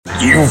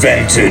You've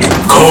entered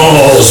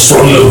Calls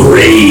from the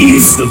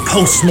Grave, the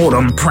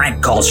post-mortem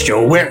prank call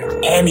show where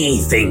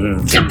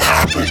anything can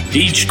happen.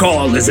 Each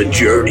call is a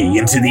journey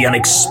into the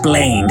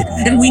unexplained,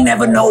 and we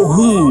never know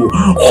who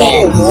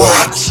or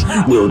what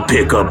will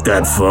pick up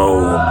that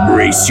phone.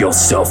 Brace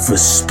yourself for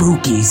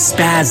spooky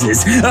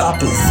spazzes,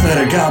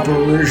 apathetic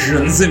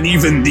apparitions, and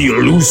even the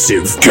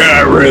elusive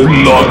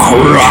Karen the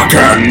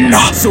Kraken.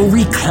 So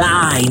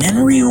recline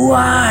and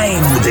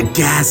rewind with the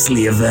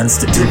ghastly events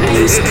that took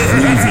place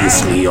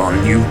previously on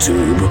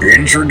YouTube.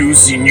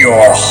 Introducing your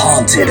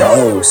haunted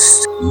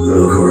host,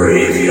 the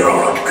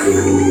Graveyard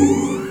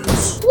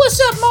Goons.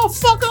 What's up,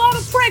 motherfucker? All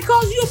the prank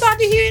calls you about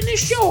to hear in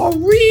this show are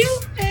real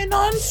and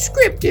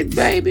unscripted,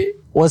 baby.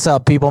 What's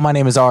up, people? My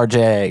name is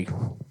RJ.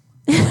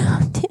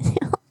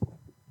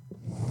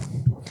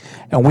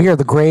 And we are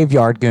the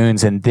Graveyard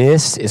Goons, and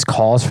this is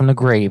Calls from the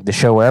Grave, the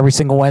show where every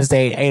single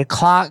Wednesday at 8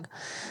 o'clock,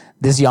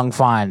 this young,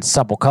 fine,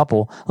 supple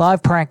couple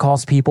live prank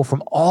calls people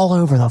from all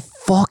over the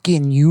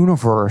fucking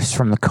universe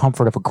from the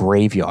comfort of a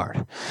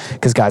graveyard.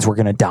 Because, guys, we're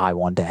going to die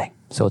one day.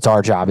 So it's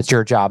our job, it's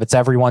your job, it's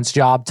everyone's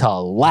job to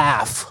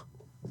laugh.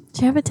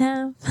 Jabba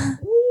time.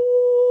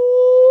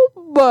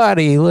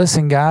 Buddy,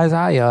 listen, guys,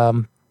 I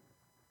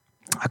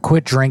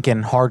quit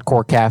drinking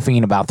hardcore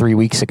caffeine about 3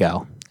 weeks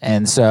ago.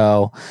 And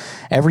so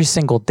every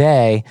single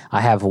day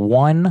I have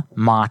one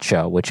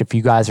matcha, which if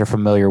you guys are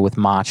familiar with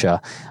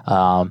matcha,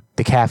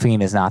 the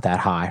caffeine is not that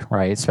high,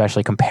 right?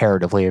 Especially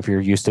comparatively if you're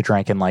used to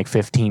drinking like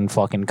 15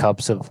 fucking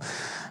cups of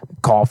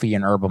coffee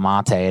and yerba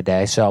mate a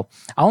day. So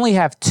I only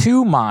have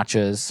two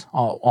matchas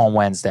on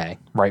Wednesday,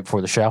 right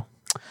before the show.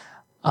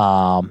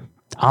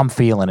 I'm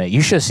feeling it.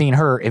 You should have seen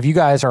her. If you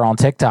guys are on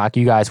TikTok,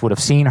 you guys would have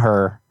seen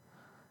her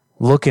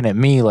looking at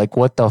me like,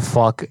 what the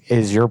fuck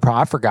is your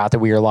I forgot that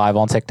we were live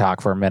on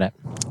TikTok for a minute.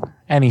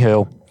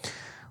 Anywho,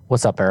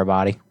 what's up,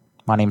 everybody?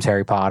 My name's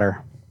Harry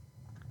Potter.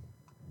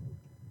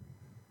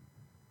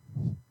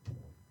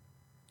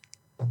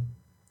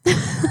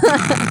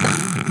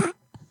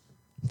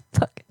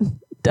 Fucking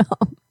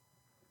dumb.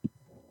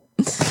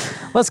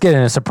 Let's get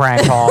into some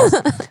prank calls.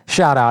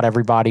 Shout out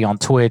everybody on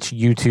Twitch,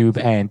 YouTube,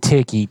 and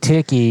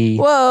Tiki.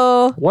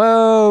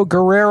 Whoa,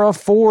 Guerrero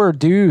 4,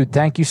 dude.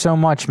 Thank you so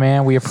much,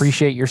 man. We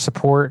appreciate your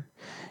support.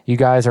 You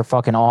guys are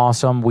fucking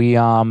awesome. We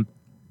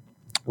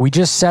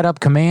just set up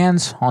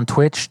commands on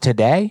Twitch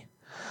today.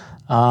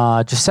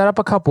 Just set up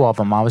a couple of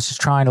them. I was just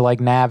trying to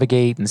like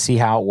navigate and see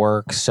how it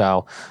works.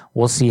 So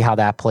we'll see how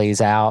that plays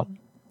out.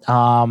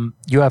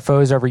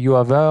 UFOs over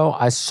UFO.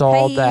 I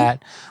saw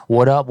that.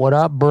 What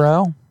up,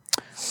 bro?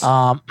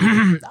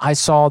 I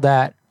saw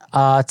that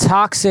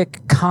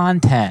toxic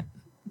content.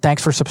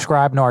 Thanks for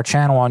subscribing to our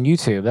channel on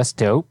YouTube. That's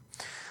dope.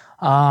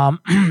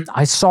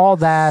 I saw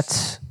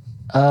that.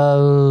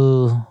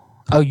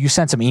 You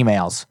sent some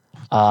emails,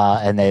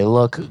 and they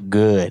look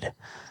good.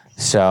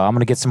 So I'm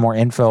gonna get some more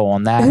info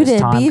on that as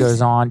time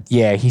goes on.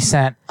 Yeah, he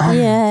sent.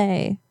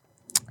 Yay.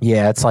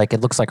 Yeah, it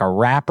looks like a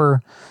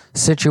rapper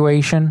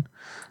situation,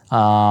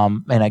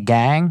 in a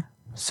gang.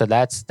 So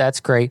that's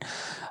great.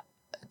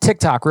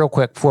 TikTok, real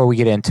quick before we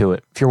get into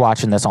it. If you're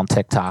watching this on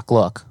TikTok,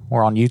 look,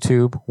 we're on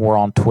YouTube, we're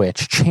on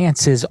Twitch.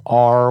 Chances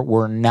are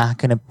we're not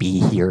going to be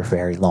here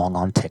very long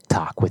on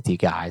TikTok with you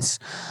guys.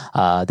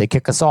 They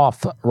kick us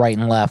off right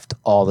and left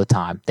all the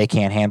time. They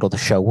can't handle the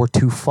show. We're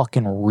too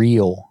fucking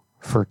real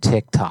for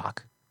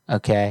TikTok,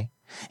 okay?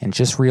 And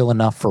just real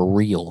enough for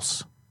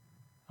reels,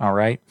 all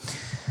right?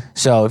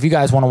 So if you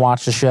guys want to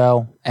watch the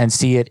show and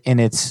see it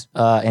in its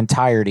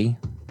entirety,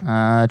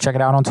 check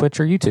it out on Twitch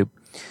or YouTube.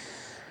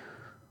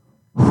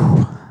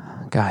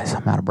 Guys,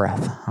 I'm out of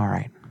breath. All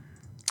right.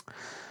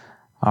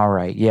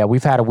 Yeah,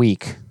 we've had a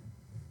week,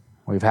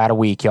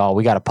 y'all.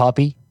 We got a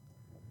puppy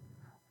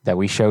that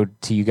we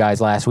showed to you guys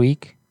last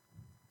week,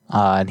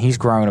 and he's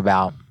grown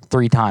about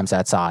 3 times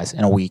that size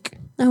in a week.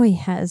 No, he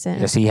hasn't.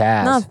 Yes, he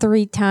has. Not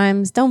 3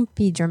 times. Don't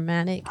be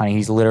dramatic. Honey,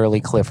 he's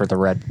literally Clifford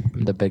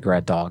the big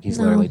red dog. He's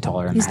literally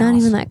taller than He's the not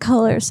house. even that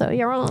color, so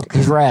you're wrong.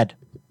 He's red.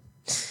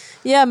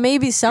 Yeah,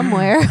 maybe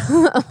somewhere.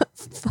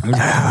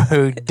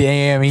 Oh,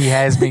 damn, he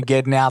has been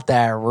getting out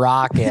that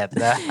rocket.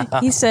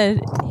 He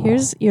said,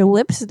 here's your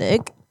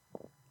lipstick.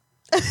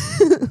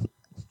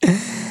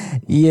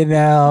 You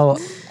know,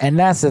 and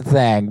that's the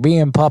thing.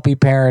 Being puppy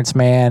parents,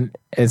 man,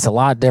 it's a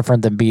lot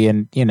different than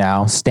being,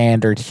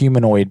 standard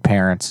humanoid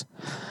parents.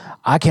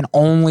 I can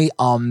only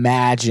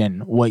imagine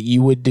what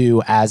you would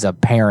do as a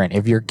parent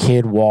if your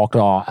kid walked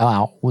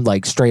out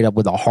like straight up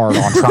with a heart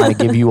on trying to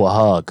give you a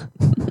hug.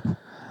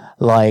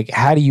 Like,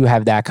 how do you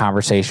have that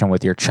conversation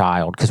with your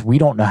child? Because we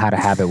don't know how to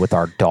have it with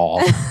our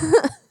dog.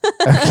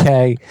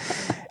 Okay?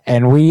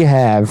 And we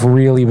have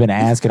really been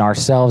asking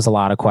ourselves a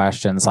lot of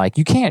questions. Like,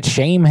 you can't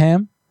shame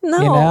him.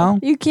 No,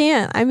 you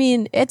can't. I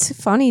mean, it's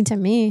funny to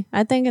me.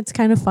 I think it's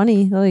kind of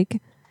funny.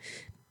 Like,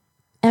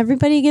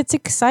 everybody gets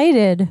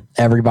excited.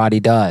 Everybody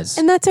does.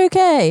 And that's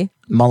okay.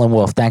 Mullen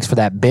Wolf, thanks for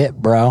that bit,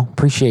 bro.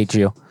 Appreciate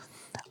you.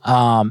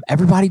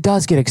 Everybody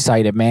does get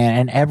excited, man,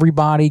 and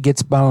everybody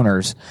gets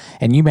boners.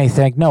 And you may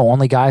think, no,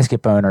 only guys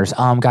get boners.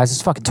 Guys,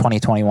 it's fucking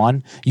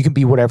 2021. You can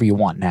be whatever you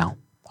want now,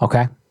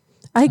 okay?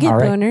 I get All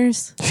right.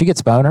 boners. She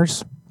gets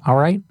boners. All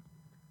right.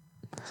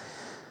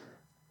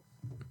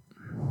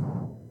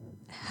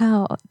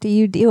 How do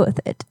you deal with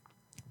it?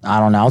 I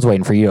don't know. I was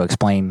waiting for you to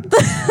explain.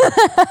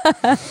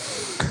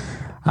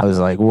 I was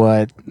like,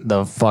 what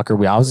the fuck are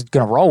we? I was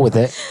going to roll with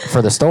it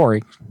for the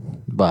story,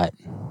 but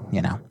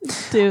you know.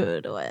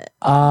 Dude, what?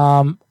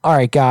 All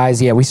right,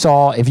 guys. Yeah, we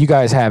saw if you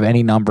guys have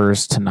any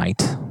numbers tonight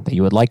that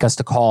you would like us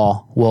to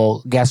call,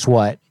 well, guess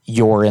what?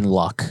 You're in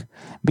luck.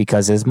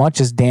 Because as much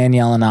as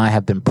Danielle and I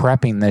have been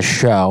prepping this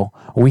show,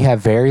 we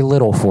have very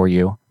little for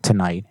you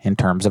tonight in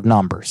terms of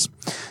numbers.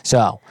 So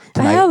I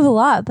tonight, have a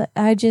lot, but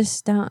I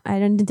just don't. I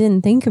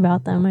didn't think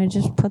about them. I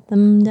just put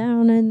them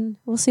down, and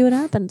we'll see what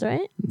happens,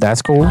 right?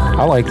 that's cool.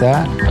 I like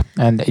that.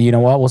 And you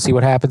know what? We'll see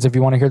what happens if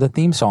you want to hear the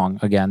theme song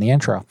again, the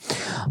intro.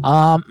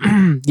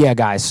 Yeah,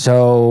 guys.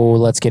 So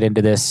let's get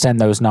into this.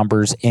 Send those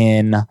numbers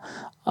in.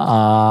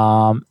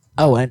 Oh,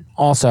 and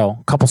also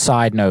a couple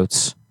side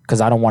notes,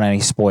 because I don't want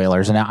any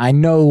spoilers. And I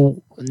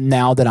know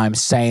now that I'm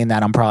saying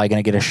that, I'm probably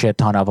going to get a shit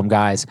ton of them,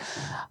 guys.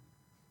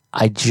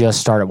 I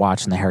just started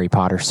watching the Harry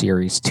Potter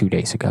series 2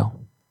 days ago.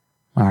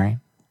 All right.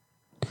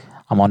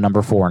 I'm on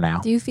number 4 now.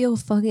 Do you feel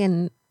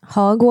fucking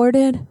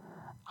Hogwarted?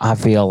 I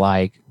feel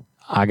like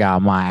I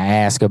got my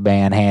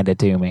Azkaban handed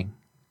to me.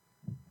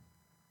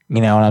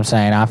 You know what I'm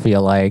saying? I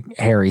feel like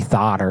Harry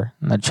Potter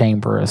in the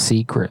Chamber of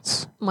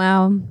Secrets.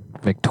 Wow.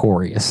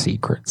 Victoria's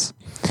Secrets.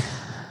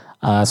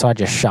 So I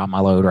just shot my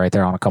load right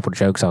there on a couple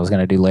jokes I was going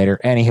to do later.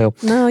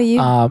 Anywho. No, you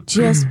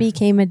just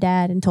became a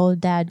dad and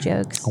told dad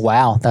jokes.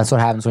 Wow, that's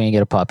what happens when you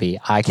get a puppy.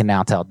 I can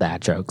now tell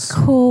dad jokes.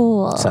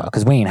 Cool. So,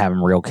 because we ain't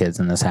having real kids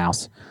in this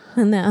house.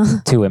 No.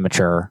 Too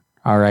immature.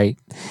 All right.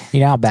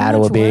 You know how bad it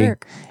much would be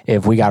work.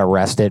 if we got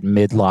arrested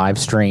mid live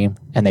stream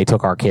and they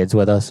took our kids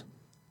with us?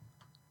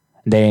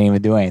 They didn't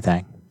even do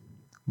anything.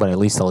 But at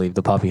least they'll leave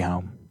the puppy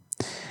home.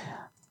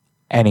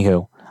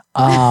 Anywho.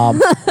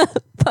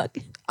 Fuck.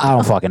 I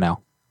don't fucking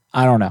know.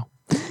 I don't know.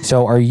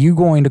 So are you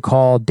going to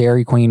call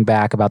Dairy Queen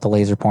back about the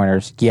laser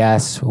pointers?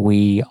 Yes,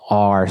 we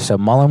are. So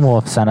Mullen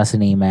Wolf sent us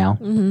an email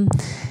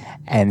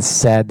and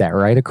said that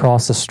right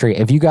across the street.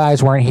 If you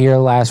guys weren't here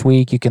last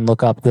week, you can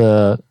look up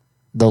the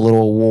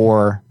little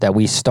war that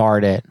we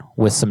started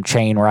with some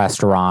chain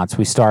restaurants.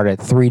 We started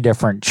 3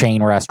 different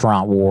chain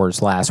restaurant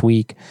wars last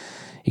week.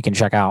 You can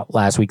check out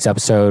last week's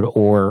episode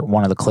or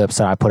one of the clips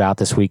that I put out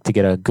this week to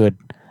get a good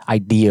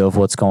idea of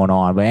what's going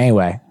on. But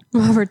anyway.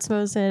 Robert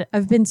Spo said,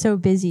 I've been so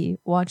busy,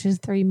 watches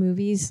 3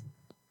 movies.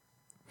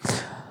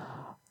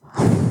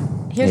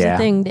 Here's Yeah. the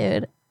thing,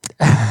 dude.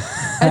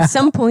 At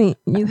some point,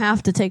 you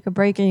have to take a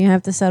break and you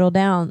have to settle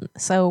down.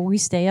 So we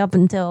stay up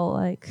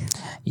until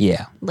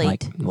Yeah.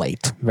 Late.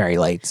 Late. Very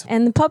late.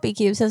 and the puppy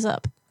keeps us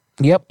up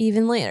Yep.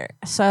 even later.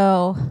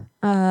 So,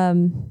 yeah,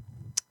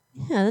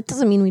 that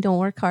doesn't mean we don't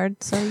work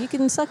hard. So you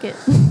can suck it.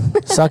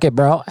 Suck it,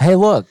 bro. Hey,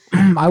 look,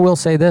 I will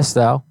say this,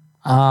 though.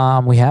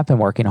 We have been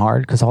working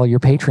hard because all your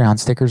Patreon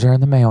stickers are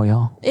in the mail,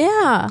 y'all.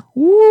 Yeah.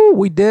 Woo,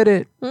 we did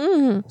it.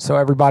 So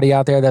everybody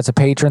out there that's a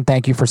patron,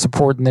 thank you for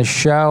supporting this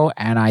show.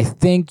 And I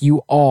think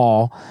you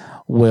all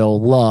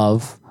will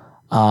love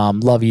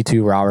you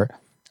too, Robert.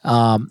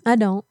 I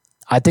don't.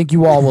 I think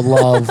you all will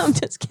love. I'm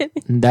just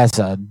kidding. That's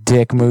a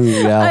dick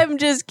move, yo. I'm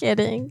just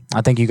kidding.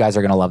 I think you guys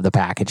are going to love the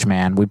package,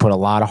 man. We put a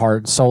lot of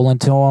heart and soul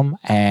into them.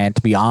 And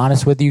to be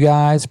honest with you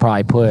guys,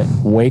 probably put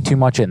way too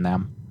much in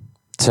them.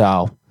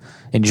 So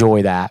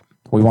enjoy that.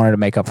 We wanted to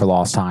make up for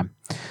lost time.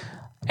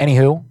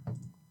 Anywho,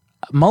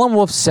 Mullen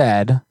Wolf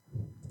said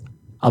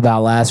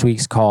about last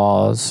week's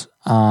calls,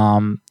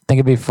 think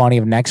it'd be funny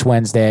if next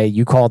Wednesday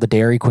you call the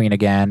Dairy Queen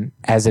again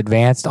as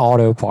Advanced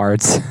Auto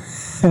Parts.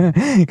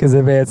 Because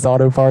Advanced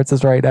Auto Parts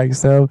is right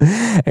next to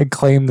him, and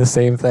claim the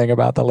same thing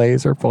about the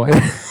laser pointer.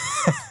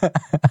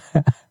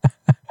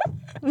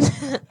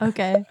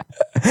 Okay.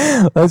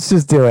 Let's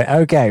just do it.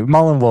 Okay,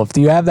 Mullen Wolf,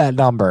 do you have that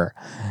number?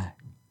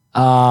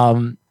 How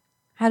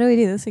do we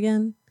do this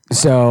again?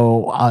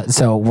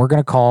 So we're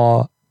gonna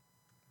call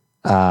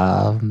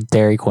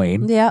Dairy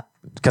Queen Yeah.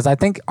 because I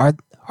think are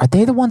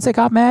they the ones that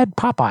got mad?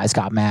 Popeyes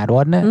got mad,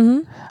 wasn't it?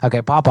 Mm-hmm.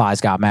 Okay,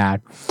 Popeyes got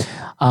mad.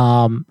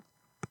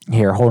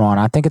 Here, hold on.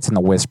 I think it's in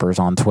the whispers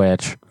on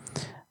Twitch.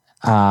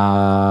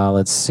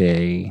 Let's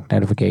see.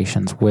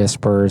 Notifications,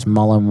 whispers,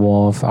 Mullen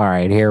Wolf. All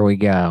right, here we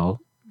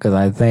go. Because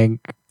I think...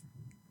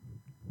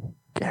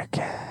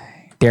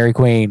 Okay. Dairy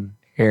Queen.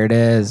 Here it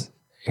is.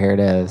 Here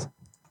it is.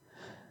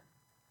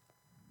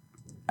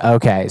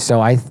 Okay, so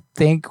I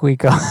think we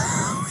got...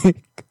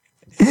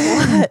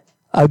 What?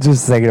 I'm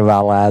just thinking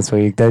about last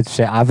week. That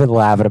shit. I've been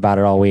laughing about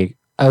it all week.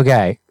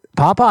 Okay.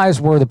 Popeyes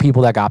were the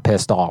people that got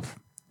pissed off.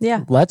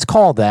 Yeah. Let's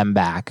call them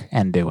back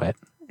and do it.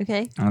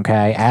 Okay.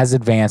 Okay. As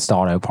Advanced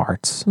Auto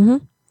Parts. Mm-hmm.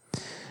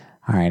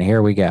 All right.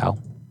 Here we go.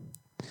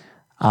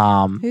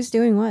 Who's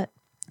doing what?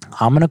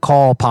 I'm going to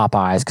call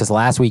Popeyes because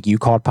last week you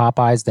called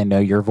Popeyes. They know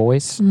your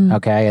voice. Mm-hmm.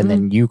 Okay. And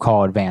then you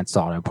call Advanced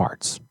Auto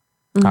Parts.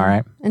 Mm-hmm. All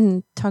right.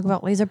 And talk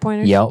about laser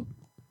pointers? Yep.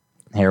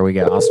 Here we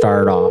go. I'll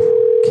start it off.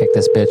 Kick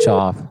this bitch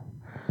off.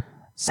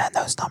 Send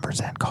those numbers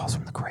in. Calls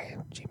from the grave.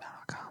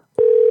 gmail.com.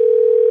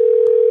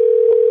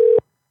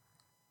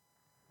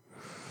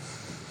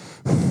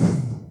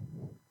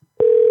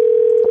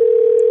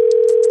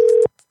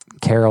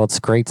 Carol, it's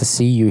great to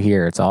see you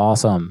here. It's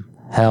awesome.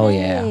 Hell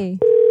yeah. Hey.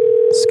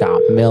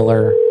 Scott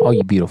Miller. Oh,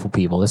 you beautiful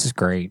people. This is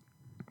great.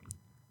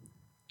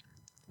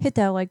 Hit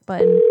that like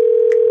button.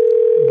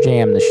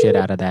 Jam the shit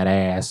out of that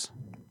ass.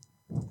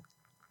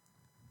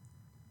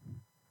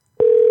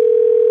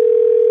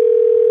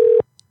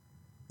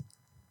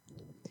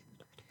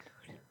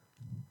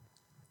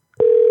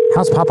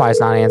 How's Popeyes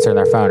not answering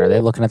their phone? Are they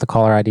looking at the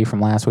caller ID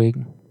from last week?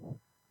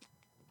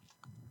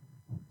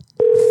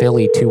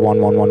 Philly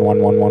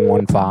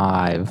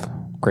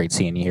 211111115. Great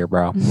seeing you here,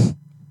 bro.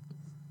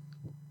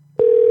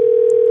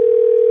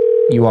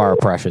 You are a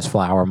precious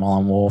flower,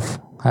 Mullen Wolf.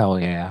 Hell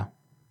yeah.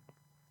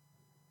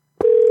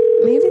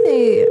 Maybe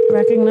they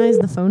recognize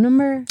the phone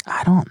number.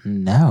 I don't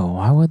know.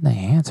 Why wouldn't they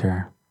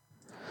answer?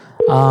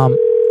 All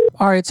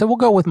right, so we'll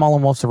go with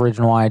Mullen Wolf's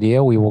original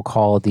idea. We will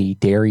call the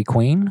Dairy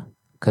Queen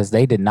because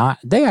they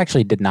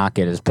actually did not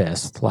get as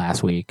pissed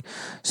last week.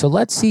 So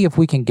let's see if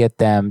we can get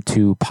them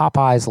to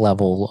Popeye's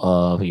level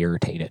of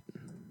irritated.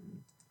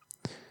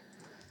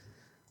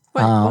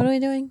 What are we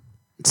doing?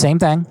 Same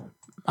thing.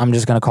 I'm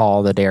just going to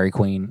call the Dairy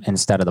Queen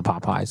instead of the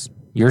Popeyes.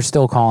 You're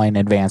still calling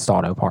Advanced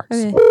Auto Parts.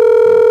 Okay.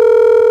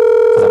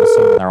 Because I'm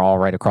assuming they're all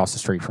right across the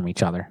street from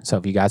each other. So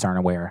if you guys aren't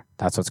aware,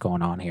 that's what's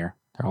going on here.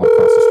 They're all across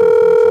the street from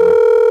each other.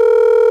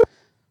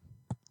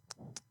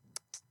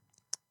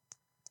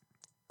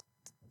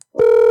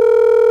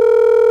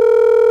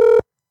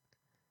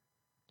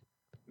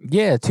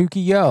 Yeah,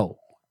 Tukey, yo.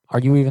 Are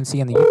you even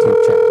seeing the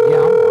YouTube chat? Yeah,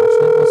 I'm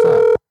watching it. What's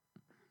up?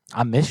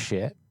 I miss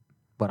shit,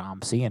 but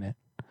I'm seeing it.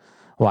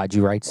 Why'd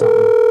you write something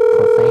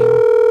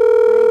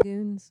profane?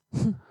 Goons.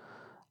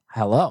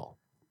 Hello.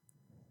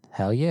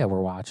 Hell yeah, we're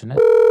watching it.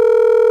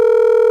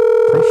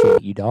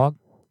 Appreciate you, dog.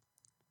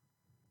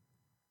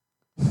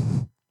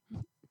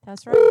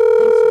 That's right.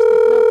 Thanks for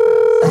sticking up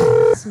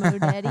for us, Smo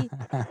Daddy.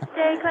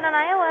 Dairy Queen in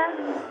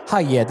Iowa. Hi,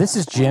 yeah, this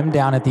is Jim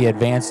down at the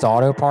Advanced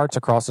Auto Parts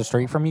across the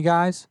street from you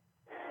guys.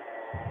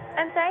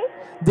 I'm sorry?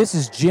 This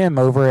is Jim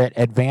over at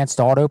Advanced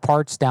Auto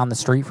Parts down the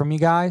street from you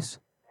guys.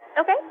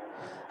 Okay.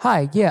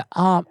 Hi, yeah,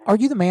 are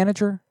you the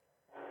manager?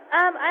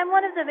 I'm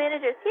one of the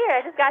managers here.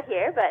 I just got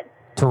here, but...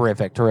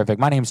 Terrific, terrific.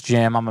 My name's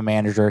Jim. I'm a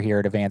manager here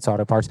at Advanced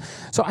Auto Parts.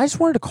 So I just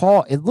wanted to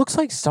call. It looks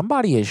like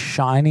somebody is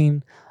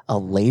shining a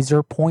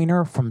laser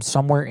pointer from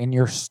somewhere in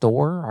your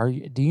store.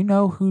 Do you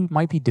know who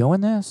might be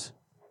doing this?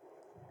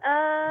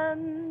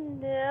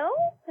 No.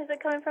 Is it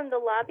coming from the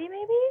lobby,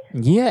 maybe?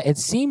 Yeah, it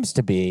seems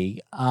to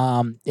be.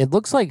 It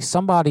looks like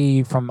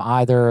somebody from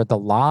either the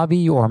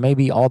lobby or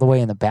maybe all the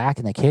way in the back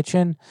in the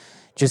kitchen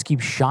just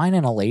keeps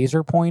shining a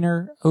laser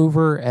pointer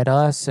over at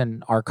us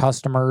and our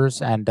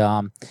customers. And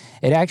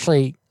it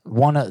actually,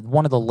 one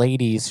of the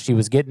ladies, she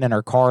was getting in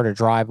her car to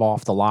drive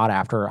off the lot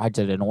after I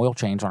did an oil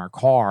change on her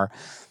car.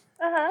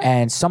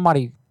 And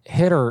somebody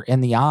hit her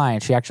in the eye,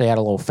 and she actually had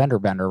a little fender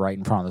bender right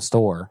in front of the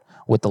store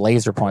with the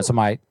laser pointer.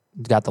 Somebody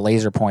got the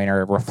laser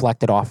pointer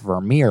reflected off of her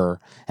mirror,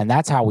 and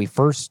that's how we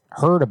first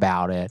heard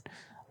about it.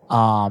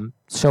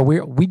 So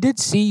we did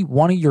see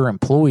one of your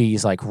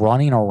employees like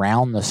running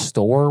around the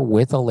store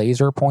with a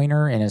laser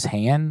pointer in his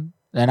hand,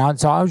 and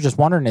so I was just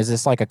wondering, is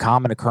this like a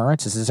common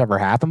occurrence? Has this ever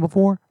happened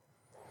before?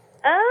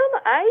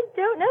 I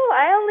don't know.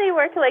 I only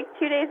work like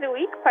 2 days a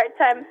week,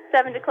 part-time,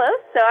 7 to close,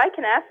 so I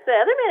can ask the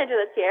other manager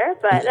that's here,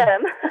 but,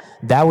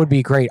 That would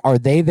be great. Are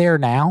they there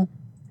now?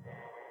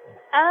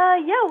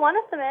 yeah, one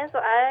of them is.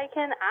 I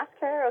can ask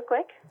her real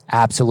quick.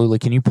 Absolutely.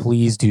 Can you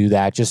please do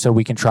that just so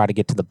we can try to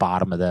get to the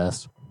bottom of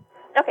this?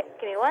 Okay,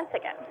 give me 1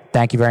 second.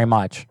 Thank you very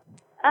much.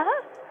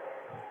 Uh-huh.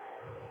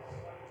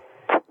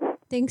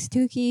 Thanks,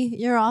 Tukey.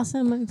 You're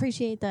awesome. I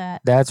appreciate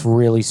that. That's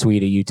really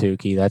sweet of you,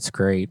 Tukey. That's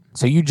great.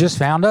 So you just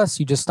found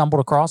us? You just stumbled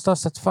across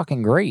us? That's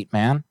fucking great,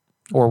 man.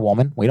 Or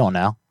woman. We don't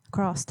know.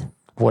 Crossed.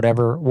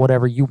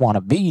 Whatever you want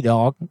to be,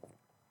 dog.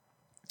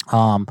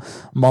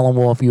 Mullen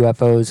Wolf,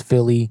 UFOs,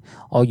 Philly,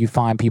 all you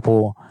fine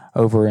people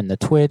over in the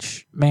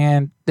Twitch.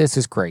 Man, this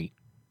is great.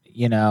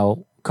 You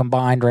know,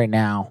 combined right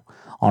now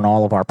on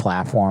all of our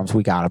platforms,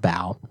 we got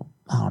about,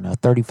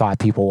 35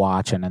 people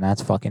watching, and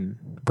that's fucking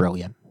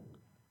brilliant.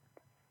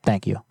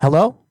 Thank you.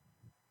 Hello?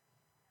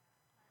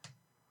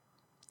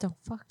 Don't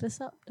fuck this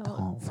up, dog.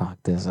 Don't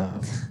fuck this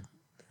up.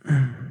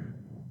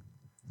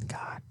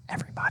 God,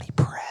 everybody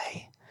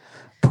pray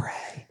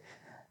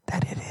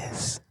that it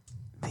is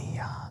the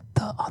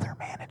other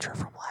manager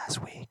from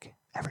last week.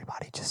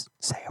 Everybody just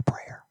say a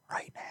prayer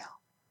right now.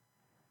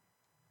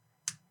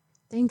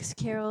 Thanks,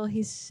 Carol.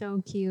 He's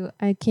so cute.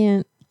 I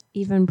can't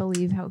even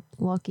believe how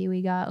lucky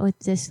we got with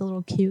this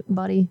little cute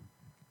buddy.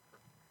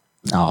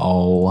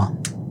 Oh,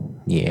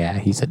 yeah,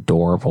 he's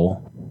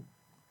adorable.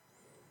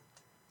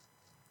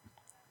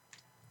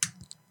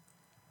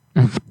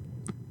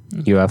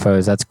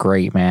 UFOs, that's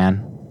great,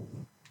 man.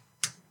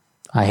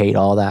 I hate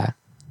all that.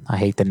 I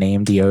hate the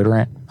name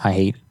deodorant. I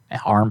hate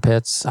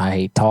armpits. I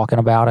hate talking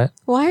about it.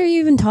 Why are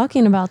you even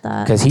talking about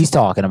that? Because he's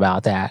talking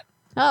about that.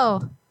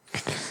 Oh.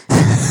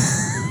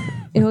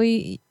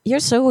 You're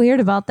so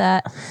weird about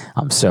that.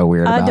 I'm so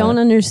weird about it. I don't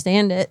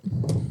understand it.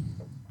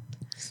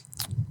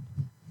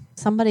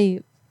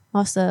 Somebody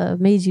Must have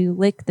made you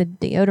lick the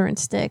deodorant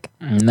stick.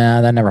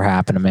 Nah, that never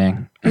happened to me.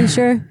 Are you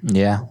sure?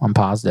 Yeah, I'm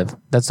positive.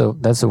 That's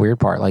the weird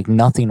part. Like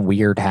nothing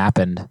weird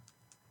happened,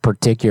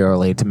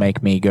 particularly to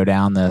make me go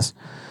down this.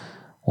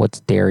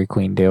 What's Dairy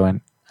Queen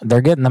doing? They're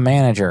getting the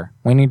manager.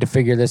 We need to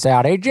figure this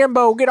out. Hey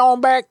Jimbo, get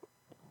on back.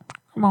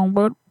 Come on,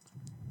 bud.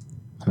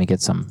 Let me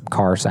get some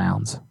car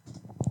sounds.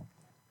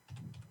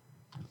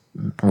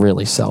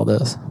 Really sell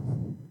this.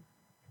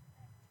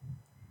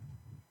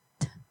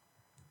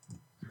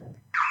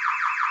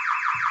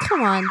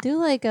 Come on, do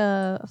like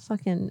a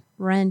fucking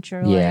wrench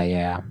or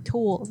Yeah.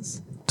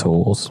 tools.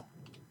 Tools.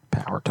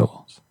 Power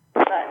tools.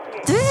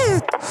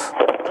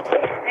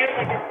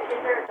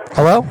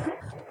 Hello?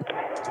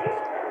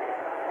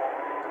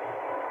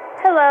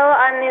 Hello,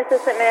 I'm the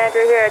assistant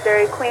manager here at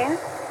Dairy Queen.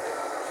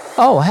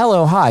 Oh,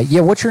 hello. Hi.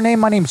 Yeah, what's your name?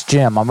 My name's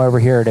Jim. I'm over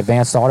here at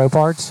Advanced Auto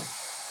Parts.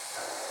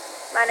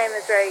 My name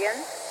is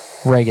Reagan.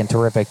 Reagan,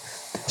 terrific.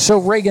 So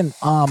Reagan,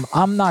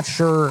 I'm not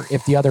sure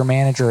if the other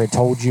manager had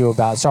told you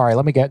about. Sorry,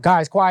 let me get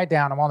guys quiet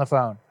down. I'm on the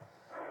phone.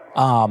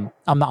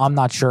 I'm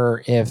not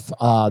sure if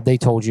they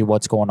told you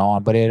what's going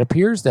on, but it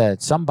appears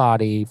that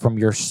somebody from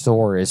your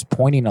store is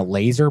pointing a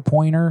laser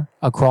pointer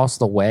across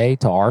the way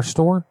to our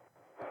store.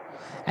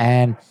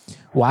 And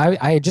well,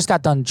 I had just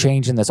got done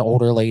changing this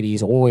older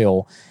lady's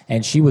oil,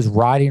 and she was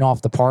riding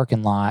off the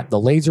parking lot. The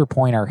laser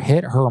pointer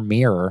hit her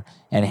mirror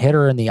and hit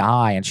her in the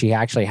eye, and she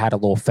actually had a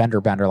little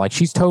fender bender. Like,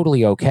 she's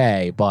totally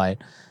okay, but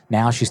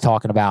now she's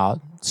talking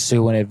about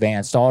suing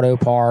Advanced Auto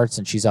Parts,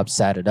 and she's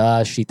upset at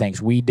us. She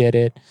thinks we did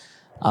it.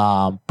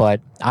 But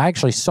I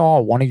actually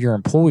saw one of your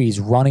employees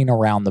running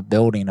around the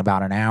building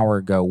about an hour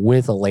ago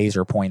with a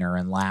laser pointer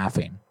and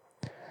laughing.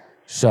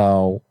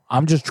 So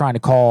I'm just trying to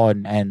call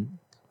and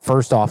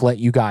first off, let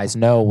you guys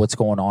know what's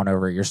going on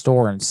over at your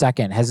store. And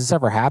second, has this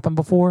ever happened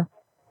before?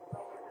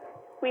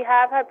 We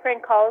have had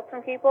prank calls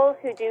from people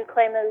who do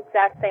claim the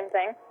exact same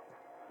thing.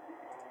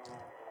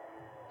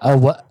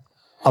 What?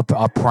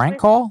 A prank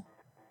call?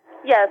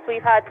 Yes,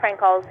 we've had prank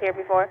calls here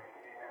before.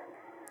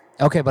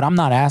 Okay, but I'm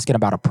not asking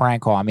about a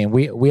prank call. I mean,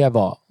 we have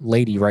a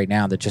lady right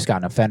now that just got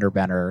an offender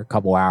bender a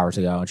couple hours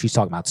ago, and she's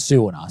talking about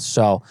suing us.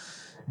 So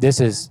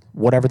this is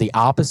whatever the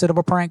opposite of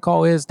a prank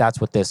call is.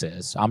 That's what this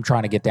is. I'm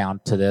trying to get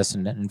down to this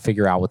and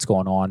figure out what's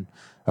going on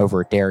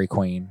over at Dairy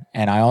Queen.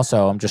 And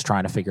I'm just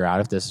trying to figure out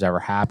if this has ever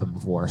happened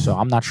before. So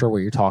I'm not sure what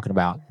you're talking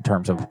about in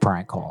terms of a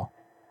prank call.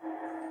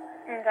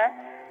 Okay.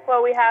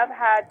 Well, we have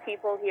had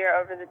people here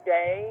over the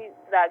day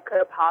that could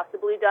have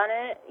possibly done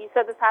it. You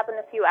said this happened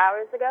a few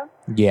hours ago?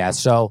 Yeah,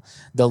 so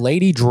the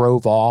lady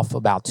drove off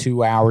about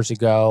 2 hours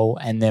ago,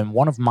 and then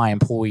one of my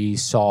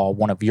employees saw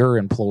one of your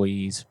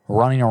employees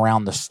running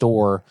around the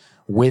store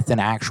with an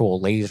actual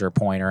laser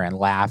pointer and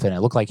laughing. It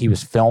looked like he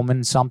was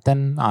filming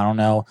something. I don't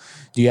know.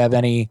 Do you have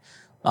any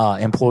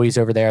employees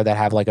over there that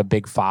have like a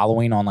big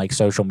following on like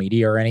social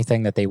media or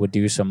anything that they would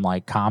do some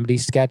like comedy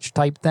sketch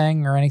type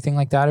thing or anything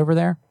like that over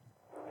there?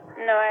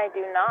 No, I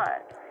do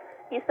not.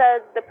 You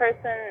said the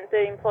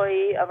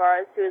employee of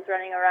ours who was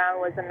running around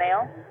was a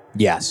male?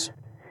 Yes.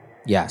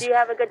 Do you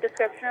have a good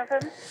description of him?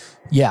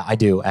 Yeah, I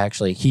do,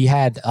 actually. He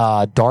had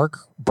dark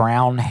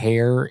brown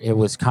hair. It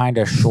was kind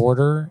of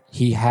shorter.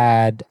 He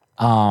had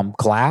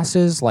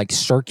glasses, like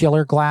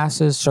circular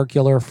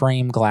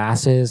frame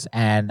glasses,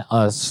 and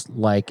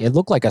it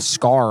looked like a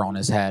scar on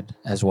his head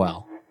as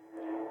well.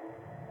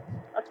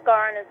 A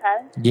scar on his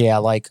head? Yeah,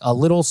 like a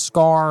little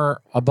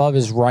scar above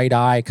his right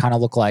eye, kind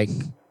of looked like,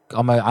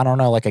 I don't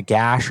know, like a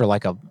gash or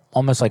like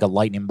almost like a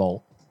lightning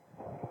bolt.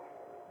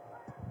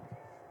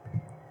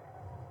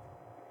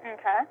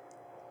 Okay.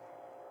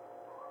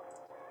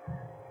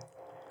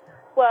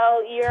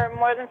 Well, you're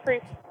more than free.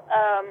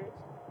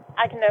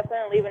 I can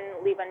definitely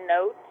leave a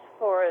note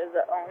for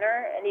the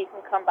owner, and he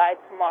can come by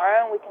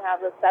tomorrow, and we can have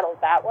this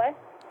settled that way.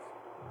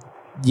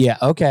 Yeah,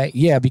 okay.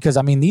 Yeah, because,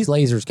 I mean, these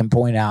lasers can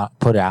put out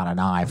an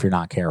eye if you're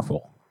not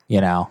careful,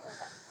 you know?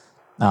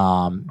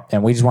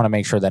 And we just want to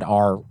make sure that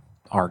our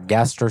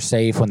guests are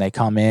safe when they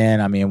come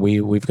in. I mean,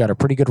 we've got a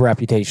pretty good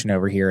reputation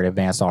over here at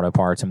Advanced Auto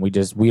Parts, and we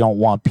don't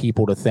want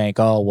people to think,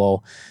 oh,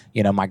 well,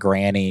 you know, my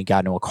granny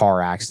got into a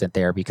car accident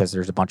there because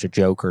there's a bunch of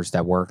jokers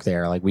that work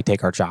there. Like, we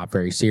take our job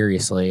very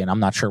seriously, and I'm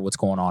not sure what's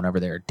going on over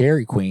there at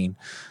Dairy Queen,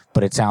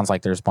 but it sounds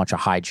like there's a bunch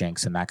of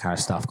hijinks and that kind of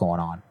stuff going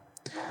on.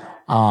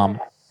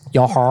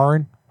 Y'all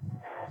hiring?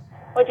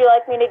 Would you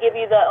like me to give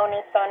you the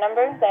owner's phone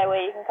number? That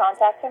way you can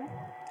contact him?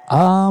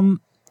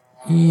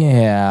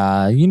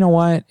 Yeah. You know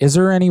what? Is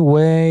there any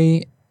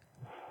way?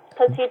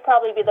 Because he'd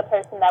probably be the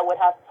person that would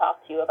have to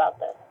talk to you about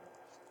this.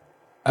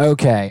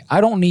 Okay.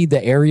 I don't need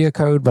the area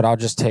code, but I'll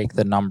just take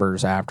the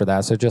numbers after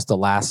that. So just the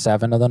last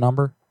 7 of the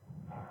number.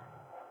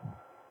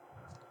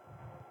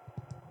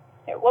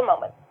 Here, one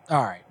moment.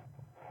 All right.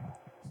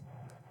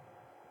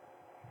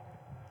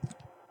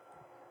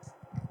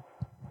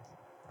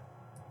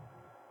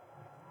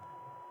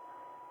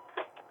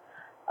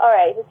 All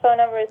right, his phone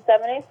number is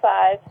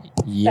 785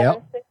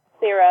 Yep.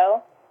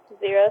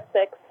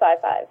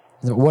 760-0655.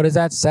 What is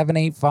that?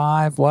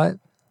 785 what?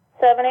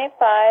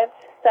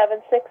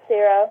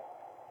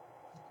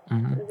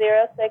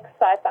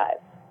 785-760-0655.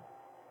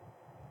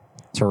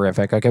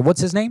 Terrific. Okay,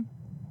 what's his name?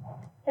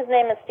 His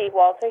name is Steve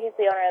Walter. He's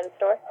the owner of the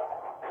store.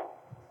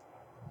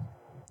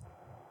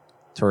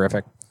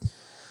 Terrific.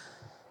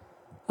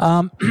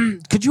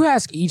 Could you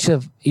ask each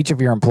of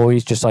your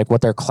employees just like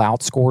what their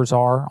clout scores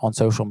are on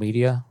social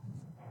media?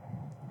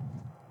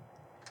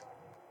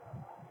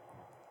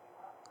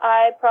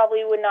 I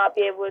probably would not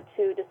be able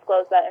to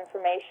disclose that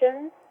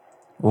information.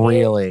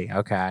 Really?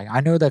 Okay.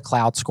 I know that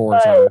clout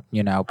scores But are,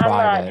 I'm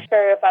private. not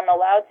sure if I'm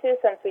allowed to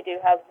since we do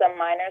have some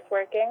minors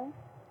working.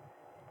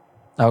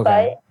 Okay.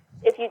 But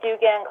if you do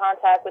get in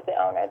contact with the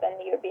owner, then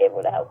he would be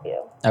able to help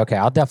you. Okay,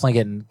 I'll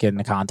definitely get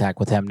into contact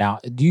with him. Now,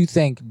 do you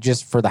think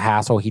just for the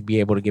hassle he'd be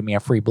able to give me a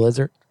free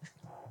Blizzard?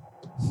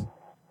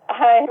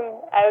 I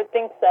would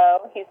think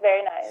so. He's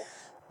very nice.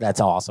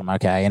 That's awesome.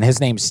 Okay. And his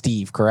name's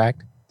Steve,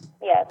 correct?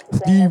 Yes,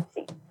 his name is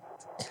Steve.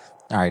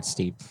 All right,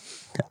 Steve.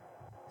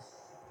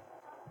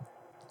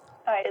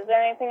 All right, is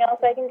there anything else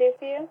I can do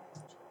for you?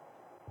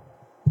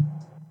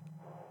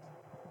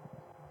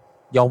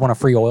 Y'all want a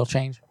free oil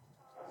change?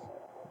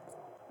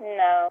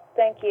 No,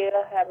 thank you.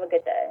 Have a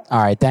good day. All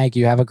right, thank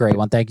you. Have a great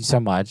one. Thank you so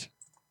much.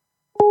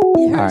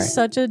 You're All right.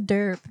 such a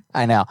derp.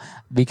 I know,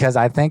 because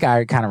I think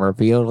I kind of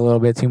revealed a little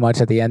bit too much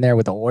at the end there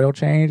with the oil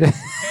change.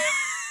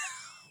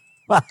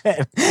 What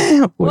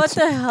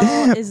the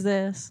hell is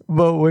this?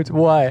 But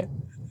what?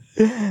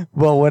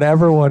 But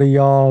whatever one of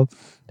y'all.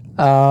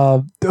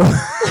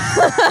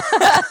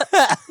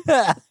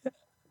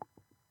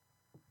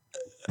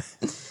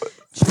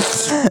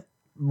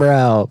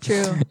 Bro,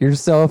 True. you're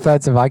so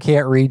offensive. I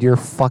can't read your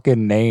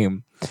fucking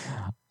name.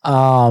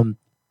 Man,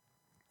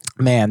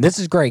 this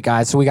is great,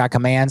 guys. So we got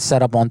commands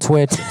set up on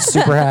Twitch.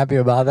 Super happy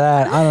about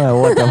that. I don't know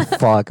what the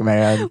fuck,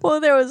 man.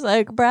 Well, there was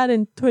like Brad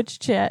in Twitch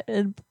chat,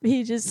 and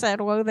he just said,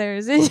 "Well,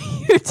 there's in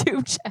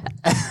YouTube chat."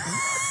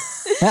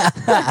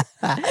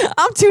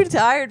 I'm too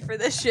tired for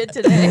this shit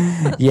today.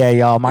 Yeah,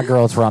 y'all, my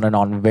girl's running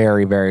on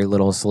very, very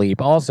little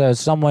sleep. Also,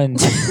 someone...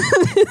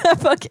 That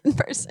fucking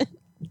person.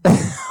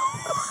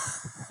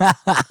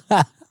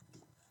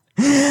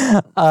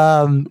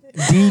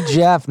 D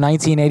Jeff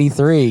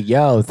 1983,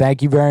 yo,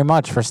 thank you very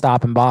much for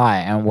stopping by,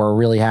 and we're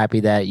really happy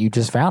that you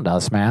just found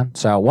us, man.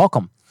 So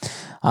welcome.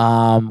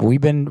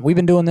 We've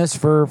been doing this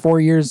for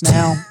 4 years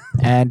now,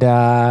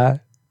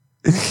 and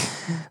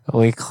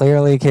we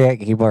clearly can't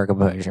keep our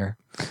composure.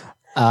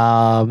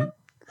 All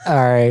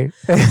right.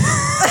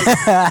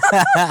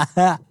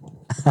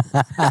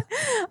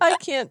 I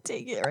can't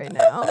take it right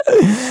now.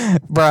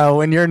 Bro,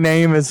 when your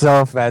name is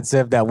so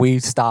offensive that we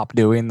stop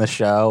doing the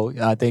show,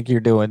 I think you're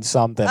doing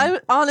something. I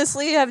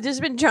honestly have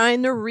just been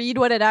trying to read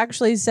what it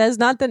actually says,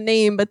 not the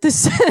name, but the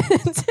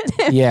sentence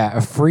in it. Yeah,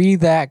 free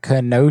that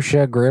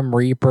Kenosha Grim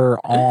Reaper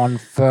on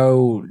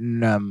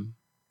phone.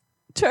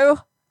 True.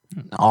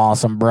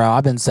 Awesome, bro.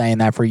 I've been saying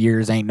that for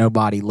years. Ain't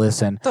nobody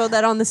listen. Throw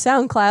that on the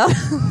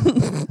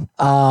SoundCloud.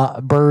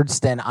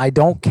 Birdston, I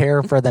don't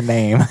care for the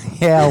name.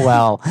 Yeah,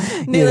 well.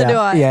 Neither do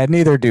I. Yeah,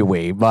 neither do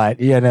we. But,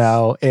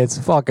 it's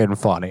fucking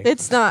funny.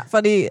 It's not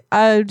funny.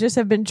 I just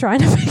have been trying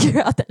to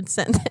figure out that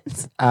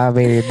sentence. I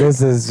mean,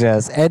 this is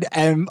just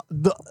and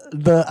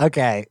the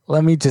okay.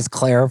 Let me just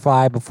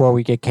clarify before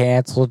we get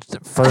canceled.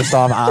 First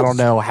off, I don't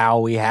know how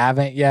we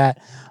haven't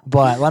yet,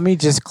 but let me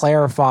just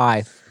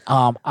clarify.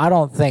 I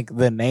don't think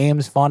the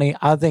name's funny.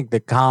 I think the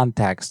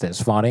context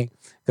is funny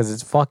because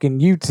it's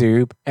fucking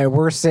YouTube, and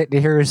we're sitting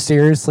here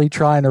seriously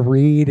trying to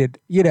read. And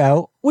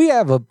we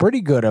have a pretty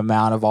good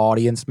amount of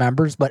audience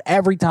members, but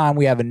every time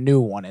we have a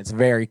new one, it's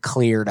very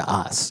clear to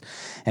us.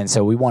 And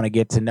so we want to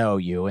get to know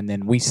you, and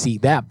then we see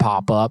that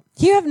pop up.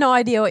 You have no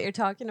idea what you're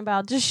talking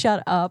about. Just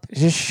shut up.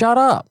 Just shut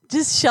up.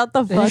 Just shut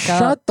the fuck Just up.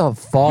 shut the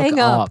fuck Hang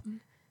up. up.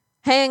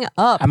 Hang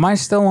up. Am I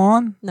still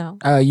on? No.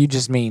 You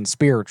just mean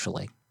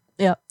spiritually.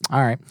 Yep.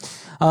 All right.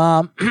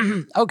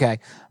 Okay.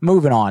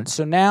 Moving on.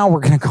 So now we're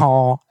gonna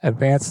call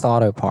Advanced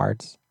Auto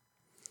Parts.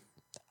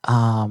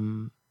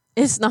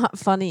 It's not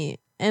funny.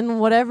 And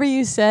whatever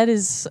you said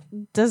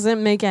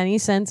doesn't make any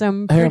sense.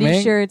 I'm Who, pretty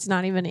me? sure it's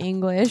not even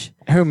English.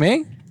 Who,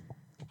 me?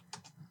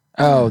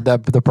 Oh, the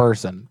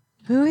person.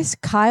 Who is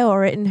Kyle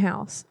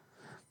Rittenhouse?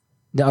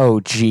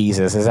 Oh,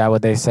 Jesus. Is that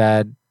what they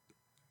said?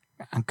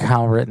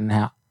 Kyle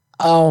Rittenhouse.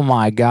 Oh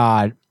my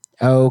God.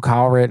 Oh,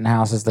 Kyle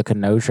Rittenhouse is the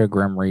Kenosha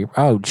Grim Reaper.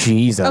 Oh,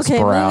 Jesus,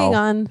 Okay, bro. moving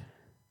on.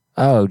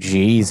 Oh,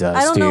 Jesus,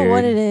 I don't know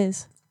what it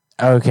is.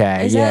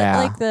 Okay, Is yeah.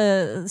 that like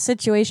the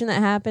situation that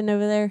happened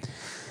over there?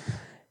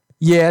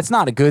 Yeah, it's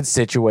not a good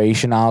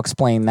situation. I'll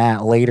explain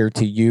that later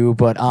to you,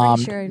 but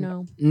Pretty sure I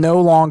know. no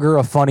longer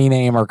a funny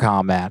name or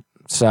comment.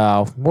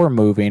 So we're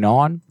moving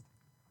on.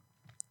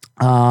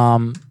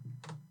 All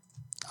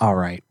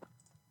right.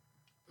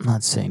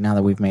 Let's see. Now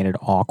that we've made it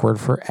awkward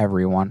for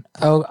everyone.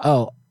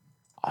 Oh,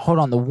 hold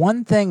on. The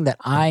one thing that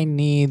I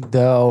need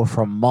though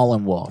from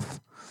Mullen Wolf.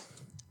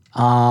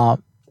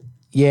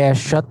 Yeah,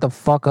 shut the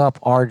fuck up,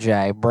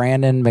 RJ.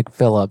 Brandon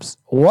McPhillips.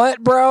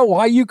 What, bro?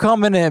 Why you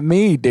coming at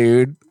me,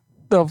 dude?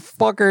 The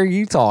fuck are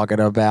you talking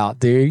about,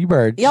 dude? You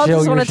better Y'all chill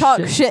just your want to talk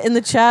shit. shit in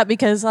the chat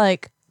because,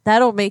 like,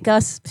 That'll make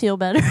us feel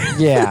better.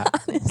 Yeah.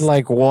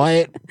 Like,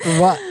 what?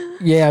 What?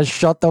 Yeah,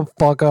 shut the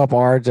fuck up,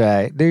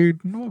 RJ. Dude,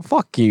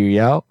 fuck you,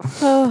 yo.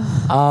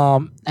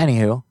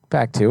 Anywho,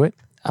 back to it.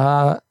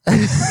 Welcome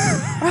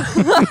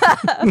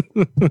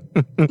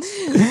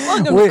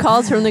to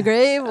Calls from the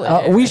Grave.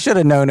 We should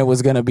have known it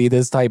was going to be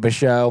this type of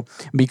show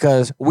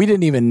because we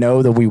didn't even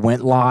know that we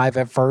went live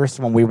at first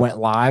when we went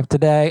live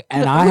today.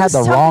 And I had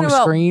the wrong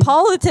screen.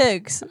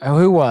 Politics.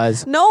 Who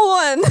was? No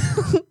one.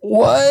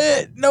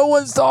 What? No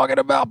one's talking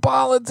about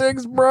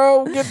politics,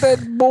 bro. Get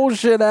that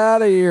bullshit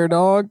out of here,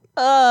 dog.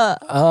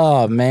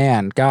 Oh,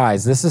 man.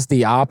 Guys, this is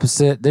the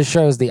opposite. This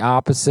show is the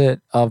opposite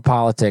of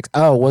politics.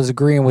 Oh, was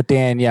agreeing with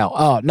Danielle.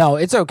 Oh, no,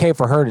 it's okay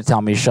for her to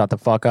tell me shut the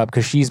fuck up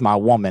because she's my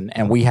woman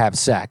and we have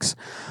sex.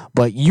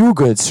 But you,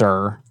 good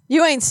sir.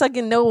 You ain't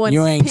sucking no one's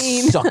You ain't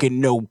pain.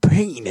 sucking no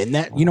pain. And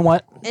that, you know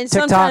what? And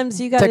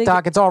sometimes you gotta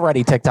TikTok, it's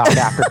already TikTok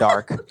after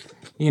dark.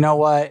 You know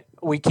what?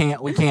 We can't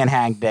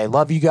hang today.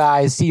 Love you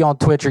guys. See you on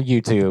Twitch or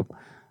YouTube.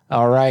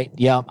 All right.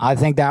 Yep. I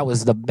think that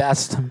was the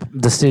best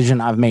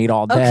decision I've made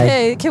all day.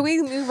 Okay, can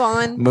we move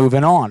on?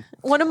 Moving on.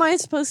 What am I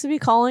supposed to be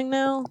calling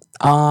now?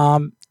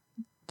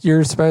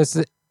 You're supposed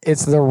to.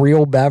 It's the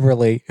real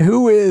Beverly.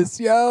 Who is,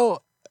 yo?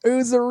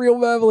 Who's the real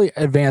Beverly?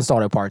 Advanced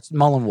Auto Parts.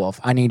 Mullen Wolf.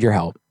 I need your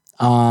help.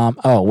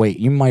 Oh wait,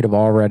 you might have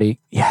already.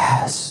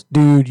 Yes,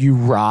 dude, you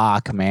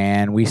rock,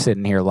 man. We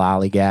sitting here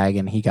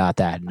lollygagging. He got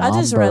that number. I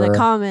just read a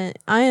comment.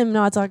 I am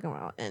not talking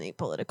about any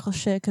political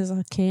shit because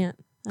I can't.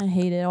 I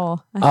hate it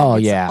all. I think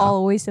it's yeah, all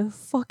a waste of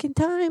fucking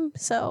time.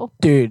 So,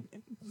 dude,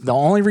 the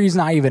only reason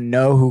I even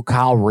know who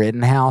Kyle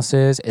Rittenhouse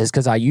is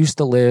because I used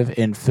to live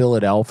in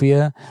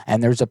Philadelphia,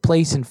 and there's a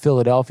place in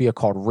Philadelphia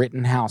called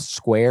Rittenhouse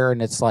Square,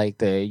 and it's like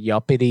the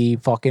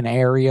yuppity fucking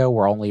area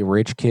where only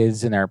rich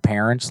kids and their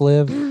parents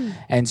live.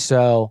 And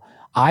so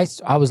I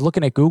was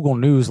looking at Google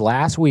News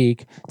last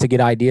week to get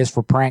ideas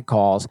for prank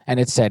calls, and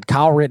it said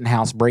Kyle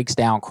Rittenhouse breaks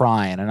down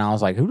crying, and I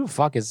was like, who the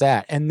fuck is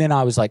that? And then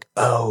I was like,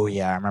 oh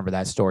yeah, I remember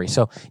that story.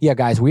 So yeah,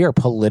 guys, we are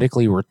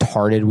politically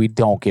retarded. We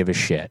don't give a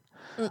shit.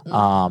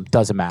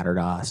 Doesn't matter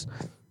to us.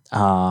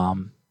 All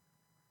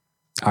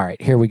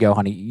right, here we go,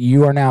 honey.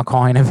 You are now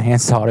calling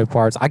Advanced Auto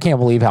Parts. I can't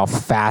believe how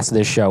fast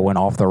this show went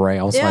off the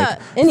rails. yeah.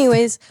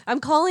 Anyways, I'm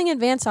calling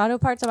Advanced Auto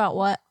Parts about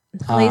what?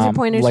 Laser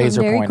pointers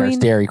Laser from Dairy pointers, Queen?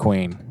 Dairy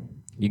Queen.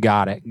 You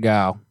got it.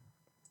 Go.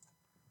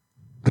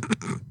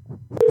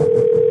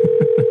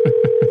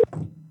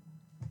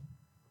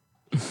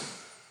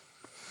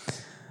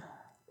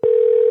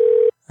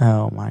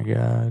 Oh my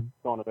God.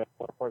 Calling Advanced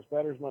Auto Parts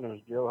Batteries. My name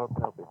is Joe. How can I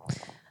help you?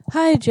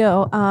 Hi,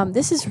 Joe.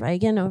 This is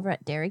Reagan over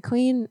at Dairy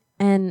Queen,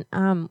 and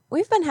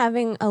we've been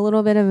having a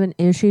little bit of an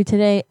issue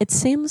today. It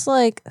seems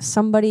like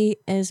somebody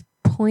is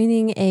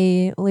pointing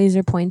a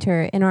laser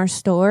pointer in our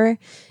store,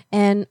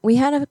 and we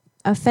had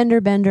a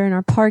fender bender in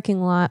our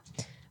parking lot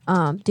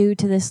due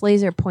to this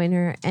laser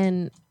pointer,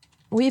 and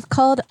we've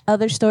called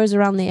other stores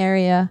around the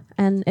area,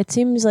 and it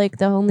seems like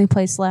the only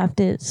place left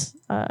is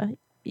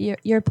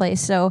your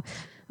place. So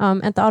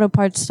at the auto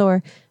parts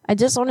store, I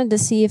just wanted to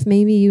see if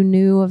maybe you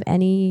knew of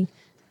anything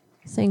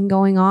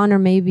going on, or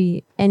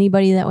maybe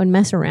anybody that would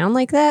mess around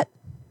like that.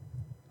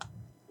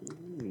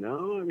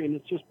 No, I mean,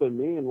 it's just been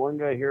me and one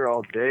guy here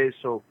all day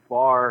so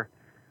far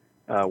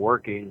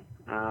working.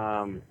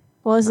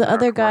 Well, is the They're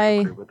other our commercial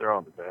guy crew, but they're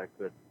on the back.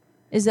 But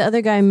is the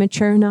other guy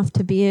mature enough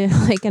to be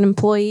like an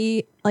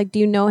employee? Like, do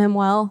you know him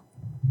well?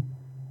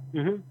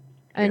 mm-hmm.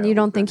 And Yeah, you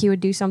don't we've think been he would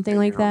do something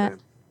like hanging all that?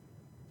 day.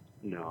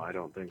 No, I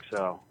don't think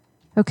so.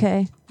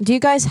 Okay. Do you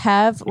guys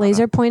have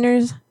laser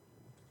pointers?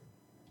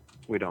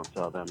 We don't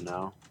sell them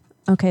now.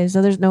 Okay,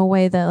 so there's no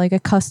way that like a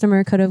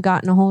customer could have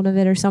gotten a hold of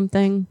it or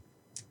something.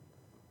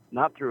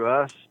 Not through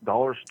us.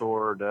 Dollar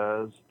store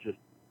does, just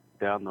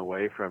down the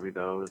way from you,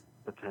 though,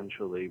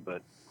 potentially.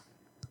 But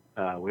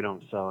we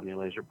don't sell any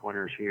laser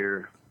pointers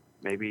here.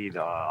 Maybe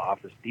the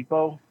Office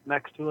Depot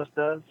next to us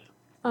does.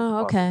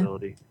 Oh, okay.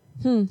 Possibility.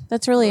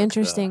 That's really But,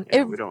 interesting.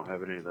 yeah, It we don't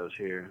have any of those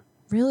here.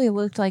 really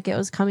looked like it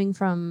was coming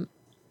from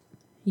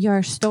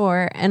your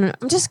store, and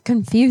I'm just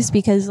confused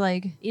because,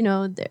 like, you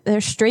know,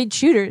 they're straight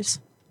shooters.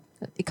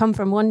 They come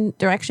from one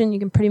direction. You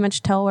can pretty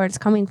much tell where it's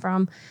coming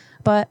from.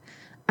 But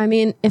I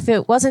mean, if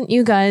it wasn't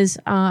you guys,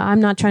 I'm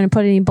not trying to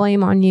put any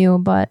blame on you,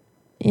 but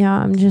yeah,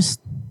 I'm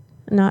just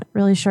not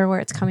really sure where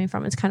it's coming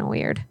from. It's kind of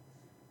weird.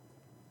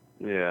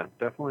 Yeah,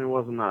 definitely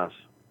wasn't us.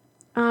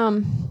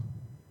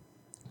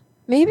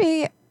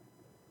 Maybe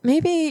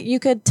you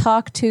could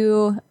talk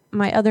to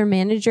my other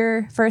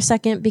manager for a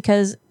second,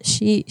 because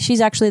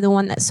she's actually the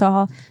one that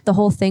saw the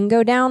whole thing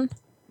go down.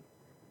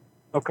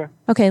 Okay.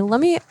 Okay, let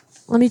me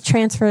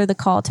transfer the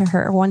call to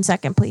her. 1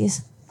 second,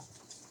 please.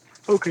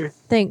 Okay.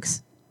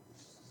 Thanks.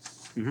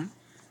 Mm-hmm.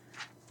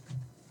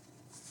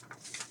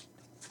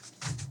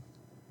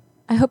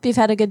 I hope you've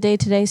had a good day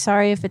today.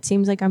 Sorry if it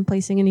seems like I'm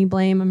placing any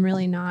blame. I'm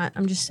really not.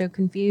 I'm just so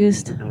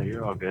confused. No,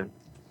 you're all good.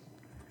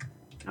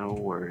 No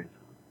worries.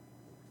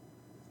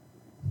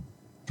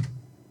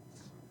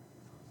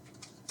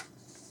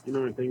 You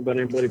know anything about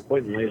anybody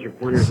pointing laser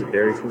pointers at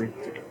Dairy Queen?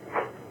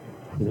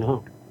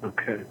 No?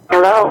 Okay.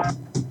 Hello.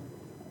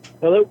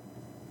 Hello?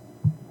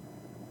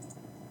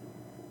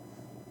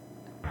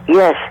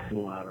 Yes.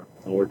 Well, I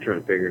don't know. We're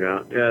trying to figure it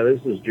out. Yeah, this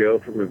is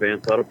Joe from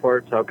Advanced Auto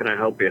Parts. How can I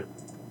help you?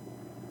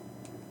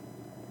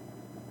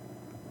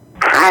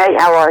 Hi,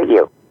 how are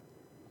you?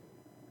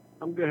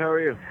 I'm good. How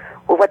are you?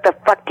 Well, what the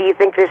fuck do you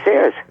think this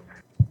is?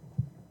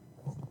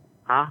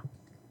 Huh?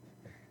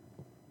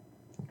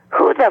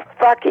 Who the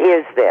fuck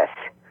is this?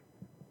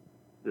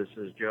 This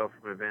is Joe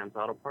from Advanced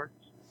Auto Parts.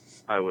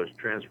 I was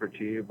transferred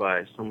to you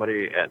by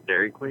somebody at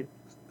Dairy Queen.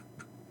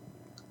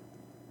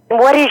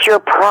 What is your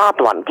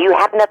problem? Do you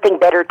have nothing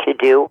better to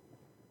do?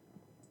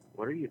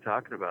 What are you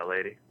talking about,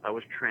 lady? I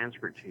was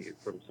transferred to you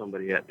from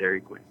somebody at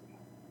Dairy Queen.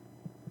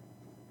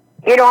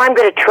 You know, I'm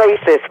going to trace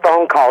this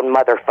phone call,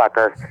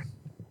 motherfucker.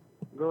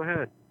 Go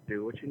ahead.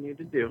 Do what you need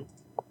to do.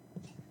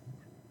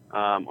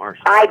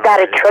 I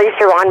got a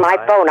tracer on my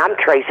phone. I'm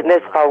tracing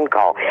this phone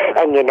call.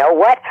 And you know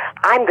what?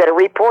 I'm going to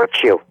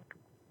report you.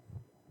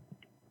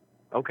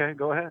 Okay,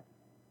 go ahead.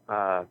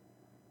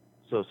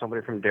 So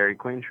somebody from Dairy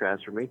Queen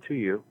transferred me to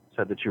you,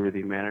 said that you were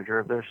the manager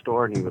of their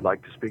store and you would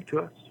like to speak to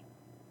us.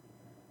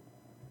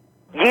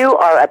 You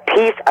are a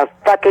piece of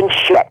fucking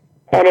shit.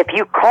 And if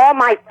you call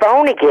my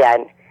phone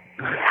again,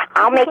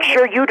 I'll make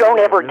sure you don't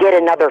ever get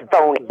another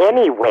phone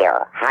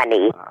anywhere,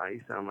 honey.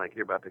 You sound like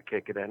you're about to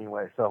kick it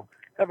anyway, so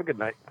have a good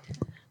night.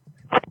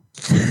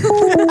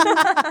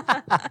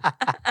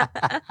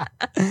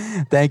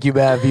 Thank you,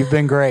 Bev. You've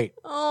been great.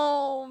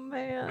 Oh,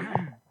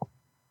 man.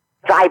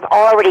 I've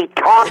already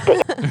talked to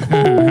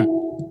him.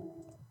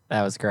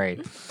 That was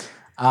great.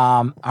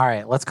 All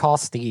right, let's call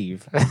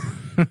Steve.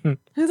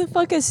 Who the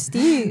fuck is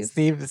Steve?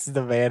 Steve is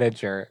the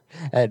manager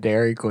at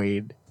Dairy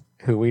Queen,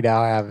 who we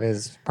now have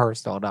his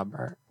personal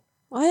number.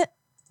 What?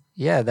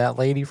 Yeah, that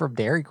lady from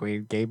Dairy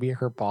Queen gave me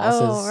her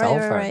boss's cell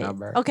phone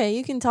number. Okay,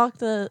 you can talk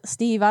to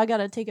Steve. I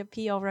gotta take a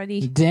pee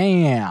already.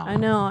 Damn. I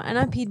know, and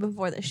I peed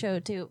before the show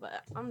too,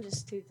 but I'm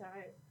just too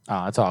tired.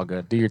 Oh, it's all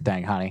good. Do your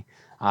thing, honey.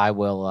 I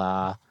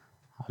will,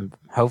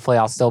 hopefully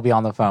I'll still be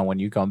on the phone when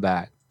you come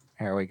back.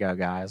 Here we go,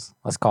 guys.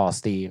 Let's call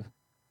Steve.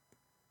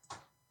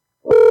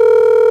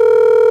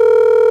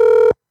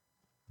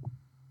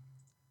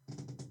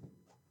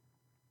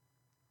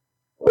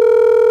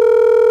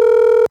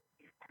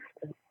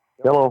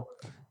 Hello.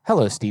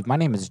 Hello, Steve. My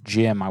name is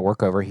Jim. I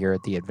work over here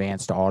at the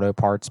Advanced Auto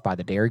Parts by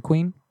the Dairy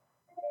Queen.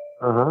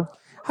 Uh-huh.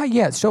 Hi,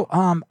 yeah. So,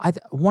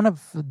 one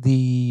of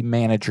the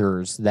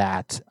managers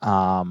that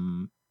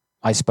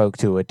I spoke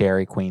to at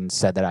Dairy Queen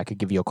said that I could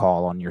give you a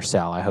call on your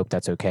cell. I hope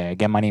that's okay.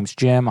 Again, my name's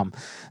Jim. I'm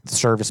the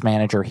service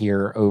manager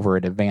here over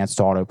at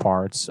Advanced Auto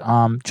Parts.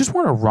 Just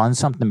want to run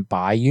something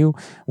by you.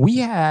 We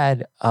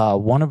had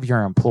one of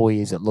your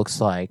employees, it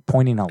looks like,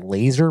 pointing a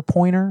laser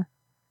pointer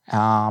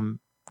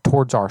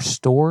towards our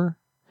store.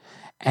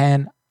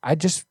 And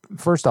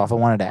first off, I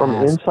wanted to ask. From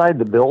inside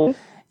the building?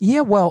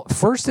 Yeah, well,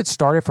 first it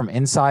started from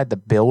inside the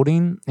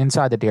building,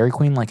 inside the Dairy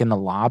Queen, like in the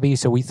lobby.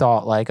 So we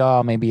thought like,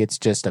 oh, maybe it's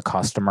just a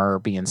customer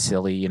being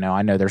silly. You know,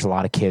 I know there's a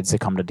lot of kids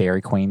that come to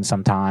Dairy Queen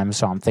sometimes.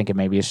 So I'm thinking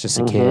maybe it's just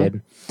a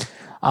kid.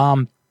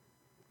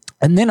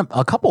 And then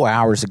a couple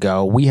hours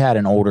ago, we had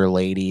an older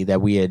lady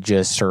that we had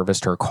just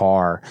serviced her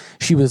car.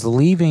 She was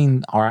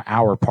leaving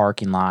our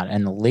parking lot,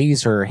 and the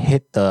laser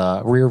hit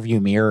the rear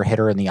view mirror, hit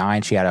her in the eye,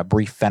 and she had a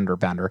brief fender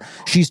bender.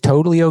 She's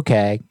totally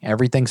okay.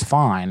 Everything's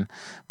fine.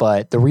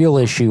 But the real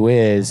issue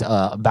is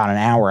about an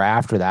hour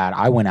after that,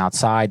 I went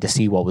outside to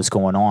see what was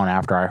going on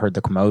after I heard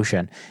the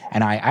commotion.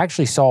 And I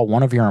actually saw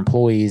one of your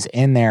employees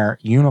in their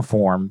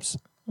uniforms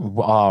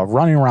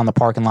running around the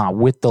parking lot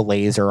with the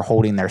laser,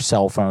 holding their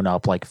cell phone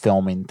up, like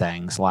filming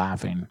things,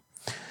 laughing.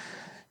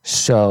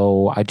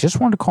 So I just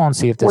wanted to call and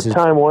see if this What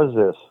time was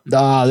this?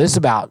 This is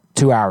about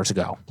 2 hours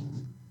ago.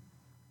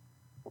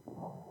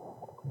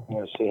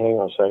 Let's see. Hang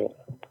on a second.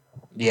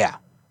 Yeah.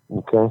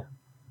 Okay.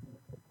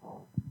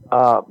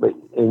 But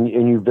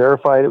you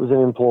verified it was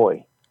an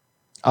employee?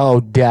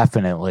 Oh,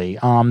 definitely.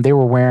 They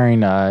were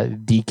wearing a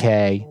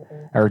DK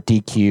or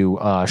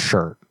DQ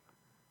shirt.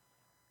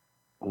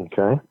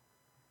 Okay.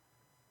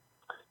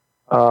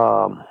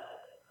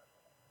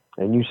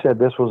 And you said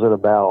this was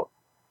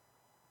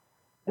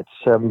it's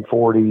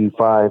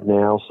 7:45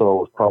 now,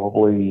 so it's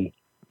probably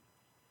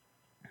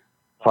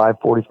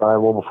 5:45, a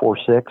little before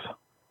 6.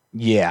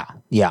 Yeah.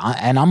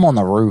 And I'm on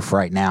the roof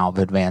right now of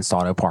Advanced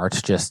Auto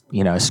Parts, just,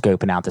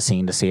 scoping out the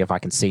scene to see if I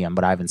can see them,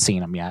 but I haven't seen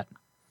them yet.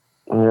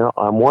 Yeah,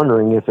 I'm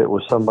wondering if it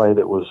was somebody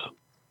that was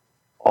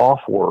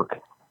off work,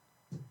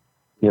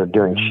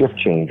 during shift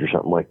change or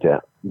something like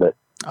that. But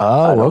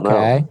oh,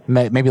 okay.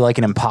 Maybe like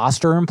an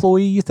imposter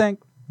employee, you think?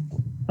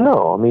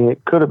 No, I mean,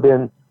 it could have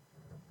been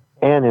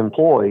an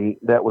employee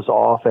that was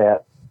off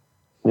at,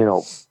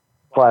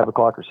 5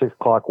 o'clock or 6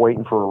 o'clock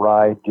waiting for a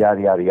ride,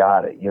 yada, yada,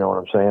 yada. You know what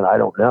I'm saying? I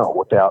don't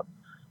know.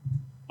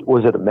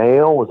 Was it a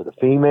male? Was it a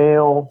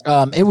female?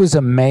 It was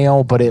a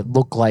male, but it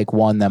looked like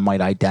one that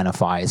might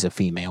identify as a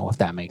female, if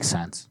that makes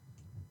sense.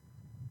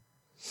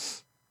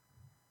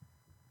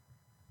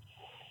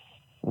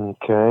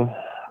 Okay.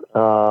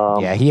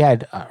 Yeah, he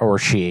had, or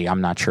she,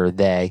 I'm not sure,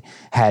 they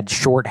had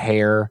short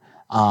hair,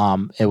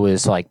 It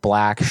was like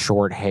black,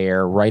 short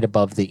hair, right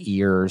above the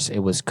ears. It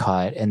was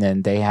cut, and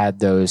then they had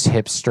those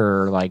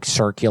hipster like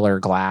circular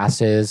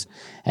glasses,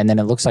 and then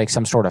it looks like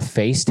some sort of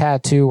face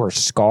tattoo or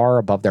scar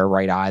above their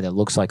right eye that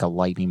looks like a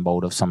lightning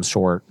bolt of some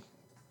sort.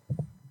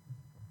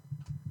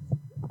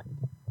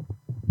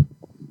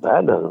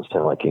 That doesn't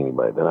sound like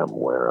anybody that I'm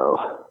aware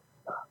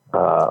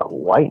of.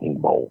 Lightning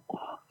bolt.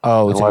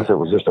 Oh, unless it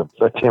was just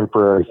a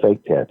temporary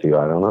fake tattoo.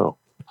 I don't know.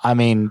 I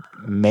mean,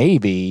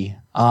 maybe.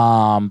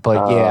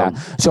 But yeah.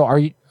 So are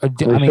you?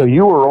 So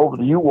you were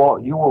over. You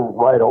were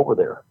right over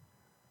there.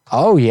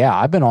 Oh yeah,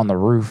 I've been on the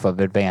roof of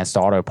Advanced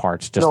Auto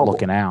Parts just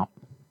looking out.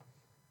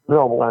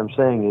 No, what I'm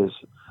saying is,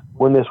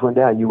 when this went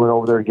down, you went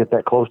over there to get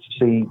that close to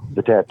see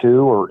the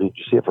tattoo, or did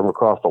you see it from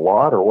across the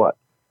lot, or what?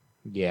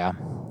 Yeah,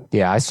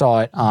 I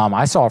saw it.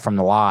 I saw it from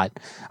the lot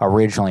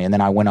originally, and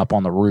then I went up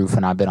on the roof,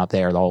 and I've been up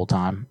there the whole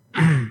time.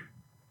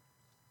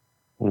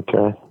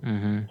 Okay.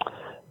 Mm-hmm.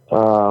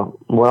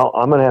 Well,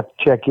 I'm gonna have to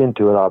check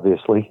into it,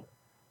 obviously.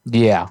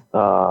 Yeah.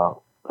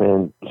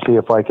 And see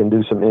if I can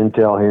do some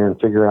intel here and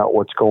figure out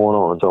what's going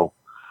on. So,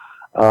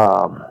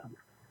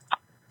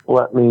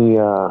 let me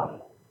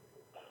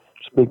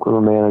speak with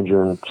a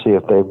manager and see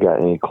if they've got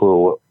any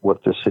clue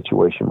what this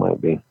situation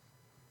might be.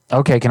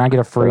 Okay. Can I get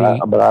a free?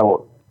 But I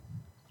will.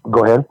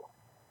 Go ahead.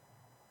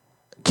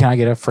 Can I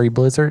get a free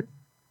Blizzard?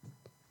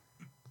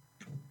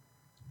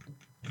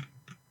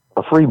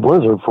 A free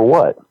Blizzard for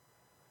what?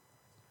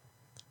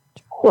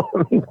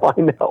 Let me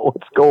find out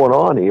what's going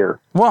on here.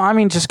 Well, I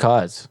mean, just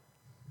cause.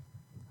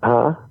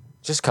 Huh?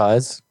 Just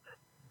cause.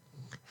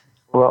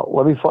 Well,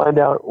 let me find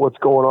out what's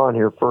going on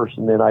here first,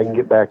 and then I can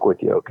get back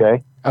with you,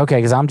 okay? Okay,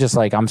 because I'm just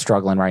like, I'm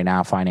struggling right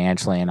now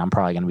financially, and I'm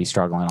probably going to be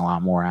struggling a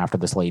lot more after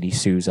this lady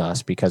sues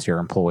us because your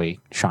employee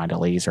shined a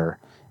laser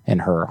in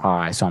her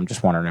eye. So I'm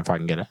just wondering if I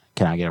can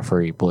can I get a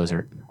free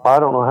Blizzard? I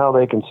don't know how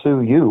they can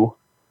sue you.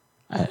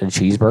 A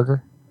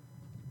cheeseburger?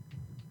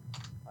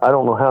 I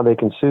don't know how they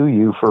can sue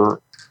you for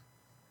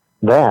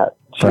that.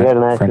 She had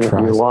an accident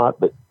in your lot,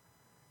 but...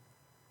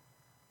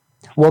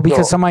 Well,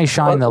 because somebody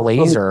shined the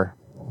laser.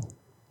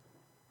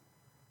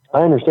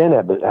 I understand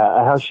that, but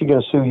how's she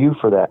going to sue you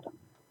for that?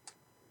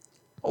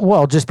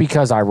 Well, just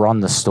because I run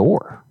the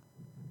store.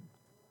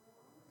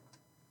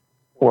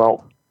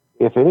 Well,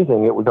 if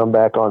anything, it would come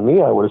back on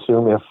me, I would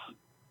assume, if,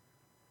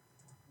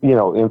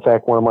 in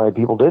fact, one of my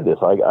people did this.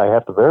 I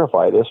have to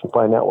verify this and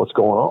find out what's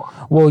going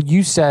on. Well,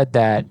 you said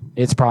that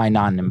it's probably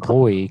not an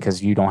employee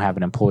because you don't have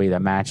an employee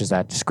that matches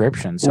that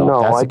description. So no,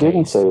 if that's I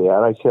didn't say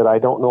that. I said I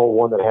don't know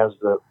one that has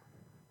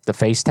the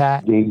face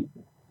tat? The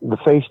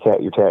face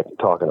tat you're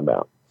talking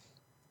about.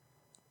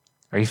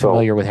 Are you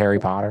familiar with Harry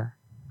Potter?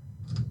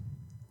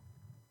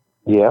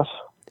 Yes.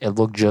 It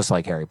looked just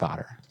like Harry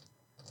Potter.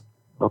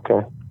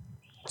 Okay.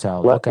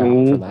 So like I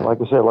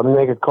said, let me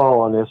make a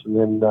call on this and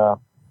then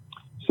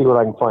see what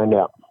I can find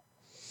out.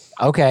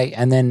 Okay,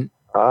 and then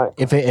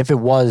if it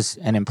was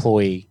an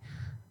employee,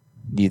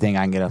 do you think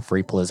I can get a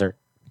free Blizzard?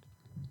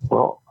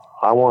 Well,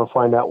 I want to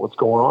find out what's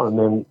going on, and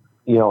then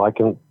I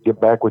can get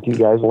back with you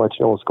guys and let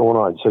you know what's going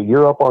on. So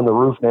you're up on the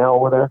roof now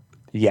over there?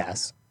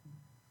 Yes.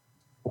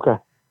 Okay.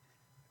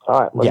 All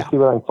right. Let's see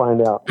what I can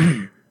find out.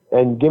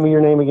 And give me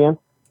your name again.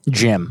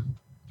 Jim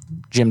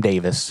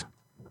Davis.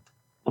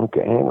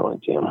 Okay, hang on,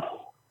 Jim.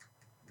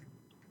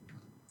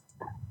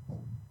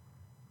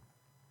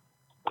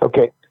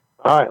 Okay.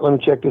 All right, let me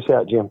check this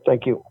out, Jim.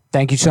 Thank you.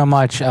 Thank you so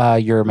much.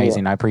 You're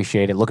amazing. I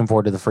appreciate it. Looking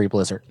forward to the free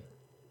Blizzard.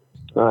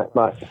 All right,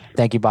 bye.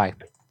 Thank you. Bye.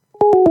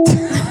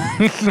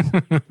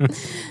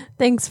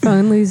 Thanks,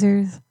 phone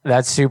losers.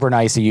 That's super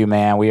nice of you,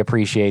 man. We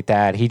appreciate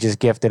that. He just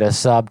gifted a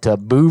sub to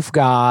Boof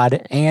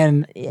God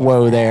and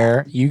Whoa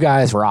there. You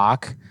guys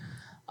rock.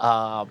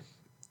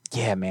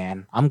 Yeah,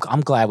 man. I'm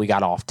glad we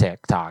got off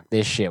TikTok.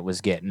 This shit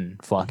was getting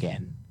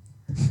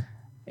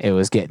it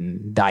was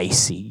getting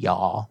dicey,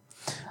 y'all.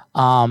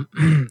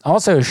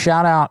 Also,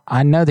 shout out,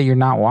 I know that you're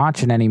not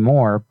watching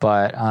anymore,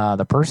 but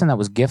the person that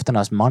was gifting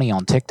us money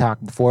on TikTok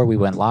before we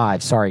went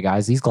live, sorry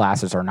guys, these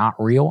glasses are not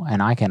real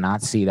and I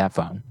cannot see that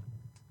phone.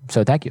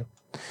 So thank you.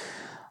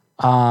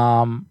 Who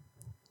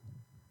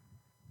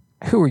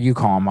are you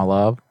calling, my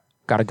love?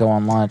 Got to go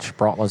on lunch,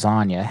 brought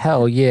lasagna.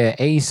 Hell yeah,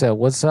 Asa,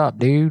 what's up,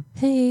 dude?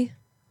 Hey,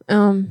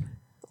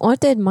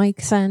 what did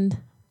Mike send?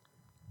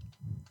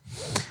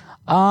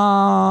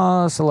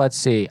 So let's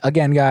see.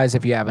 Again, guys,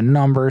 if you have a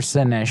number,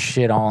 send that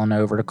shit on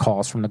over to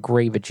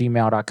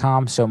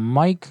callsfromthegrave@gmail.com. So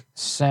Mike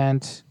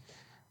sent,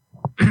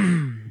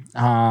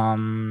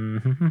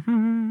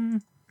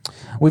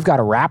 we've got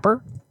a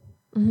rapper.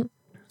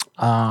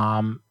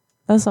 Mm-hmm.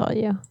 That's all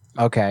you.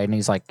 Okay, and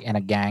he's like in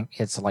a gang.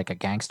 It's like a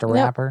gangster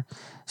rapper.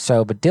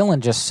 So, but Dylan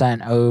just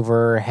sent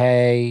over,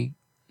 hey,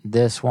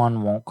 this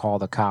one won't call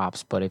the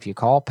cops, but if you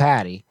call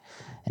Patty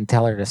and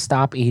tell her to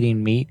stop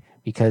eating meat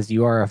because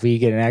you are a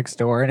vegan next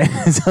door and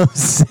it is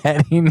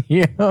upsetting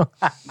you.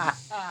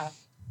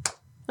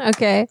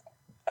 Okay.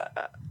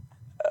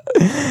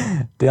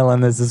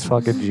 Dylan, this is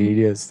fucking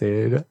genius,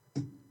 dude.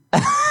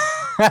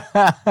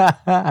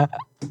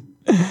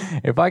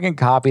 If I can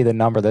copy the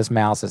number, this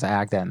mouse is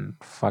acting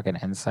fucking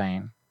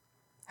insane.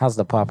 How's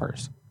the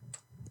puppers?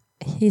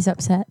 He's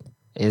upset.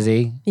 Is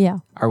he? Yeah.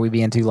 Are we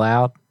being too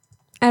loud?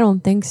 I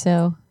don't think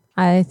so.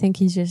 I think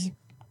he's just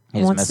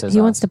He wants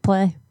misses to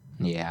play.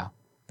 Yeah.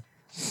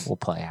 We'll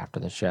play after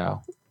the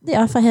show.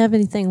 Yeah, if I have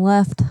anything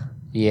left.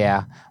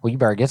 Yeah. Well, you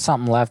better get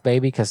something left,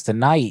 baby, because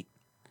tonight,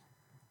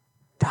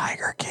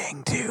 Tiger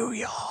King 2,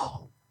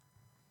 y'all.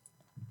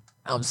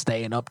 I'm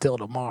staying up till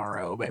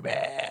tomorrow, baby.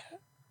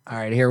 All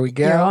right, here we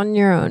go. You're on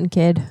your own,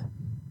 kid.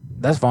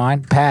 That's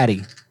fine.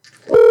 Patty.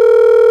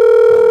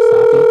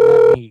 Stop eating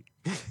that meat.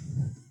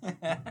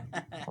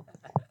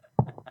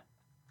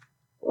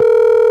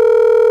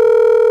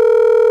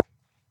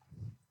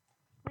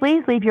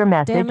 Please leave your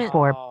message Damn it.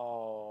 for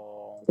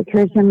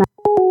Patricia.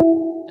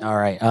 All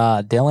right,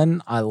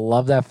 Dylan, I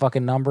love that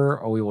fucking number.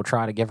 Or we will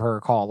try to give her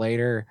a call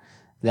later.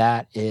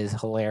 That is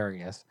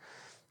hilarious.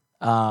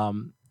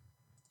 You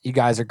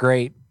guys are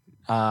great.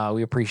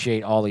 We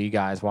appreciate all of you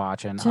guys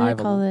watching. Should I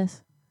call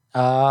this?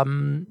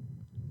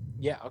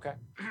 Yeah. Okay.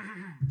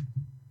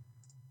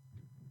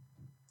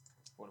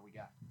 What do we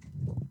got?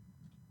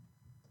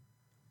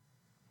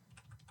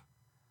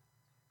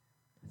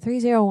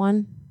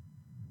 301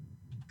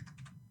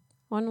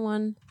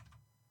 11.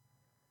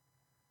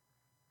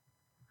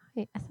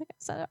 Wait, I think I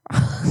said it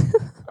wrong.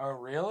 Oh,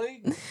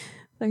 really?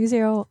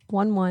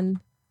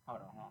 3011.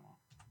 Hold on.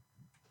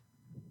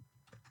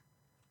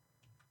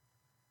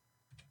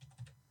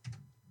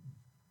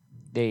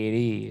 There it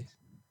is.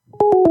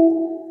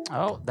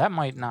 Oh, that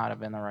might not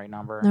have been the right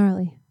number.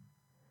 Gnarly.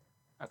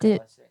 Okay,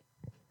 let's see.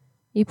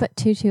 You put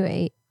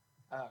 228,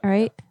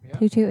 right? Yeah.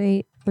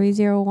 228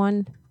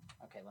 301.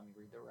 Okay, let me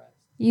read the rest.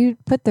 You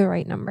put the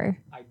right number.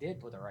 I did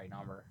put the right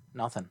number.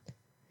 Nothing.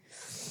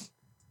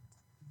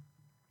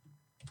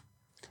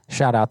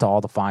 Shout out to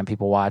all the fine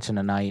people watching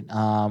tonight.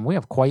 We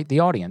have quite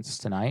the audience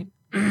tonight.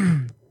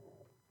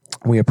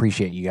 We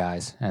appreciate you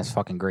guys. And it's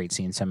fucking great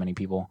seeing so many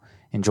people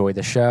enjoy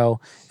the show.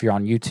 If you're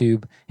on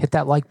YouTube, hit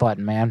that like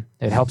button, man.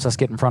 It helps us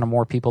get in front of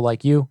more people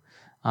like you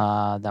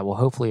that will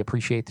hopefully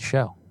appreciate the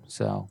show.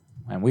 So,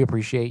 and we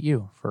appreciate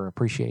you for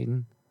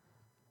appreciating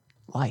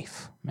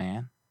life,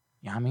 man.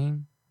 You know what I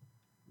mean?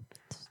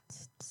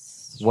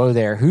 Whoa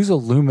there. Whose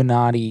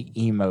Illuminati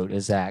emote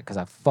is that? Because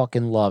I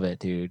fucking love it,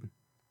 dude.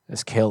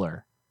 It's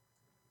killer.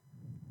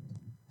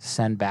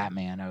 Send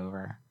Batman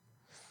over.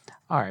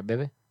 All right,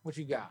 baby. What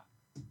you got?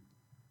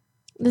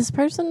 This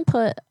person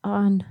put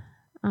on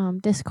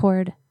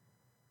Discord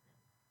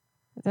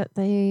that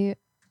they...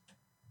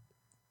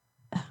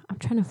 I'm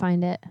trying to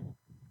find it.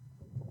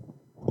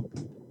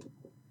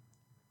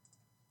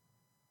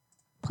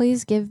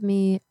 Please give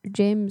me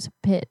James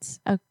Pitts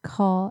a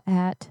call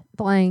at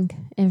blank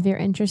if you're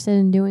interested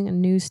in doing a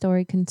news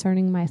story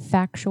concerning my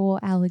factual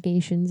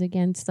allegations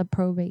against the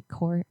probate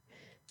court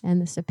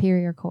and the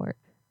Superior Court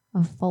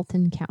of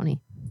Fulton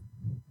County.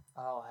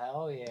 Oh,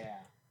 hell yeah.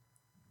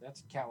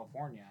 That's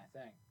California, I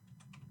think.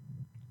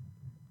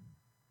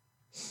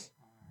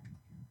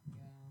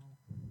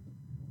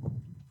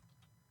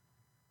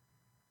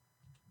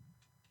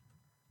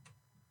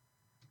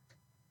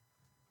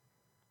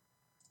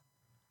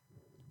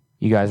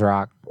 You guys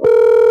rock.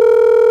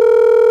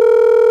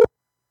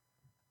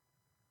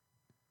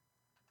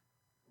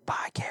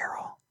 Bye,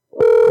 Carol.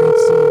 Great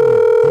seeing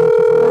you. Thank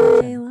you for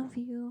watching. I love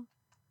you.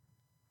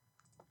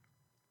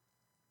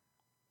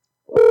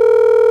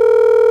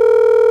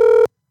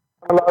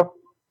 Hello?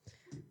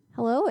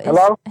 Hello?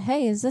 Hello?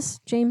 Hey, is this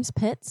James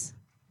Pitts?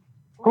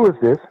 Who is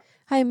this?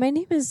 Hi, my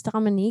name is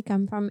Dominique.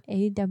 I'm from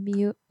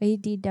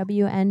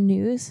ADWN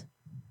News.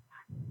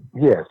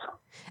 Yes.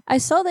 I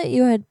saw that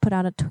you had put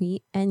out a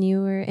tweet and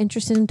you were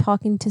interested in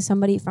talking to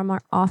somebody from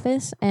our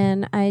office,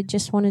 and I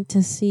just wanted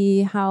to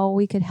see how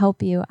we could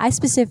help you. I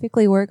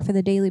specifically work for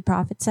the daily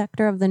profit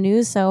sector of the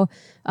news, so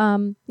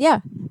yeah,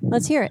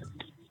 let's hear it.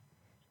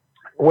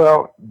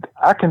 Well,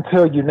 I can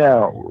tell you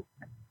now,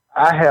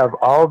 I have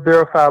all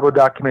verifiable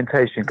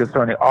documentation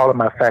concerning all of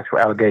my factual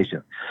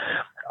allegations.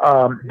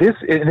 And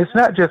it's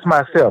not just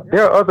myself.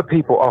 There are other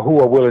people who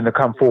are willing to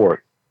come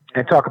forward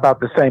and talk about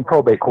the same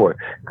probate court,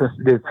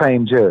 the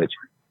same judge.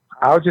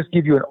 I'll just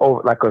give you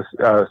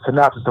a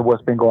synopsis of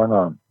what's been going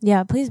on.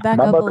 Yeah, please back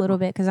up a little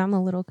bit because I'm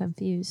a little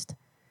confused.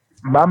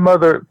 My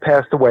mother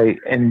passed away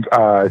in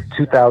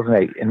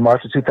 2008, in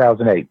March of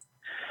 2008.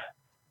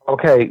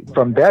 Okay,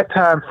 from that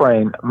time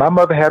frame, my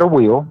mother had a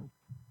will,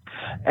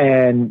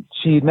 and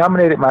she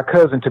nominated my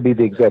cousin to be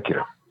the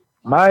executor.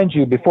 Mind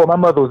you, before my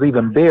mother was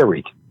even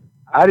buried,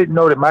 I didn't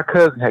know that my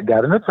cousin had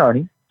got an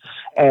attorney,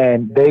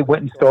 and they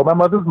went and stole my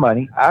mother's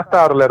money. I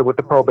filed a letter with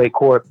the probate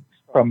court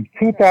from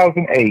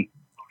 2008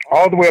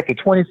 all the way up to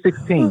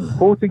 2016.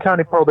 Fulton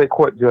County Probate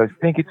Court Judge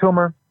Pinky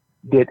Toomer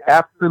did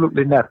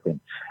absolutely nothing.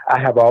 I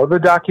have all the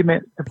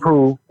documents to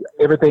prove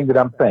everything that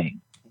I'm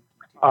saying.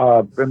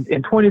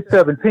 In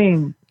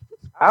 2017,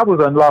 I was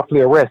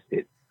unlawfully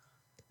arrested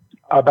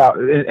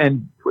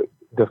and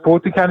the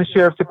Fulton County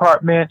Sheriff's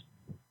Department,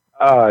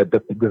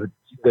 the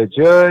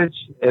judge,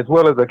 as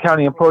well as a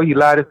county employee,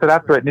 lied and said I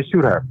threatened to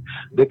shoot her.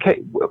 The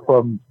case,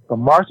 from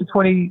March to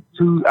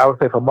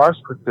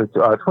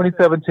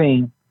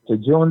 2017, to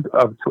June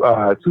of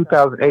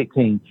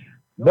 2018,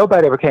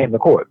 nobody ever came to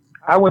court.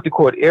 I went to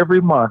court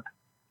every month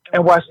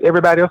and watched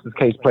everybody else's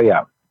case play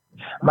out.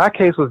 My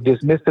case was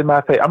dismissed in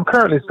my favor. I'm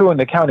currently suing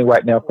the county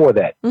right now for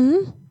that.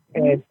 Mm-hmm.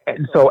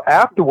 And so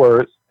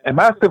afterwards, and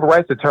my civil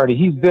rights attorney,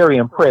 he's very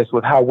impressed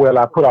with how well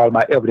I put all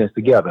my evidence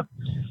together.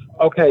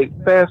 Okay,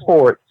 fast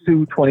forward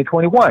to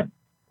 2021.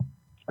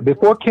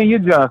 Before Kenya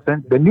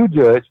Johnson, the new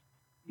judge,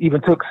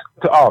 even took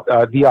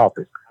to the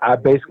office, I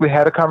basically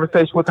had a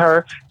conversation with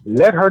her,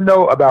 let her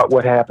know about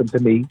what happened to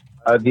me,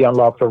 the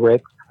unlawful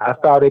arrest. I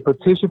filed a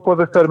petition for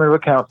the settlement of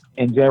accounts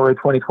in January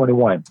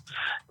 2021.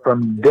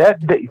 From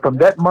that day, from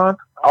that month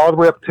all the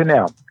way up to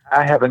now,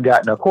 I haven't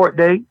gotten a court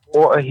date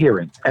or a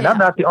hearing. And I'm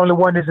not the only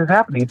one this is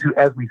happening to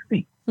as we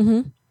speak.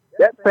 Mm-hmm.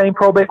 That same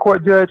probate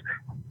court judge,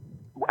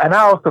 and I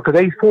also, because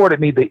they forwarded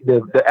me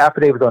the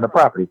affidavits on the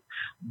property,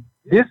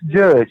 this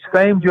judge,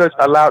 same judge,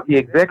 allowed the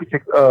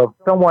executive of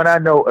someone I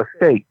know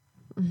estate.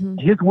 Mm-hmm.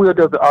 His will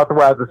doesn't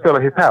authorize the sale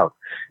of his house.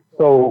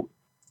 So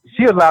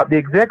she allowed the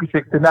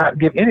executive to not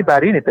give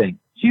anybody anything.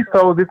 She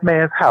sold this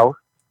man's house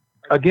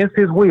against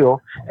his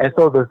will, and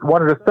so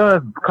one of the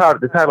sons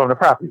clouded the title on the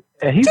property,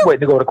 and he's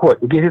waiting to go to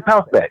court to get his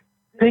house back.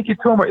 Pinky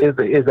Toomer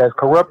is as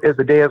corrupt as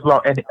the day is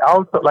long, and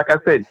also, like I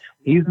said,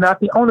 he's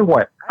not the only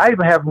one. I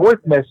even have voice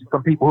messages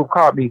from people who've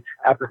called me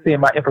after seeing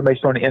my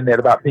information on the internet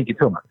about Pinky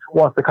Toomer,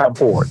 wants to come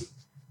forward.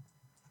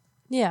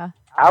 Yeah.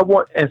 I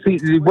want, and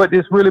see what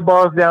this really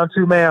boils down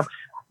to, ma'am.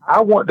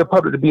 I want the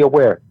public to be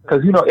aware,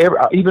 because you know,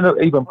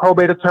 even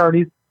probate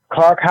attorneys,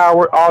 Clark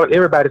Howard,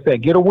 everybody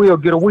saying, get a will,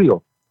 get a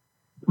will.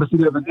 But see,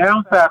 there's a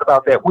downside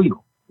about that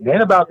will. It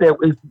ain't about that.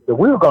 The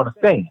will going to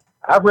stand.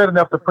 I've read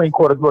enough Supreme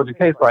Court of Georgia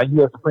case law and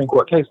U.S. Supreme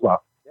Court case law.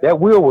 That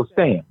will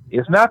stand.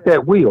 It's not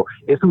that will.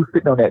 It's who's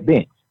sitting on that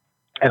bench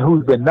and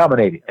who's been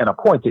nominated and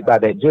appointed by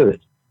that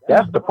judge.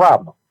 That's the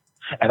problem.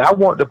 And I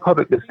want the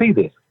public to see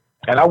this.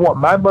 And I want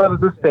my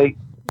mother's estate.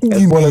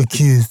 Give me a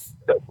kiss.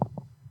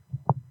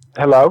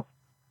 Hello?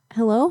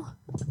 Hello?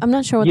 I'm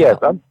not sure what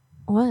that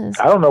was.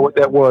 I don't know what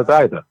that was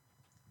either.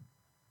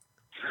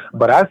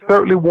 But I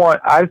certainly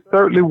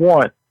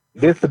want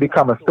this to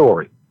become a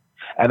story.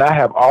 And I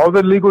have all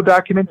the legal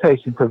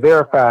documentation to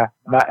verify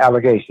my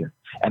allegations.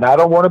 And I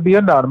don't want to be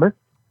anonymous.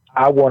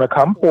 I want to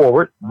come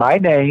forward, my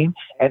name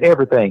and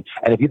everything.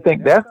 And if you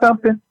think that's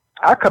something,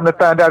 I come to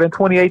find out in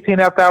 2018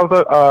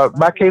 after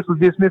my case was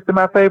dismissed in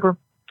my favor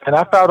and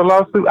I filed a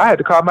lawsuit, I had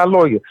to call my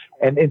lawyer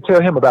and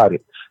tell him about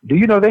it. Do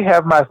you know they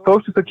have my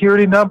social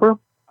security number,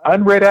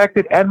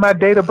 unredacted, and my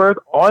date of birth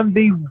on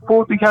the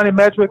Fulton County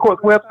Magistrate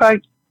Court's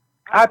website?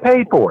 I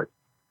paid for it.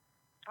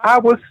 I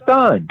was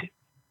stunned.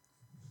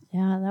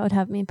 Yeah, that would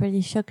have me pretty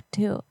shook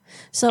too.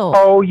 So,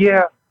 oh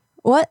yeah.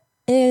 What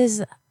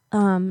is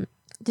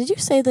did you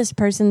say this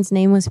person's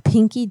name was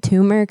Pinky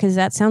Toomer? Because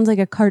that sounds like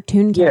a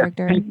cartoon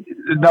character.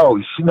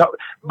 No,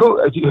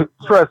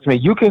 trust me,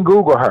 you can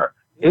Google her.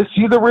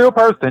 She's a real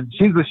person.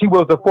 She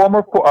was a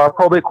former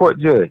probate court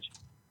judge.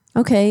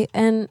 Okay,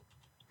 and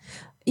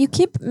you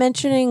keep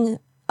mentioning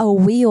a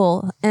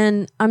wheel,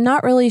 and I'm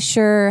not really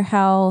sure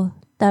how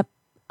that.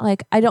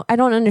 Like, I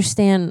don't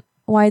understand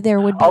why there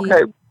would be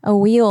a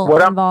wheel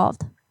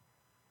involved.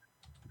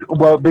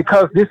 Well,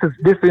 because this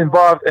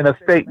involves an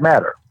estate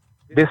matter.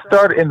 This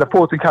started in the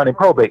Fulton County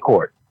Probate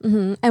Court.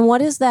 Mm-hmm. And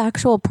what is the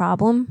actual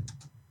problem?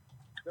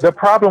 The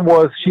problem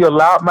was she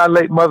allowed my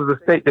late mother's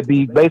estate to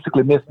be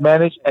basically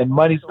mismanaged and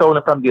money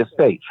stolen from the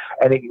estate.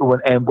 And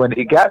when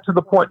it got to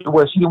the point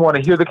where she didn't want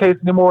to hear the case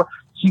anymore,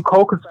 she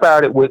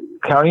co-conspired with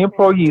county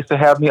employees to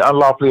have me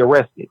unlawfully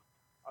arrested,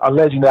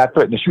 alleging that I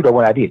threatened to shoot her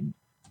when I didn't.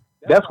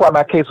 That's why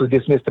my case was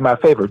dismissed in my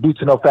favor due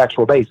to no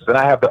factual basis. And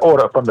I have the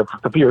order from the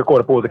Superior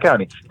Court of Fulton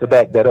County to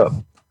back that up.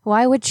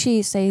 Why would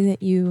she say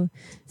that you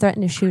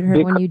threatened to shoot her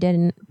when you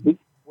didn't?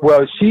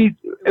 Well,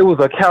 it was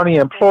a county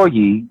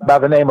employee by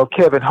the name of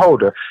Kevin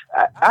Holder.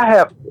 I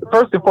have,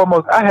 first and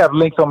foremost, I have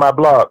links on my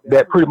blog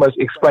that pretty much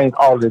explains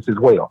all of this as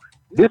well.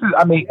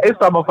 It's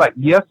almost like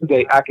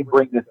yesterday I could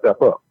bring this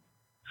stuff up.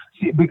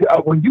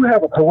 Because when you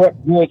have a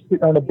corrupt judge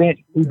sitting on the bench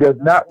who does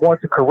not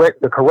want to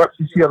correct the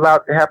corruption she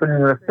allowed to happen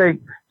in her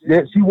state,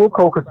 she will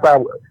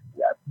co-conspire.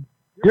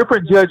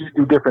 Different judges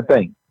do different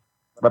things.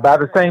 But by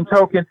the same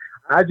token,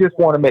 I just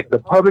want to make the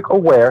public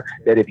aware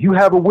that if you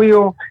have a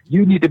will,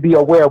 you need to be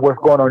aware of what's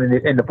going on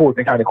in the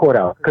Fulton County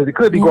Courthouse, because it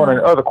could be going on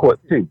in other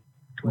courts too.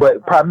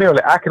 But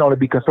primarily, I can only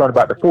be concerned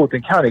about the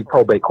Fulton County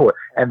Probate Court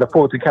and the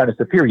Fulton County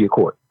Superior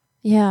Court.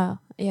 Yeah,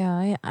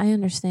 I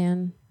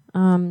understand.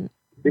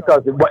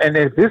 Because, and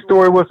if this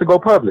story was to go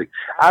public,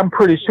 I'm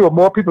pretty sure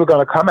more people are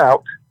going to come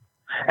out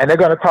and they're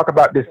going to talk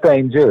about this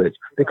same judge.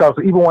 Because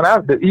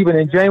even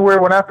in January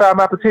when I filed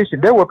my petition,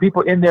 there were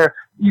people in there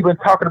even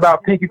talking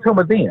about Pinky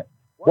Toomer then.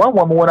 One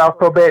woman went out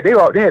so bad they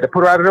had to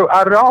put her out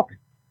of the office.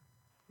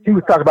 She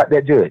was talking about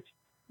that judge,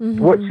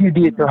 what she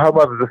did to her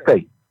mother's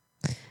estate.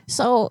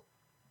 So,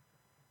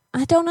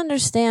 I don't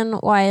understand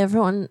why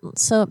everyone's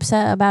so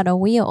upset about a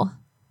wheel.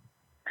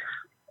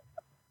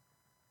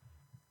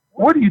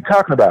 What are you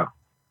talking about?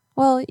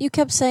 Well, you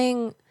kept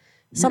saying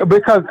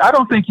because I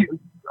don't think you.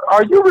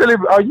 are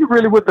you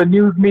really with the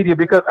news media?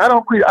 Because I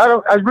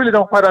really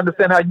don't quite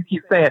understand how you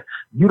keep saying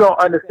you don't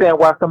understand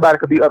why somebody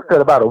could be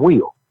upset about a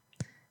will.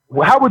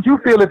 Well, how would you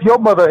feel if your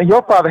mother and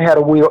your father had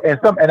a will and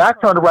I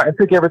turned around and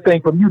took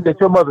everything from you that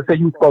your mother said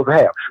you were supposed to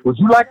have? Would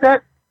you like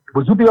that?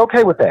 Would you be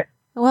okay with that?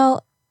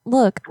 Well,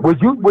 look.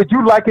 Would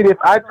you like it if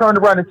I turned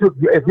around and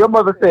if your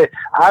mother said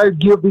I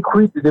give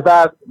bequeath to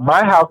divide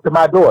my house to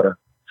my daughter,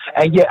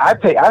 and yet I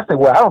say,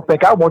 well, I don't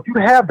think I want you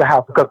to have the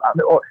house because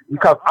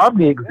I'm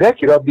the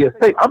executor of the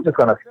estate. I'm just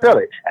going to sell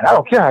it, and I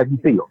don't care how you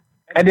feel.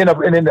 And then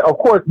of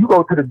course you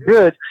go to the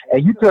judge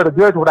and you tell the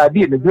judge what I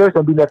did, and the judge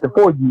don't do nothing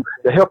for you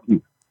to help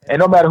you. And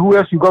no matter who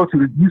else you go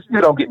to, you still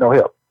don't get no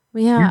help.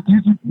 Yeah.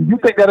 You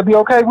think that'll be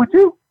okay with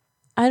you?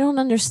 I don't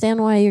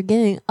understand why you're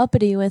getting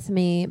uppity with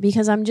me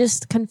because I'm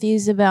just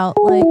confused about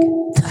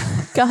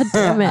God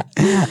damn it.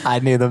 I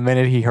knew the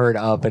minute he heard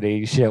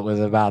uppity, shit was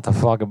about to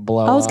fucking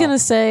blow I was up. going to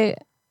say,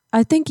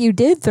 I think you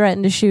did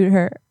threaten to shoot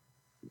her.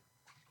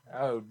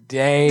 Oh,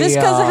 damn. Just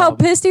because of how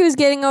pissed he was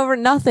getting over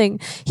nothing.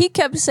 He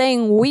kept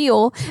saying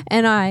wheel,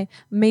 and I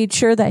made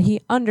sure that he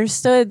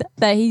understood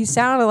that he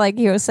sounded like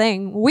he was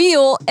saying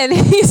wheel, and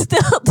he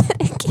still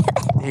didn't get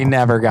it. He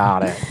never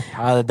got it.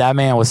 That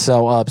man was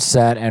so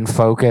upset and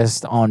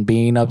focused on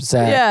being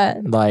upset.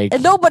 Yeah. Like,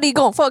 and nobody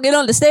gonna fucking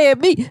understand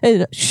me.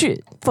 And,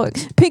 shit, fuck,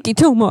 Pinky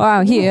Tumor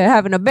out here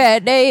having a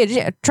bad day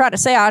and try to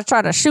say I was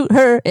trying to shoot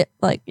her.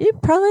 You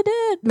probably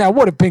did. now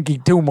what if Pinky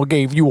Tumor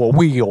gave you a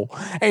wheel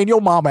and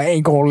your mama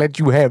ain't gonna let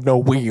you have no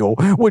wheel?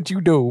 What'd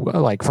you do?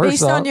 Like, first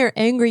Based off, on your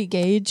angry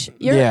gauge,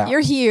 you're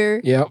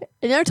here. Yep.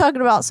 And they're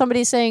talking about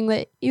somebody saying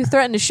that you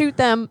threatened to shoot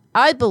them.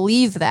 I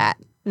believe that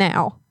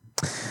now.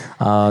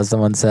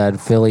 Someone said,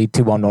 Philly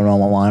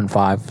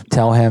 211115,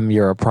 tell him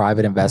you're a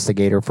private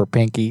investigator for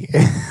Pinky.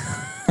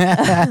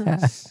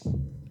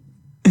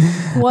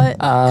 What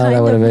kind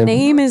of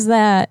name is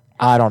that?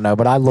 I don't know,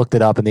 but I looked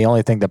it up, and the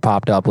only thing that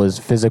popped up was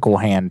physical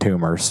hand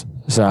tumors.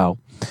 So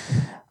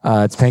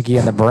it's Pinky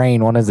in the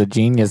brain. One is a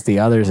genius, the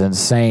other's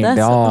insane. That's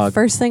dog. the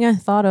first thing I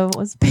thought of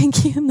was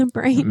Pinky in the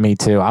brain. Me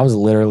too. I was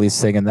literally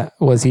singing that.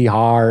 Was he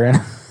hard?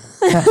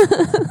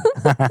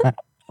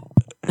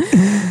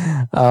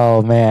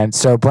 Oh man.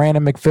 So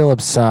Brandon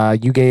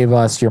McPhillips, you gave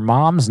us your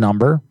mom's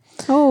number.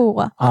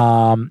 Oh.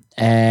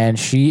 And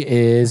she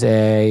is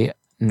a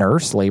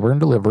nurse, labor and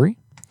delivery.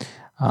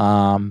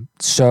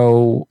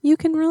 So you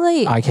can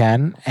relate. I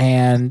can.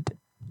 And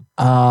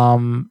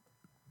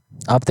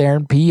up there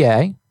in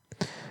PA.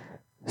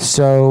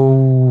 So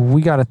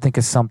we got to think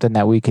of something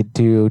that we could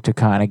do to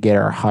kind of get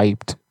her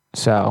hyped.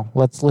 So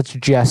let's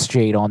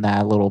gestate on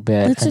that a little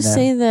bit. Let's just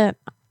say that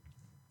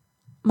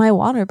my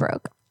water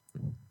broke.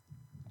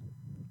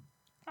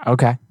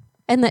 Okay.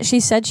 And that she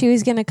said she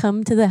was going to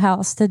come to the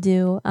house to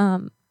do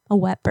a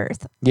wet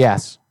birth.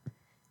 Yes.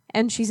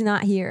 And she's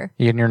not here.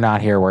 And you're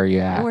not here. Where are you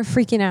And at? we're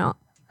freaking out.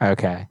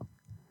 Okay.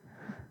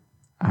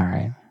 All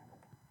right.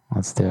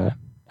 Let's do it.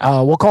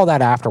 We'll call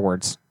that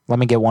afterwards. Let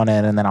me get one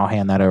in, and then I'll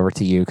hand that over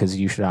to you because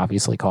you should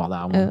obviously call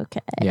that one.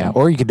 Okay. Yeah.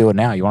 Or you could do it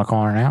now. You want to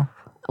call her now?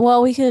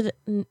 Well, we could.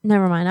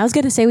 Never mind. I was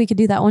going to say we could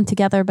do that one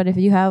together, but if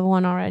you have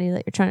one already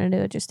that you're trying to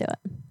do it, just do it.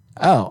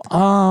 Oh,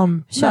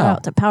 Shout no.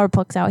 out to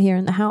PowerPucks out here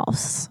in the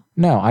house.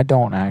 No, I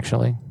don't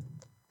actually.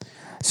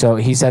 So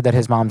he said that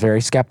his mom's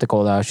very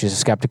skeptical, though. She's a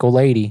skeptical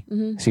lady.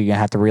 Mhm. So you're going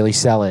to have to really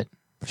sell it.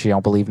 She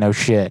don't believe no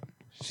shit.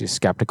 She's a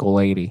skeptical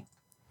lady.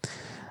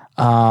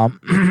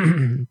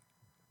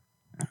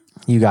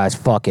 You guys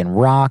fucking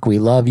rock. We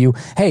love you.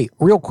 Hey,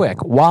 real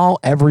quick, while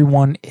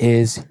everyone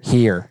is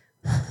here,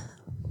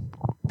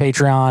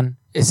 Patreon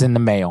is in the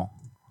mail.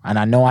 And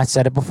I know I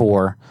said it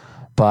before,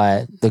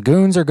 but the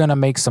goons are going to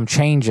make some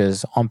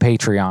changes on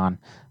Patreon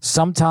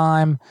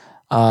sometime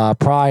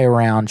probably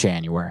around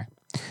January.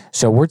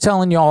 So we're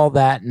telling you all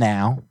that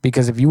now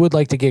because if you would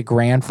like to get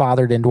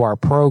grandfathered into our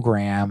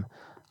program,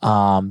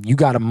 you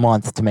got a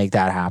month to make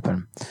that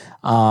happen.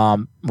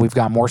 We've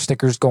got more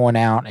stickers going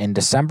out in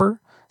December.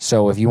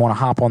 So if you want to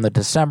hop on the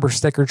December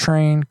sticker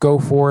train, go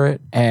for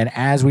it. And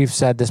as we've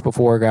said this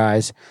before,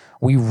 guys,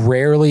 we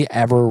rarely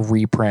ever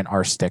reprint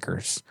our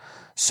stickers.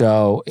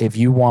 So if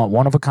you want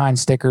one-of-a-kind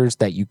stickers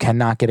that you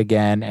cannot get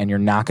again and you're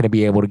not going to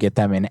be able to get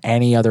them in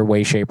any other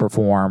way, shape, or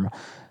form,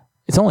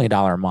 it's only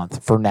 $1 a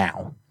month for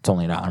now. It's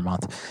only $1 a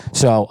month.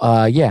 So,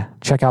 yeah,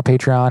 check out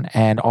Patreon.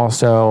 And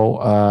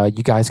also,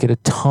 you guys get a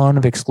ton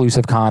of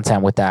exclusive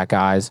content with that,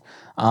 guys.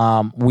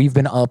 We've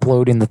been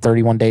uploading the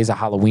 31 Days of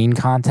Halloween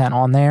content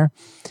on there.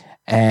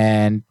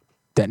 And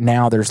that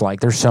now there's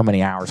so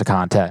many hours of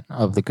content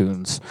of the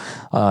goons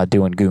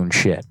doing goon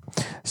shit.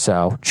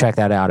 So check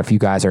that out if you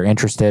guys are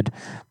interested.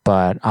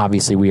 But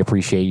obviously we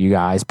appreciate you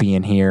guys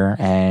being here.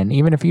 And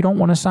even if you don't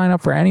want to sign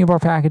up for any of our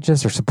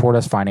packages or support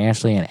us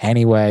financially in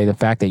any way, the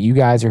fact that you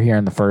guys are here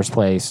in the first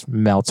place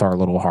melts our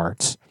little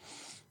hearts.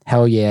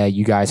 Hell yeah,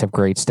 you guys have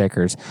great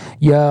stickers.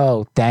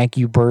 Yo, thank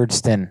you,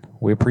 Birdston.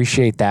 We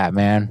appreciate that,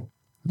 man.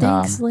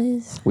 Thanks,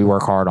 Liz. We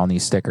work hard on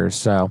these stickers.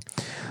 So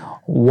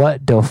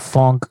what the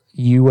funk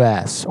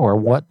US or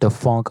what the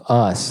funk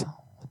us?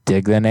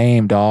 Dig the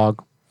name,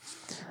 dog.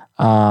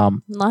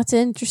 Lots of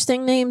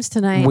interesting names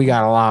tonight. We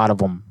got a lot of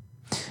them.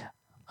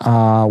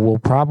 We'll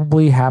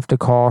probably have to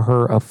call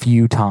her a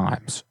few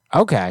times.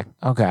 Okay.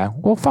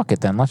 Well, fuck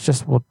it then.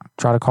 We'll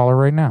try to call her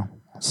right now.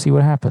 See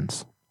what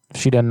happens. If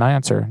she doesn't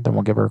answer, then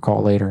we'll give her a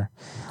call later.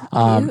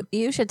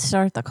 You should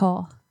start the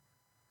call.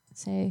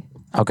 Say,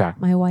 okay.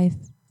 My wife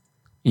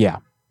Yeah.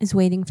 is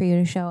waiting for you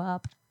to show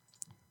up.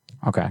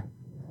 Okay.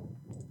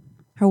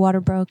 Her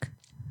water broke.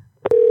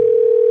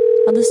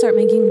 I'll just start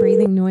making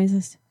breathing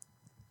noises.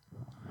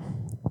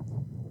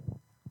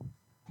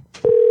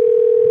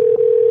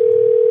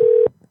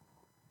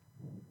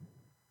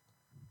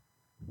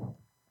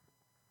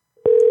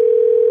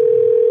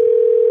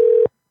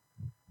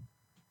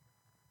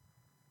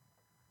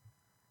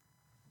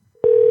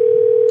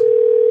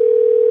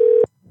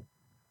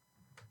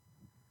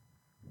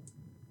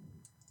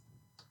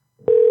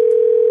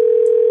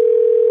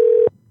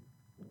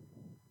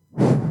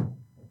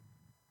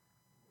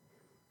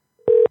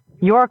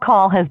 Your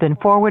call has been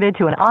forwarded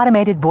to an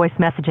automated voice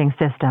messaging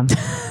system.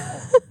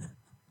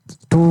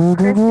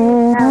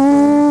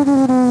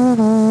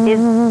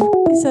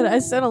 He said, I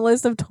sent a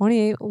list of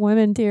 28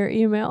 women to your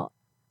email.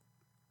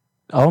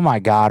 Oh my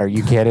God, are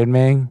you kidding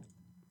me?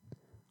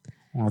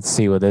 Let's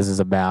see what this is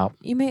about.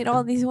 You made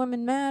all these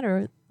women mad,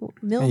 or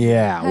Mildred?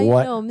 Yeah, How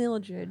what? you know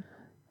Mildred?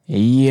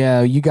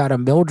 Yeah, you got a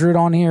Mildred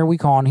on here. We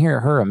calling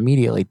her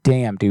immediately.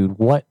 Damn, dude,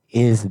 what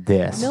is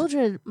this?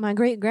 Mildred, my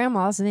great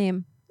grandma's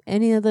name.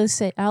 Any of those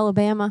say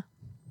Alabama?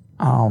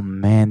 Oh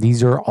man,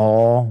 these are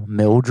all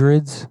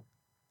Mildreds.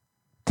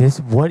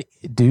 What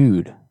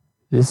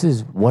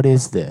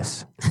is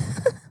this?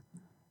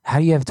 How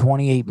do you have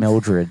 28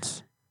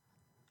 Mildreds?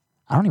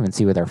 I don't even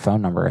see what their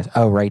phone number is.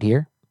 Oh, right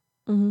here?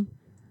 Mm-hmm.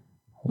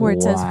 Where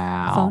it says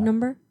phone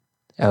number?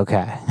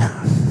 Okay.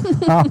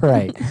 All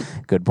right.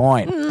 Good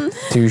point.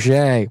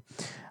 Touche.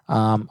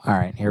 All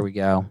right, here we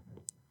go.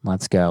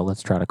 Let's go.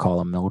 Let's try to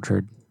call a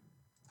Mildred.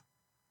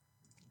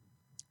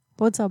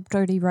 What's up,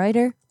 Dirty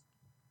Rider?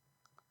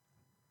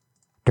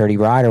 Dirty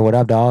Rider, what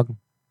up, dog?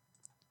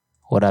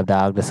 What up,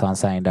 dog? This one's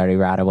saying Dirty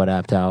Rider, what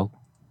up, dog?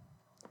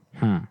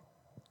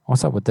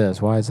 What's up with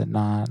this? Why is it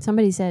not?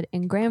 Somebody said,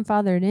 and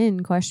grandfathered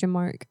in, ?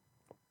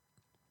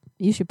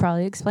 You should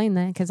probably explain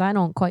that, because I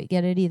don't quite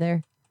get it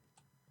either.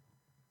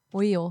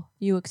 Wheel,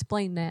 you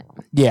explain that.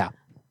 Yeah.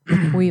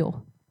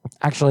 Wheel.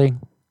 Actually,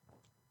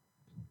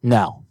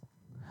 no.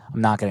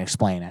 I'm not going to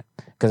explain it,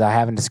 because I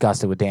haven't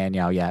discussed it with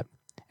Danielle yet.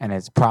 And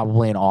it's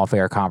probably an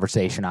off-air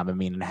conversation I've been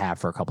meaning to have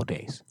for a couple of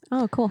days.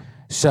 Oh, cool.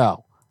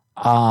 So,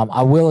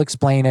 I will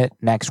explain it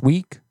next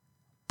week,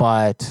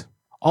 but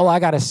all I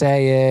got to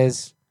say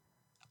is,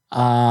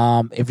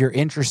 if you're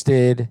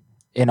interested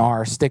in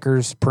our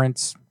stickers,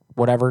 prints,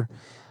 whatever,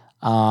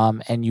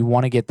 and you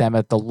want to get them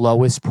at the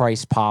lowest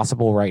price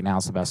possible, right now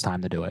is the best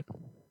time to do it.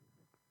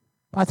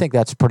 I think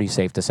that's pretty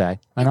safe to say.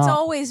 It's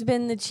always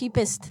been the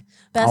cheapest,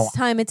 best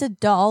time. It's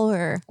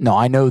 $1. No,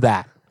 I know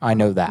that.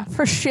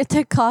 For shit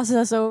that costs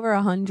us over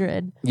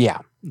 100. Yeah.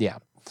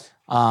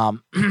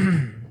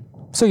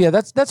 So yeah,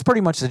 that's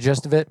pretty much the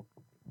gist of it.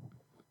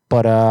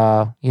 But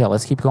yeah,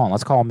 let's keep going.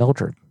 Let's call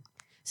Mildred.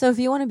 So if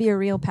you want to be a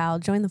real pal,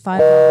 join the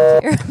 5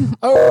 volunteer.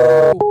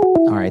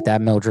 All right, that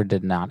Mildred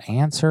did not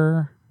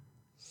answer.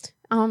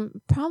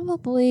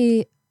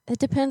 Probably it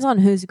depends on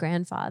whose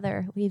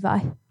grandfather,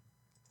 Levi.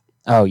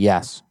 Oh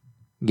yes.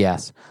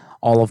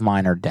 All of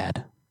mine are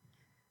dead.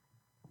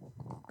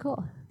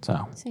 Cool.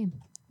 So same.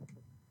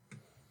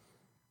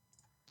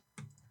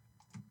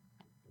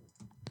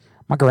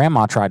 My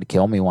grandma tried to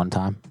kill me one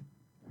time.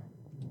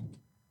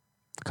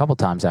 A couple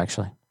times,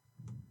 actually.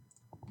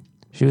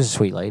 She was a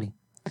sweet lady.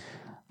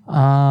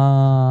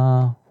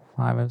 5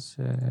 and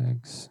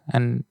 6.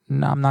 And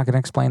no, I'm not going to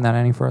explain that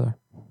any further.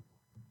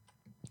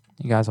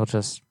 You guys will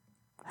just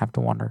have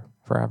to wonder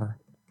forever.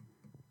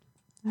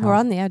 We're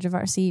on the edge of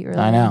our seat. Really.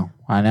 I know.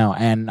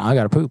 And I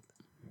got to poop.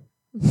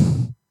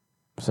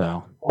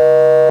 So.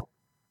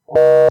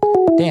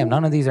 Damn,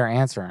 none of these are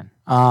answering.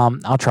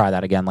 I'll try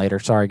that again later.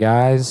 Sorry,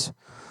 guys.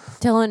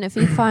 Dylan, if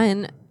you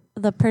find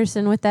the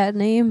person with that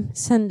name,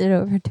 send it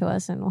over to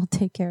us and we'll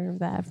take care of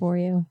that for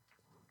you.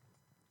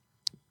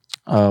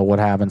 What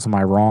happens? Am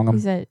I wrong? He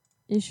said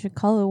you should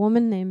call a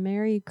woman named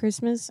Merry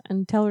Christmas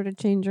and tell her to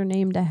change her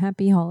name to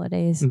Happy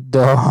Holidays. Dude,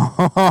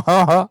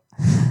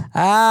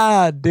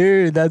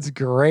 that's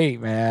great,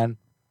 man.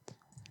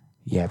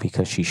 Yeah,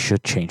 because she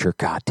should change her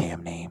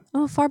goddamn name.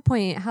 Oh,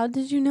 Farpoint, how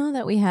did you know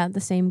that we had the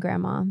same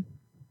grandma?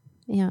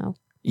 Yeah.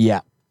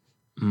 Yeah.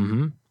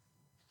 Mm-hmm.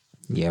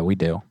 Yeah, we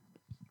do.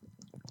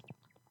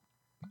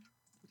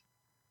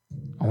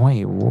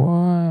 Wait,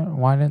 what?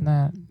 Why didn't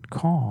that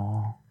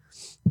call?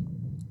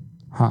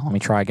 Let me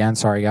try again.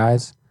 Sorry,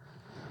 guys.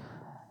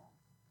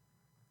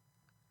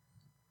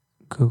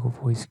 Google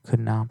Voice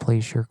could not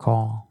place your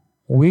call.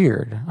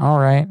 Weird. All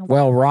right.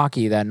 Well,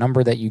 Rocky, that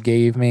number that you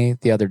gave me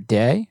the other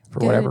day, for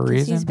whatever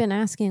reason. He's been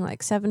asking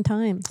like 7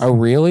 times. Oh,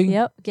 really?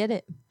 Yep, get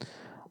it.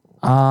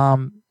 Yeah,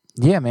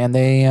 man,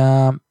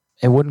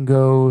 it wouldn't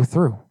go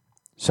through.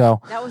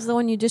 So That was the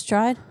one you just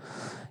tried?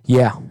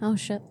 Yeah. Oh,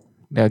 shit.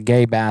 A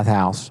gay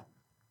bathhouse.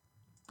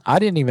 I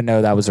didn't even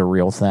know that was a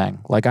real thing.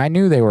 Like, I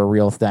knew they were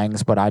real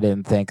things, but I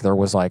didn't think there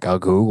was like a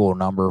Google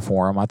number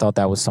for them. I thought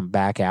that was some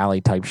back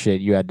alley type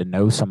shit. You had to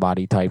know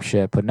somebody type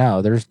shit. But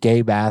no, there's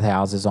gay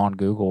bathhouses on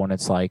Google, and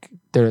it's like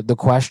the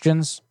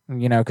questions,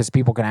 you know, because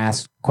people can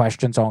ask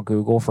questions on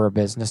Google for a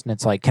business, and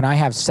it's like, can I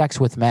have sex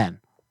with men?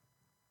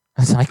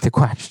 It's like the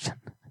question.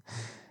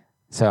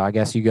 So I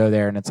guess you go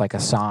there, and it's like a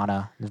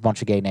sauna. There's a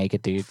bunch of gay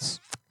naked dudes.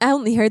 I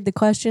only heard the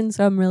question,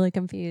 so I'm really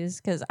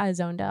confused because I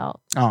zoned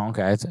out. Oh,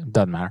 okay. It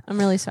doesn't matter. I'm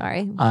really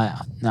sorry.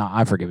 No,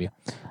 I forgive you.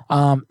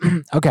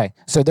 Okay,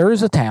 so there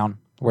is a town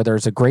where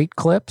there's a Great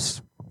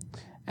Clips,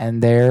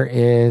 and there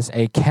is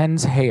a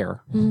Ken's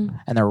Hair, and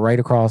they're right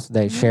across.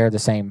 They share the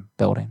same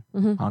building.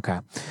 Okay,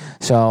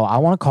 so I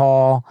want to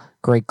call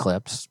Great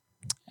Clips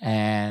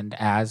and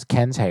as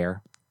Ken's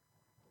Hair,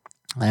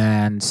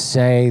 and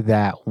say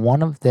that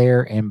one of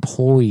their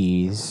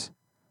employees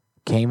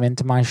came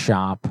into my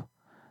shop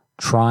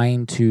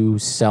trying to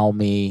sell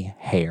me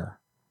hair.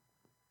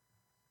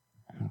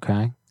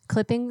 Okay.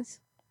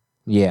 Clippings?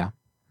 Yeah.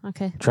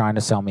 Okay. Trying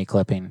to sell me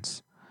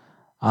clippings.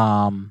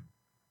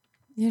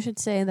 You should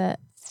say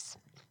that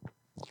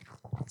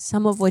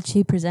some of which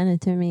he presented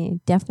to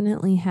me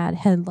definitely had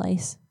head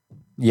lice.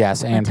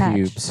 Yes, and attached.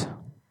 pubes.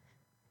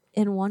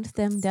 And one of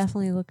them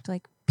definitely looked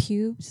like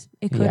pubes.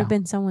 It could have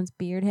been someone's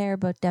beard hair,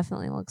 but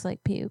definitely looks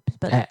like pubes.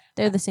 But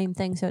they're the same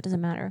thing, so it doesn't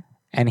matter.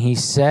 And he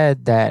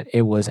said that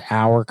it was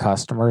our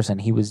customers and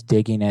he was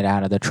digging it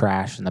out of the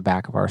trash in the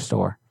back of our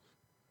store.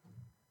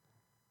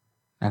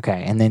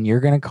 Okay, and then you're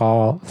going to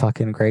call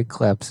fucking Great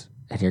Clips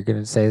and you're going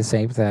to say the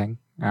same thing.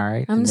 All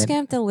right? I'm just going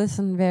to have to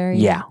listen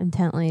very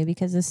intently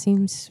because this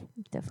seems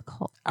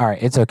difficult. All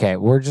right, it's okay.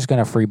 We're just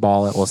going to free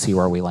ball it. We'll see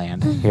where we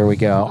land. Here we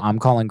go. I'm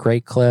calling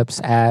Great Clips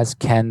as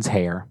Ken's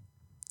Hair.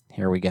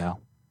 Here we go.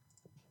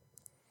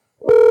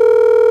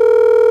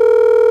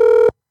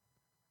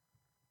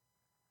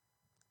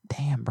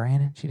 Damn,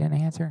 Brandon, she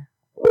didn't answer.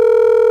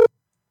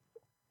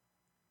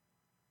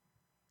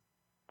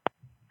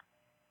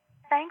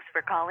 Thanks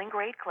for calling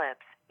Great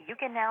Clips. You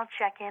can now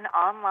check in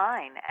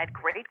online at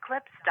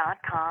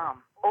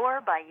greatclips.com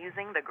or by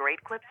using the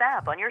Great Clips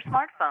app on your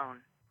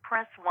smartphone.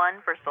 Press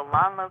 1 for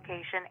salon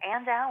location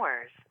and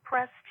hours.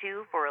 Press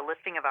 2 for a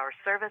listing of our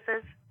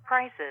services,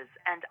 prices,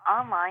 and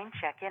online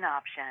check-in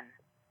option.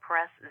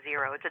 Press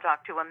 0 to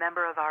talk to a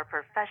member of our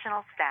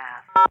professional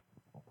staff.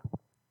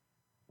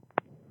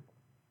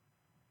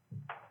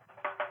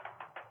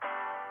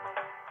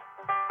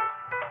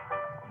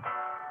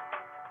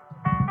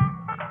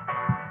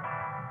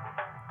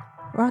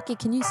 Rocky,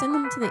 can you send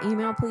them to the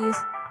email, please?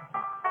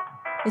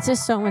 It's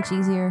just so much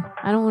easier.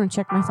 I don't want to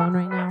check my phone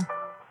right now.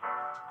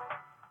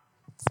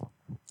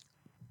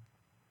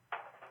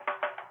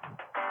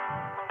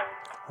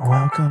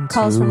 Welcome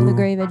Calls to from the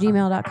grave at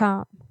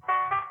gmail.com.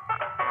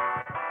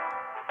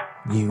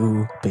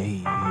 You,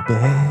 baby,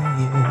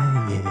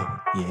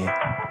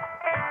 yeah.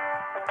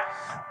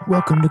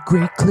 Welcome to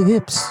Great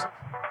Clips.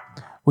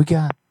 We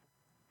got...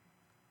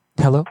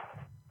 Hello?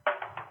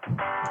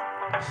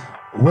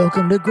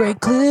 Welcome to Great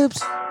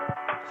Clips.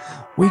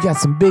 We got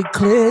some big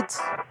clits.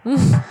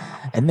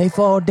 And they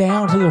fall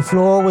down to the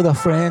floor with our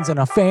friends and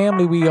our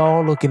family. We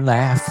all look and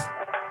laugh.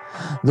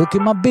 Look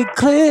at my big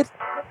clit.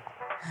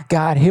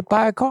 Got hit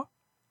by a car.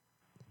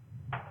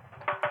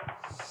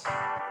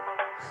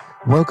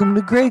 Welcome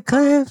to Great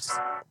Clips.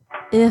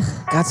 Ugh.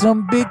 Got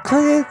some big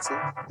clits.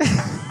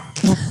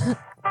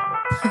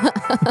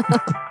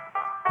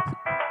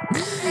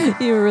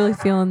 You were really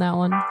feeling that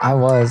one. I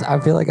was. I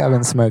feel like I've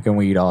been smoking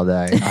weed all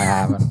day. I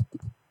haven't.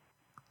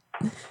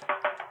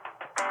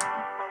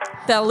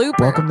 That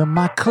looper. Welcome to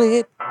my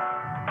clit.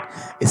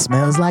 It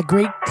smells like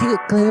great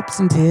clips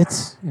and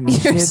tits. And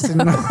You're shits so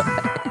and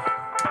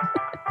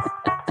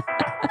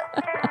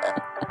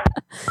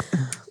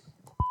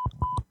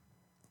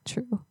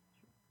True.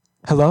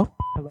 Hello?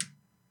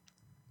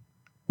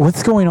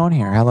 What's going on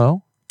here?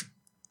 Hello?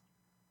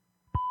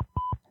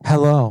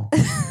 Hello?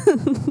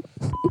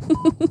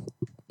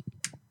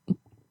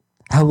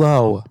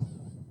 Hello?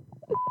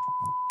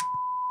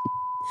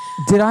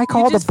 Did I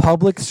call the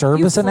public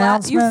service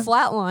announcement? You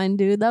flatlined,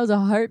 dude. That was a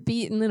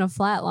heartbeat and then a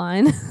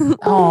flatline.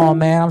 Oh,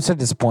 man. I'm so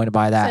disappointed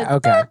by that.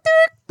 Okay.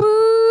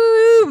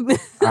 Boom.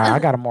 All right, I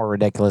got a more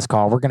ridiculous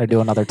call. We're going to do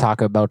another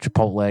Taco Bell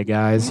Chipotle,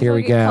 guys. Here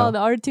we go. Called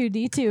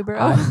R2D2,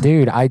 bro.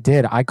 Dude, I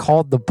did. I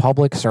called the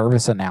public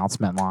service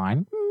announcement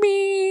line.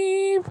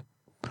 Beep.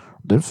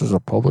 This is a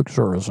public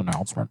service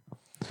announcement.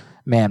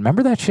 Man,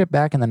 remember that shit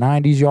back in the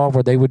 90s, y'all,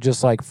 where they would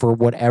just, like, for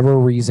whatever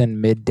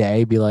reason,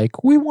 midday, be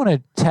like, we want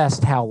to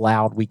test how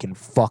loud we can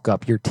fuck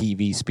up your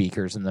TV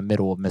speakers in the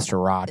middle of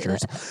Mr.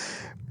 Rogers.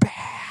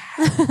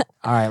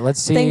 All right,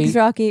 let's see. Thanks,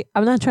 Rocky.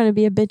 I'm not trying to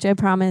be a bitch, I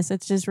promise.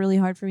 It's just really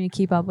hard for me to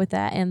keep up with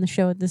that and the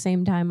show at the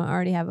same time. I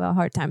already have a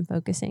hard time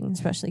focusing,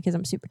 especially because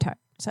I'm super tired.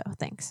 So,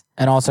 thanks.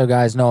 And also,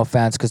 guys, no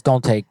offense, because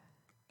don't take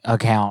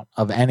account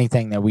of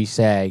anything that we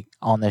say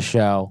on this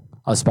show,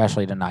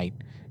 especially tonight,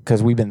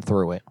 because we've been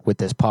through it with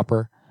this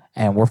pupper,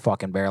 and we're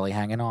fucking barely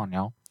hanging on,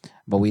 y'all.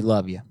 But we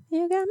love you.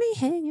 You got me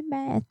hanging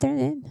by a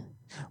thread.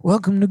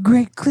 Welcome to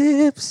Great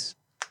Clips.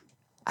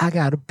 I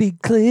got a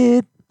big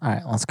clit. All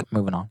right, let's get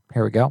moving on.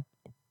 Here we go.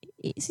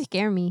 You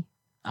scare me.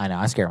 I know,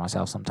 I scare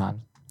myself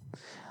sometimes.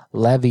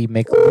 Levy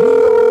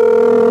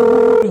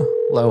McLeod.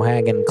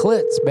 Low-hanging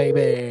clits,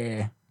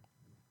 baby.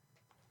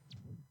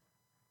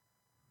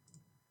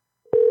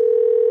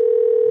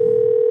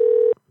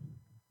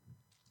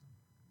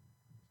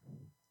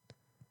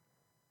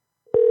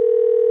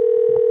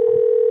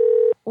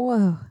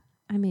 Whoa.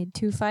 I made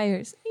 2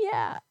 fires.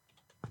 Yeah.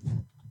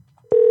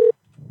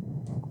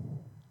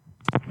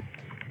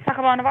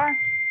 Taco Bell Navarre.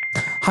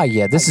 Hi,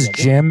 yeah, this is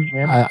Jim.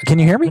 Can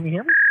you hear me?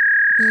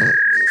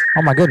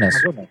 Oh, my goodness.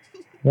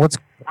 What's...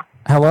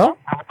 Hello?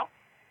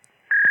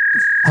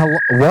 Hello?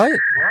 What?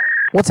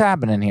 What's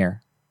happening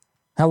here?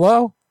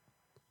 Hello?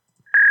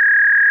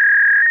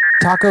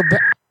 Taco Bell?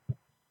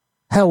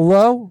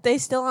 Hello? They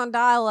still on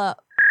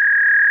dial-up.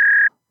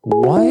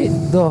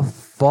 What the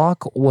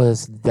fuck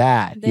was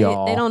that,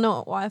 y'all? They don't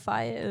know what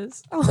Wi-Fi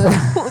is.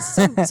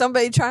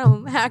 Somebody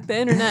trying to hack the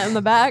internet in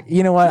the back.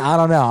 You know what? I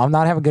don't know. I'm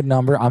not having a good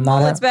number. I'm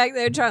not. Mullet's back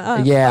there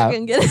trying to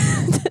fucking get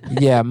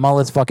it. Yeah,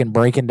 Mullet's fucking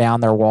breaking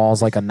down their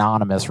walls like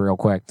Anonymous real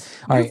quick.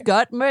 All You've right.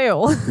 got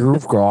mail.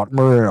 You've got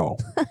mail.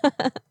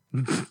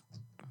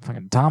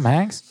 Fucking Tom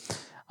Hanks.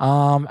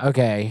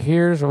 Okay,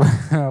 here's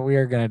what we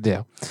are gonna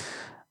do.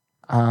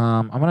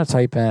 I'm gonna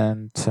type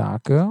in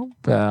Taco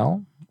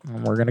Bell.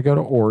 And we're going to go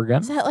to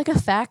Oregon. Is that like a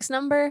fax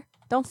number?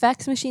 Don't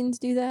fax machines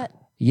do that?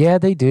 Yeah,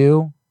 they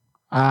do.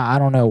 I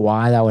don't know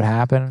why that would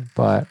happen,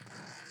 but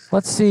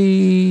let's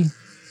see.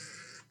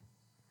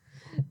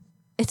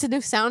 It's a new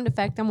sound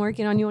effect I'm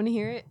working on. You want to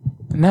hear it?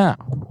 No.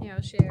 Yeah,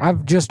 I'll share.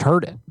 I've just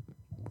heard it.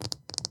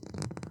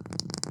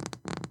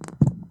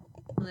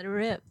 Let it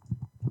rip.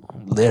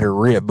 Let her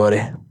rip,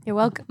 buddy. You're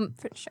welcome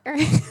for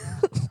sharing.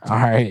 All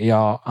right,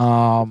 y'all.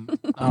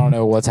 I don't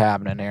know what's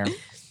happening here.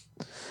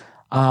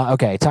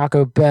 Okay,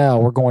 Taco Bell.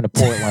 We're going to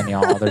Portland,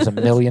 y'all. There's a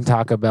million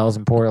Taco Bells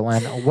in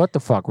Portland. What the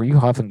fuck? Were you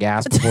huffing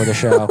gas before the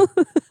show?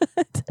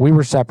 We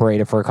were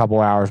separated for a couple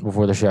hours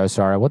before the show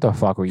started. What the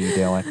fuck were you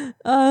doing?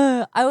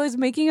 I was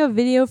making a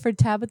video for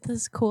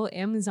Tabitha's cool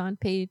Amazon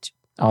page.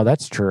 Oh,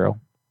 that's true.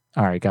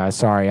 All right, guys.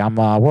 Sorry.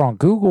 We're on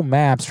Google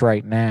Maps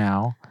right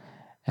now,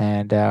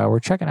 and we're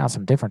checking out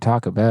some different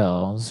Taco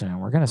Bells, and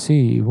we're gonna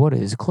see what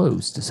is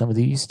close to some of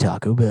these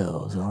Taco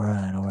Bells. All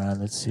right.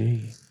 Let's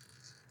see.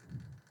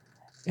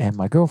 And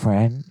my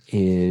girlfriend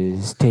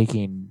is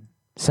taking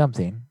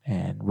something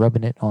and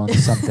rubbing it on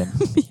something.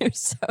 You're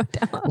so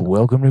dumb.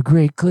 Welcome to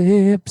Great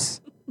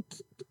Clips.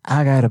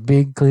 I got a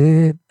big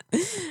clip.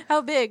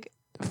 How big?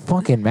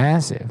 Fucking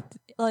massive.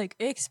 Like,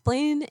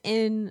 explain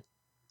in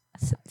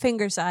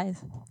finger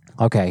size.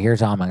 Okay, here's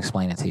how I'm going to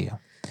explain it to you.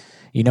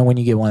 You know when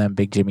you get one of them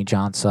big Jimmy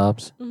John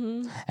subs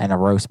and the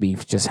roast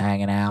beef's just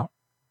hanging out?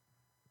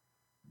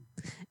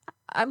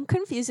 I'm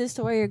confused as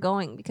to where you're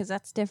going because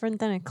that's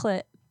different than a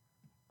clit.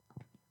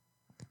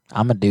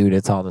 I'm a dude.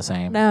 It's all the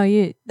same. No,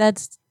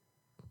 that's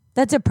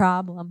a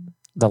problem.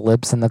 The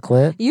lips and the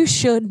clit? You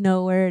should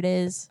know where it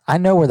is. I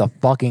know where the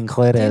fucking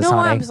clit Do you is, know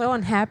why honey. I'm so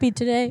unhappy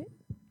today?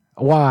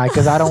 Why?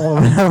 Because I don't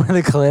want to know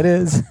where the clit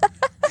is?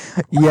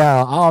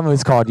 Yeah, I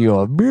almost called you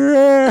a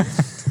brr.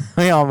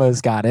 We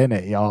almost got in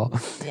it, y'all.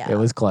 Yeah. It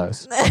was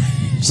close.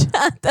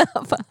 Shut the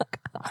fuck up.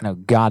 I know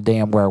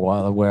goddamn where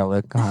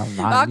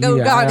I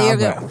go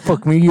goddamn.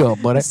 Fuck me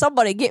up, buddy.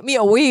 Somebody get me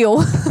a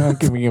wheel.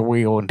 Give me a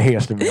wheel and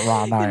test me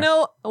right now. You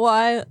know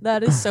why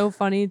that is so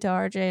funny to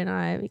RJ and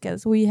I?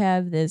 Because we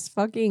have this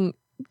fucking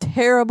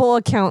terrible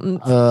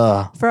accountant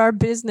for our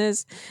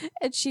business,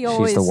 and she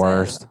always the says,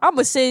 worst. I'm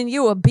gonna send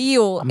you a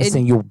bill. I'm gonna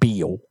send you a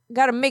bill.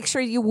 Gotta make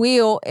sure you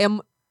will and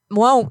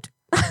won't.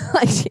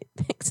 Like, it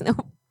makes no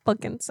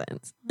fucking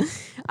sense.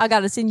 I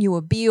gotta send you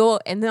a bill,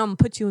 and then I'm gonna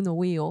put you in the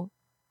wheel.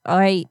 All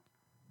right,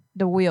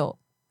 the wheel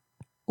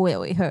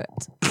really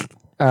hurts.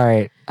 All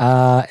right.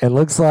 It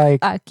looks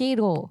like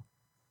Aikido.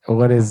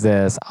 What is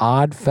this?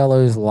 Odd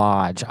Fellows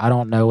Lodge. I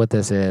don't know what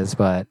this is,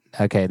 but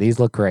okay, these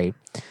look great.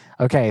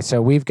 Okay,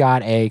 so we've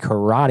got a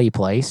karate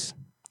place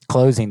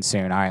closing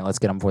soon. All right, let's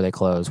get them before they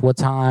close. What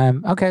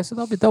time? Okay, so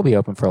they'll be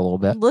open for a little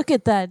bit. Look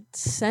at that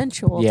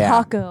sensual Yeah.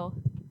 taco.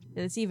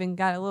 It's even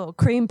got a little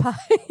cream pie.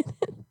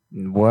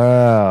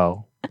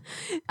 Whoa.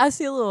 I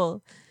see a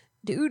little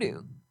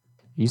doo-doo.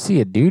 You see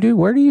a doo-doo?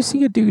 Where do you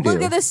see a doo-doo?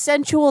 Look at this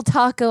sensual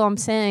taco I'm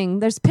saying.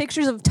 There's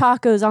pictures of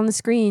tacos on the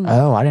screen.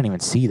 Oh, I didn't even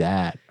see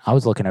that. I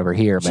was looking over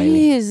here,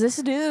 baby. Jeez, this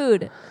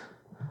dude.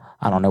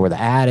 I don't know where the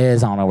ad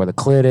is. I don't know where the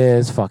clit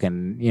is.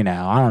 Fucking,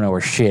 I don't know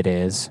where shit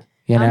is.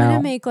 You know? I'm going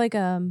to make like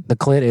a... The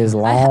clit is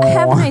long. I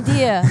have an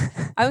idea.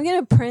 I'm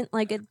going to print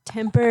like a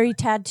temporary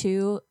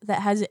tattoo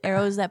that has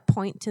arrows that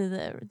point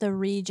to the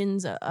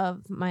regions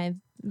of my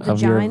vagina.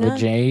 Of your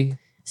vajay?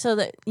 So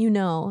that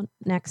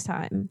next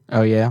time.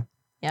 Oh, yeah?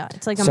 Yeah,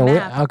 it's like a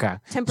map. Okay.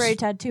 Temporary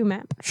tattoo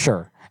map.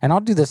 Sure. And I'll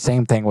do the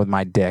same thing with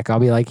my dick. I'll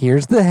be like,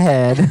 here's the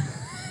head.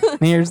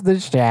 Here's the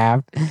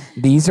shaft.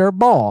 These are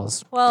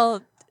balls.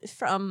 Well,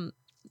 from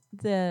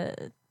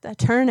the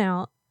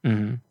turnout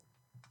Mm-hmm.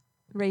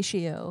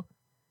 ratio,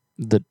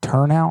 The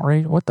turnout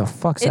rate? What the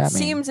fuck's that mean? It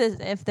seems as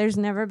if there's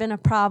never been a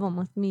problem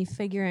with me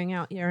figuring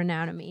out your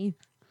anatomy.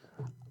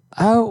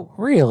 Oh,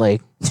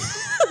 really?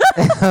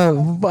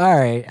 All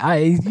right.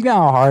 You know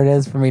how hard it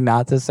is for me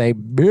not to say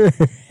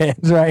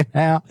bitch right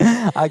now.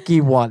 I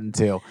keep wanting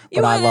to, You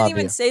but I wouldn't love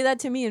even you. say that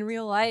to me in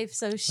real life,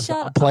 so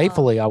shut up.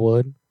 Playfully, I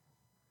would.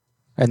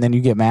 And then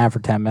you get mad for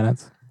 10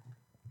 minutes.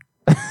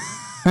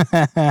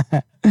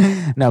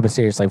 No, but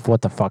seriously,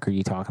 what the fuck are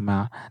you talking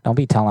about? Don't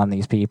be telling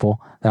these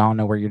people that I don't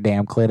know where your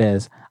damn clit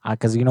is.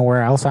 Because you know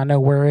where else I know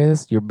where it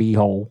is? Your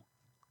beehole.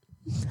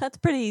 That's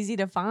pretty easy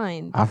to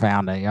find. I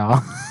found it,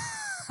 y'all.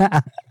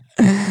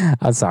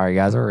 I'm sorry,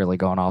 guys. We're really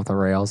going off the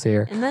rails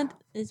here. And that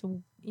is,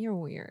 you're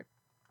weird.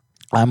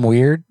 I'm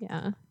weird?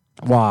 Yeah.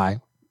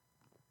 Why?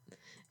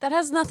 That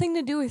has nothing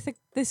to do with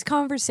this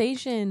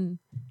conversation.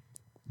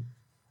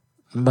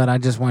 But I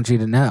just want you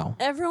to know.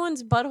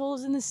 Everyone's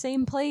butthole's in the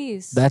same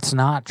place. That's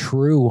not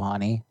true,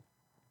 honey.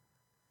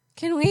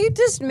 Can we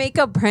just make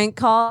a prank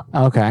call?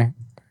 Okay.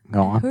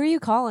 Go on. Who are you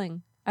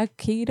calling?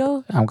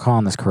 Aikido? I'm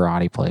calling this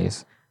karate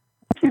place.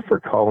 Thank you for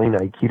calling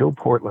Aikido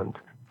Portland.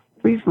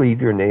 Please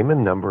leave your name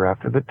and number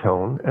after the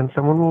tone, and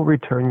someone will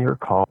return your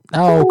call.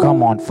 Oh,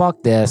 come on.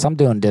 Fuck this. I'm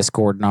doing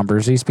Discord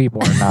numbers. These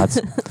people are nuts.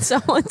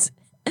 Someone's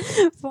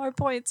 4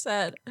 Point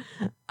said,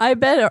 I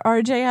bet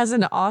RJ has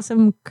an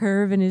awesome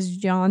curve in his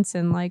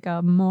Johnson like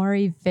a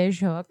Maury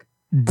fishhook.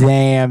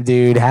 Damn,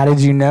 dude. How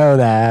did you know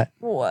that?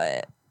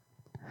 What?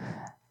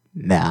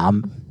 Nah,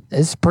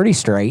 it's pretty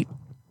straight.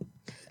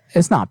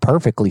 It's not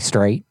perfectly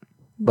straight,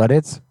 but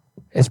it's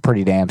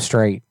pretty damn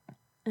straight.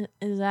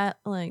 Is that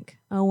like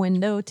a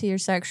window to your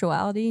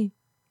sexuality?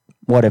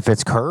 What if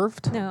it's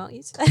curved? No,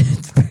 you said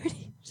it's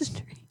pretty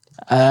straight.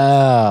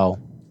 Oh.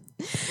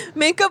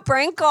 Make a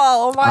prank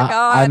call. Oh my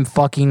God. I'm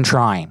fucking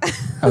trying.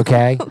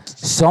 Okay?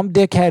 Some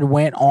dickhead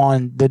went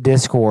on the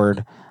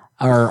Discord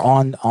or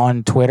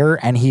on Twitter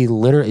and he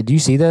literally, do you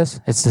see this?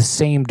 It's the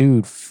same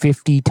dude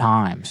 50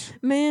 times.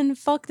 Man,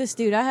 fuck this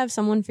dude. I have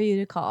someone for you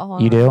to call.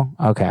 Hold You on. do?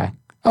 Okay.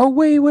 Oh,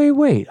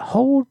 wait.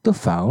 Hold the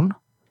phone.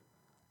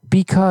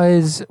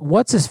 Because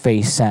what's his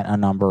face sent a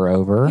number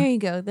over. Here you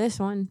go. This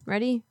one.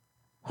 Ready?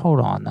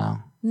 Hold on though.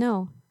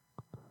 No.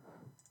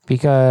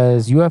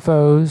 Because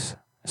UFOs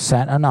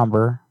sent a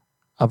number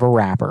of a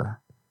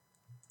rapper.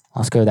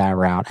 Let's go that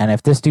route. And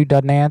if this dude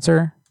doesn't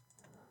answer,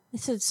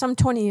 This is some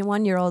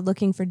 21-year-old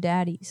looking for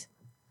daddies.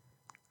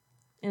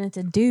 And it's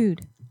a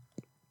dude.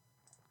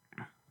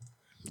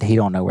 he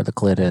don't know where the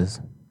clit is.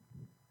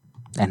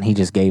 And he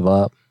just gave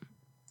up.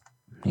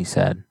 He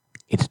said,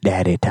 it's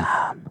daddy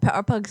time.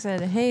 Powerpug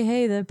said,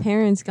 hey, the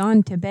parents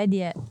gone to bed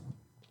yet?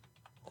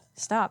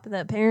 Stop,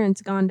 the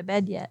parents gone to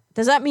bed yet?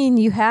 Does that mean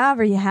you have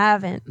or you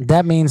haven't?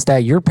 That means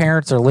that your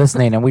parents are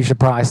listening and we should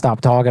probably stop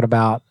talking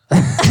about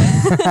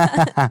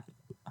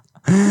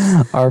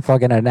our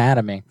fucking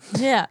anatomy.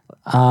 Yeah.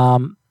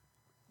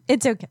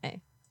 It's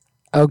okay.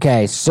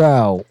 Okay,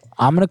 so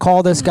I'm going to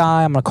call this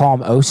guy. I'm going to call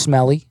him O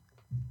Smelly.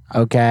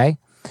 Okay.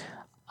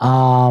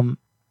 And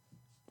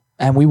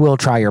we will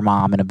try your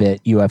mom in a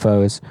bit,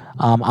 UFOs.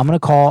 I'm going to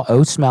call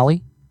O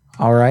Smelly.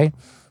 All right.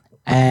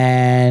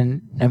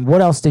 And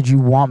what else did you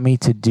want me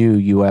to do,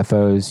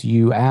 UFOs?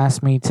 You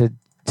asked me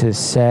to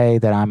say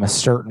that I'm a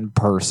certain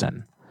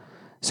person.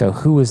 So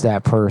who is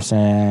that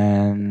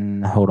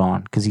person? Hold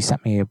on, because he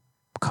sent me a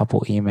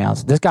couple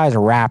emails. This guy's a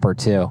rapper,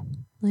 too.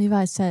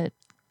 Levi said,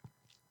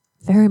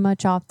 very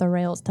much off the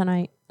rails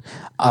tonight.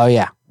 Oh,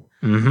 yeah.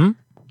 Mm-hmm.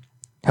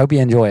 Hope you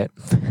enjoy it.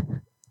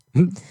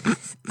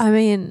 I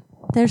mean,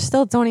 there's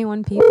still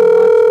 21 people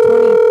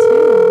watching.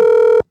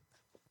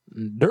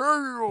 22.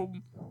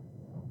 Damn.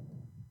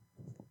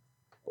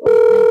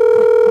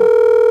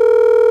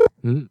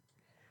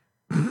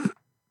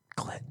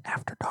 Clit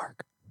after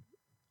dark.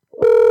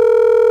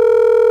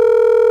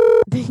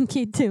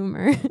 Pinky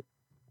tumor. That's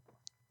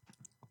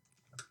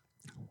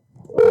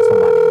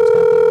what my name's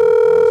gonna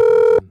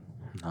be.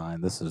 No,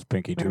 this is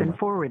Pinky Has Tumor. been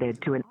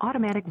forwarded to an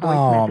automatic voice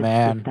Oh,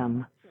 message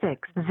man.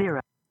 system. 60.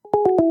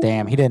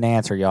 Damn, he didn't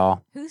answer,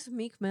 y'all. Who's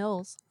Meek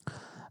Mills?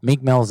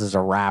 Meek Mills is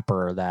a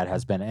rapper that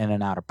has been in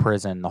and out of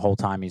prison the whole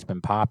time he's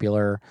been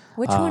popular.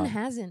 Which one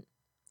hasn't?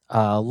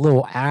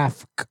 Lil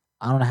Afk.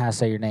 I don't know how to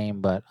say your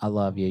name, but I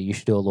love you. You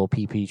should do a little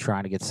PP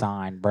trying to get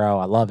signed, bro.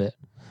 I love it.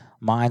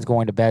 Mine's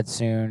going to bed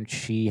soon.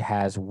 She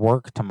has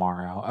work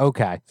tomorrow.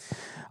 Okay.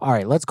 All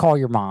right, let's call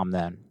your mom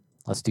then.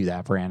 Let's do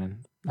that, Brandon.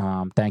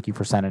 Thank you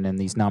for sending in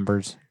these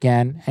numbers.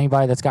 Again,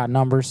 anybody that's got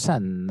numbers,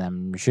 send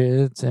them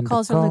shits. And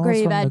Calls from the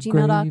grave at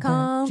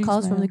gmail.com.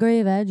 Calls from the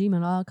grave at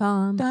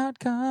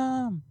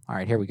gmail.com. All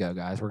right, here we go,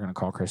 guys. We're going to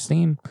call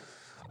Christine.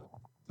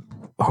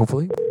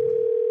 Hopefully.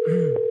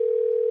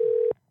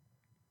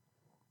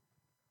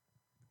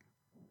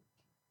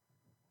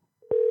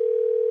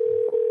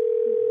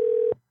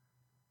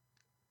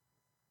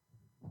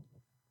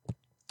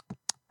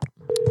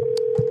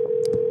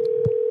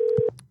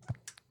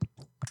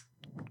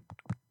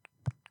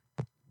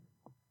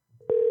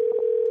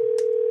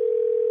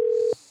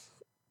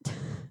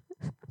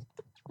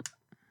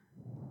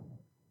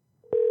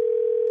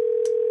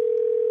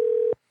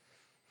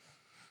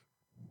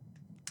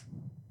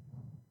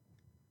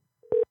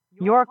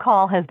 Your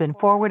call has been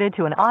forwarded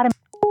to an automatic.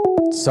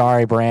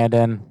 Sorry,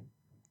 Brandon.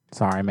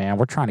 Sorry, man.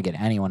 We're trying to get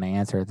anyone to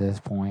answer at this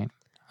point.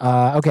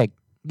 Okay,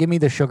 give me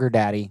the sugar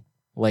daddy,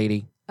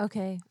 lady.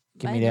 Okay.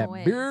 Give by me the that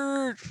way,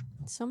 bitch.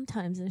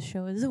 Sometimes this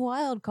show is a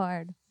wild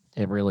card.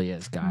 It really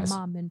is, guys.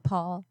 Mom and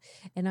Paul,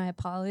 and I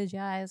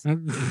apologize,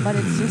 but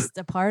it's just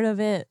a part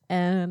of it,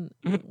 and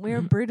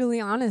we're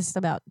brutally honest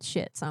about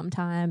shit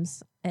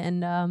sometimes.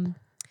 And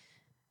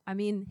I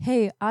mean,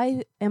 hey,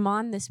 I am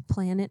on this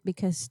planet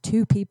because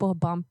two people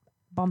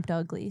bumped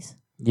uglies.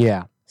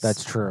 Yeah,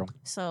 that's true.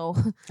 So,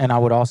 and I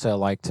would also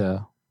like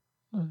to,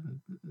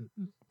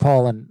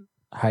 Paul and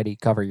Heidi,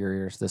 cover your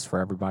ears. This for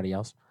everybody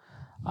else.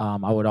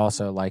 I would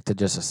also like to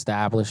just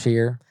establish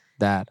here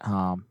that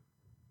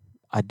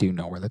I do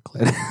know where the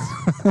clit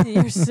is.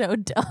 You're so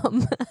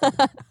dumb.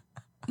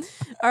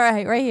 All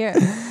right, right here.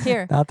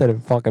 Here. Not that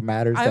it fucking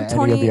matters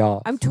to any of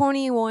y'all. I'm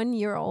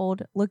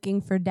 21-year-old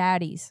looking for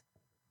daddies.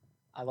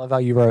 I love how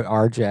you wrote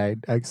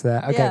RJ next to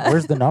that. Okay, Yeah.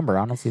 where's the number?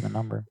 I don't see the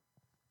number.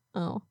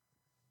 Oh.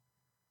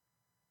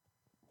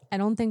 I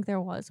don't think there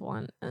was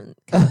one.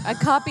 I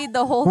copied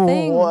the whole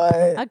thing.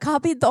 What? I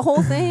copied the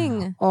whole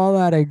thing. All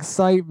that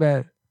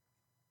excitement.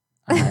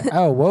 All right.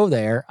 Oh, whoa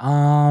there.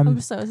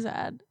 I'm so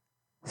sad.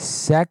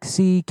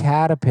 Sexy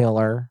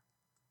caterpillar.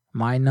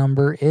 My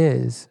number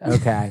is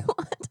okay.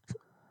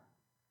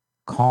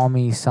 Call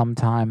me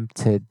sometime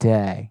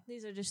today.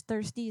 These are just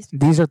thirsties.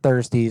 These are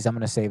thirsties. I'm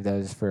gonna save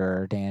those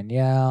for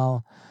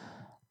Danielle.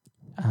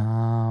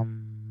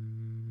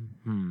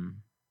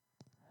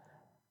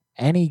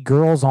 Any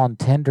girls on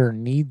Tinder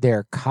need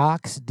their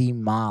cocks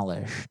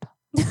demolished.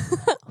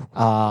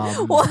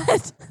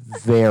 What?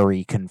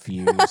 Very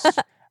confused.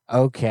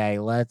 Okay,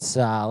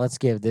 let's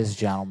give this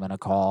gentleman a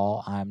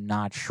call. I'm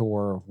not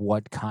sure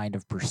what kind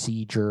of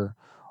procedure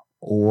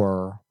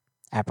or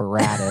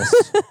apparatus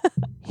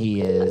he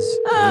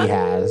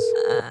has.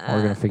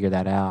 We're gonna figure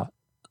that out.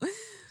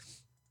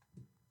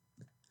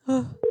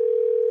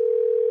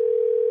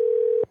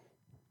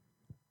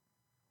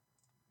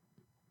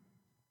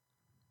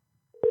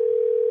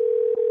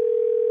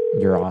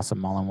 You're awesome,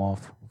 Mullen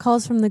Wolf.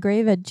 Calls from the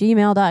grave at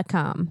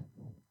gmail.com.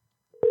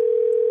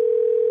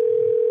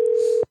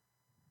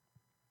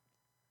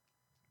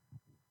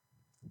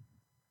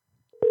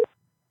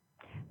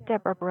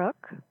 Deborah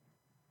Brooke.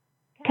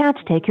 Can't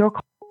take your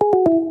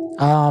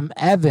call.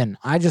 Evan,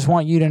 I just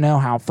want you to know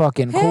how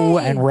fucking cool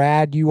and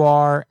rad you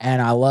are,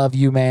 and I love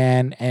you,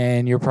 man,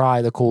 and you're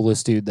probably the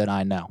coolest dude that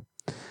I know.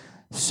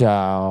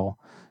 So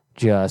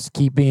just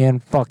keep being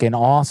fucking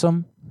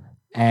awesome,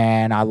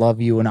 and I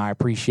love you and I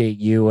appreciate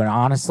you, and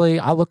honestly,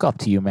 I look up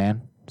to you,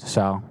 man.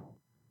 So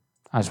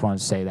I just wanted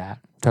to say that.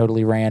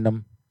 Totally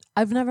random.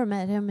 I've never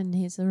met him, and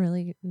he's a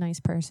really nice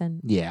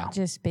person. Yeah.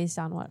 Just based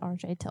on what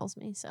RJ tells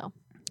me, so.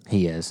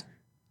 He is.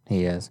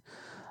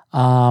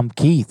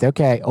 Keith,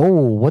 okay. Oh,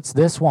 what's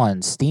this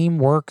one?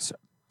 Steamworks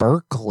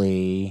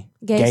Berkeley.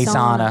 Gay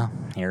sauna.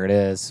 Here it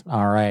is.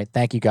 All right.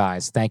 Thank you,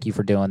 guys. Thank you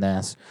for doing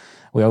this.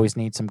 We always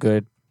need some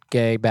good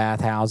gay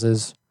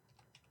bathhouses.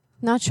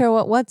 Not sure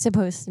what what's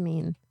supposed to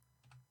mean.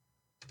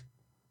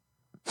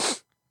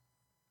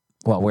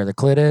 What, where the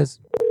clit is?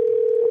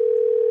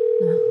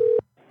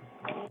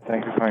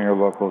 Thank you for calling your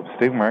local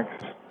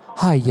Steamworks.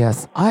 Hi,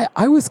 yes.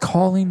 I was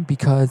calling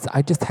because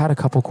I just had a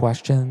couple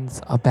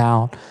questions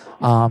about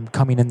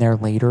coming in there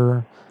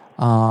later.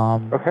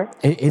 Okay.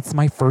 It's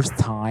my first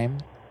time.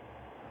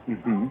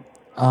 Mm-hmm.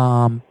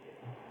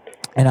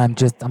 And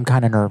I'm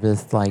kind of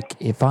nervous. Like,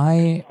 if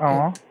I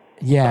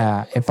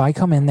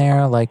come in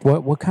there, like,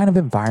 what kind of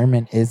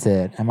environment is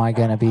it? Am I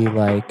gonna be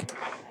like,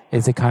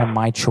 is it kind of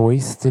my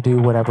choice to do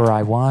whatever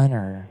I want,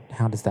 or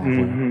how does that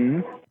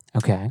work?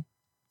 Okay.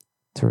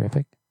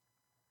 Terrific.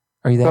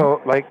 Are you there?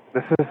 So, like,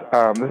 this is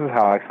how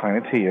I explain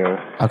it to you.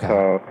 Okay.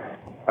 So,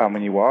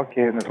 when you walk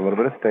in, there's a little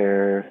bit of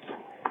stairs.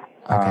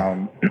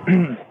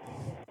 Okay.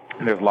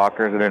 There's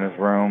lockers, and then there's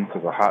rooms.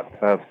 There's a hot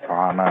tub,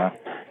 sauna,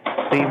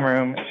 steam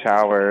room,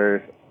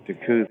 showers,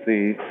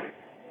 jacuzzi,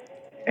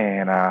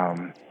 and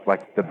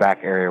like the back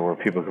area where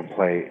people can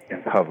play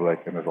in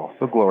public. And there's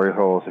also glory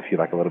holes if you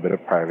like a little bit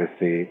of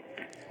privacy.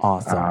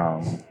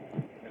 Awesome.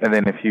 And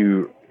then if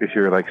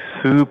you're like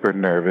super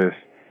nervous,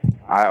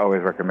 I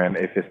always recommend,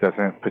 if this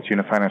doesn't put you in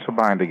a financial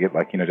bind, to get,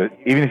 like, just,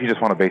 even if you just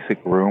want a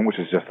basic room, which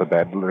is just a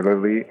bed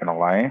literally and a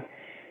light,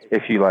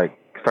 if you like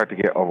start to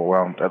get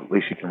overwhelmed, at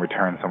least you can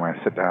return somewhere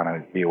and sit down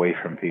and be away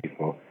from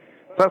people.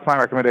 So that's my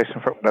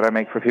recommendation that I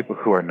make for people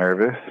who are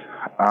nervous.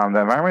 The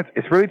environment,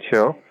 it's really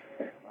chill.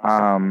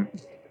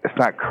 It's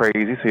not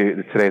crazy, so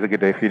today's a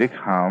good day for you to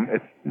come.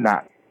 It's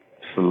not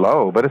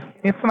slow, but it's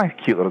a nice,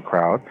 cute little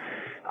crowd.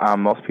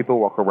 Most people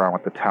walk around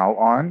with the towel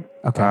on.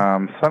 Okay.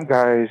 Some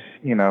guys,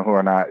 who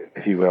are not,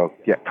 if you will,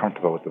 yet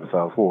comfortable with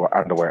themselves, who are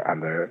underwear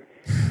under.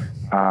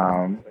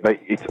 But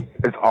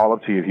it's all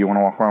up to you. If you want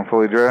to walk around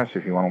fully dressed,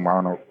 if you want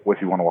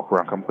to walk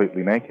around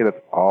completely naked, it's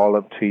all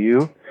up to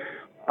you.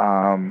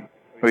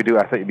 We do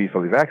ask that you be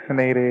fully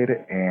vaccinated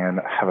and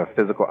have a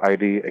physical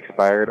ID,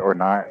 expired or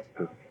not,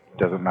 it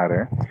doesn't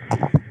matter.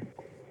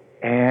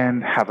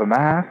 And have a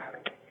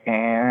mask.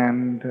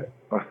 And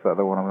what's the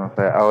other one I'm going to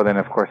say? Oh, then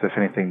of course, if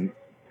anything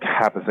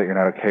happens that you're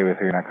not okay with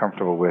or you're not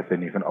comfortable with,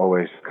 then you can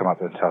always come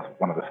up and tell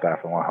one of the staff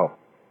and we'll help.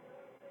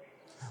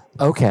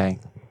 Okay.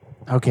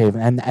 Okay,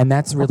 and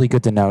that's really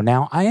good to know.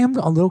 Now, I am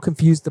a little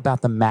confused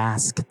about the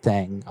mask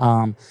thing.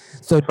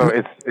 So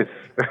it's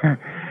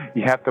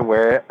you have to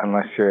wear it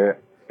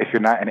if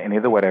you're not in any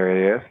of the wet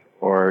areas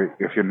or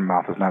if your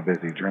mouth is not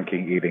busy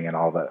drinking, eating, and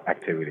all the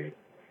activity.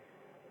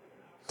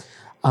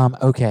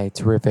 Okay,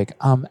 terrific.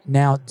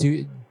 Now,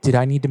 did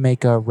I need to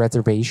make a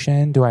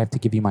reservation? Do I have to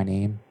give you my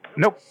name?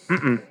 Nope.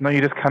 No,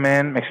 you just come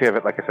in, make sure you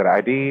have, like I said,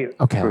 ID,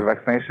 okay, proof of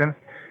vaccination,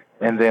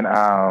 and then,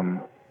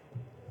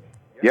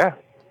 yeah.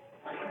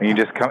 And you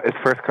just come, it's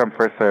first come,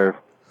 first serve.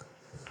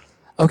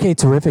 Okay,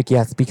 terrific.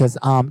 Yes, because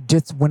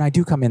just when I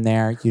do come in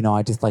there,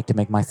 I just like to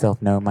make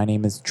myself known. My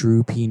name is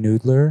Drew P.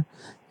 Noodler,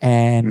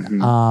 and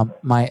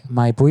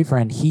my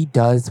boyfriend, he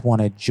does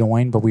want to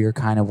join, but we were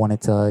kind of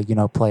wanted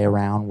to play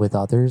around with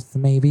others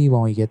maybe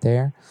when we get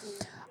there.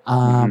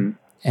 And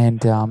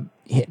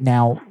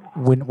now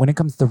when it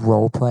comes to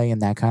role play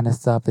and that kind of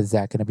stuff, is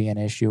that going to be an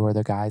issue? Or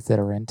the guys that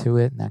are into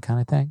it and that kind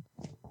of thing?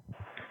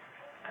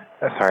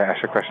 Sorry,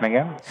 ask your question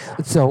again.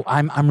 So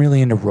I'm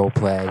really into role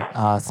play,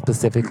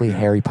 specifically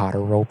Harry Potter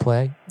role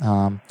play,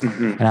 and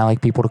I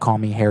like people to call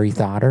me Harry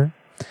Thotter,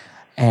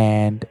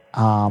 and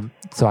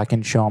so I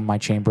can show them my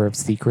Chamber of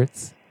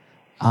Secrets,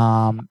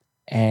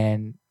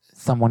 and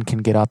someone can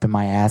get up in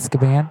my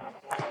Azkaban.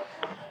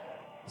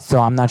 So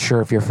I'm not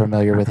sure if you're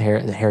familiar with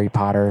the Harry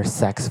Potter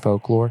sex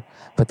folklore,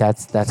 but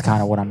that's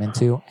kind of what I'm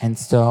into. And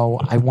so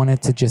I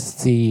wanted to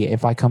just see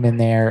if I come in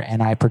there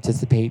and I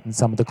participate in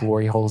some of the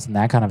glory holes and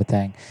that kind of a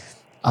thing.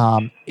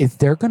 Is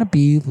there going to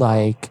be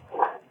like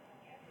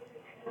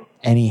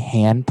any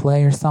hand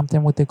play or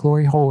something with the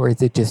glory hole, or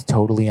is it just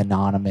totally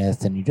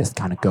anonymous and you just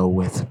kind of go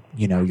with,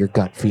 your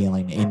gut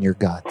feeling in your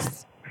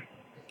guts?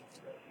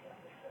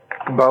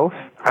 Both.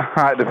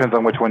 It depends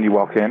on which one you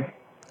walk in.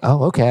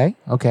 Oh, okay.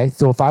 Okay.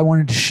 So if I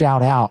wanted to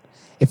shout out,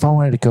 if I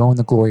wanted to go in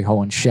the glory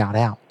hole and shout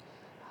out,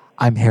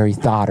 I'm Harry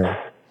Thotter,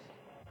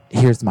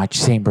 here's my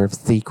Chamber of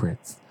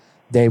Secrets,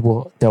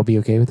 they'll be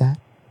okay with that?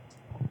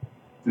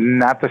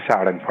 Not the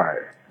shouting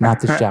part. Not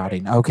the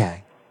shouting.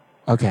 Okay.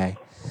 Okay.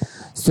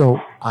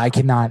 So I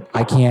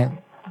can't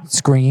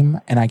scream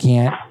and I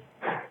can't.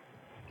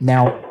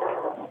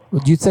 Now,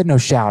 you said no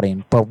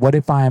shouting, but what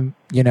if I'm,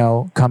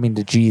 coming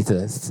to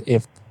Jesus?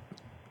 If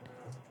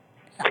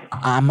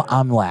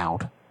I'm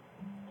loud.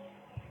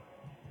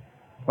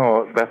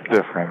 Oh, that's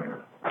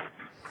different.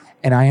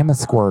 And I am a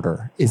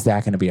squirter. Is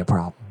that going to be a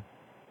problem?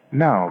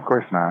 No, of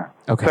course not.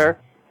 Okay. Sir?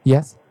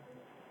 Yes?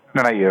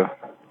 No, not you.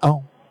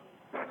 Oh.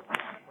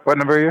 What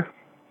number are you?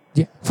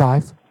 Yeah,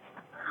 5.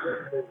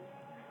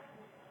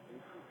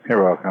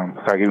 You're welcome.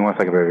 Sorry, give me 1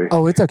 second, baby.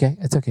 Oh, it's okay.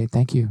 It's okay.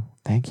 Thank you.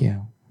 Thank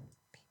you.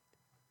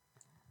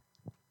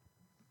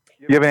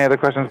 You have any other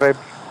questions, babe?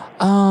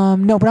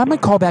 No, but I'm going to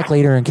call back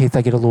later in case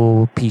I get a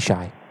little pee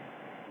shy.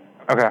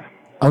 Okay.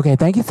 Okay,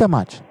 thank you so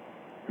much.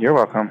 You're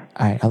welcome.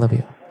 All right, I love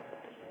you.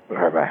 All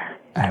right, bye.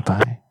 All right,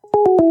 bye.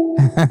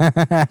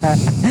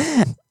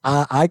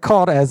 I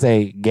called as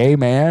a gay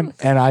man,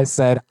 and I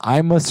said,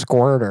 I'm a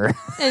squirter.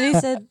 And he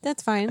said,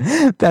 that's fine.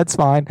 That's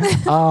fine.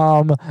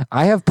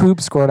 I have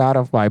poop squirt out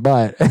of my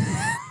butt.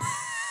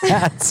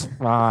 That's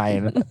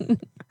fine.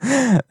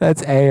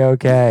 That's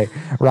A-okay.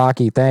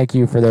 Rocky, thank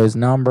you for those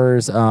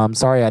numbers.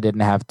 Sorry I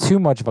didn't have too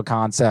much of a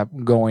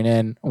concept going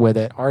in with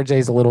it.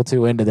 RJ's a little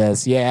too into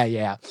this.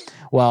 Yeah.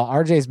 Well,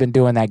 RJ's been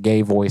doing that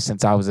gay voice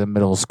since I was in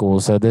middle school,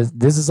 so this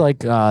is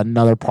like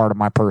another part of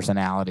my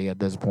personality at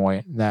this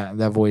point.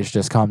 That voice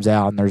just comes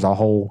out, and there's a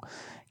whole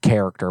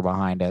character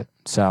behind it.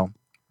 So,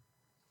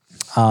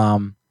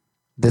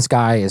 this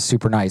guy is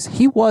super nice.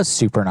 He was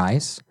super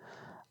nice,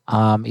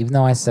 even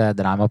though I said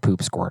that I'm a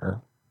poop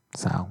squirter.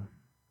 So,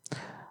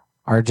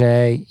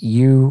 RJ,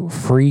 you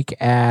freak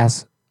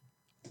ass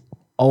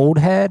old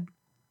head,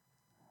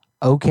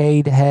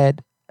 okayed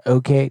head,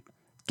 okay.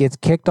 Gets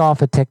kicked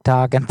off of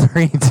TikTok in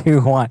 3,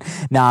 2, 1.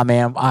 Nah,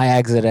 man, I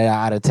exited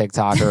out of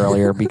TikTok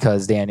earlier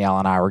because Danielle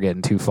and I were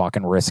getting too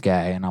fucking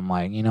risque. And I'm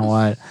like, you know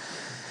what?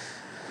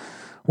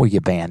 We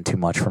get banned too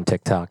much from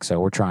TikTok, so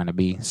we're trying to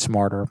be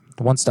smarter.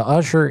 Wants to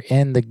usher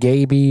in the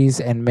gaybies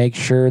and make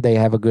sure they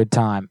have a good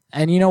time.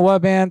 And you know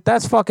what, man?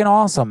 That's fucking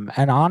awesome.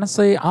 And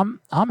honestly,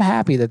 I'm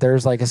happy that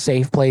there's like a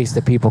safe place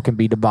that people can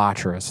be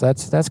debaucherous.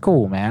 That's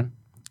cool, man.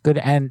 Good.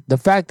 And the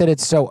fact that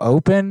it's so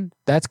open,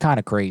 that's kind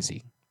of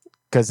crazy.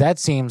 Because that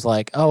seems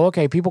like, oh,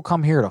 okay, people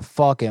come here to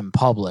fuck in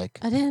public.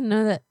 I didn't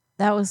know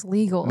that was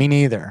legal. Me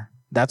neither.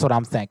 That's what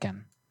I'm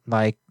thinking.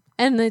 Like,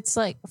 and it's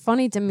like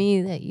funny to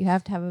me that you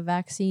have to have a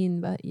vaccine,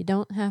 but you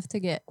don't have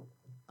to get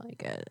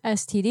like a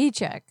STD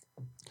check.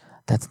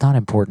 That's not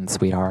important,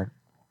 sweetheart.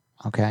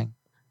 Okay?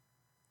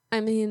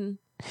 I mean,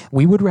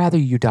 we would rather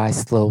you die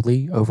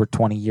slowly over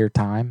 20-year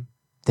time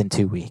than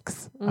 2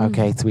 weeks.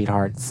 Okay,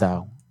 sweetheart?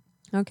 So.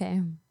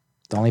 Okay.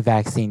 The only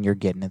vaccine you're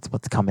getting is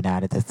what's coming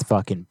out of this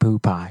fucking poo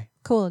pie.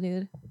 Cool,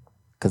 dude.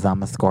 Because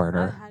I'm a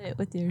squirter. I had it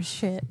with your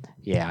shit.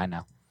 Yeah, I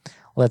know.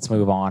 Let's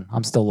move on.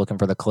 I'm still looking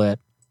for the clit.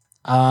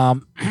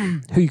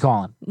 Who you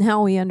calling?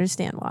 Now we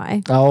understand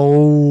why.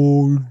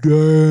 Oh,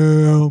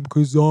 damn,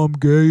 because I'm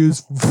gay as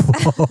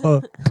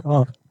fuck.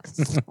 All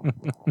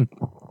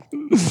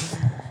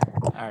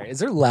right, is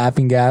there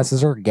laughing gas? Is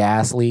there a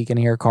gas leak in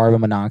here?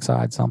 Carbon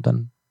monoxide,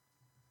 something?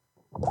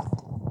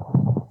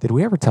 Did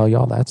we ever tell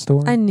y'all that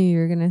story? I knew you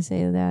were going to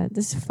say that.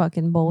 This is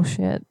fucking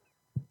bullshit.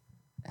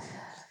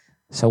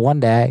 So one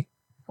day,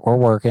 we're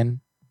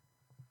working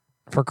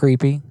for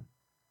Creepy,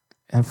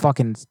 and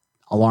fucking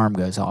alarm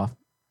goes off.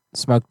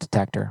 Smoke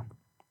detector.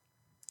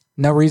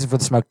 No reason for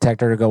the smoke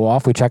detector to go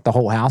off. We check the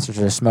whole house. There's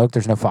no smoke.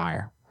 There's no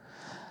fire.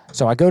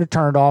 So I go to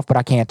turn it off, but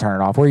I can't turn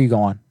it off. Where are you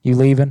going? You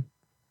leaving?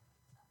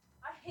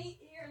 I hate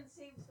hearing the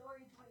same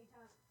story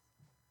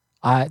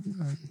 20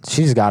 times.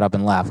 She just got up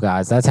and left,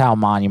 guys. That's how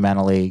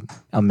monumentally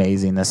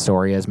amazing this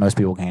story is. Most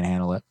people can't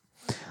handle it.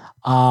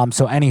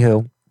 So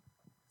anywho,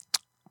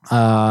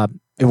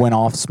 it went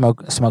off.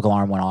 Smoke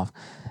alarm went off.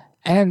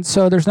 And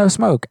so there's no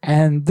smoke.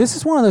 And this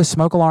is one of those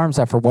smoke alarms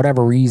that for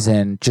whatever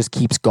reason just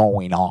keeps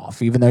going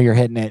off. Even though you're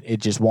hitting it, it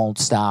just won't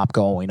stop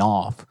going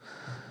off.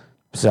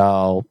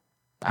 So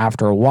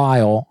after a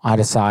while, I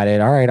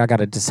decided, all right, I got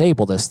to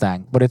disable this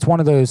thing. But it's one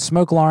of those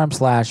smoke alarms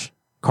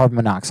 / carbon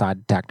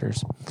monoxide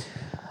detectors.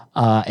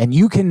 And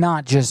you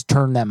cannot just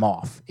turn them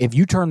off. If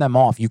you turn them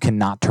off, you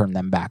cannot turn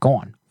them back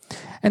on.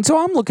 And so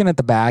I'm looking at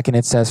the back, and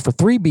it says for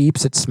 3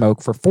 beeps, it's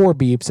smoke. For 4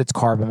 beeps, it's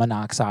carbon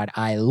monoxide.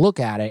 I look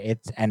at it,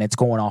 and it's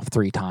going off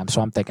 3 times.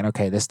 So I'm thinking,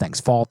 okay, this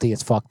thing's faulty.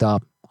 It's fucked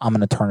up. I'm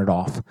going to turn it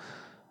off.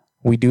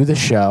 We do the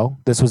show.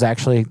 This was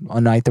actually a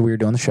night that we were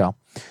doing the show.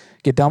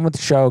 Get done with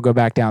the show, go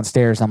back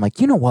downstairs. I'm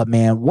like, you know what,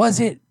 man? Was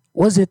it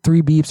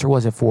 3 beeps or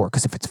was it 4?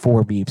 Because if it's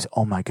 4 beeps,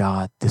 oh my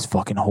God, this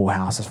fucking whole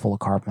house is full of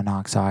carbon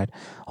monoxide.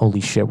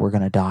 Holy shit, we're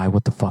going to die.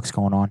 What the fuck's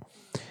going on?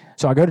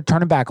 So I go to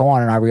turn it back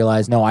on, and I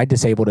realize, no, I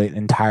disabled it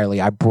entirely.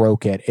 I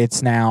broke it.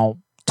 It's now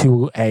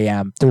 2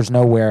 a.m. There's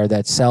nowhere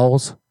that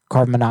sells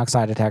carbon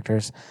monoxide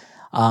detectors.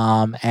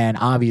 And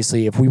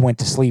obviously, if we went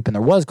to sleep and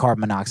there was carbon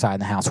monoxide in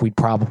the house, we'd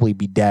probably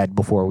be dead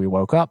before we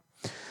woke up.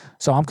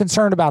 So I'm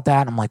concerned about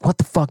that. I'm like, what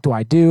the fuck do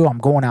I do? I'm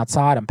going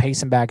outside. I'm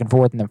pacing back and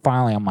forth. And then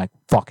finally, I'm like,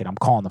 fuck it. I'm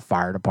calling the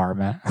fire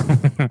department.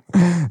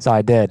 So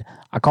I did.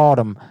 I called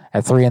them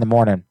at 3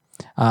 a.m.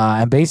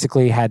 And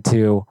basically had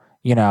to,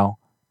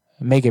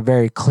 make it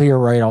very clear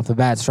right off the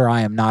bat, sir,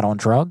 I am not on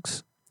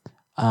drugs.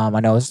 I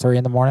know it's 3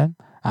 a.m.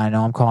 I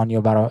know I'm calling you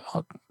about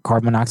a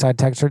carbon monoxide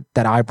detector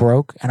that I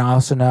broke. And I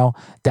also know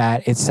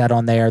that it said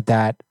on there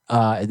that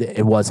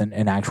it wasn't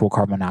an actual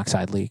carbon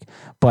monoxide leak.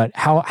 But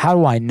how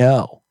do I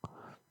know?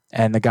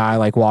 And the guy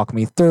walked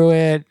me through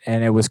it,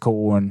 and it was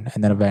cool. And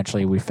then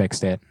eventually we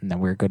fixed it, and then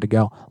we were good to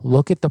go.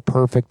 Look at the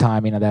perfect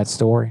timing of that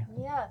story.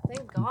 Yeah,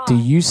 thank God. Do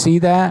you see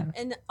that?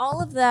 And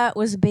all of that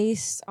was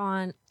based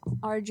on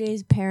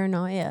RJ's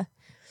paranoia.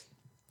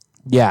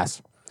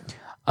 Yes.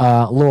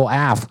 Little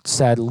Af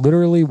said,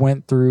 literally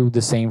went through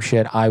the same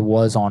shit. I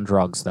was on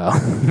drugs, though.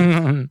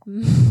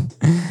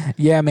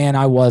 Yeah, man,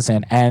 I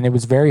wasn't. And it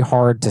was very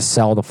hard to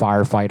sell the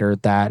firefighter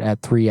that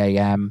at 3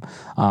 a.m.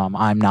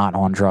 I'm not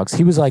on drugs.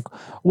 He was like,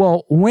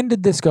 well, when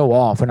did this go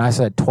off? And I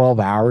said 12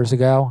 hours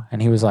ago.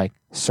 And he was like,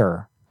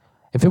 sir,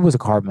 if it was a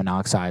carbon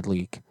monoxide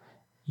leak,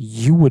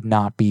 you would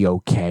not be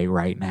okay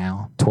right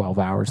now 12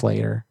 hours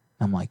later.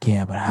 I'm like,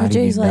 yeah, but how do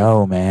you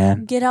know,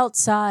 man? Get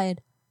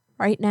outside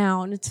right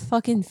now, and it's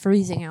fucking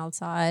freezing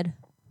outside.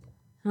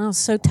 And I was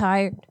so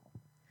tired.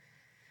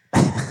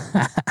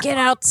 Get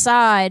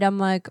outside. I'm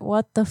like,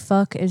 what the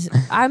fuck is...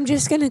 I'm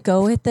just going to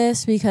go with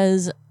this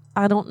because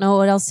I don't know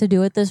what else to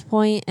do at this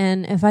point.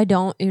 And if I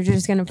don't, you're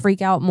just going to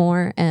freak out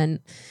more. And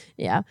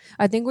yeah,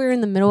 I think we were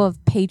in the middle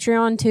of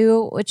Patreon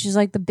too, which is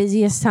the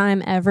busiest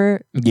time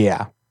ever.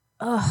 Yeah.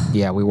 Ugh.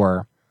 Yeah, we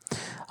were.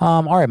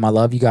 All right, my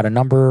love, you got a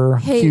number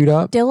queued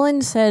up?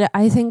 Dylan said,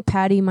 I think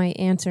Patty might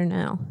answer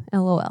now.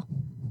 LOL.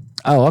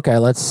 Oh, okay.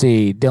 Let's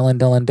see. Dylan.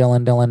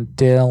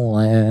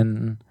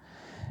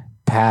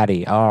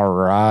 Patty. All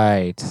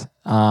right.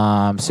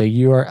 So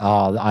you are.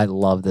 Oh, I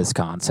love this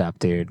concept,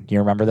 dude. You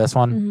remember this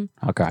one?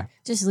 Mm-hmm. Okay.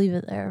 Just leave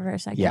it there for a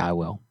second. Yeah, I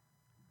will.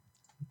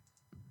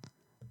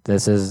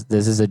 This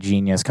is a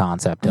genius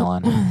concept,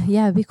 Dylan.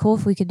 Yeah, it'd be cool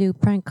if we could do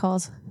prank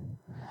calls.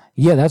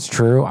 Yeah, that's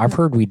true. I've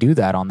heard we do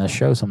that on this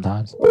show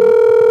sometimes.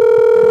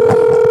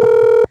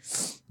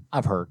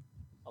 I've heard.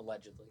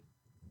 Allegedly.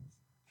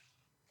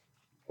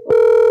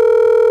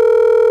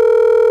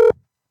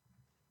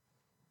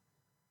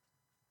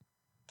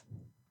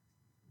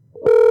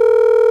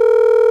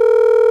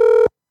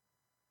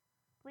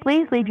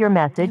 Please leave your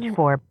message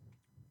for...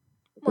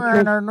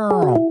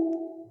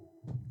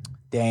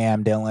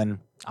 Damn, Dylan.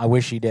 I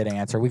wish he did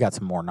answer. We got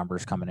some more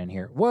numbers coming in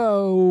here.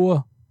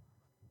 Whoa.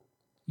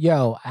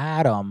 Yo,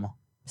 Adam.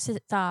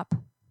 Stop.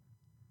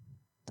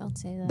 Don't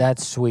say that.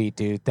 That's sweet,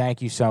 dude.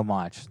 Thank you so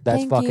much. That's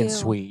Thank fucking you.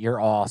 sweet. You're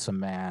awesome,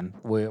 man.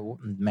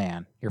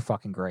 Man, you're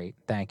fucking great.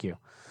 Thank you.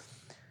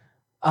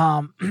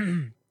 What's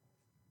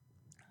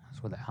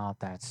without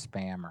that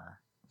spammer?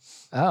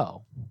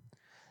 Oh.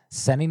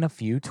 Sending a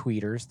few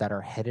tweeters that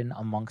are hidden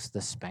amongst the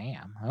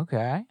spam.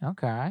 Okay.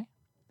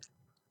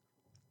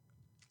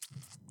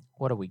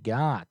 What do we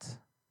got?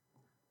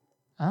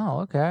 Oh,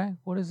 okay.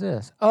 What is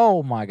this?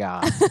 Oh my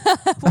God.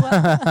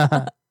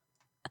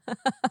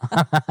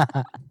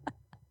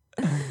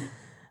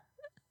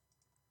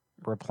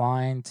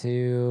 Replying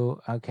to,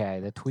 okay,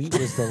 the tweet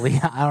was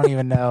deleted. I don't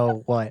even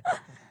know what.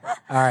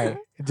 All right,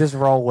 just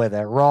roll with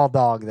it. Raw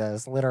dog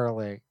this,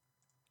 literally.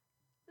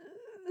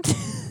 It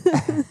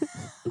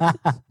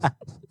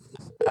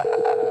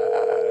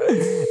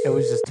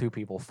was just two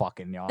people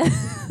fucking, y'all.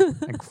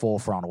 Like full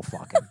frontal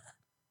fucking.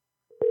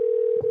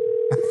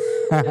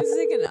 It was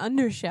like an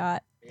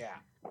undershot. Yeah.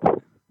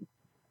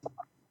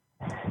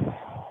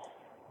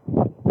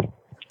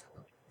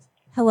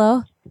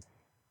 Hello?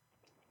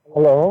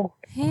 Hello?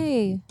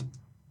 Hey.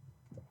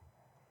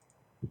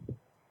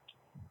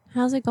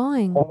 How's it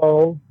going?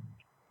 Hello?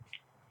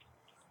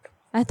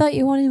 I thought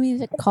you wanted me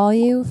to call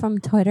you from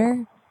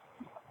Twitter.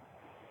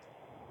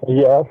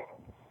 Yes.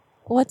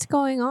 What's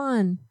going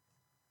on?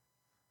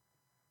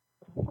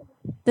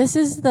 This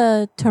is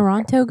the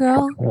Toronto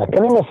girl?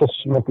 Can you message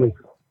me, please?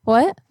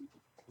 What?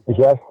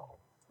 Yes.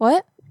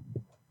 What?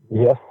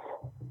 Yes.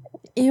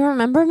 You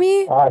remember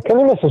me? Can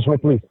you message me,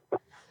 please?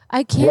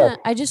 I can't. Yes.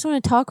 I just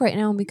want to talk right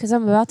now because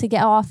I'm about to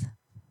get off.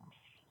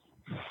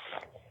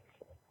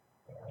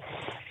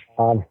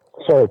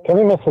 Sorry, can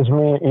you message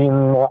me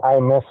in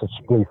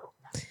iMessage, please?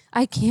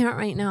 I can't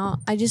right now.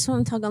 I just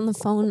want to talk on the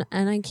phone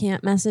and I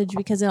can't message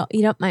because it'll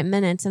eat up my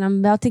minutes and I'm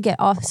about to get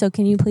off. So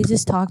can you please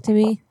just talk to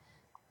me?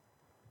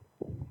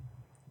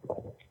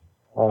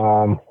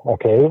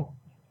 Okay.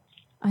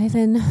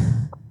 Ivan.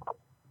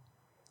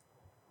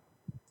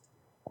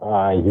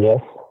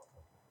 Yes.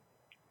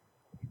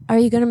 Are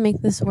you going to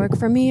make this work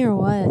for me or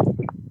what?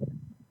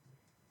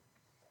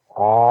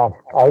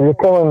 Are you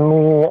calling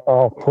me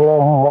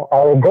from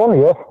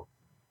Oregon? Yes.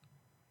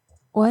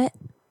 What?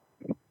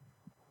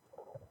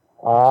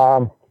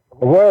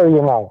 Where are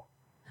you now?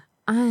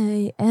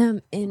 I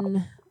am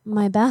in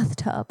my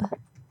bathtub.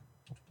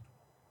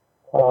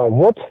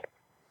 What?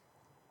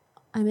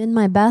 I'm in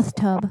my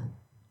bathtub.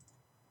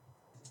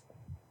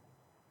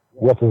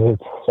 What is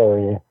it?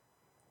 Sorry.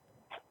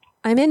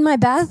 I'm in my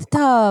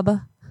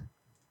bathtub.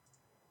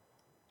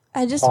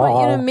 I just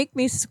want you to make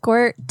me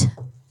squirt.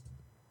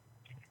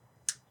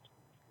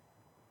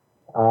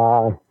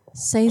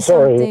 Say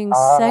sorry, something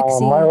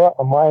sexy.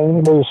 My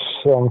English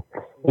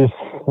is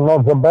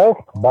not the best,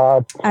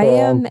 but... I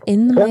am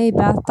in my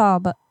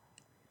bathtub.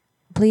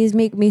 Please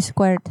make me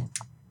squirt.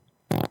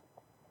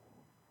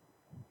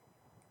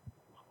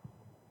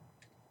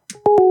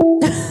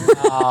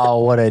 Oh,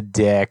 what a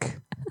dick.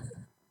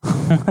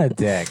 What a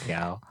dick,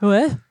 yo.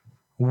 What?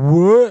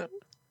 What?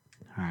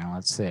 All right,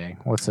 let's see.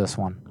 What's this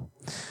one?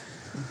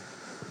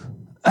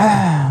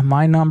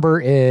 My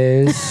number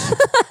is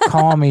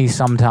call me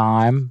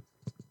sometime.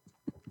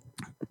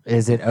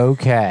 Is it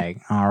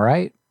okay? All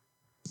right.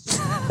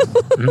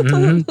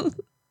 Mm-hmm.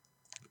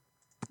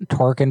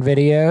 Twerking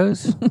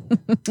videos.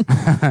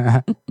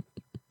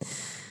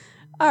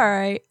 All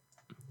right.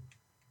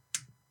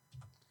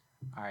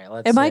 All right,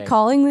 let's Am see. I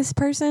calling this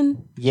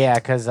person? Yeah,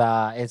 because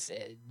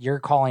you're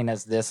calling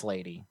as this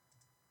lady.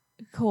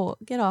 Cool.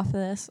 Get off of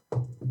this.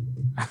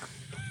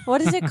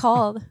 What is it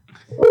called?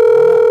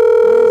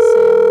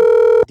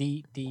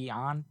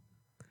 DeAndre.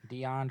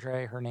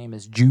 Her name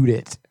is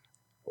Judith.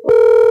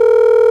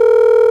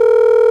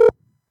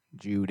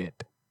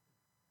 Judith.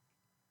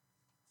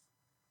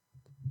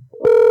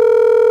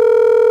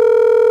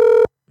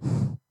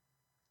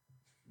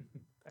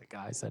 That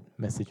guy said,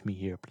 "Message me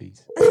here,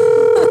 please." No,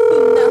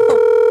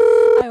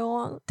 I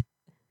won't.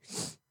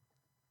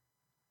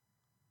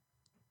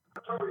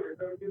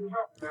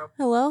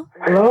 Hello?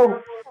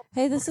 Hello?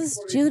 Hey, this is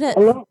Judith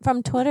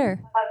from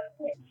Twitter.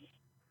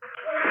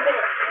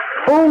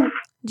 Who?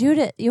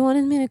 Judith, you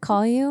wanted me to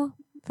call you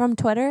from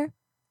Twitter?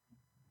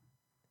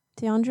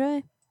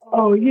 DeAndre?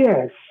 Oh,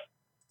 yes.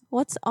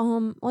 What's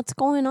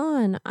going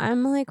on?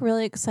 I'm like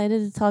really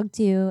excited to talk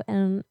to you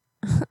and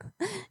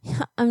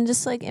I'm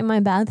just like in my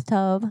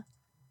bathtub.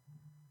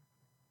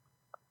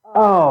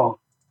 Oh.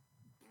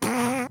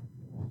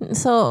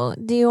 So,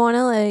 do you want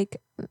to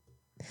like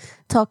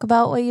talk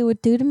about what you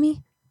would do to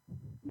me?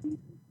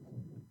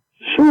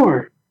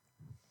 Sure.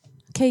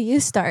 Okay, you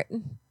start.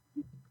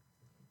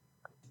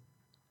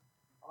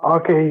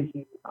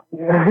 Okay.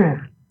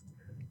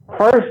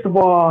 First of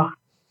all,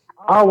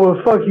 I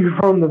will fuck you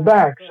from the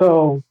back,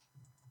 so...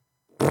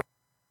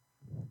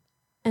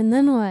 And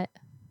then what?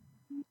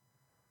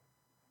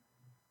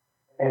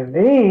 And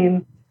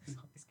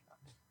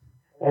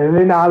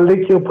then I'll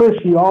lick your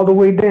pussy all the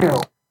way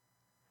down.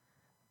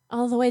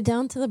 All the way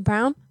down to the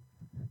brown?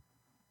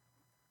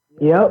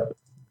 Yep.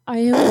 Are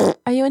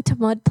you into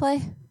mud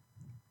play?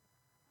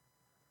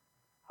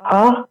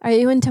 Huh? Are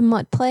you into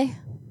mud play?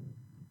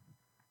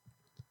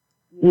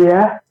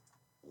 Yeah.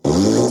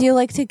 Do you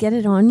like to get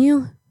it on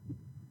you?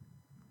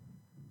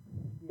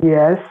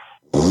 Yes.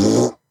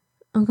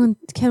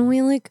 Can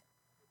we like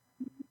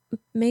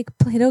make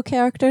Play-Doh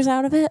characters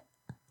out of it?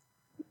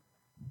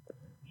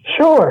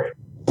 Sure.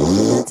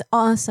 That's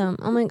awesome.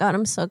 Oh my god,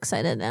 I'm so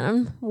excited and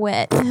I'm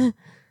wet.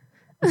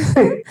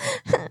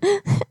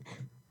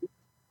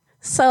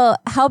 So,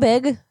 how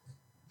big?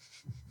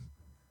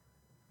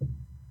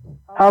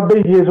 How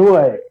big is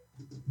what?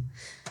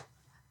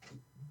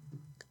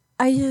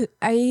 Are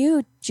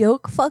you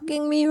joke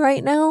fucking me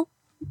right now?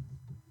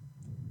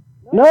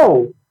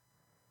 No.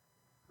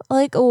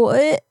 Like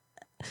what?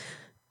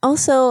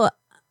 Also,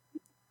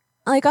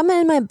 like I'm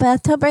in my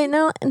bathtub right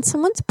now, and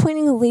someone's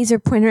pointing a laser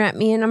pointer at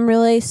me, and I'm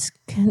really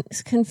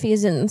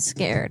confused and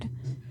scared.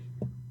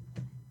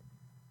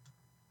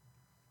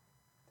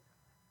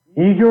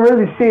 You can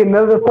really see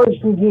another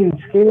person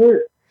getting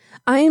scared.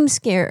 I am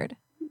scared.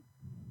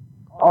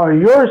 Oh,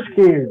 you're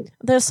scared.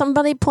 There's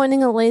somebody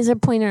pointing a laser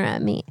pointer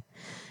at me,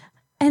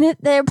 and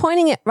they're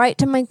pointing it right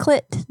to my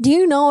clit. Do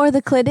you know where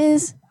the clit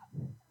is?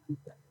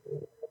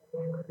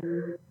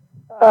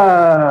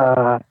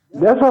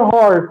 That's a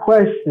hard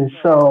question.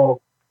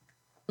 So,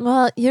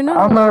 well, you're not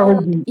I'm alone.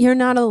 not really... You're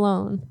not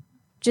alone.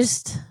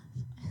 Just,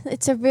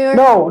 it's a very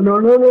No. I'm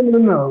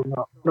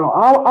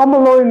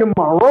alone in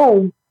my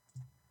room,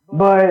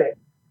 but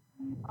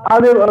I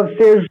live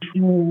upstairs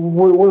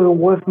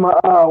with my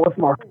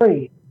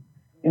friend,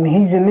 and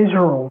he's in his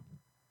room.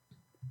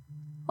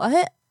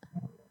 What?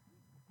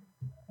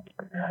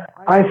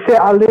 I said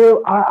I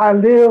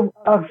live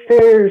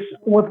upstairs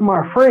with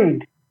my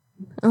friend.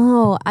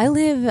 Oh, I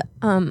live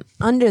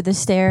under the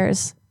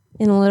stairs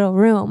in a little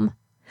room.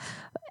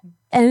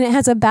 And it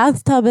has a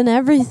bathtub and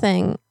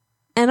everything.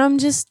 And I'm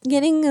just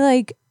getting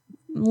like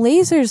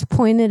lasers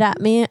pointed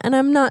at me, and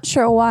I'm not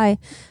sure why.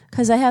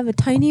 Because I have a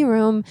tiny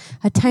room,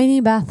 a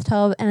tiny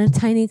bathtub, and a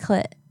tiny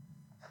clit.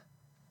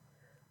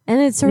 And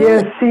it's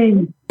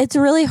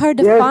really hard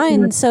to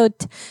find. So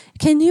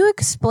can you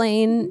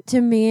explain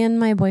to me and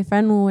my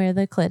boyfriend where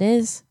the clit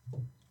is?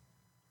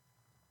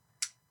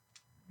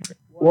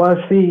 Well,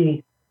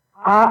 see,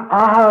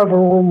 I have a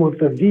room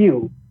with a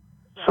view.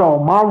 So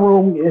my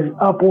room is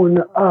up on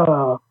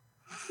the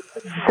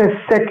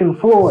second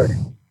floor.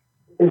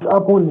 It's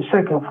up on the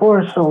second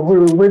floor, so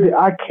really,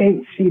 I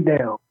can't see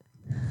down.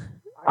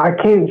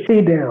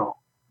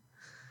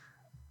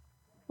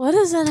 What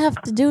does that have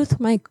to do with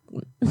my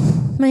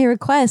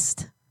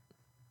request?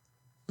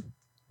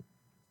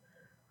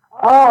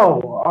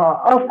 Oh,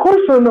 of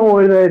course I know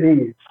where that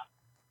is.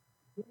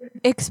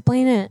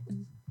 Explain it.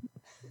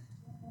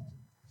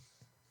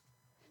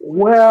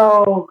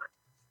 Well,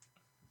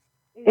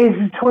 it's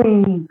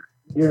between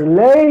your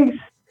legs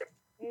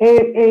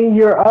and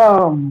your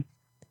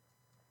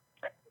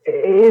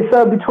it's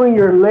up between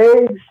your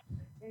legs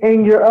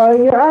and your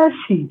ass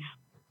cheeks.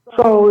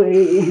 So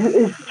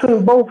it's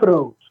between both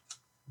of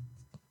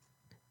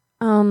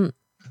those.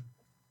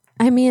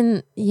 I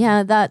mean,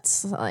 yeah,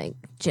 that's like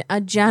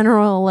a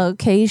general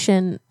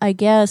location, I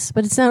guess,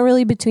 but it's not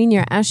really between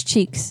your ass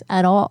cheeks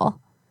at all.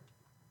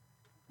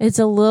 It's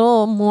a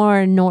little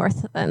more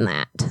north than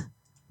that.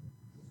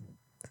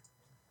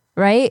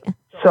 Right?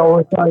 So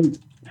it's like,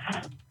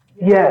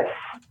 yes.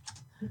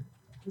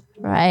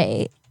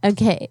 Right.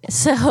 Okay.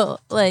 So,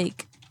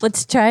 like,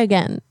 let's try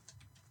again.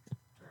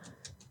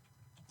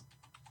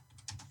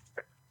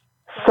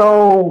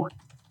 So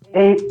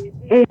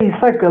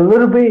it's like a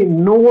little bit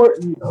north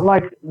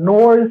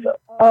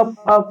up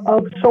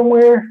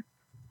somewhere.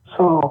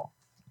 So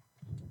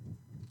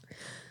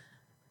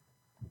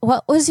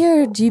what was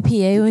your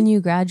GPA when you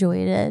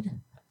graduated?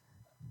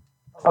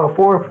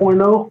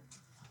 4.0.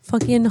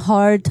 Fucking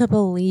hard to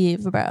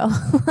believe, bro.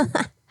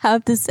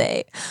 Have to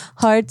say,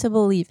 hard to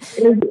believe.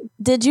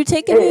 Did you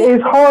take any?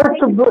 It's hard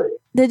to believe.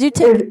 Did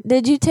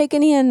you take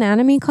any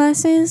anatomy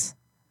classes?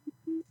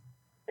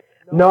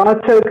 No, I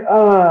took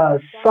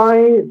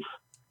science,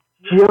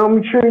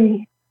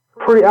 geometry,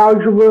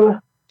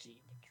 pre-algebra,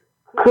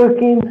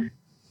 cooking,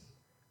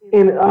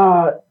 and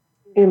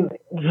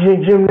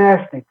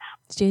gymnastics.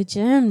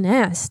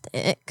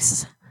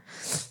 Gymnastics.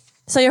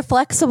 So you're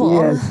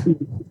flexible.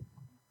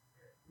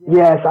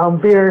 Yes,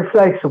 I'm very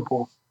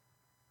flexible.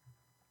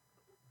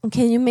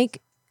 Can you make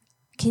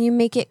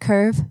it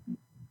curve?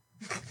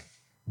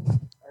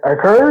 A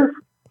curve?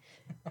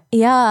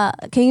 Yeah.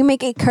 Can you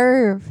make it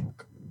curve?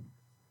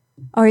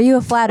 Or are you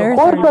a flat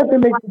earther? Of course I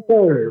can make it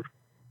curve.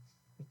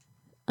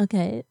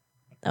 Okay.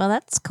 Oh,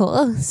 that's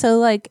cool. So,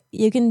 like,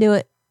 you can do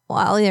it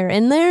while you're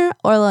in there,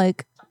 or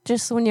like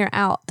just when you're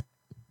out?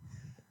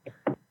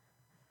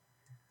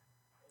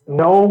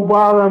 No,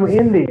 while I'm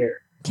in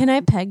there. Can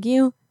I peg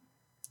you?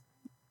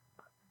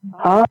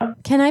 Huh?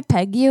 Can I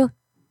peg you?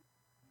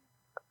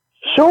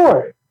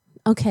 Sure.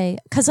 Okay,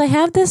 because I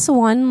have this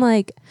one,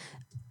 like,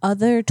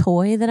 other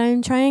toy that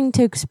I'm trying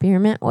to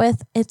experiment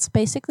with. It's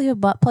basically a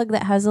butt plug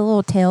that has a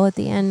little tail at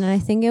the end, and I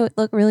think it would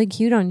look really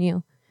cute on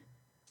you.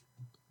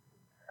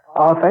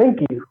 Oh,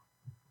 thank you.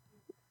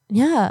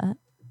 Yeah.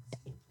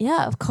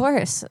 Yeah, of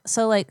course.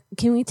 So, like,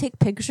 can we take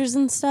pictures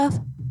and stuff?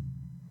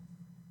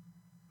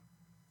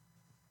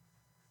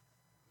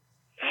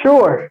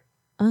 Sure.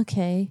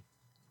 Okay.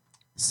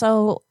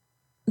 So,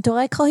 do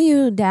I call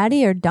you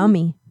daddy or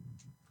dummy?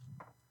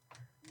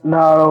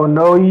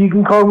 No, you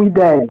can call me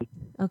daddy.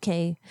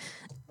 Okay.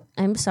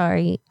 I'm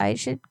sorry. I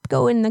should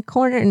go in the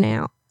corner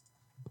now.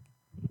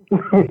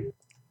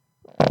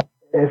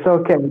 It's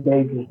okay,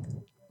 baby.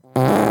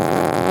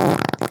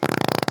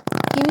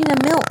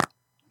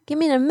 Give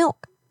me the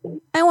milk.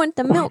 I want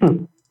the milk.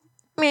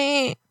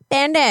 Meh.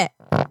 Bandit.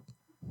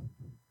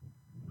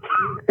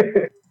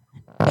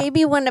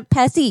 Baby want a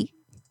Pessy.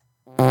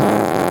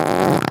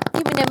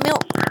 Give me the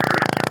milk.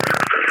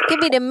 Give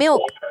me the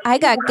milk. I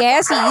got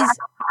gassies.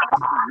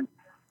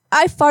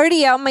 I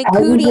farty out my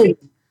cootie.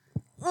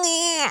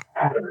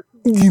 Have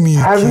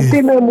you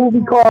seen that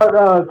movie called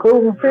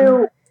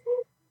Cloverfield?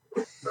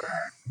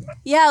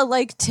 Yeah,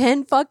 like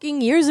 10 fucking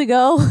years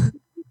ago.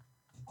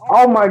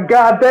 Oh my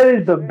god, that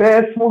is the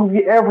best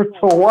movie ever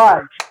to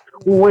watch.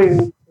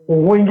 When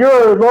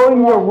you're alone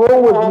in your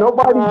room with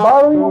nobody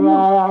bothering you,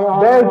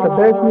 that is the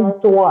best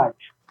movie to watch.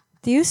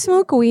 Do you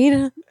smoke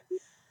weed?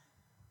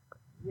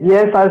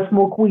 Yes, I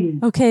smoke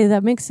weed. Okay,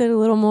 that makes it a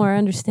little more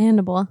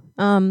understandable.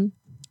 Are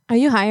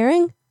you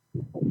hiring?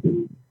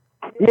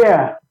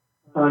 Yeah.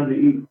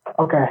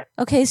 Okay.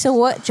 Okay, so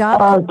what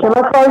job? Can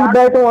I call you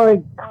back in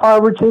like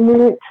 5 or 10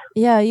 minutes?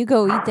 Yeah, you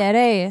go eat that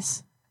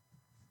ass.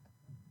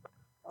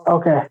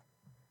 Okay.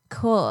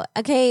 Cool.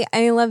 Okay,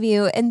 I love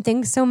you, and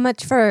thanks so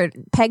much for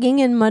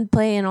pegging and mud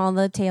play and all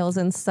the tales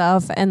and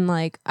stuff. And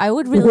like, I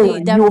would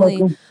really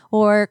definitely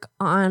work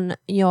on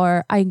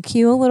your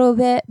IQ a little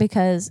bit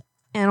because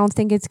I don't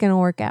think it's gonna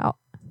work out.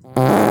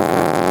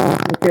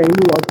 Okay,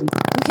 you're welcome.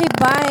 Okay,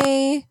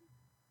 bye.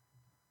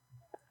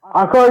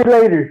 I'll call you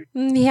later.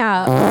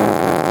 Yeah.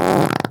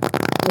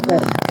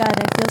 God,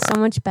 I feel so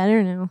much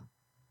better now.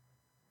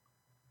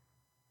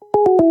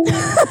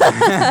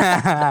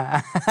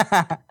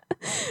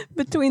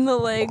 Between the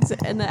legs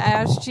and the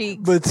ass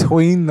cheeks.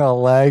 Between the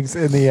legs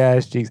and the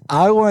ass cheeks.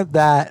 I want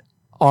that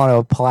on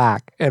a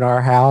plaque in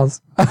our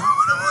house.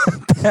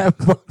 That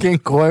fucking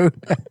quote.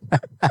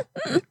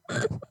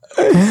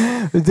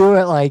 Do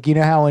it like, you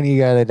know how when you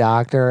go to the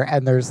doctor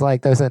and there's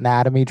like those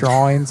anatomy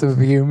drawings of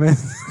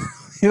humans,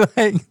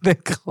 like the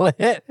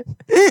clit,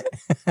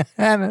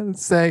 and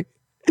it's like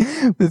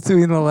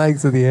between the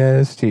legs of the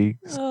ass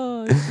cheeks.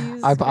 Oh,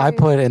 Jesus I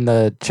put in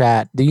the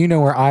chat, do you know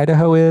where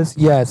Idaho is?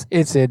 Yes,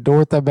 it's in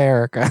North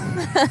America.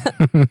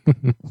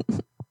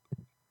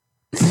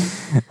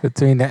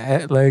 Between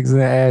the legs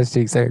and the ass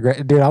cheeks.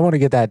 Dude, I want to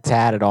get that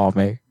tatted on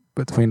me.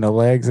 Between the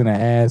legs and the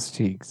ass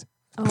cheeks.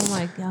 Oh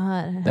my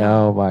God.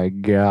 Oh my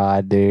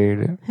God,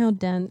 dude. How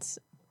dense.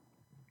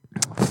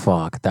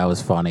 Fuck, that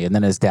was funny. And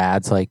then his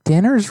dad's like,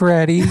 dinner's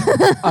ready.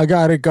 I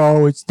gotta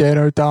go. It's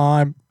dinner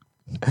time.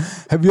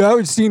 Have you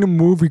ever seen a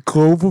movie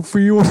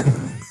Cloverfield?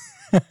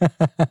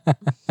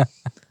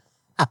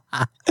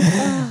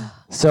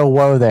 So,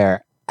 whoa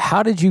there.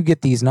 How did you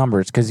get these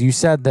numbers? Because you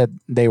said that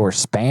they were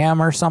spam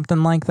or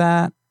something like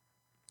that.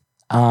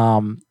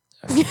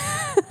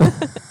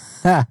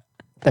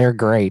 They're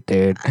great,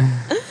 dude.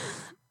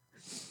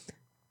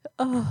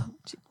 Oh,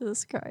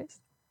 Jesus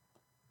Christ.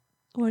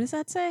 What does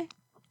that say?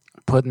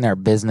 Putting their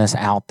business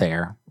out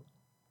there.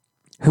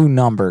 Who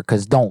number?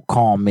 Because don't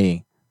call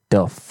me.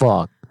 The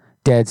fuck?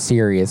 Dead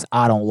serious.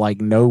 I don't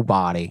like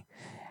nobody.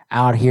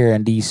 Out here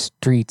in these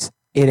streets,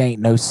 it ain't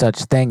no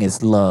such thing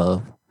as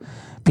love.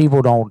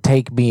 People don't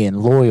take being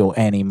loyal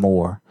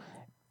anymore.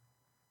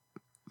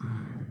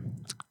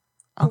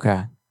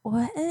 Okay.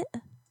 What?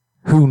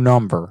 Who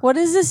number? What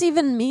does this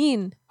even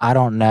mean? I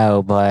don't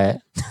know,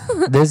 but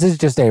this is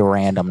just a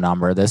random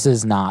number. This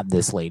is not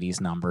this lady's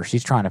number.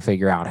 She's trying to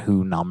figure out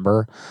who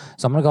number.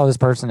 So I'm going to call this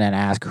person and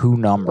ask who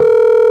number.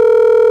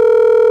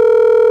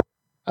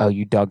 Oh,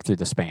 you dug through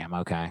the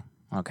spam. Okay.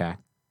 Okay.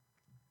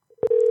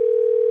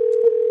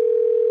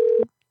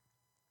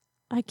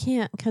 I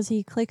can't because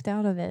he clicked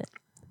out of it.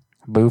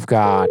 Boof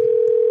God.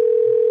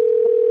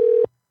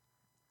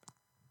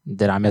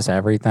 Did I miss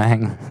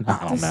everything?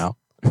 I don't know.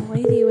 The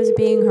lady was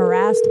being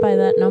harassed by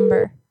that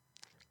number.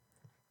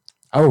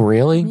 Oh,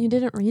 really? You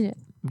didn't read it.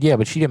 Yeah,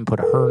 but she didn't put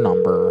her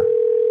number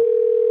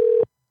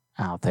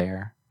out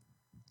there.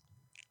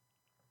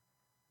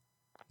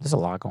 There's a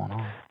lot going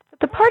on.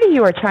 The party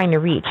you are trying to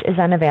reach is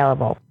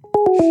unavailable.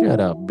 Shut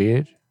up,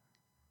 bitch.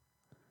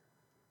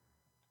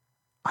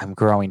 I'm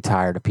growing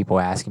tired of people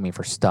asking me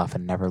for stuff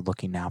and never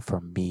looking out for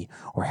me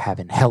or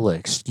having hella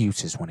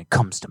excuses when it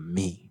comes to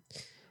me.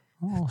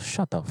 Oh,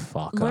 shut the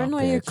fuck up, Learn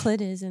where your bitch.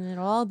 clit is and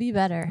it'll all be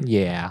better.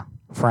 Yeah,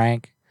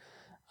 Frank.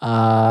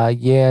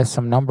 Yeah,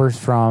 some numbers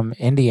from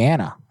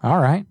Indiana. All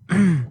right.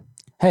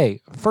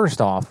 Hey, first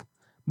off,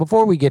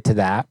 before we get to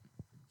that,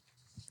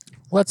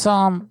 let's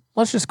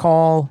just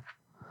call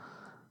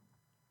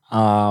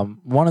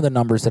one of the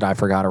numbers that I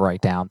forgot to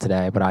write down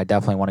today, but I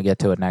definitely want to get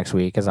to it next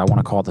week because I want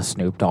to call the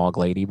Snoop Dogg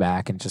lady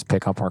back and just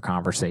pick up our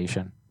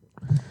conversation.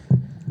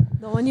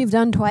 The one you've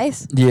done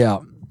twice? Yeah.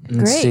 And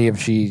Great. see if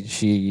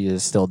she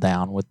is still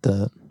down with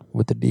the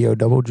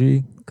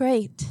DOGG.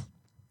 Great.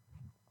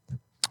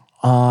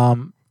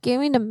 Give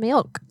me the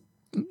milk.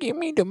 Give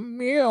me the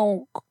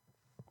milk.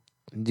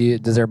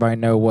 Does everybody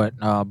know what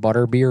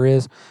butterbeer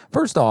is?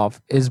 First off,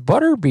 is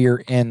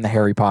butterbeer in the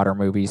Harry Potter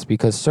movies?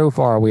 Because so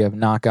far we have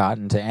not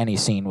gotten to any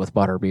scene with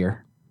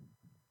butterbeer.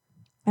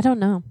 I don't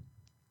know.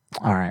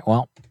 All right,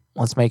 well,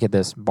 let's make it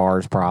this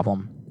bar's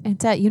problem.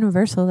 It's at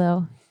Universal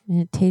though,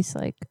 and it tastes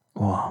like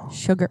Whoa,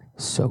 sugar.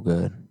 so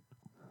good.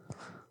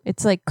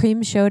 It's like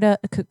cream soda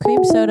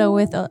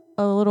with a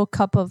little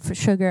cup of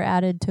sugar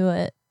added to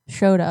it.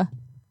 Soda.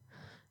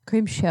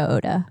 Cream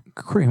soda.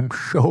 Cream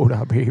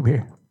soda,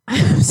 baby.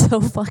 I'm so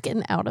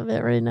fucking out of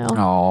it right now.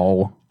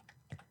 Oh.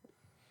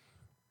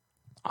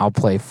 I'll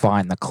play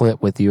Find the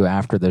Clip with you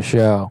after the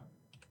show.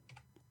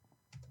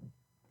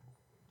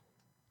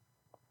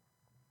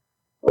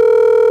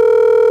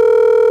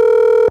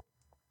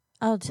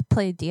 I'll just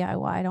play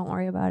DIY. Don't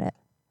worry about it.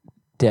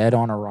 Dead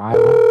on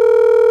Arrival.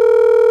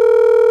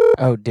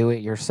 Oh, do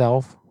it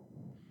yourself?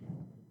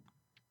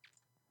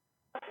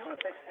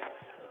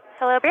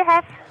 Hello, Beer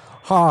Hut.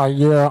 Hi,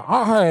 yeah,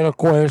 I had a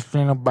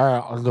question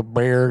about the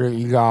beer that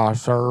you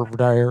guys serve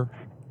there.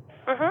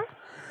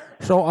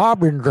 So I've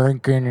been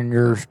drinking in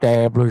your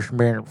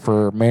establishment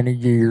for many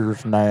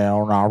years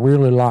now, and I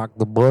really like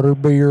the butter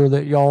beer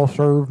that y'all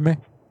serve me.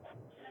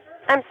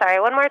 I'm sorry,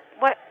 one more.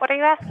 What are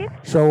you asking?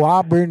 So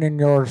I've been in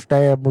your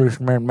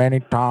establishment many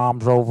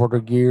times over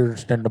the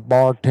years, and the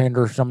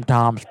bartender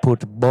sometimes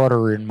puts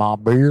butter in my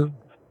beer.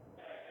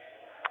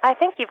 I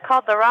think you've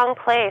called the wrong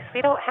place.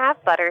 We don't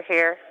have butter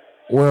here.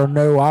 Well,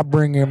 no, I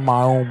bring in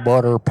my own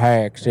butter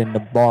packs, and the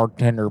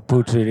bartender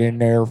puts it in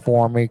there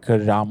for me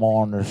because I'm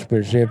on a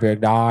specific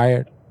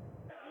diet.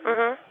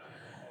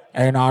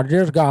 And I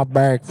just got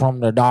back from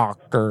the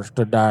doctors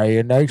today,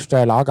 and they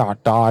said I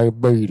got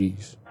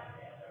diabetes.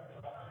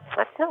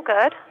 That's no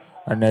good.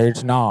 And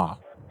it's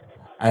not.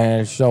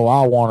 And so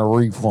I want a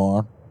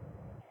refund.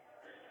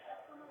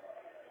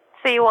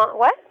 So you want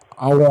what?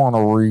 I want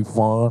a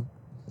refund.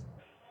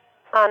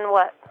 On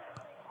what?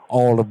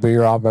 All the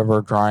beer I've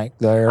ever drank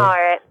there. All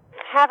right.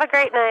 Have a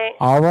great night.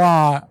 All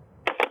right.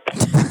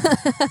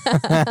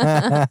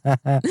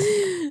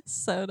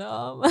 So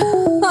dumb.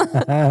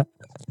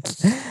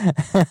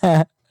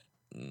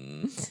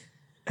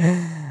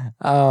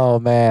 Oh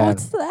man.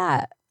 What's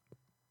that?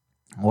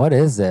 What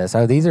is this?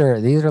 Oh, these are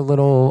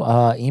little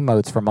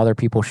emotes from other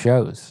people's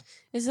shows.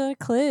 Is it a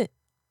clit?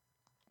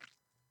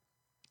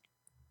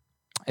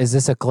 Is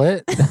this a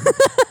clit?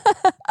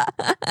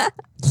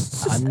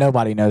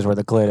 Nobody knows where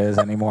the clit is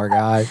anymore,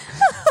 guys.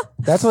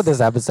 That's what this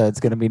episode's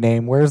going to be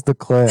named. Where's the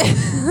clit?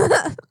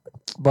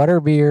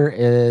 Butterbeer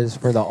is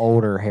for the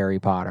older Harry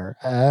Potter.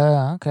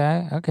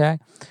 Okay.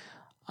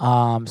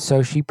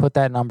 So she put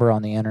that number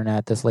on the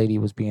internet. This lady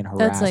was being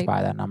harassed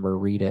by that number.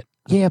 Read it.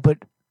 Yeah, but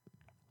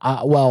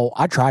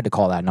I tried to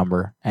call that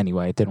number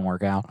anyway. It didn't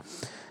work out.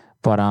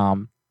 But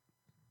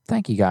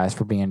thank you guys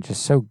for being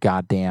just so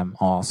goddamn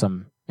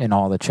awesome in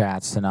all the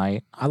chats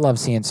tonight. I love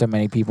seeing so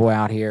many people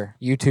out here.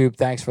 YouTube,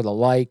 thanks for the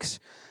likes.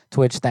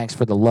 Twitch, thanks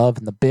for the love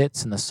and the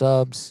bits and the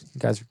subs. You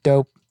guys are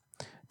dope.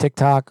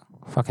 TikTok,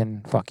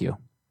 fucking fuck you.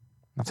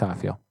 That's how I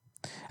feel.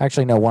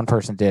 Actually, no, one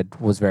person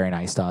was very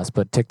nice to us,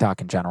 but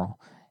TikTok in general,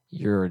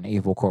 you're an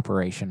evil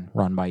corporation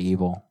run by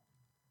evil,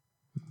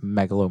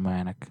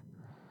 megalomaniac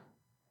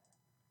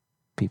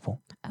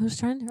people. I was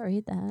trying to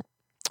read that.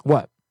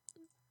 What?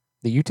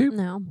 The YouTube?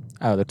 No.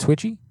 Oh, the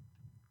Twitchy?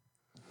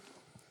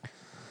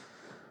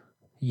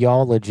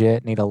 Y'all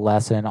legit need a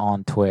lesson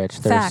on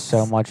Twitch. There's Facts.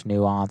 so much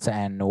nuance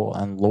and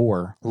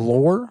lore.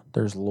 Lore?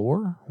 There's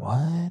lore?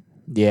 What?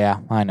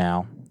 Yeah, I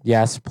know.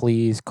 Yes,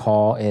 please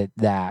call it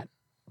that.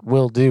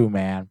 Will do,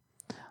 man.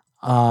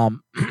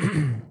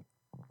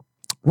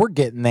 We're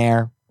getting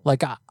there.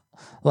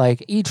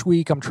 Like each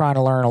week, I'm trying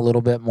to learn a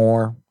little bit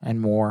more and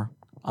more.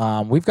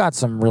 We've got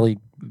some really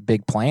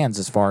big plans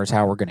as far as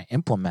how we're going to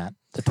implement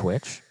the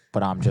Twitch,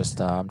 but I'm just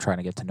I'm trying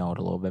to get to know it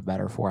a little bit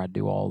better before I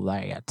do all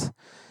that.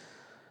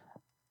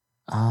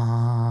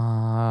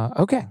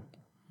 Okay.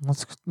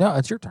 No,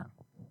 it's your turn.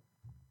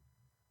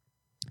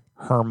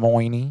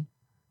 Hermione.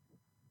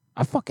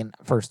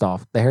 First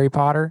off, the Harry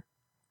Potter,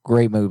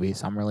 great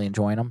movies. I'm really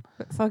enjoying them.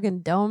 Fucking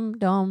dumb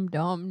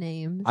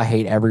names. I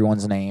hate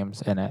everyone's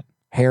names in it.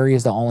 Harry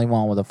is the only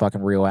one with a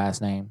fucking real ass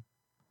name.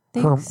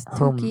 Thanks,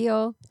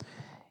 Tokyo.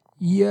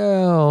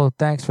 Yo,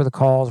 thanks for the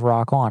calls.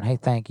 Rock on. Hey,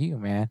 thank you,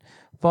 man.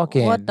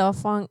 Fucking What the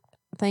fuck?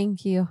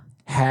 Thank you.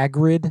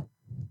 Hagrid.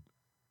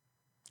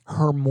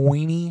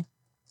 Hermione.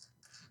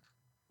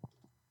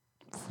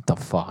 What the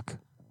fuck,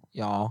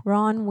 y'all?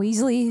 Ron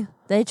Weasley.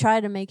 They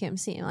tried to make him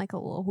seem like a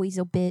little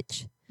weasel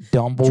bitch.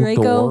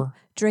 Dumbledore.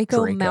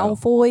 Draco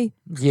Malfoy.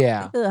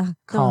 Yeah. Ugh,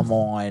 Come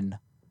on.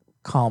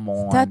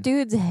 That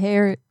dude's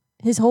hair,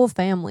 his whole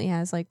family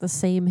has like the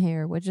same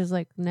hair, which is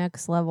like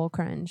next level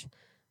cringe.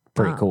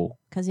 Pretty cool.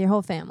 Because your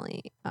whole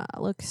family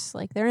looks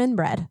like they're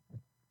inbred.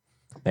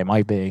 They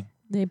might be.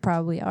 They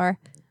probably are.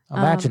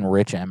 Imagine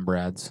rich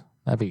inbreds.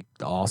 That'd be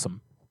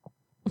awesome.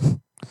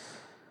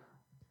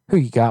 Who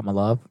you got, my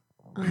love?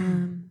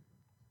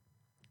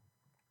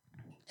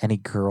 Any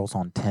girls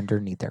on Tinder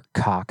need their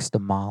cocks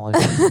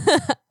demolished?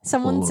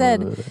 Someone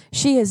said,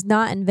 she is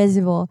not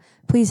invisible.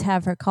 Please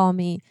have her call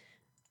me.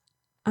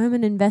 I'm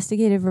an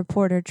investigative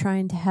reporter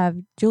trying to have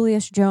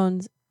Julius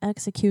Jones'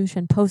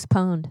 execution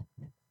postponed.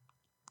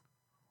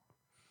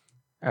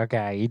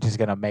 Okay, you just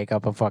gonna make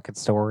up a fucking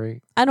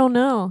story? I don't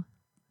know.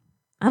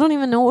 I don't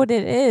even know what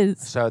it is.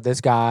 So this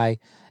guy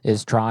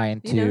is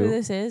trying to. You know who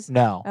this is?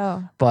 No.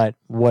 Oh. But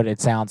what it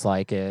sounds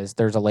like is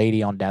there's a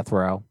lady on death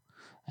row,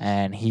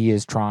 and he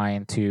is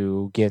trying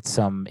to get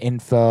some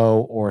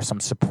info or some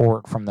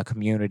support from the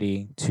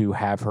community to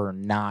have her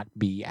not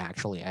be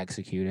actually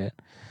executed.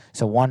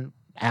 So one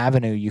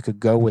avenue you could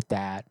go with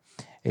that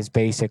is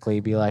basically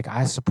be like,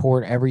 I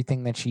support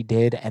everything that she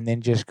did, and then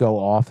just go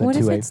off What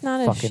into if a it's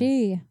not fucking. a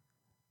she?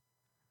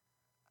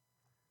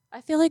 I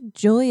feel like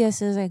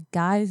Julius is a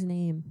guy's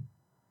name.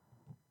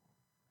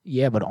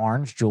 Yeah, but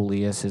Orange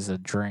Julius is a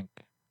drink.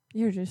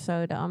 You're just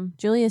so dumb.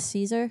 Julius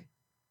Caesar?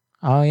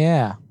 Oh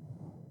yeah.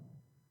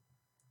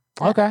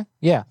 Okay.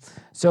 Yeah.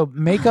 So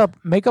make up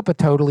a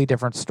totally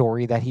different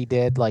story that he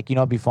did. Like,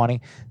 it'd be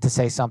funny to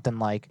say something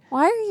like,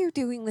 Why are you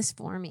doing this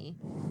for me?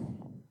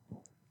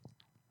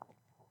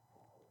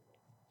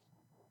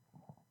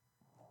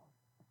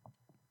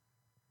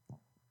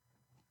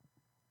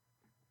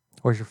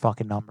 where's your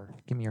fucking number?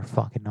 Give me your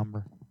fucking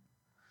number.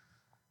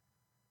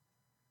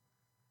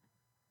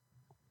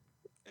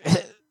 Do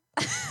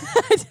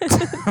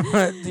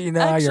you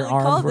know how your Actually,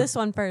 arms call work? this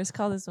one first.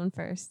 Call this one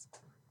first.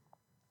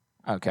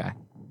 Okay.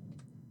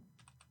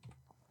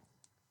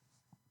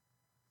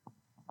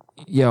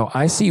 Yo,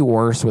 I see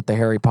worse with the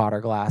Harry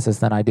Potter glasses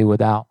than I do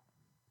without.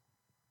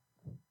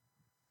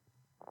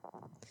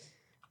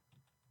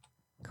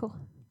 Cool.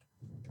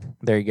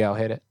 There you go.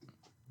 Hit it.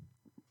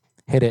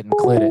 Hit it and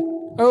clit it.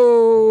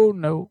 Oh,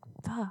 no.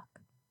 Fuck.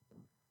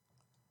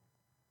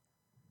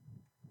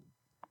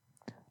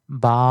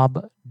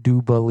 Bob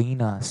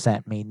Dubalina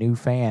sent me new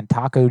fan.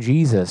 Taco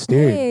Jesus.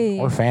 Dude, Hey.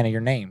 we're a fan of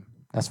your name.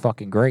 That's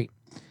fucking great.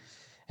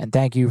 And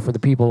thank you for the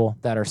people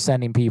that are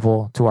sending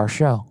people to our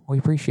show. We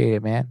appreciate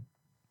it, man.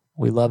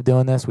 We love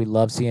doing this. We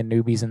love seeing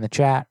newbies in the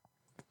chat.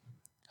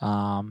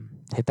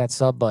 Hit that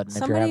sub button if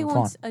you're Somebody having fun.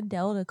 wants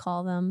Adele to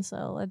call them,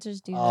 so let's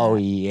just do Oh,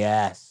 that.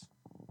 yes.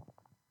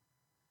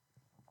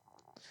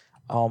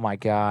 Oh, my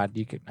God.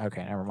 You could.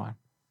 Okay, never mind.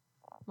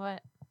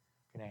 What?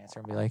 You can answer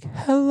and be like,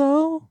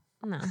 hello?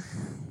 No.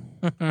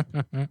 That'd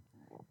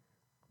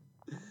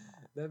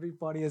be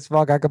funny as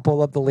fuck. I could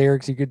pull up the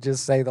lyrics. You could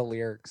just say the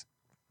lyrics.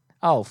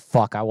 Oh,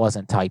 fuck. I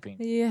wasn't typing.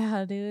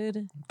 Yeah,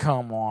 dude.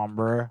 Come on,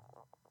 bruh.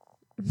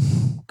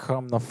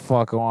 Come the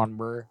fuck on,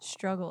 bruh.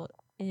 Struggle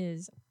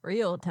is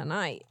real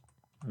tonight.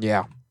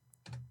 Yeah.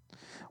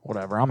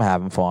 Whatever. I'm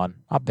having fun.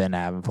 I've been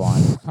having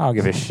fun. I don't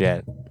give a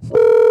shit. It's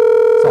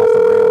off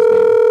the rails,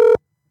 baby.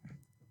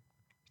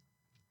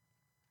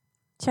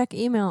 Check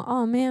email.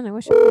 Oh, man, I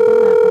wish I would have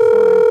done that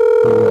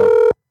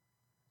before.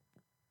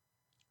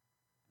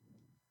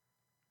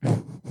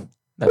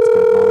 That's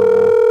good.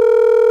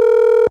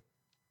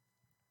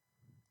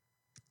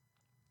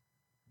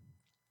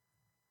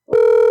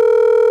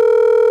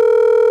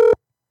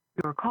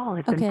 Your call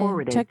has been Okay,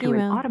 forwarded check to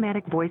email. an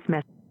automatic voice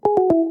message.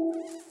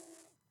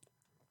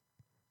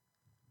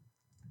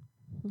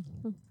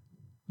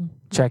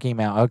 Check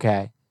email.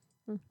 Okay.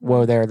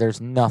 Whoa,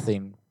 there's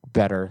nothing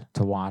better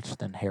to watch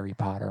than Harry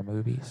Potter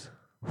movies.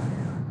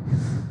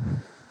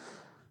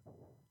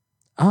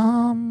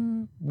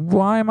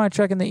 Why am I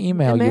checking the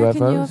email?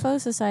 American UFOs? UFO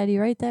Society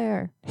right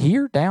there.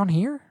 Here? Down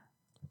here?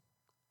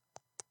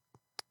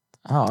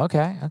 Oh,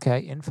 okay. Okay.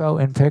 Info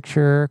in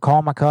picture.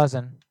 Call my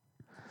cousin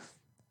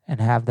and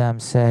have them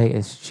say,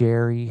 it's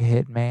Jerry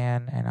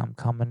Hitman and I'm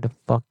coming to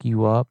fuck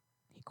you up.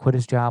 He quit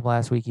his job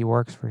last week. He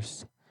works for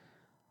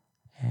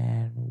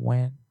and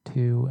went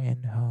to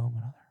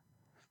in-home.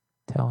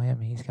 Tell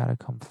him he's got to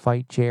come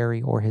fight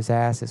Jerry or his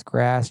ass is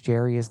grass.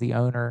 Jerry is the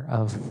owner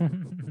of...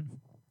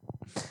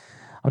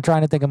 I'm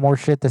trying to think of more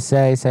shit to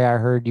say. Say, I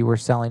heard you were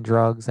selling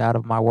drugs out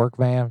of my work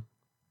van.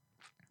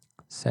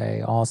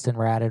 Say, Austin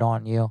ratted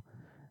on you.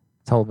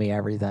 Told me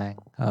everything.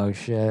 Oh,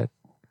 shit.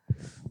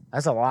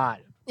 That's a lot.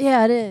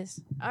 Yeah, it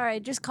is. All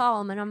right, just call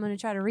them, and I'm going to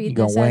try to read You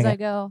gonna this wing as I it?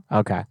 go.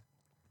 Okay.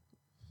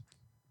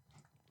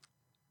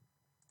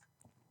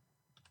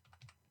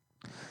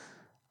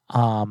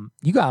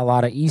 You got a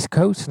lot of East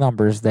Coast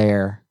numbers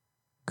there,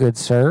 good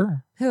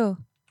sir. Who?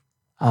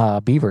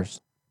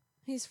 Beavers.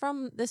 He's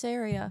from this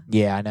area.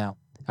 Yeah, I know.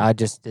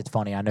 It's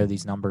funny. I know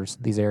these numbers,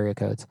 these area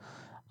codes.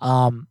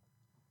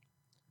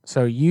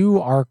 So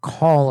you are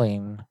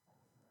calling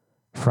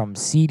from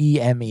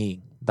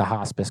CDME, the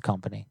hospice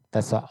company.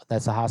 That's a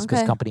hospice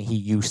Okay. company he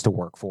used to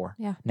work for.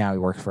 Yeah. Now he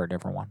works for a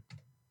different one.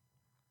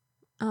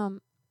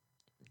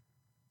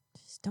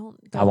 Just don't.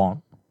 I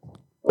won't.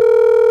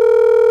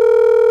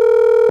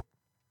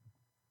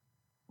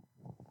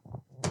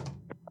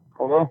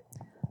 Hello?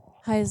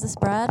 Hi, is this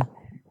Brad?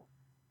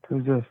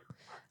 Who's this?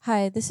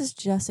 Hi, this is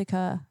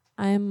Jessica.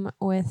 I'm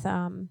with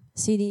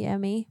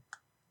CDME.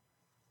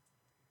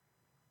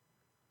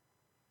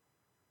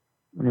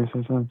 Makes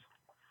no sense.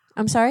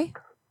 I'm sorry?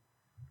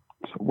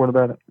 So what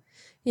about it?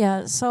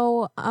 Yeah,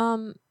 so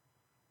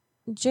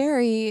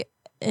Jerry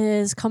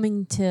is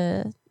coming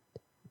to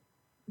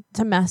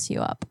mess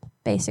you up,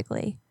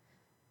 basically.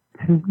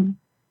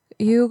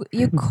 You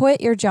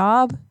quit your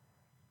job,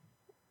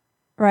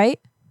 right?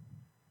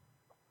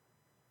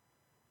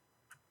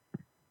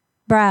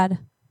 Brad.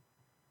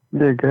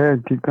 Yeah, go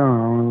ahead. Keep going.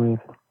 I want to leave.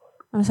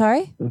 I'm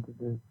sorry?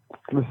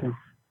 Listen.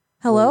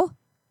 Hello?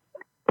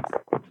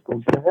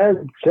 Go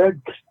ahead. Check.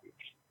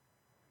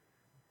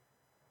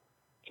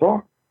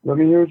 Talk. Let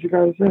me hear what you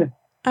guys say.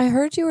 I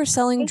heard you were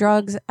selling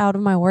drugs out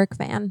of my work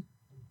van.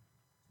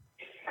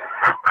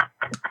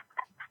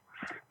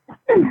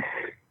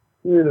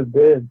 You're the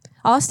bed.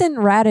 Austin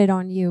ratted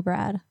on you,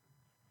 Brad.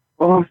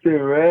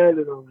 Austin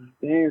ratted on me.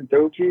 Damn,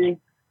 dopey.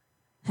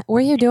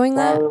 Were you doing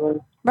that,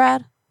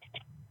 Brad?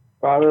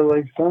 Father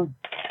like son.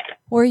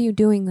 Were you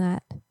doing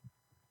that?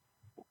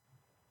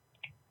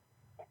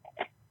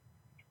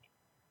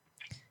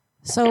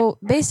 So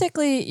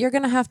basically, you're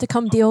going to have to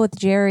come deal with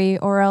Jerry,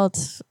 or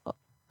else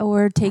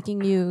we're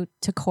taking you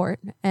to court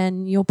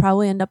and you'll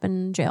probably end up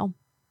in jail.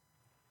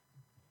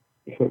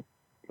 Okay,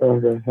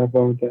 have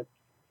fun with that.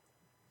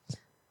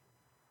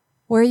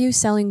 Were you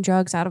selling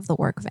drugs out of the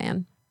work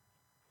van?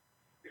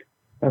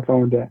 Have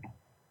fun with that.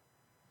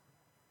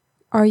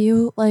 Are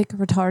you, like,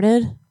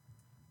 retarded?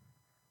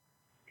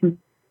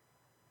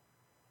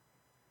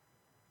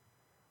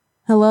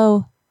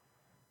 Hello?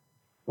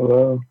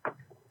 Hello?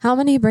 How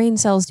many brain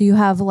cells do you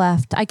have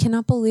left? I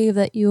cannot believe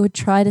that you would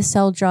try to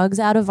sell drugs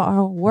out of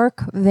our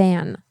work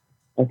van.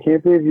 I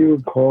can't believe you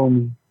would call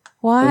me.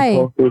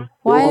 Why?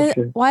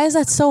 Why is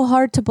that so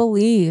hard to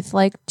believe?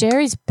 Like,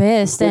 Jerry's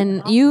pissed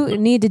and you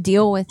need to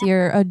deal with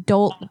your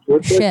adult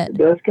shit.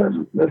 That's got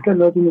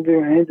nothing to do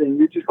with anything.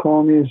 You just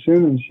call me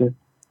assuming shit.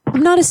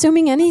 I'm not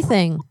assuming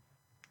anything.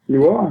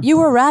 You are. You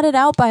were ratted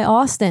out by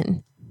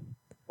Austin.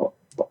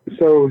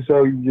 So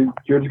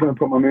you're just gonna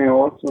put my man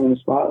Austin on the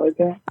spot like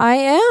that? I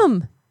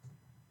am.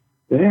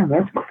 Damn,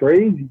 that's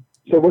crazy.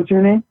 So what's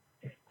your name?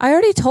 I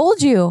already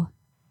told you.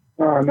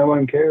 No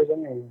one cares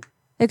anyway.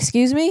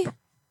 Excuse me?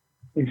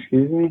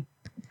 Excuse me?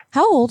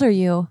 How old are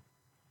you?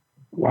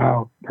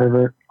 Wow,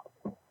 pervert.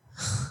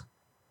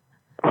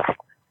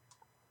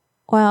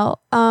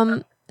 Well,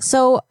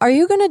 so are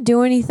you going to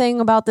do anything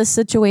about this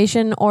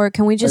situation, or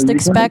can we just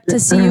expect to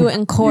see you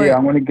in court? Yeah,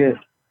 I'm going to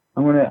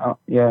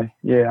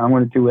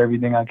do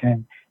everything I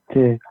can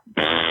to.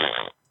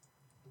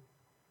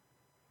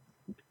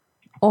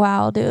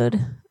 Wow,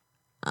 dude.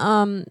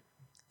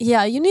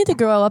 Yeah, you need to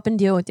grow up and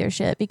deal with your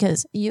shit,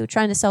 because you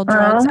trying to sell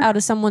drugs out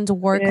of someone's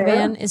work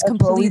van is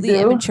completely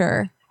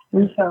immature.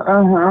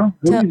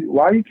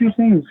 Why you keep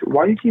saying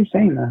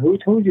that? Who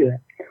told you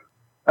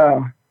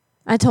that?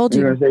 I told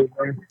you.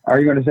 Are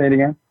you going to say it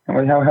again?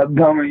 How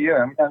dumb are you?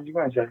 How many times are you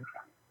going to say it?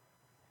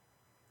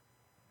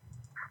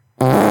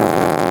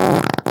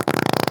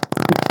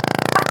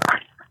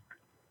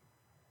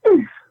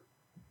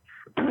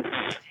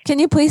 Can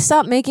you please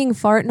stop making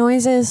fart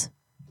noises?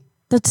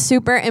 That's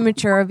super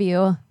immature of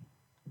you.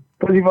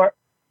 Pussy fart.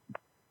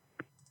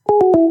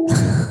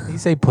 Did you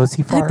say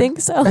pussy fart? I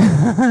think so.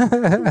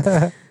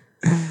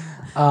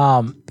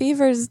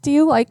 Beavers, do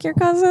you like your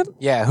cousin?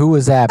 Yeah, who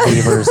was that,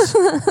 Beavers?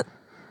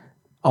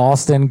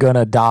 Austin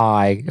gonna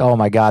die. Oh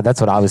my God,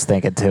 that's what I was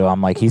thinking too.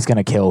 I'm like, he's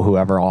gonna kill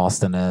whoever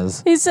Austin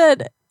is. He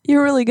said,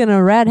 you're really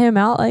gonna rat him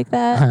out like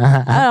that?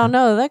 I don't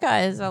know. That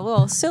guy is a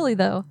little silly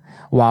though.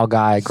 Wild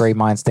guy, great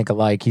minds think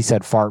alike. He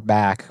said fart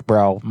back.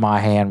 Bro, my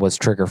hand was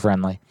trigger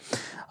friendly.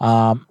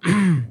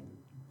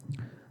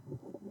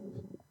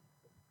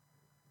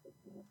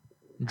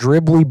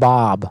 Dribbly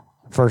Bob.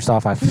 First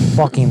off, I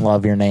fucking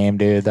love your name,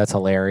 dude. That's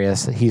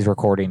hilarious. He's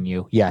recording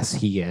you. Yes,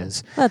 he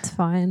is. That's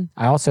fine.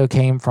 I also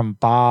came from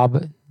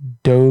Bob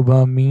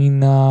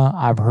Dobamina.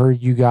 I've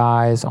heard you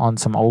guys on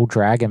some old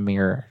Dragon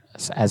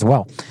Mirrors as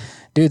well.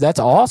 Dude, that's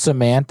awesome,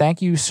 man.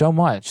 Thank you so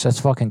much. That's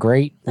fucking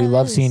great. We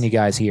love seeing you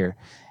guys here.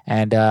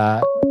 And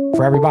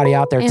for everybody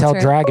out there, tell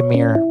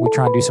Dragomir we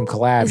try and do some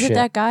collab shit. Is it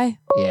that guy?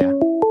 Yeah.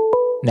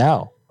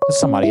 No, it's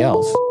somebody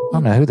else. I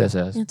don't know who this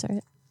is. Answer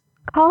it.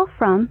 Call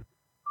from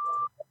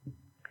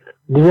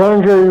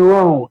DeAndre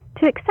Roan.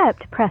 To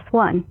accept, press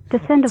 1. To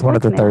send a It's one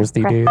of the voicemail,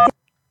 thirsty press dudes.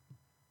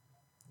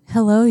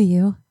 Hello,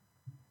 you.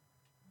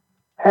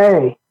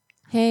 Hey,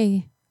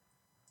 Hey,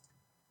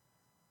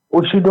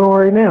 what you doing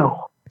right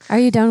now? are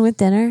you done with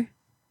dinner?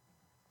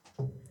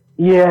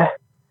 Yeah,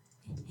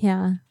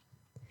 Yeah.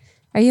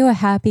 Are you a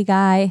happy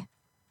guy?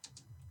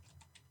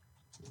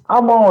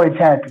 I'm always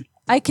happy.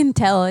 I can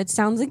tell. It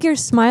sounds like you're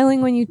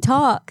smiling when you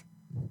talk.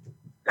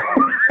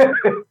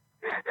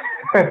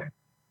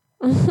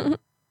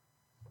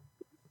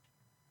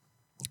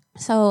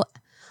 So,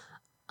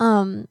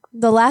 the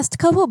last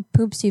couple of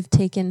poops you've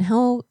taken,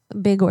 how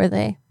big were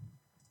they?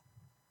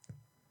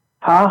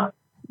 Huh?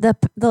 The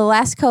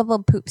last couple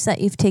of poops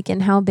that you've taken,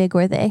 how big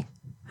were they?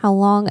 How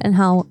long and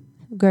how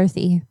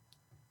girthy?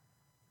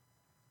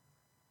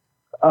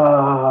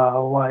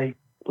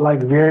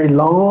 Like very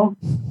long.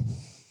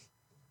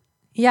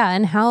 Yeah,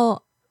 and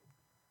how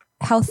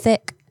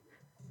thick?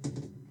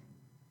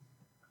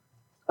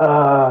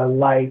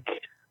 Like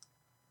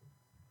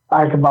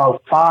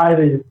about 5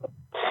 to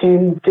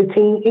 10,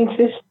 15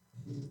 inches.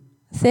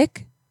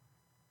 Thick?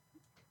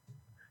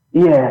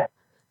 Yeah.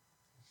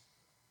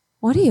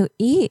 What do you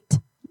eat?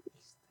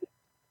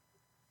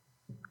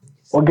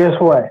 Well, guess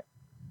what?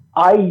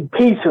 I eat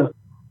pizza.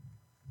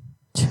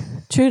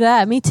 True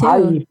that. Me too.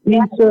 I eat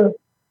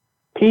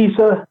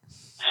pizza,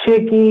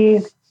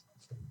 chicken,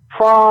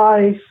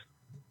 fries.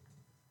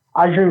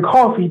 I drink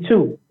coffee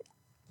too.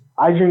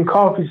 I drink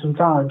coffee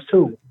sometimes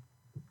too.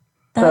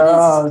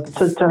 To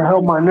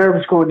help my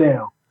nerves go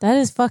down. That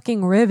is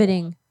fucking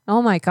riveting.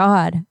 Oh my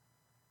God.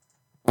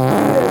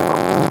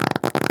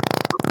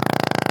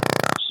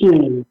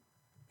 Shit.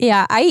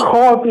 Yeah, I eat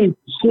coffee.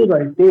 Shit,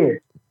 right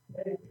there.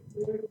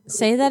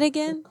 Say that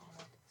again.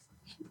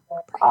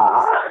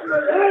 I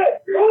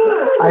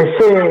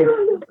said.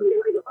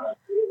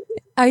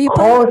 Are you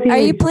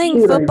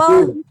playing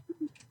football? Right,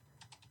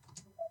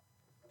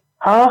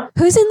 huh?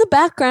 Who's in the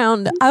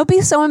background? I'll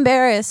be so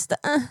embarrassed.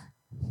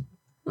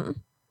 There's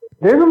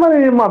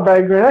nobody in my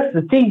background. That's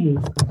the TV.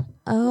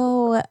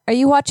 Oh, are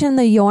you watching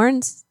the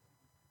Yorns?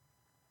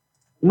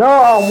 No,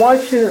 I'm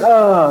watching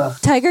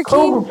Tiger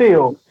King.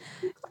 Cloverfield.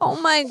 Oh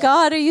my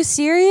God, are you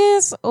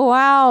serious?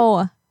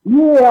 Wow. Yeah,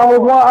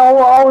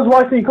 I was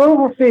watching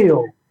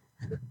Cloverfield.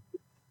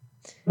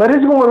 But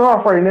it's going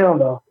off right now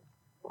though.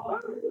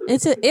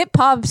 It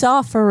pops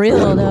off for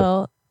real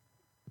though.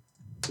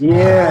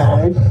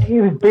 Yeah,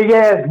 this big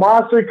ass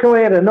monster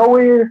coming out of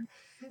nowhere.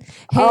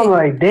 Hey. I'm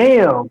like,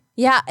 damn.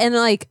 Yeah, and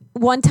like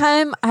one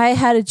time I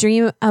had a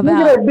dream about.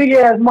 Look at that big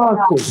ass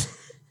monster.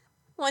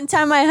 One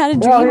time I had a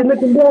dream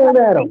looking down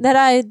at him. that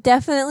I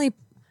definitely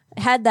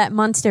had that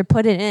monster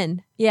put it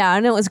in. Yeah,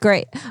 and it was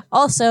great.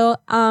 Also,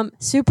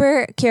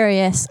 super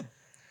curious.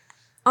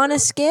 On a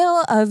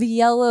scale of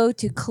yellow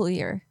to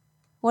clear,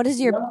 what does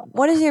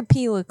your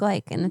pee look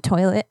like in the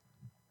toilet?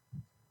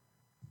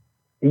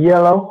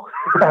 Yellow.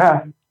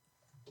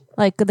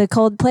 Like the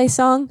Coldplay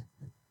song?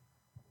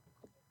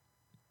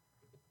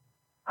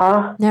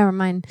 Huh? Never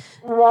mind.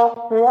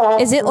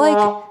 Is it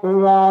like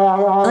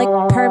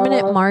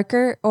permanent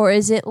marker or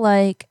is it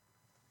like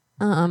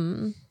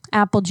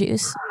apple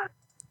juice?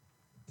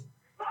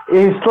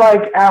 It's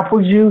like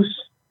apple juice.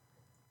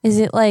 Is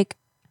it like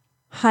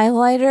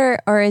highlighter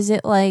or is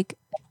it like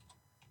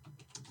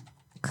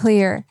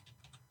clear?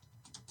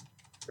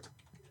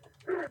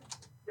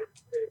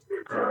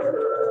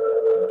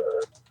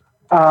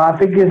 I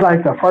think it's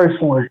like the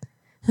first one.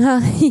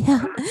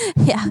 Yeah.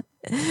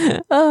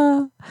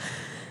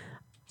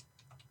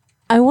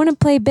 I want to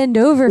play Bend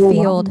Over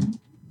Field.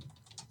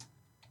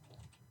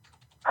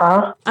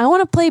 Huh? I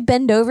want to play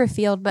Bend Over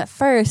Field, but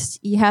first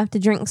you have to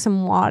drink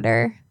some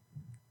water.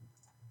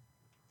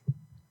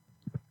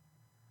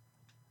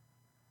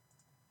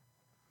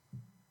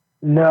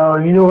 No,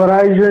 you know what?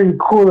 I drink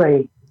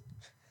Kool-Aid.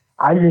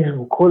 I drink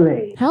some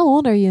Kool-Aid. How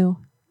old are you?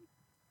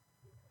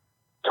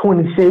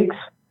 26.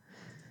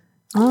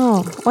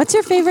 Oh, what's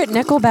your favorite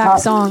Nickelback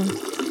song?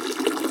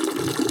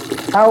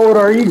 How old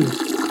are you?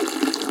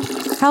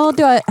 How old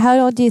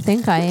do you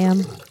think I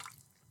am?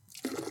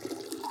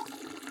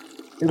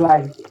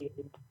 Like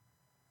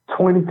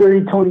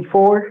 23,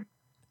 24.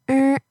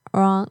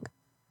 Wrong.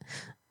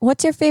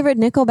 What's your favorite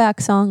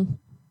Nickelback song?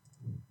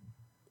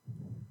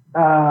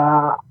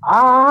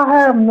 I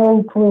have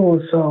no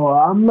clue, so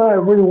I'm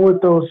not really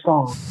with those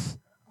songs.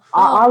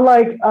 I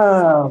like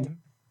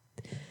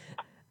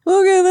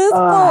look at this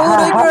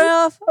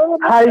photograph.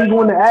 How you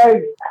gonna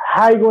act?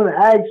 How you gonna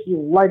act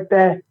like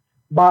that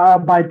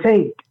by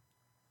Tank?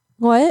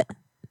 What?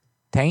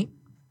 Tank?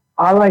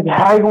 I like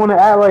how you gonna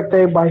act like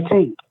that by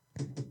Tank.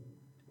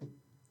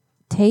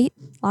 Tate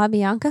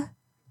LaBianca?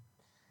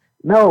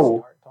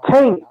 No,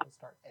 Tank,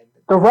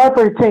 the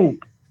rapper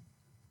Tank.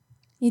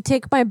 You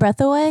Take My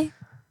Breath Away?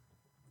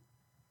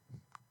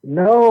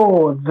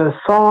 No, the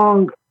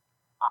song.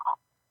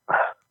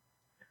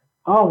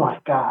 Oh my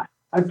God.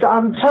 I'm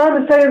trying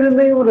to say the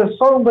name of the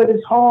song, but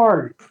it's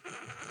hard.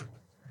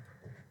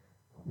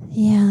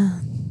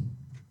 Yeah.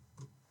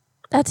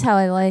 That's how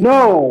I like it.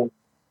 No.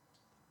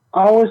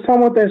 I was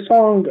talking about that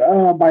song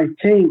by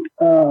Tank.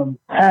 How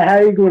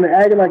you going to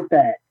act like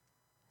that?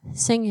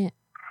 Sing it.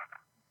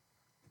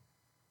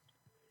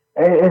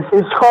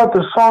 It's called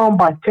the song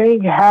by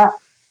Tank. How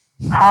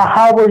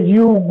are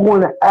you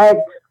going to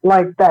act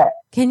like that?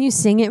 Can you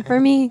sing it for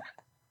me?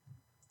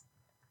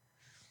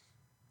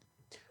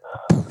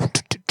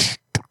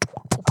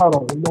 I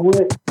don't know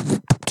it.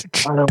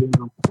 I don't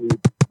know.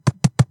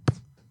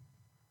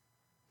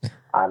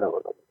 I don't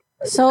know.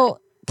 So,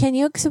 can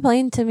you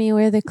explain to me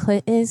where the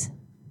clit is?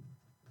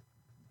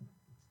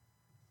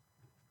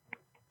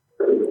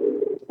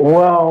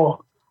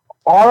 Well,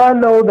 all I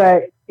know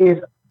that is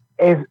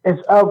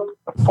up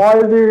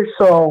farther,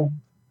 so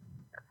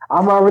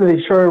I'm not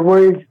really sure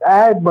where it's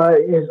at,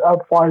 but it's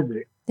up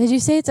farther. Did you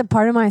say it's a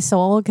part of my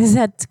soul? Because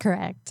that's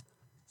correct.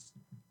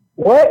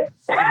 What?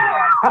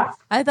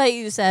 I thought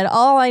you said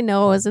all I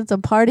know is it's a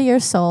part of your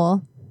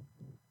soul.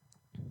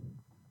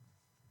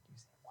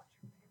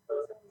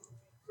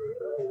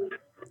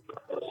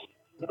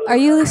 Are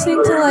you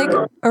listening to like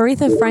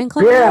Aretha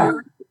Franklin? Yeah.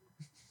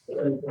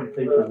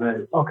 Now?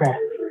 Okay.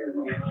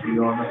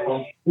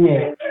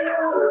 Yeah.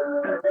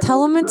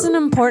 Tell him it's an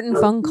important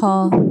phone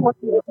call.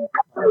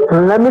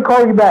 Let me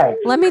call you back.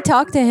 Let me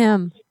talk to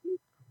him.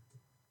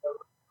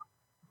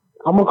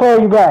 I'm gonna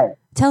call you back.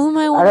 Tell him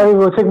I I gotta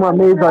go take my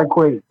meds right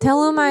quick.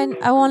 Tell him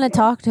I want to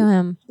talk to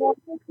him.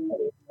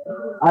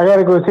 I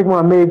gotta go take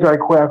my meds right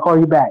quick. I'll call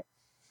you back.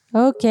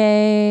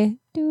 Okay.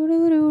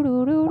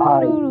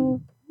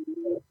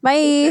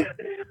 Bye.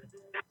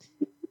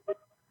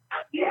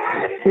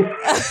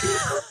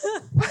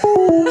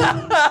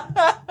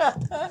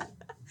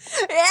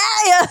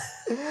 Yeah.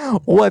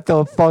 What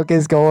the fuck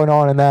is going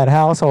on in that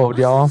household,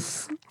 y'all?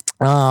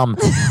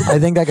 I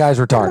think that guy's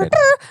retarded.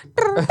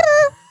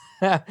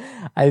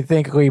 I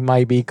think we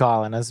might be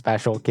calling a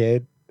special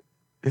kid.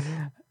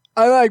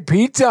 I like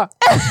pizza.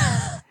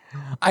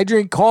 I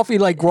drink coffee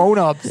like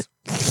grown-ups.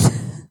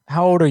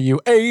 How old are you?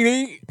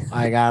 80?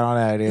 Like, I don't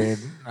know, dude.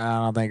 I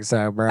don't think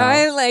so, bro.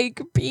 I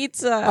like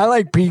pizza. I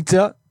like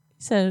pizza.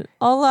 He said,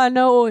 all I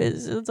know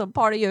is it's a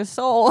part of your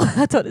soul.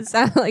 That's what it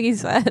sounded like he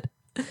said.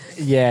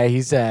 Yeah,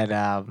 he said,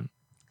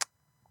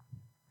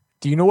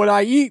 do you know what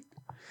I eat?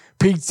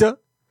 Pizza,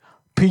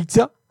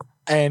 pizza,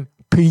 and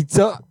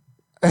pizza.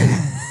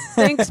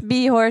 Thanks,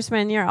 B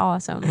Horseman. You're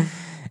awesome.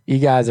 You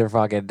guys are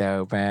fucking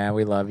dope, man.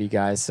 We love you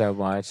guys so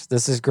much.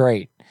 This is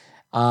great.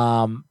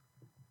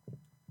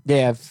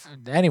 Yeah, if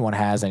anyone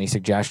has any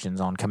suggestions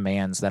on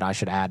commands that I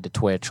should add to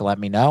Twitch, let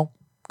me know.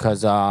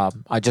 Because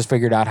I just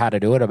figured out how to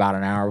do it about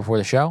an hour before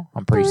the show.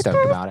 I'm pretty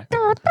stoked about it.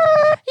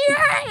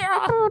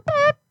 Yeah.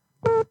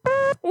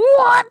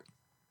 What?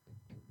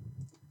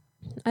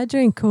 I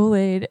drink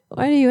Kool-Aid.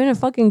 Why are you in a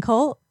fucking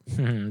cult?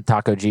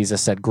 Taco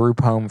Jesus said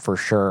group home for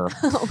sure.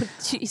 Oh,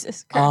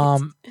 Jesus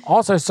Christ.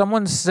 Also,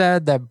 someone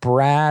said that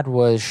Brad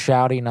was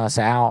shouting us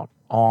out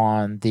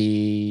on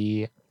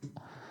the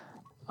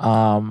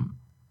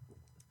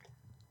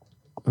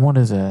what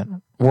is it?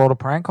 World of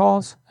Prank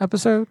Calls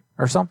episode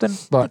or something?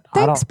 But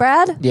Thanks,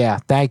 Brad. Yeah,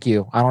 thank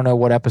you. I don't know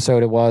what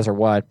episode it was or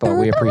what, but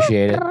we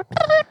appreciate it.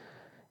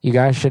 You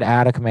guys should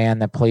add a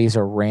command that plays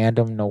a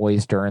random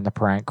noise during the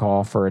prank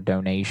call for a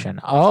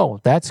donation. Oh,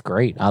 that's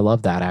great. I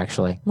love that,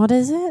 actually. What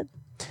is it?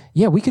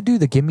 Yeah, we could do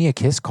the Give Me a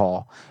Kiss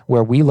call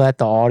where we let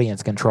the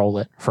audience control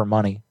it for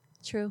money.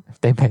 True.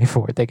 If they pay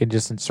for it, they can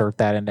just insert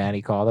that into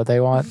any call that they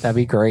want. That'd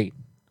be great.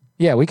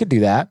 Yeah, we could do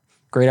that.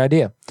 Great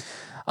idea.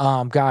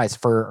 Guys,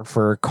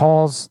 for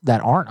calls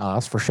that aren't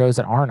us, for shows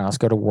that aren't us,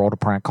 go to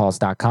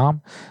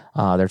worldofprankcalls.com.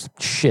 There's a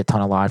shit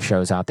ton of live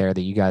shows out there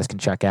that you guys can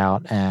check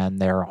out, and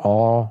they're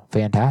all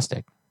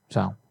fantastic.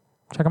 So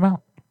check them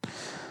out.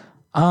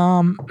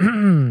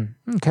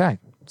 Okay,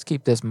 let's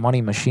keep this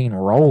money machine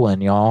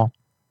rolling, y'all.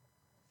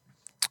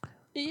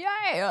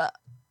 Yeah.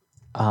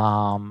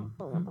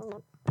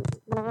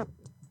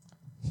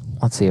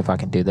 Let's see if I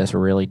can do this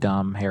really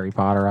dumb Harry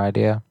Potter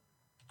idea.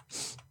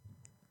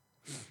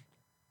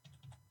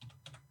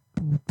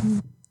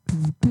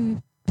 Okay.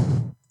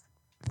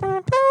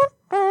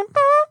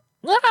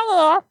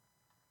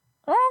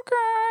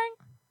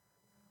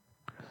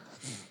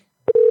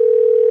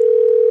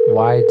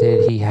 Why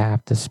did he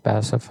have to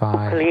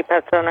specify?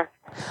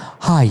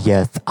 Hi,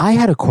 yes. I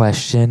had a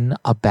question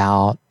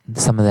about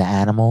some of the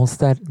animals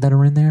that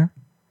are in there.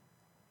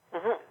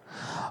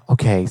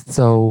 Okay,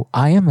 so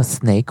I am a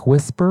snake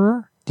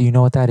whisperer. Do you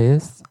know what that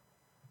is?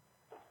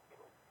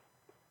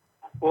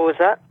 What was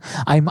that?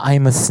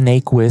 I'm a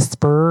snake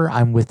whisperer.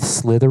 I'm with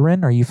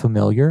Slytherin. Are you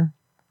familiar?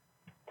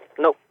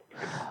 Nope.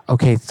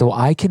 Okay, so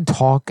I can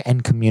talk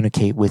and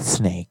communicate with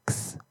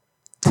snakes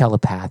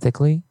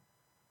telepathically.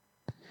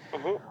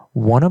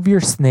 One of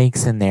your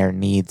snakes in there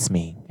needs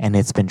me, and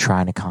it's been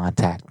trying to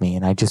contact me,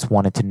 and I just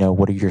wanted to know,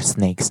 what are your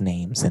snakes'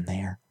 names in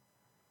there?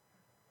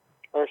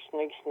 Our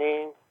snake's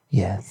name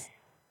Yes.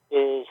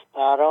 is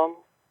Adam,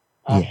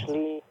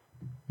 Ashley,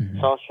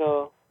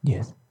 Sasha,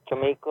 Yes.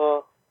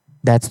 Jamaica,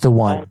 That's the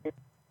one.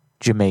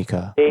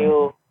 Jamaica.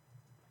 Dale,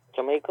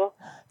 Jamaica.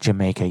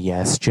 Jamaica,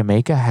 yes.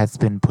 Jamaica has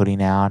been putting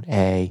out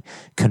a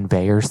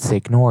conveyor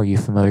signal. Are you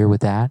familiar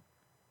with that?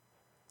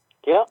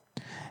 Yeah.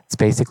 It's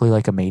basically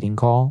like a mating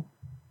call.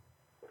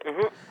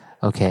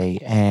 Okay,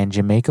 and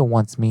Jamaica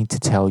wants me to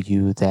tell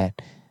you that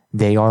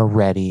they are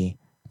ready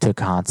to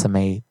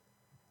consummate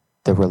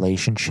the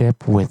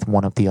relationship with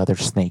one of the other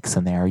snakes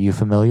in there. Are you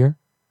familiar?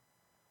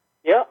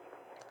 Yeah.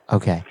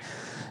 Okay.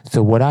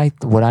 So what I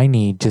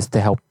need, just to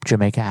help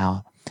Jamaica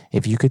out,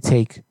 if you could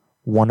take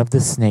one of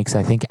the snakes,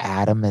 I think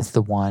Adam is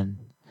the one.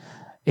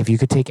 If you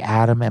could take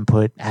Adam and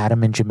put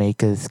Adam in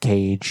Jamaica's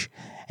cage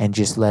and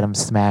just let him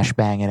smash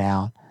bang it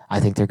out, I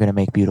think they're going to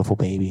make beautiful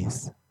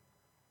babies.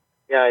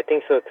 Yeah, I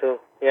think so too.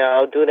 Yeah,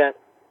 I'll do that.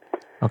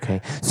 Okay.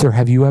 Sir,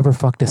 have you ever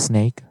fucked a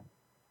snake?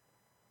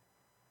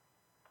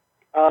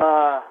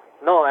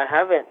 No, I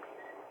haven't.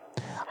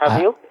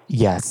 Have you?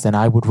 Yes, and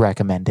I would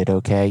recommend it,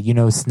 okay? You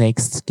know, snake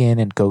skin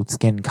and goat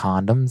skin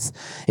condoms?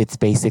 It's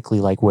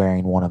basically like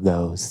wearing one of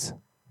those.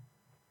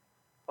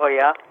 Oh,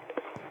 yeah?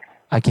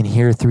 I can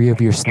hear 3 of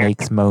your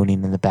snakes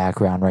moaning in the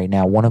background right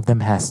now. One of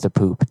them has to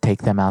poop.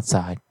 Take them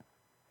outside.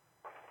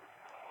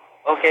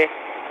 Okay.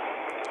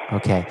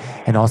 Okay.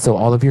 And also,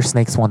 all of your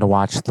snakes want to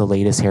watch the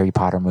latest Harry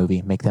Potter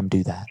movie. Make them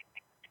do that.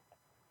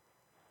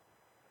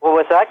 What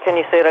was that? Can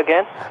you say it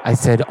again? I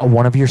said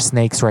one of your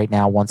snakes right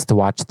now wants to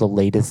watch the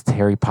latest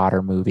Harry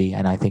Potter movie,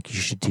 and I think you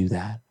should do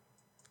that.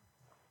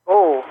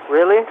 Oh,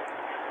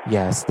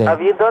 Yes.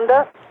 Have you done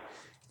that?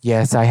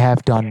 Yes, I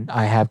have done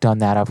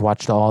that. I've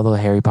watched all the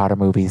Harry Potter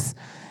movies.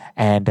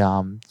 And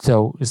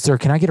so, sir,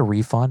 can I get a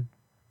refund?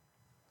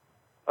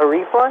 A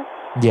refund?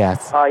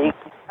 Yes. You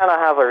cannot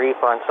have a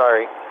refund.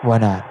 Sorry. Why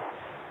not?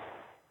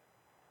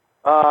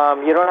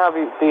 You don't have.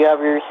 Do you have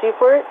your receipt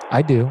for it?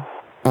 I do.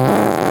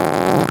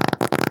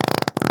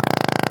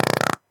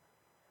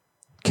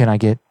 Can I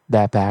get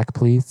that back,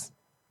 please?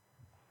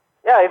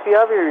 Yeah, if you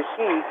have your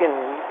receipt, you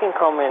can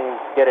come and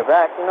get it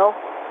back. You know.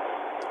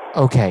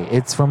 Okay,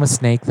 it's from a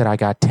snake that I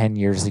got 10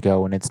 years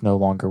ago, and it's no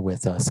longer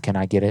with us. Can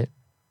I get it?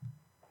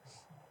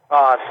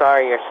 Oh,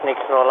 sorry, your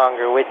snake's no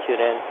longer with you.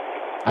 Then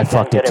I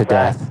fucked it to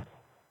death.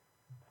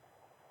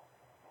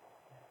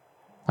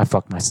 I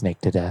fucked my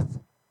snake to death.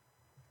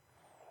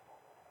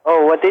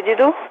 Oh, what did you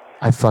do?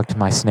 I fucked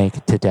my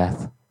snake to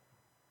death.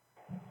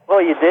 Oh,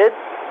 you did?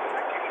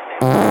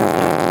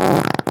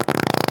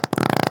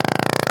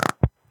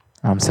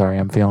 I'm sorry,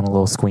 I'm feeling a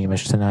little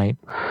squeamish tonight.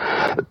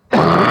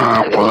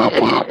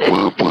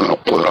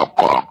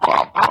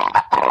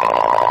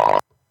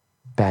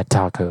 Bad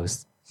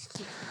tacos.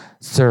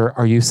 Sir,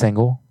 are you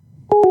single?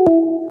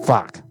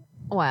 Fuck.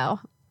 Wow.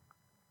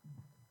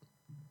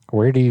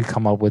 Where do you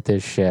come up with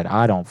this shit?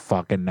 I don't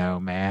fucking know,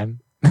 man.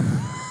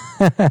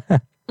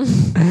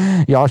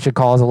 Y'all should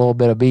cause a little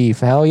bit of beef.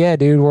 Hell yeah,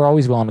 dude. We're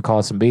always willing to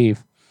cause some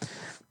beef.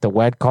 The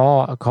wet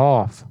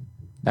cough.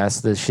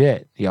 That's the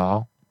shit,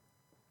 y'all.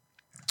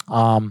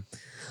 All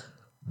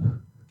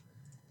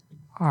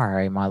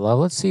right, my love.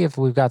 Let's see if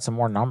we've got some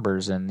more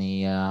numbers in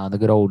the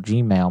good old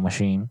Gmail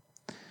machine.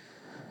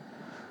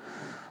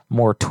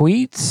 More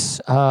tweets.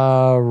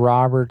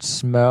 Robert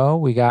Smo.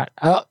 We got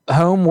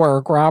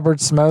homework. Robert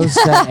Smo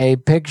sent a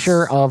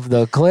picture of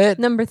the clit.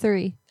 Number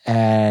 3.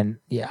 And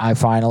yeah, I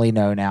finally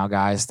know now,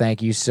 guys.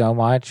 Thank you so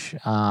much.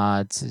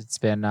 It's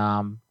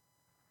been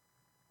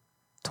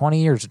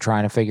 20 years of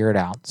trying to figure it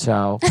out.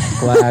 So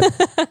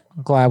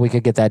glad we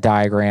could get that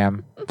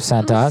diagram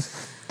sent to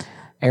us.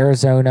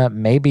 Arizona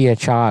may be a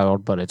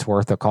child, but it's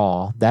worth a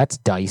call. That's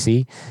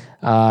dicey.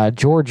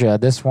 Georgia,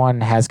 this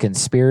one has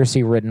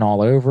conspiracy written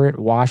all over it.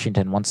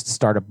 Washington wants to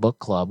start a book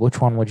club.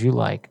 Which one would you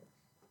like?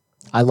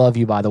 I love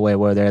you, by the way,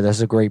 where there. This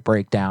is a great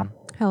breakdown.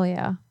 Hell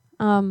yeah.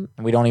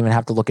 We don't even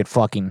have to look at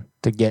fucking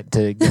to get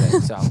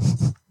it. So,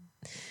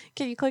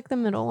 can you click the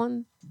middle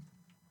one?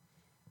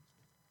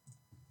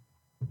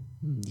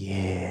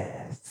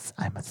 Yes,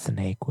 I'm a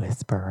snake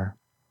whisperer.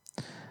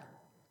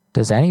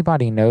 Does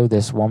anybody know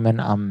this woman,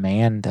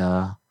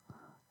 Amanda?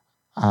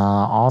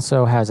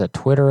 Also has a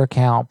Twitter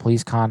account.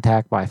 Please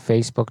contact by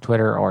Facebook,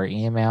 Twitter, or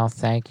email.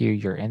 Thank you.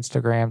 Your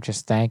Instagram,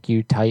 just thank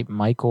you. Type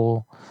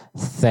Michael,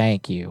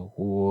 thank you.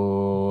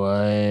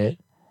 What?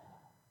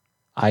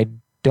 I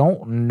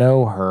don't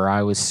know her.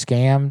 I was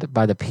scammed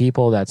by the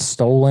people that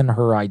stolen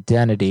her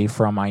identity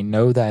from. I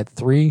know that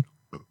 3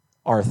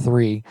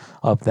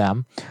 of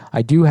them.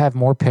 I do have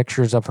more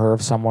pictures of her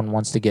if someone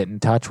wants to get in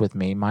touch with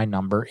me. My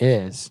number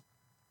is...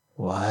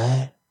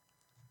 What?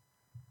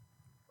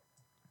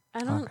 I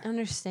don't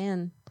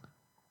understand.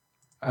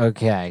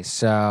 Okay,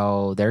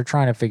 so they're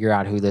trying to figure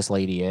out who this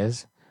lady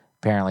is.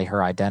 Apparently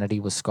her identity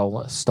was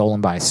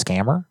stolen by a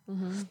scammer.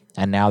 Mm-hmm.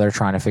 And now they're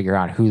trying to figure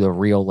out who the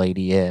real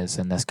lady is.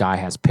 And this guy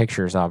has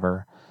pictures of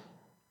her.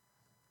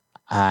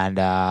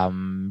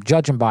 And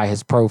judging by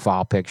his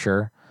profile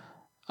picture,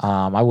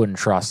 I wouldn't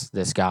trust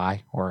this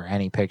guy or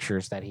any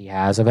pictures that he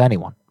has of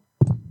anyone.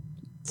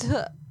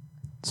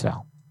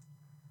 So.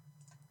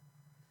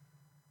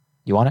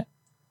 You want it?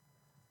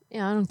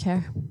 Yeah, I don't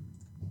care.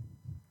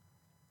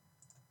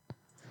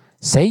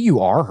 Say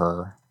you are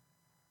her.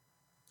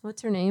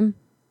 What's her name?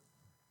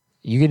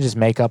 You could just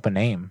make up a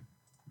name.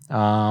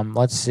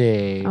 Let's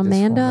see.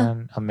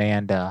 Amanda?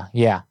 Amanda.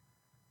 Yeah.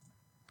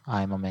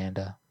 I'm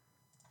Amanda.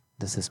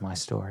 This is my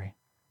story.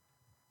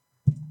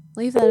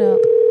 Leave that up.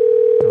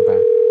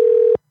 Okay.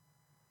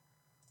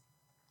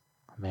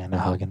 Amanda,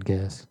 hug and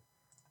kiss.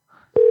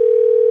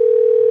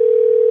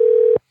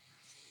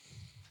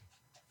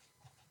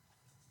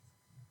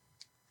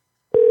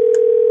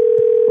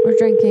 We're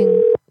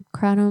drinking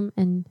kratom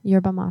and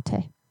yerba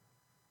mate.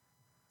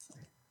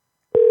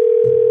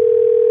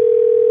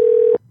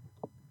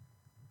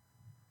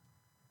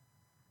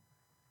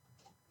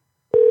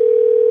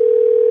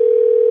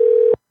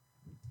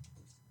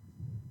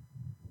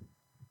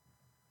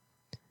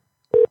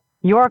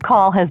 Your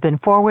call has been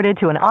forwarded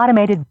to an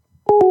automated...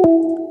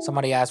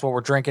 Somebody asked what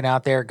we're drinking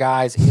out there,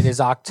 guys. It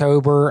is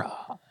October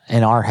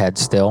in our head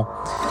still.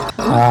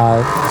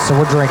 So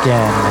we're drinking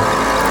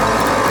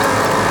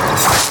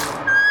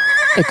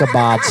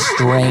Ichabod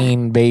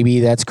Strain,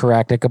 baby. That's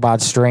correct.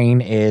 Ichabod Strain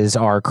is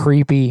our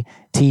creepy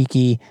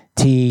tiki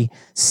tea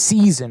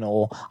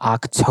seasonal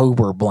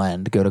October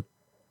blend. Go to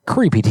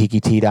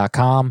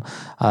creepytiki.com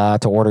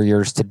to order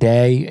yours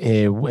today.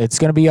 It's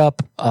going to be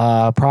up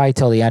probably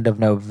till the end of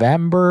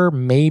November,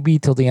 maybe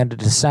till the end of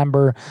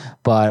December.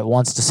 But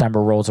once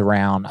December rolls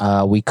around,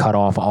 we cut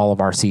off all of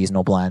our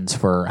seasonal blends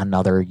for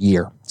another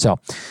year. So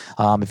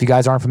if you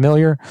guys aren't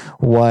familiar,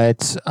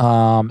 what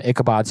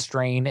Ichabod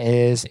strain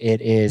is,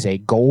 it is a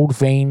gold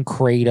vein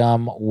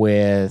kratom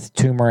with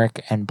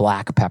turmeric and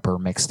black pepper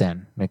mixed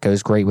in. It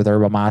goes great with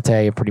yerba mate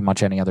and pretty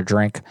much any other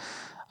drink.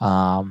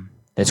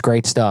 It's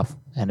great stuff,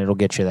 and it'll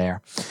get you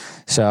there.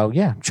 So,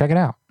 yeah, check it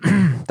out.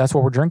 That's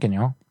what we're drinking,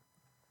 y'all.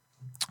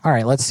 All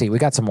right, let's see. We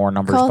got some more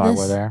numbers Call by this.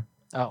 way there.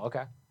 Oh,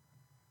 okay.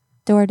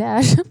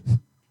 DoorDash.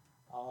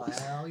 Oh,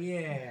 hell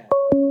yeah.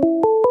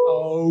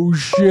 Oh,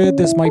 shit.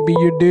 This might be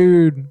your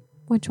dude.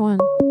 Which one?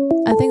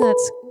 I think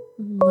that's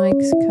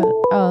Mike's cut.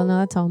 Oh, no,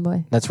 that's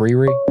Homeboy. That's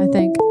Riri? I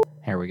think.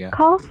 Here we go.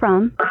 Call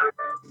from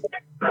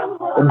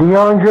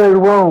DeAndre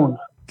Roan.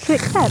 to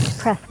accept,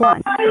 press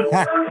 1.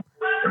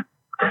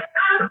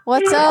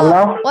 What's up?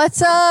 Hello? What's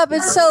up?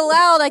 It's so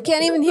loud. I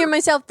can't even hear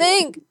myself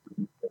think.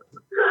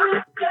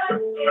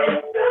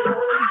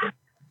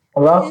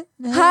 Hello?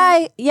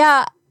 Hi.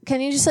 Yeah. Can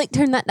you just like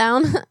turn that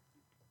down?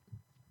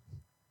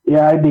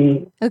 Yeah, I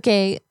did.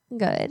 Okay.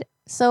 Good.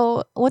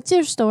 So, what's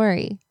your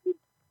story?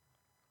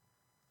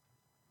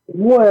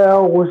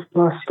 Well, what's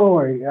my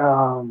story?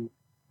 Well,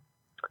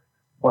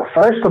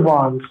 first of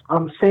all,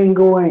 I'm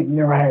single, ain't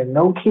never had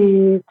no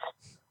kids.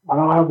 I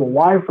don't have a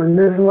wife or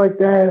nothing like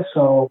that.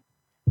 So,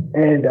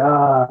 and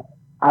I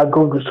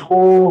go to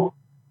school.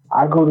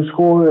 I go to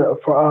school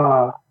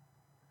for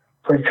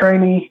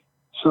training.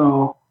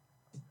 So,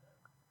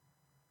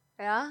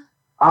 yeah.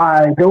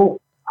 I don't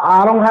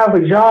have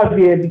a job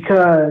yet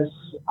because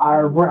I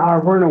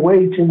run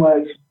away too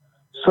much.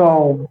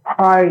 So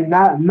probably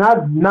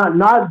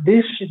not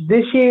this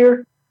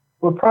year,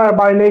 but probably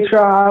by next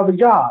year I'll have a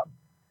job.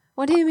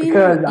 What do you mean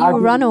Because you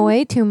run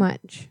away too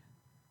much?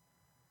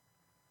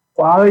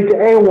 Well, I like the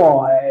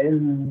AWOL,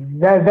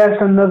 and that's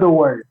another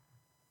word.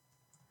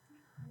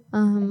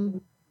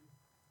 What?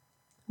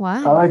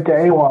 I like the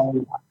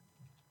AWOL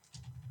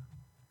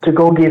to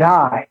go get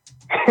high.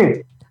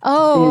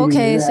 Oh,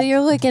 okay. Yeah. So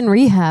you're like in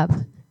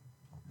rehab.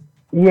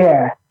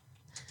 Yeah.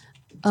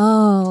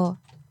 Oh,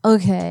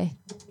 okay.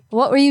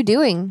 What were you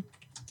doing?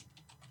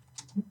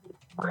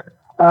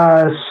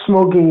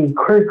 Smoking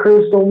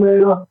crystal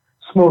meth,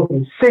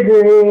 smoking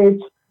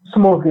cigarettes,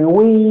 smoking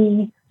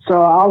weed.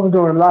 So I was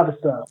doing a lot of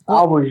stuff.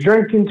 I was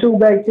drinking too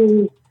back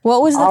then.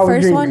 What was the I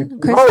first drinking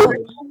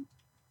one?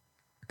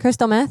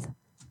 Crystal meth?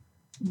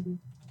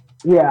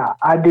 Yeah,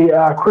 I did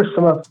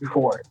crystal meth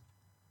before.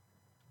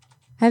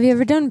 Have you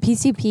ever done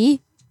PCP?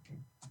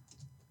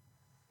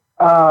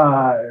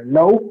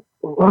 No.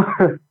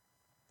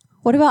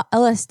 What about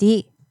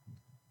LSD?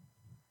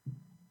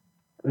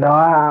 No,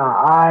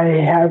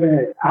 I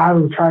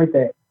haven't tried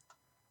that.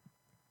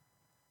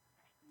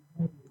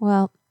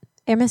 Well,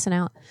 you're missing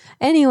out.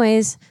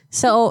 Anyways,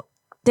 so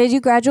did you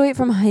graduate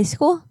from high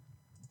school?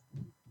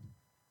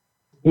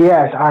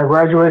 Yes, I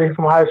graduated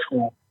from high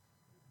school.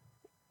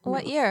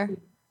 What year?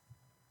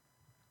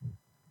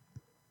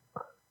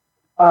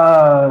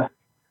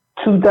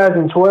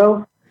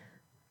 2012.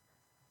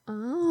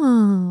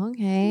 Oh,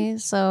 okay.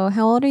 So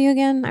how old are you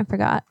again? I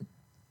forgot.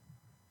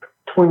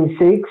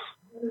 26.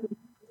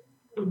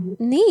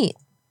 Neat.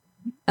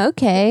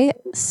 Okay.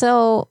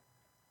 So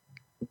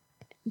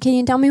can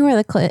you tell me where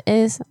the clit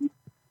is?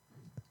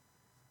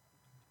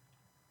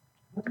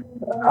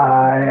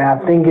 I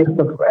think it's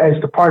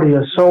the part of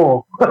your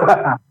soul.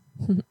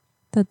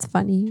 That's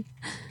funny.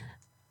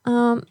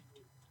 Do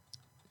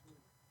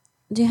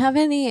you have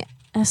any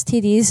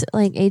STDs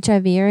like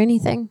HIV or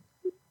anything?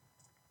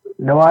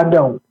 No, I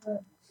don't.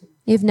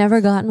 You've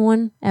never gotten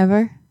one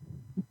ever?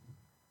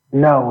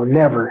 No,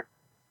 never.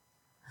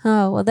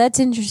 Oh, well, that's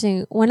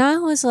interesting. When I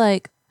was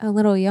like a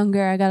little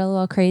younger, I got a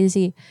little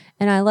crazy,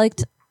 and I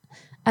liked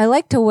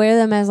to wear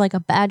them as like a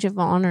badge of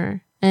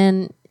honor.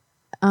 And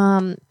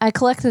I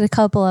collected a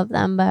couple of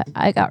them, but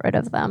I got rid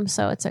of them,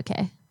 so it's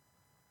okay.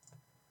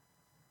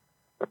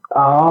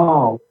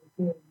 Oh.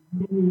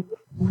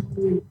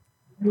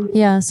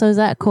 Yeah, so is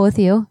that cool with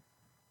you?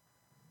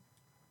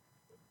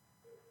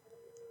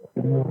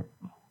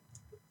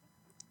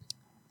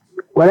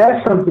 Well,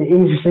 that's something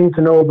interesting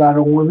to know about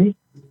a woman.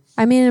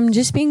 I mean, I'm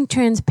just being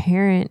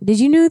transparent. Did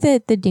you know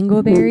that the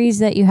dingleberries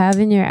that you have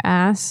in your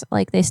ass,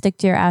 like they stick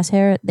to your ass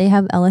hair, they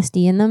have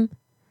LSD in them?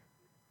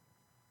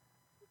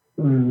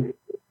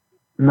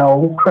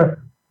 No.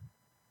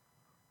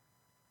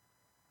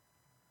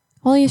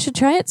 Well, you should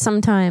try it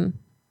sometime.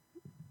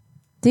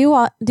 Do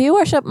you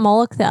worship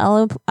Moloch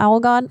the owl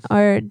god,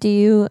 or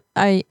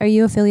are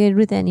you affiliated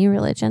with any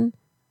religion?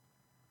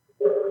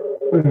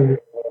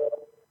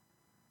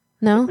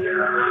 No.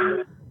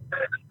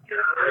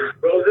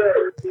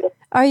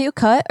 Are you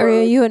cut or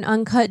are you an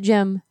uncut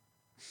gem?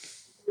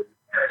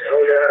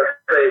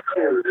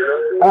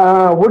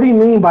 What do you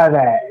mean by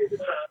that?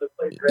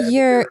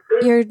 Your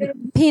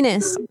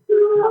penis.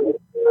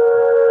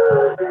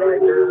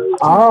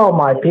 Oh,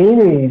 my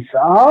penis.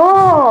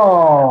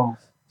 Oh.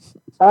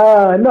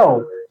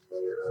 No.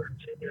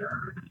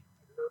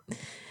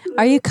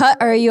 Are you cut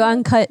or are you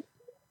uncut?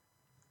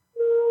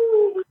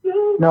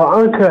 No,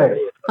 uncut.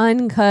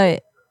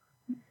 Uncut.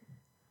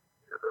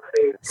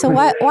 So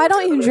why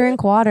don't you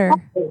drink water?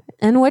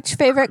 And which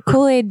favorite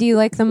Kool-Aid do you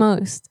like the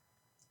most?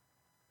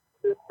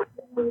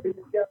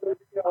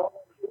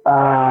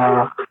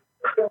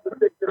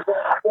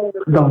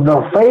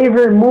 The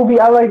favorite movie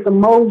I like the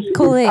most is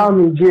Tom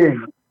and Jerry.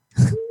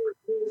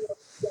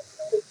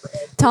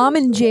 Tom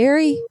and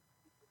Jerry?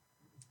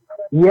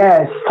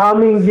 Yes,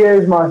 Tom and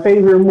Jerry is my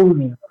favorite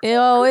movie.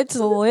 Yo, it's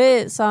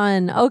lit,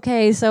 son.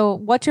 Okay, so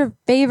what's your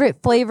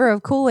favorite flavor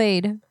of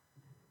Kool-Aid?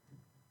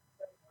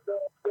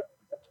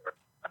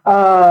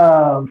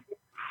 What's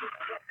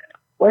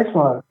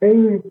my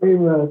favorite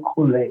flavor of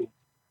Kool-Aid?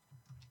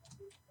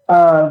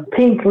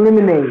 Pink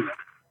lemonade.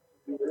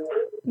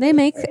 They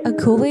make a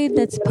Kool-Aid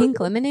that's pink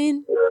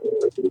lemonade?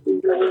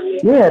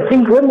 Yeah,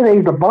 pink lemonade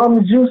is the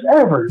bomb juice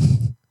ever.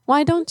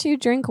 Why don't you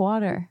drink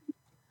water?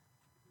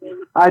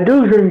 I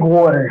do drink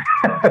water.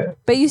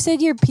 But you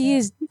said your pee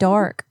is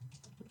dark.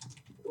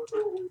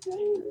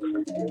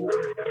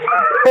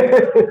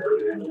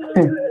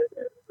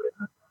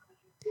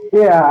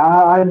 Yeah,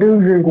 I do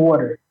drink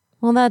water.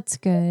 Well, that's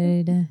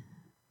good.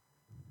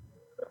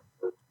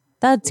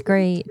 That's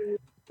great.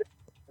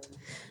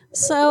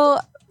 So,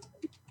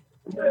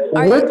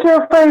 what's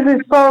your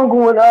favorite song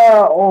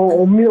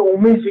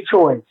on Music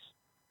Choice?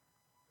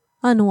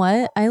 On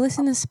what? I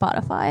listen to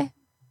Spotify.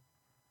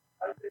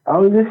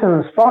 Oh, you listen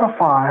to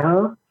Spotify,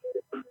 huh?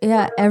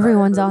 Yeah,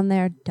 everyone's on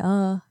there.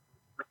 Duh.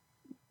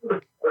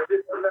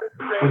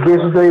 I guess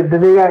they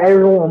got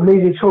everyone on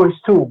Music Choice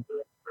too.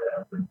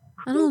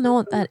 I don't know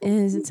what that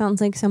is. It sounds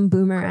like some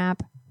boomer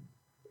app.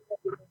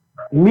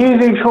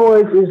 Music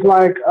Choice is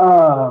like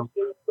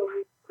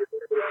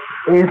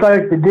it's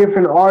like the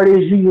different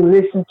artists you can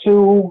listen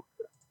to,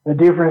 the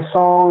different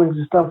songs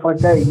and stuff like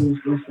that you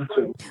can listen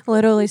to.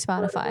 Literally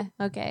Spotify.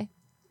 Okay.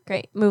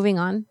 Great. Moving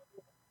on.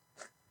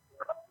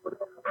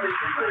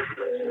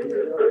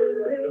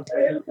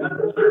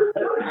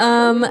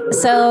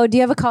 So do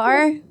you have a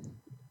car?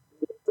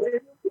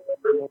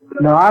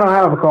 No, I don't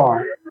have a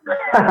car.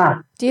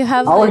 Do you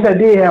have I wish I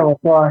did have a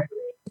car.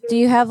 Do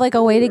you have like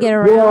a way to get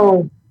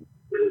around?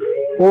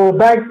 Well,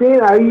 back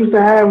then I used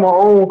to have my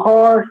own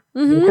car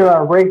until I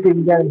wrecked it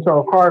and got into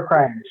a car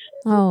crash.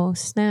 Oh,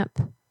 snap.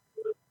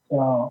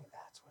 So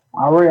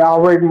I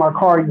wrecked my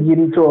car and get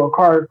into a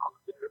car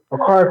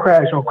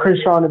crash on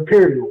Crenshaw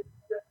Imperial.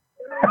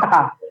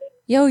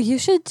 Yo, you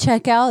should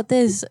check out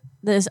this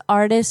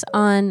artist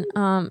on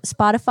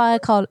Spotify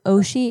called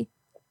Oshi.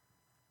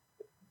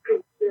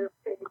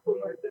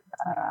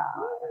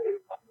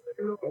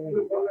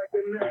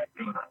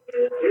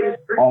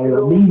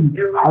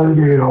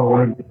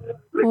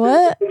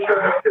 What?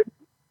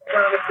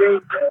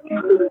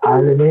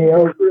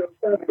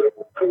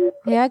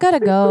 Hey, I gotta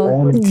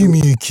go. Give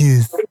me a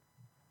kiss.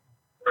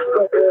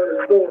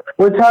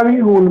 What time are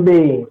you going to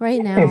bed?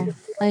 Right now.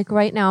 Like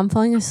right now. I'm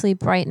falling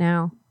asleep right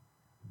now.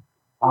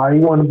 Oh,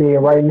 you want to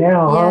bed right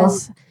now,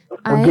 Yes. huh?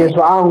 Well, guess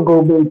what? I don't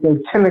go to bed till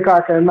 10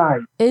 o'clock at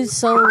night. It's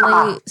so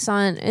late,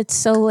 son. It's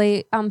so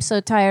late. I'm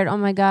so tired. Oh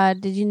my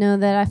God. Did you know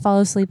that I fall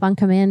asleep on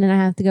command and I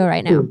have to go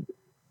right now?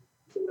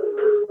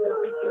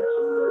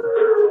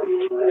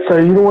 So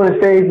you don't want to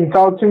stay and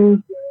talk to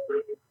me?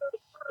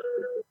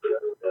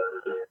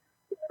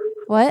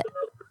 What?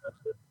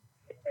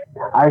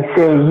 I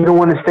said you don't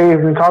want to stay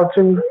and talk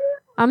to me?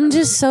 I'm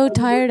just so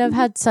tired. I've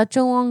had such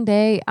a long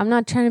day. I'm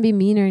not trying to be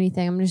mean or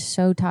anything. I'm just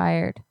so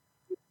tired.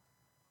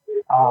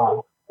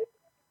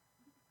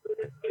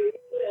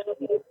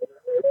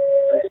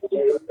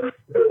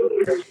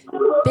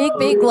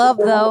 Big love,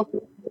 though.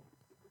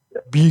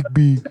 Big.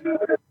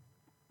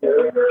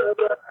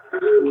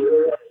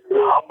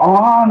 Oh,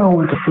 I know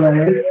what to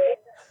play.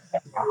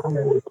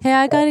 Hey,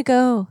 I gotta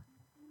go.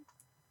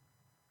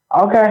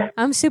 Okay.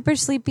 I'm super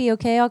sleepy,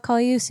 okay? I'll call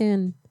you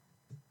soon.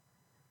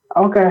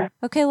 Okay.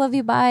 Okay, love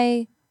you.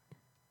 Bye.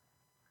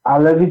 I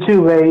love you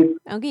too, babe.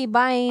 Okay,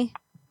 bye.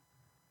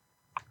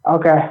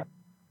 Okay.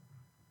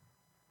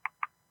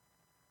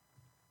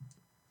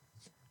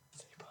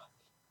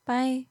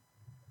 Bye.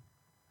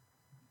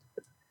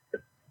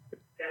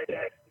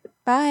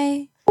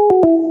 Bye.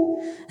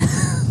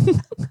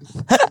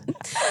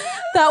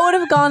 That would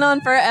have gone on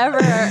forever.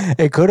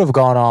 It could have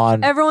gone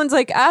on. Everyone's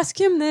like, ask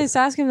him this,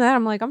 ask him that.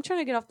 I'm like, I'm trying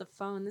to get off the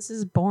phone. This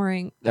is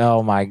boring.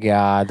 Oh my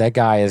God. That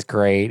guy is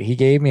great. He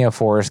gave me a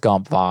Forrest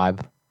Gump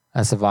vibe.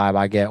 That's the vibe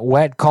I get.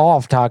 Wet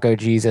cough, Taco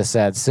Jesus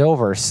said.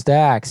 Silver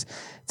stacks.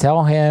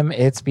 Tell him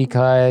it's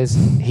because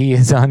he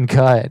is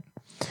uncut.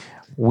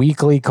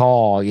 Weekly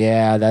call.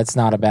 Yeah, that's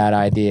not a bad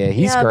idea.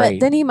 He's great.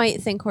 But then he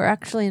might think we're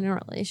actually in a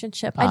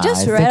relationship. I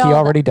just I read think he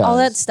already does. all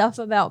that stuff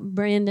about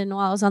Brandon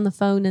while I was on the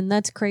phone, and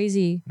that's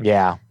crazy.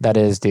 Yeah, that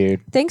is,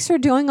 dude. Thanks for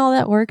doing all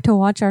that work to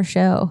watch our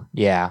show.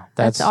 Yeah,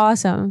 That's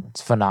awesome.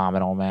 It's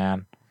phenomenal,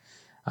 man.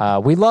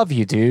 We love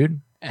you,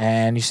 dude,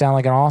 and you sound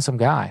like an awesome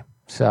guy.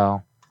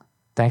 So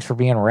thanks for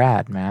being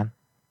rad, man.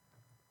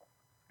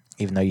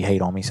 Even though you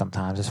hate on me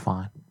sometimes, it's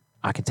fine.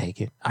 I can take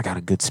it. I got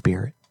a good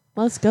spirit.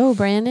 Let's go,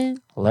 Brandon.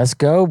 Let's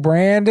go,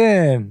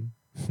 Brandon.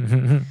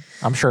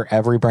 I'm sure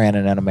every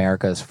Brandon in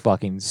America is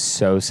fucking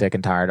so sick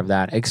and tired of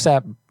that,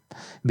 except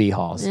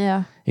B-Halls.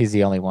 Yeah. He's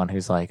the only one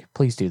who's like,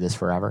 please do this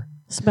forever.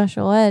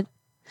 Special ed.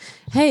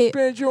 Hey,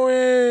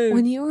 Benjamin,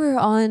 when you were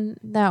on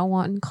that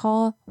one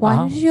call,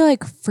 why did you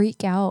like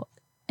freak out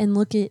and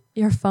look at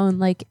your phone?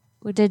 Like,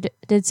 did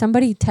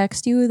somebody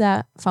text you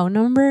that phone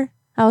number?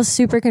 I was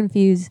super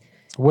confused.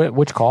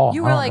 Which call?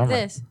 You were like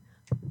this.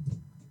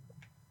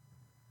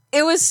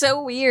 It was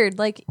so weird.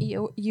 Like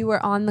you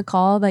were on the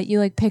call, but you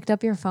like picked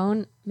up your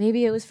phone.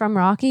 Maybe it was from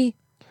Rocky.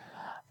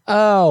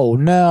 Oh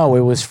no,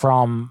 it was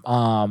from.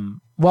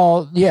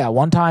 Well, yeah,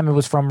 one time it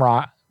was from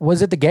Rock.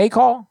 Was it the gay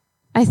call?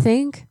 I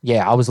think.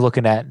 Yeah, I was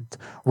looking at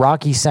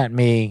Rocky sent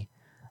me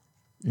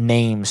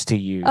names to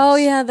use. Oh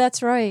yeah,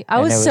 that's right.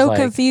 I was so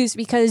confused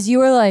because you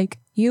were like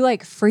you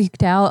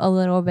freaked out a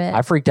little bit.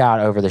 I freaked out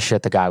over the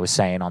shit the guy was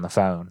saying on the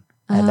phone.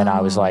 And then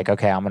I was like,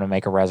 okay, I'm going to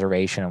make a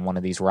reservation in one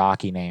of these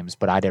Rocky names,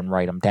 but I didn't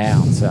write them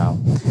down.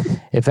 So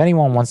if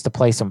anyone wants to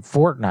play some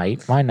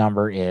Fortnite, my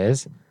number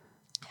is...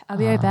 I'll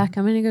be right back.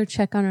 I'm going to go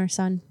check on our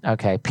son.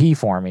 Okay, pee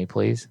for me,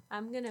 please.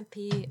 I'm going to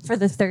pee for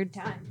the third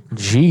time.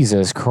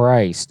 Jesus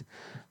Christ.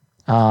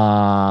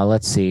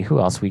 Let's see. Who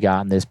else we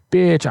got in this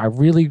bitch? I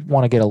really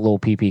want to get a little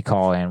pee-pee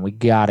call in. We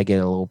got to get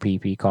a little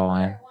pee-pee call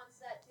in.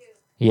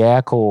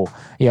 Yeah, cool.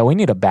 Yeah, we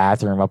need a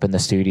bathroom up in the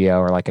studio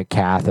or like a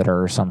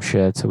catheter or some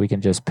shit so we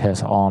can just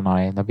piss all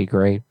night. That'd be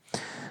great.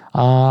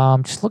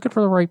 Just looking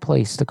for the right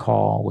place to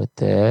call with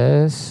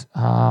this.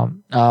 We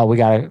got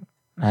to...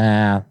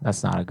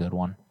 that's not a good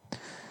one.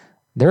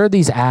 There are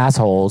these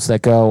assholes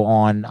that go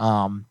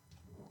on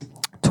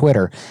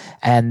Twitter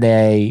and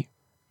they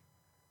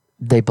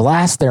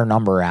blast their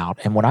number out.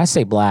 And when I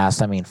say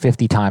blast, I mean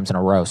 50 times in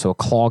a row. So it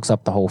clogs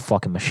up the whole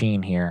fucking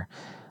machine here.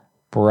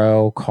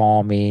 Bro,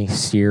 call me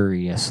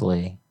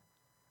seriously.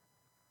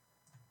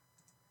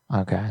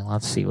 Okay,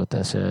 let's see what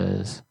this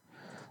is.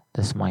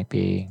 This might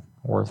be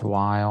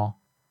worthwhile.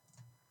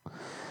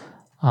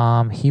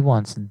 He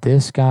wants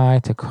this guy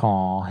to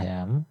call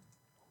him.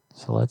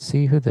 So let's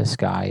see who this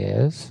guy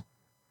is.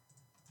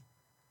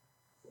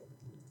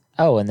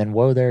 Oh, and then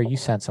whoa there, you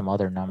sent some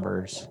other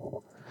numbers.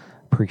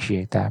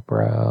 Appreciate that,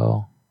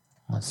 bro.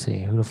 Let's see,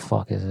 who the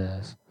fuck is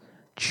this?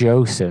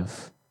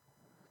 Joseph.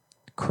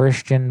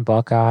 Christian,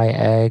 Buckeye,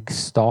 egg,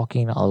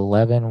 stalking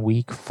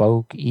 11-week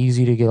folk,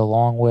 easy to get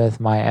along with.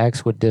 My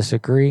ex would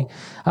disagree.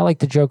 I like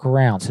to joke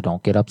around, so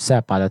don't get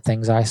upset by the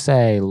things I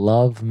say.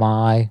 Love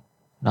my...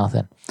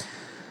 nothing.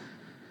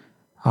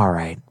 All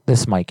right,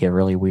 this might get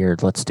really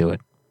weird. Let's do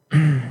it.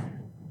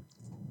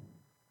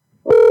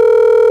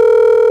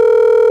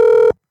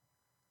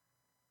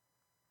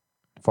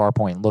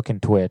 Farpoint, look in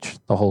Twitch.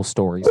 The whole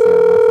story's there,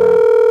 my friend.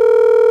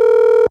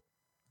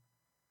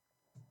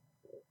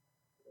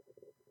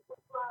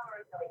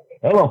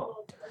 Hello.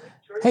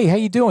 Hey, how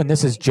you doing?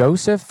 This is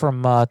Joseph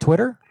from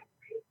Twitter.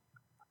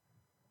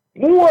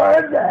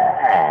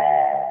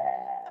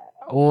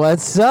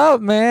 What's up,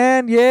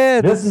 man?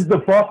 Yeah, this is the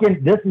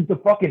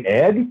fucking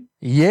Egg.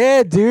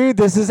 Yeah, dude,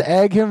 this is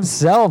Egg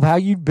himself. How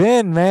you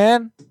been,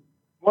 man?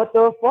 What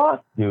the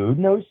fuck, dude?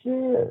 No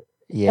shit.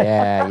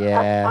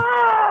 Yeah.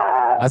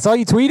 I saw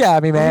you tweet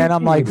at me, man.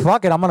 I'm like,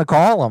 fuck it, I'm gonna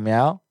call him,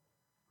 yo.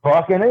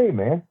 Fucking A,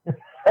 man.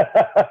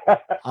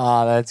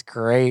 Oh, that's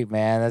great,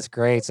 man. That's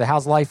great. So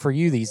how's life for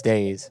you these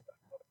days?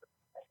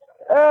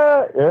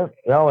 Yeah,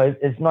 no,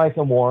 it's nice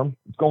and warm.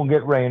 It's gonna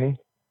get rainy.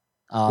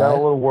 Got a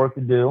little work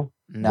to do.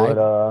 No.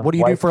 But, what do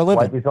you do for a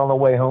living? Wifey's on the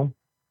way home.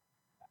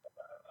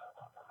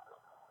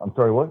 I'm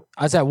sorry, what?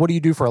 I said, what do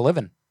you do for a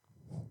living?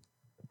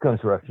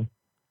 Construction.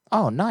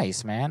 Oh,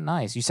 nice, man.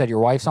 Nice. You said your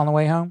wife's on the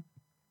way home?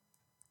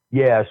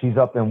 Yeah, she's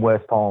up in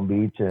West Palm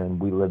Beach, and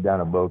we live down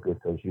in Boca,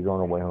 so she's on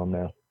her way home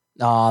now.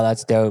 Oh,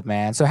 that's dope,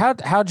 man. So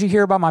how'd you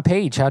hear about my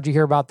page? How'd you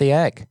hear about the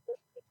Egg?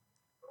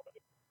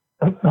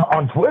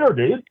 On Twitter,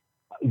 dude.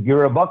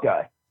 You're a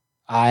Buckeye.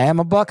 I am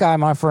a Buckeye,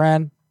 my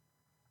friend.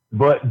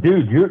 But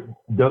dude,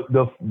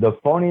 the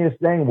funniest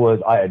thing was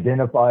I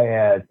identify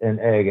as an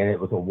egg, and it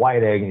was a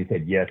white egg, and he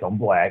said, "Yes, I'm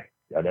black."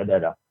 I don't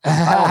even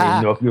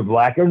know if you're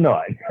black or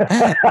not.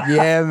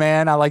 Yeah,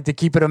 man. I like to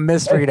keep it a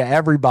mystery to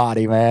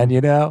everybody, man.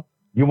 You know.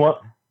 You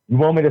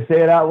want me to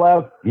say it out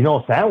loud? You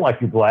don't sound like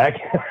you're black.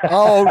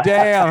 Oh,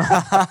 damn.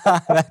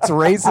 That's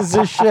racist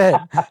as shit.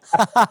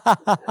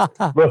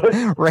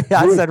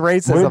 I said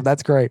racism.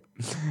 That's great.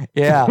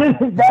 Yeah.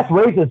 That's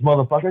racist,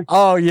 motherfucker.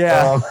 Oh,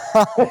 yeah.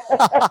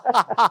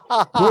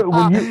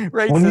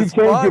 When you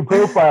change your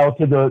profile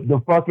to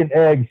the fucking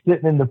egg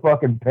sitting in the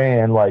fucking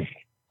pan, like,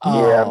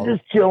 yeah, I'm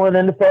just chilling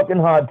in the fucking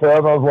hot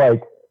tub. I was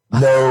like,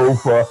 no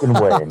fucking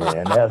way,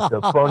 man. That's the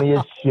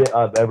funniest shit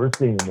I've ever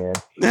seen, man.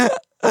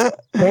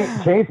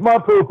 Change my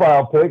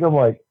profile pic. I'm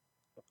like,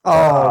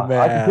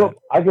 man.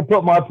 I could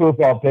put my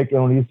profile pic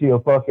in when you see a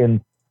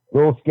fucking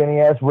little skinny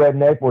ass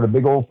redneck with a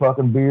big old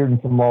fucking beard and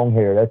some long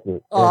hair. That's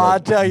it. Oh, I'll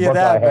tell you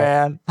that,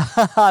 man.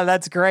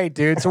 That's great,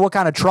 dude. So what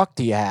kind of truck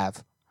do you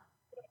have?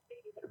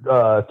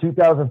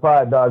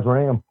 2005 Dodge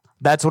Ram.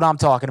 That's what I'm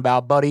talking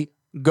about, buddy.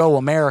 Go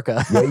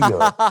America. There you go.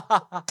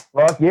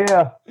 Fuck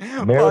yeah.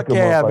 America, Fuck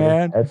yeah, motherfucker.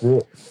 man. That's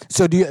it.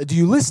 So do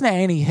you listen to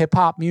any hip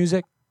hop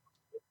music?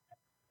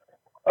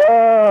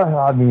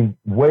 I mean,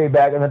 way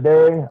back in the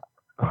day.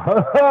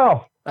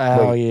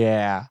 Oh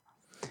yeah.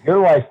 You're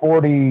like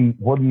 40.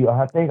 What do you?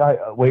 I think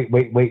wait.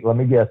 Let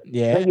me guess.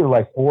 Yeah. I think you're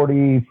like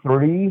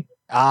 43.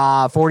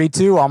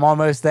 42. I'm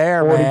almost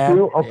there, 42. man.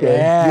 Okay.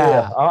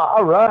 Yeah.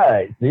 All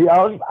right. See,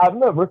 I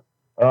remember.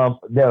 I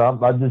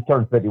just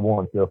turned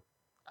 51. So.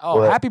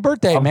 Oh, happy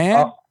birthday,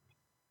 man.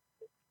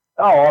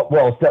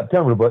 Well,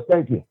 September, but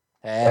thank you.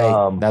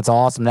 Hey, that's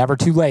awesome. Never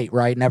too late,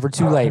 right? Never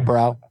too late,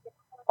 bro.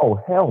 Oh,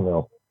 hell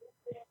no.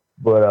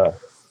 But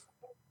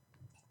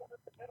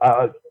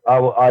I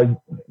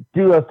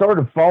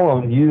started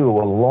following you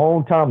a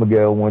long time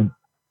ago when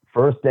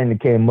first thing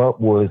that came up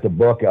was the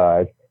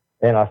Buckeyes,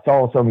 and I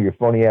saw some of your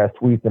funny ass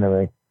tweets and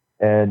everything,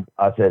 and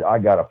I said I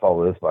gotta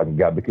follow this fucking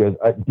guy because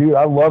I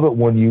love it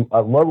when you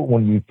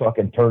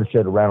fucking turn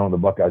shit around on the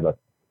Buckeyes. Like,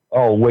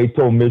 oh, wait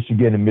till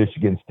Michigan and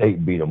Michigan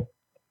State beat them,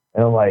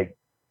 and I'm like,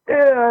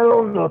 yeah, I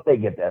don't know if they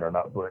get that or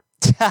not, but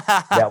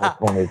that was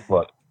funny as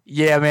fuck.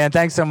 Yeah, man.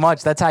 Thanks so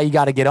much. That's how you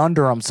got to get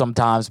under them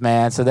sometimes,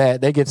 man. So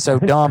they get so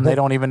dumb they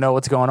don't even know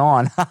what's going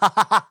on.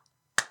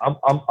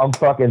 I'm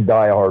fucking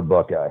diehard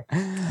Buckeye.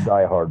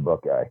 Diehard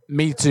Buckeye.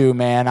 Me too,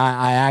 man.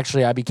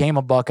 I became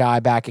a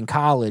Buckeye back in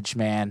college,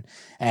 man.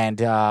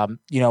 And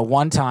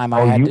one time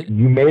I had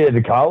you made it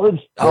to college?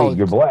 Wait,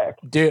 you're black.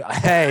 Dude,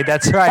 hey,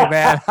 that's right,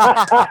 man.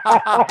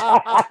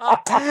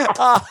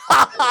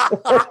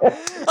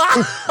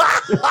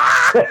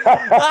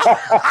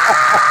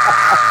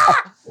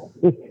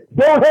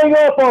 Don't hang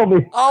up on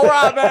me. All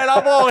right, man.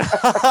 I'm on.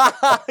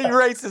 You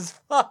racist.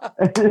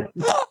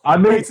 I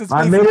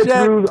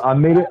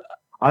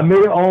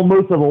made it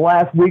almost to the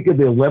last week of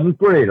the 11th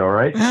grade. All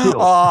right.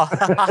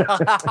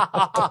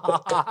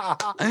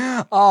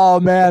 Oh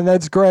man,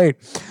 that's great.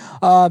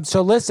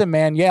 So listen,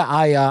 man. Yeah,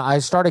 I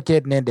started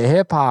getting into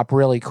hip hop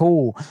really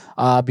cool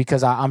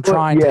because I'm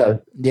trying to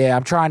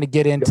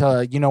get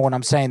into what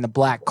I'm saying, the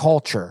black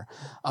culture.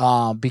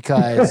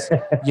 Because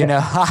that's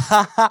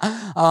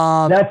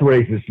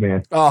racist,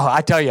 man. Oh,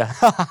 I tell you.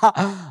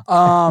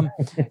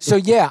 So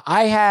yeah,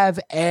 I have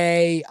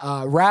a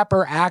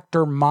rapper,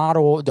 actor,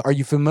 model. Are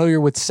you familiar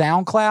with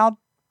SoundCloud?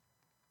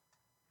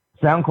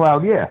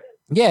 SoundCloud, yeah.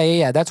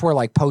 Yeah. That's where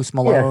like Post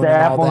Malone. Yeah, it's the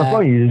app on the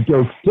phone. You just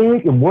go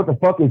sync, and what the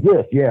fuck is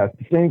this? Yeah,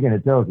 sync, and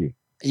it tells you.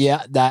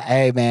 Yeah,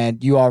 hey man,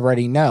 you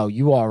already know,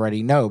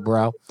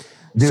 bro.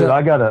 Dude, so,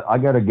 I got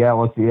a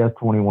Galaxy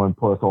S21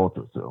 Plus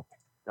Ultra, so.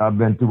 I've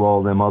been through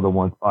all them other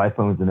ones,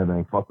 iPhones and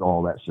everything. Fuck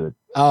all that shit.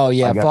 Oh,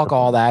 yeah. Fuck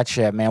all that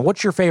shit, man.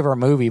 What's your favorite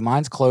movie?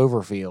 Mine's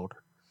Cloverfield.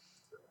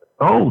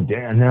 Oh,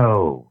 damn.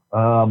 No.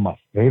 My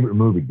favorite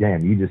movie.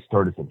 Damn, you just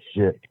started some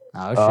shit.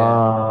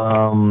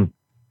 Oh,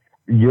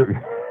 shit.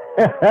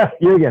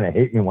 You're going to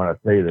hate me when I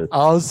say this.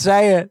 I'll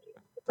say it.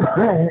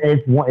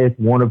 It's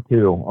one of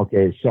two.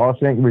 Okay.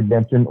 Shawshank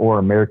Redemption or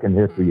American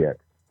History X.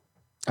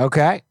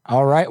 Okay.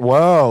 All right.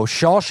 Whoa.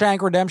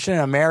 Shawshank Redemption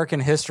and American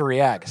History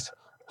X.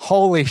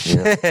 Holy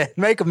shit. Yeah.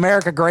 Make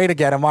America great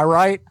again. Am I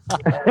right?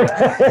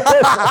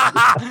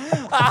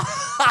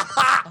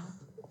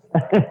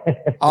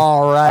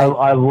 All right.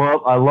 I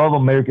love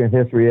American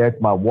History X.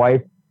 My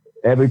wife,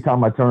 every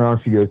time I turn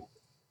around, she goes,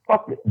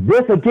 fuck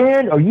this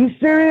again? Are you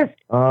serious?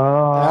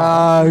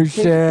 Oh,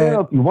 shit.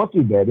 If you want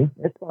to, baby.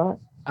 It's fine.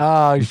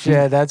 Oh,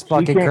 shit. That's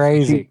fucking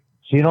crazy.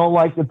 She don't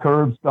like the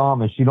curb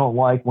stomp, and she don't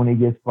like when he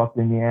gets fucked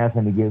in the ass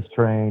and he gets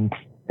trained.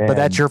 But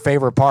that's your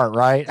favorite part,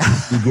 right?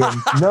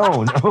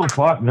 No,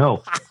 fuck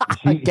no.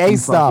 Gay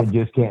stuff.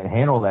 Just can't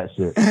handle that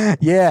shit.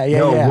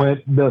 Yeah.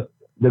 When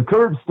the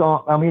curb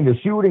stomp, I mean, the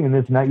shooting and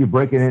this and that, you're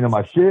breaking into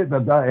my shit,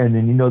 and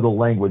then the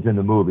language in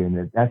the movie,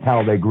 and that's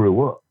how they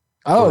grew up.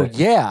 Oh,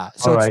 yeah.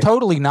 So it's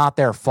totally not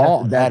their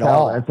fault at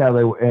all. That's how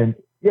they were. And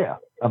yeah,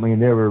 I mean,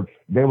 they were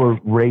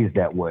raised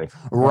that way.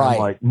 Right.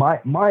 Like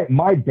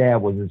my dad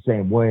was the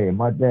same way, and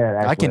my dad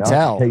actually, I can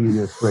tell. I'll tell you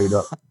this straight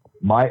up.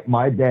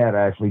 My dad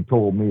actually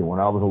told me when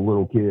I was a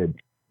little kid,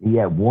 he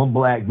had one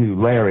black dude,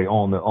 Larry,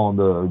 on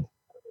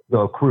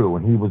the crew,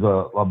 and he was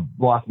a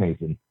block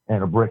mason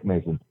and a brick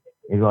mason.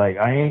 He's like,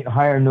 I ain't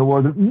hiring no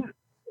other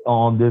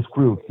on this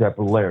crew except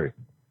for Larry.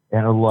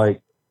 And I'm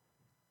like,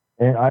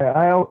 and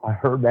I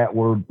heard that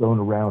word thrown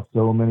around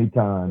so many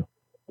times,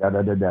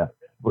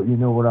 But you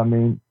know what I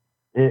mean?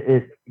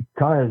 It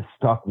kind of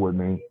stuck with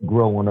me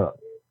growing up,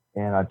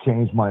 and I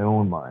changed my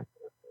own mind.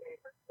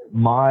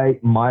 My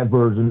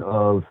version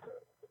of,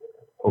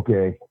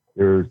 okay,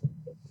 there's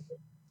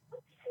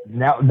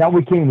now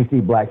we can't even see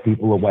black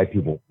people or white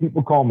people.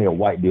 People call me a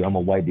white dude. I'm a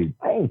white dude.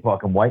 I ain't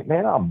fucking white,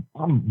 man. I'm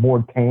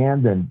more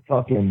tan than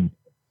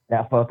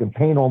that fucking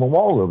paint on the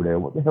wall over there.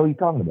 What the hell are you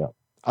talking about?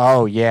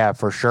 Oh yeah,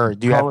 for sure.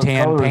 Do you have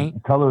tan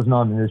paint? Color's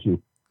not an issue.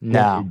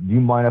 No. Do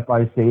you mind if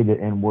I say the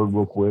N word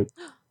real quick?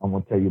 I'm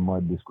gonna tell you my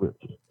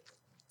description.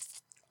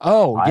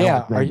 Oh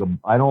yeah.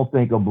 I don't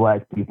think of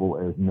black people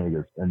as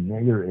niggers. A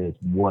nigger is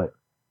what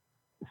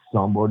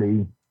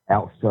somebody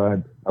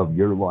outside of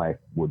your life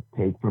would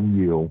take from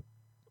you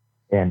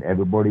and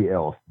everybody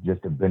else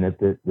just to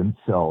benefit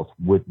themselves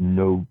with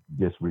no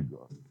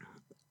disregard.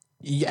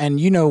 And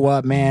you know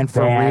what, man,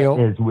 for real.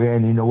 That is weird.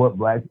 And you know what,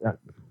 black.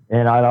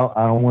 And I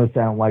don't want to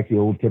sound like the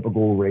old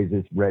typical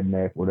racist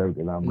redneck, whatever.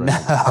 Because I'm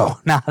no,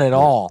 not at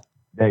all.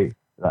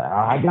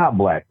 I got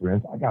black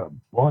friends. I got a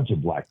bunch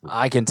of black friends.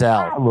 I can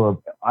tell.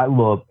 I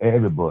love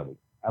everybody.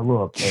 I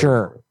love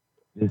sure.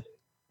 Just,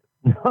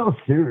 no,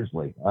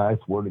 seriously. I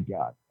swear to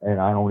God. And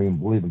I don't even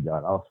believe in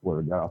God. I'll swear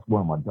to God. I'll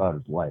swear on my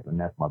daughter's life, and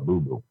that's my boo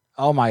boo.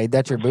 Oh my,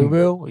 that's your boo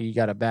boo? You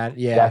got a bad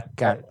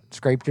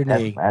scraped your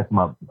knee.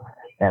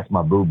 That's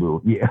my boo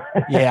boo. Yeah.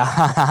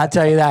 Yeah, I'll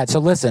tell you that. So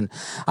listen,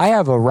 I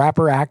have a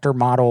rapper, actor,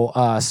 model,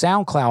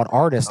 SoundCloud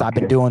artist I've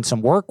been doing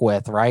some work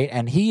with, right?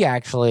 And he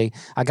actually,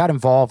 I got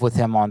involved with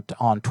him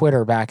on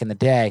Twitter back in the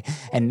day,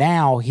 and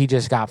now he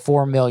just got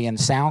 4 million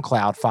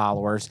SoundCloud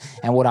followers.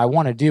 And what I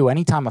want to do,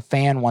 anytime a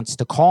fan wants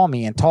to call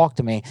me and talk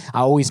to me, I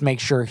always make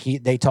sure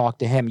they talk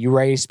to him. You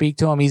ready to speak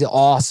to him? He's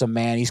awesome,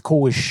 man. He's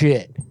cool as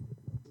shit.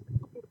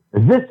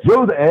 Is this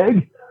Joe the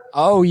Egg?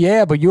 Oh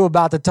yeah, but you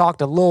about to talk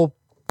to Lil.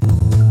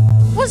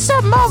 What's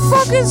up,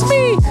 motherfuckers?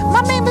 Me.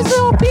 My name is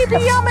Lil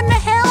PP. I'm in the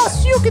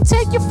house. You can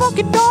take your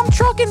fucking dumb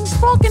truck and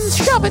fucking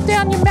shove it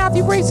down your mouth,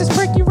 you racist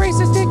prick, you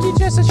racist dick, you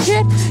just a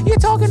shit. You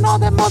talking all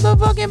that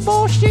motherfucking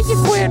bullshit, you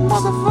quit,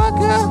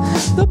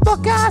 motherfucker. The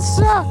Buckeyes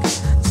suck.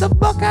 The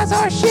Buckeyes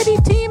are a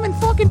shitty team and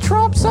fucking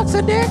Trump sucks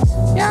a dick. You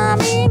know what I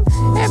mean?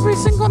 Every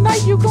single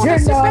night you gonna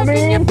sit back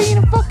in your beat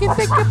and fucking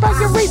think about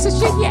your racist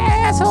shit, you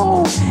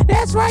asshole.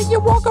 That's right, you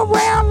walk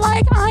around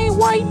like I ain't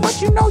white, but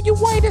you know you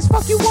white as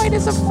fuck, you white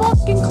as a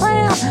fucking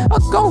clown. A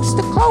ghost,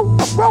 a cloak,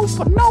 a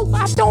rope, no,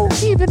 I don't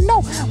even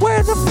know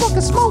where the fuck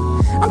is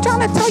smoke. I'm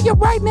trying to tell you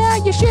right now,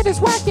 your shit is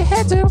whack, your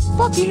head's a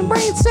fucking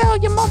brain cell,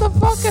 you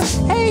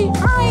motherfucker. Hey,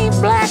 I ain't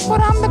black,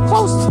 but I'm the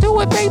closest to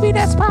it, baby.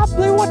 That's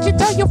probably what you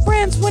tell your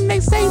friends when they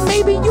say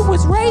maybe you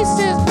was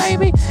racist,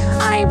 baby.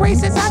 I ain't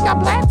racist, I got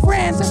black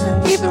friends,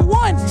 even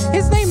one,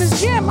 his name is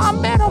Jim. I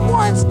met him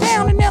once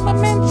down in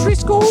elementary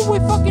school. We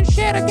fucking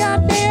shared a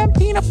goddamn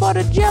peanut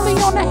butter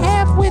jelly on the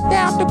half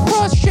without the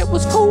crust. Shit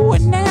was cool,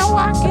 and now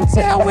I can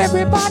tell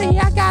everybody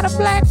I got a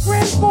black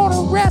friend for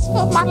the rest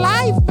of my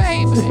life,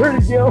 baby.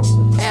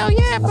 Hell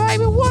yeah,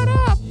 baby, what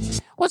up?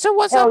 What's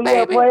up,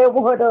 baby? Yeah,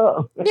 what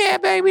up? Yeah,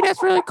 baby,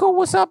 that's really cool.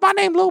 What's up? My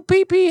name Lil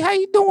PP. How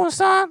you doing,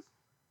 son?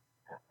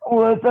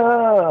 What's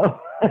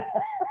up?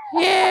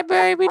 Yeah,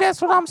 baby,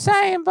 that's what I'm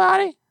saying,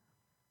 buddy.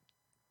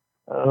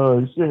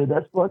 Oh, shit,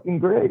 that's fucking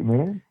great,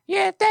 man.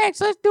 Yeah, thanks.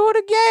 Let's do it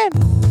again.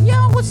 Yo,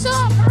 what's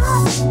up?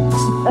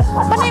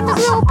 My name is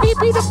Lil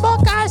PP, the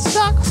Buckeyes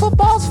suck.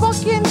 Football's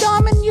fucking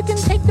dumb, and you can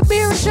take the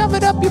beer and shove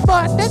it up your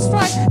butt. That's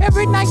right.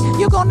 Every night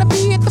you're gonna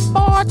be at the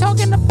bar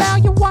talking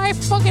about your wife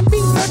fucking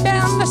beating her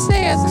down the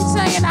stairs and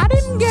saying, I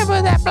didn't give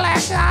her that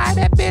black eye.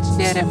 That bitch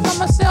did it for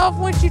myself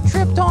when she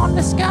tripped on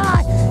the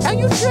sky. How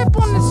you trip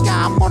on the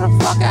sky,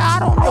 motherfucker? I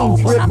don't know.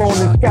 Trip on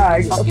the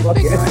sky. Fucking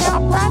figure it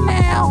out right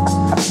now.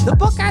 The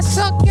Buckeyes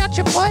suck out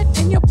your butt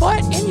and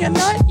your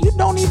nut. You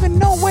don't even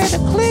know where the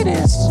clit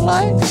is,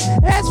 slut.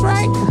 That's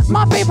right.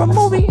 My favorite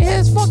movie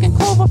is fucking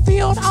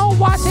Cloverfield. I'll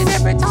watch it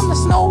every time the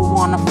snow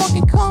wanna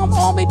fucking come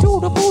on me to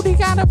the booty.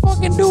 Got a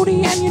fucking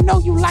duty, and you know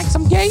you like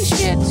some gay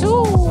shit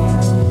too.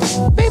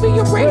 Baby,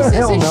 you're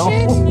racist and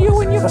shit, and you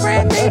and your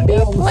friend, they be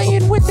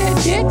playing with their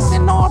dicks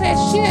and all that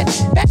shit.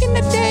 Back in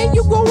the day,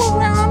 you go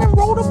around and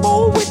roll the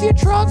bowl with your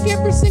truck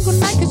every single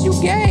night cause you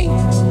gay.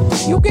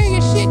 You gay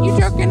as shit, you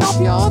jerking off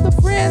your other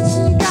friends,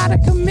 and you gotta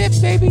commit,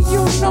 baby.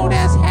 You know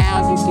that's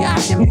how you got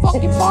them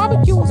fucking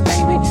barbecues,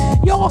 baby.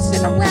 Y'all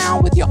sitting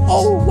around with your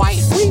old white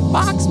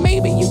Reeboks.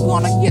 Maybe you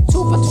gonna get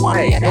 2 for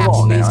 $20 at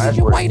Applebee's cause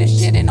you white as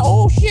shit. And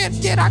oh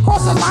shit, did I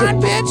cross the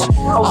line, bitch?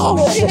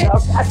 Oh shit,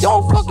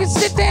 don't fucking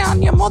sit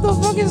down, you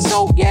motherfucking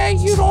so gay.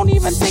 You don't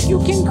even think you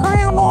can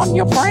crown on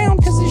your brown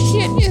cause the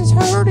shit is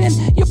hurting.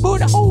 Your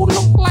butthole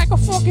look like a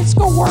fucking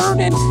squirt.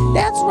 And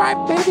that's right,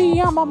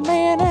 baby, I'm a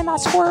man and I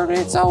squirt.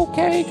 It's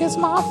okay cause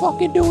my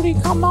fucking duty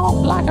come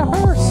off like a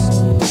hearse.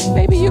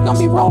 Baby, you gonna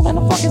be rolling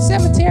a fucking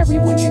cemetery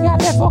when you got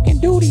that fucking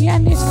duty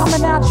and it's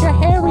coming out your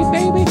hairy,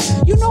 baby.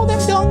 You know them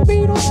dung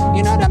beetles,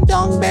 you know them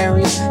dung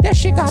berries. That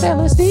shit got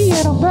LSD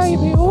in them,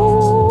 baby.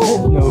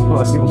 Ooh, no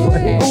fucking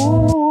way.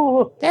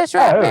 Ooh. That's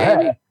right,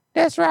 baby.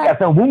 That's right. Got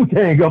some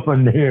Wu-Tang up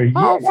in there. Yeah.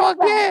 Oh, fuck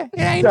yeah. It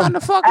ain't nothing to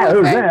fuck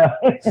with, baby.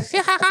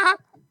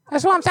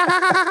 That's what I'm saying.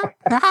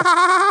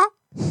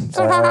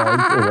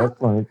 That's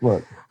funny.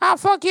 Look. Oh,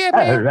 fuck yeah,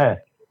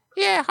 baby.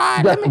 Yeah, all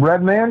right. Got some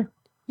Red Man?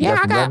 Yeah,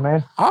 I got.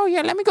 Man? Oh,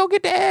 yeah, let me go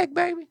get the egg,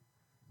 baby.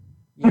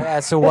 Yeah,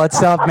 so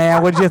what's up,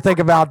 man? What'd you think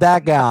about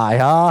that guy,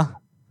 huh?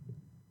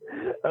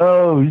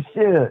 Oh,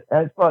 shit.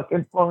 That's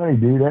fucking funny,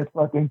 dude. That's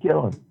fucking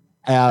killing.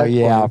 Oh, that's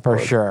yeah, for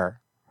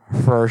sure.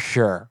 For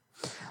sure.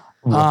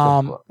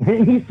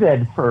 He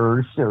said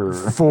for sure.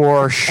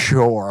 For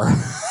sure.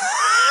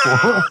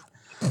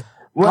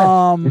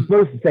 What? You're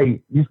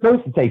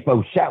supposed to say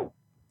faux shout.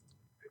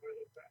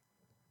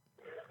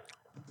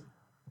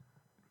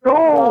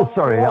 Oh,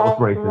 sorry, that was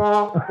racist.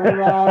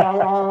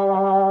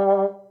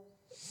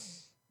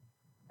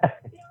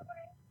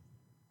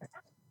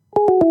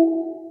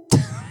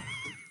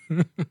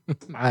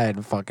 I had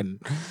to fucking.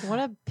 What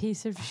a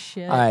piece of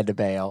shit. I had to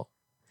bail.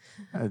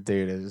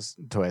 Dude is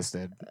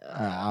twisted.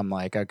 I'm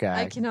like, okay.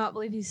 I cannot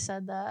believe you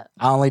said that.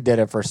 I only did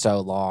it for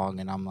so long,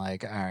 and I'm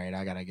like, all right,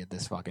 I gotta get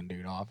this fucking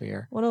dude off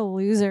here. What a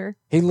loser.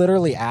 He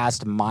literally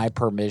asked my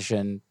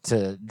permission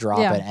to drop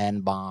an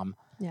N-bomb.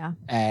 Yeah.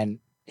 And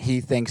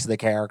he thinks the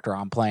character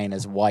I'm playing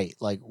is white.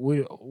 Like,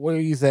 what do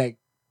you think?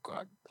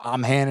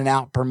 I'm handing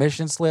out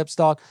permission slips,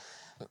 dog?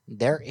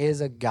 There is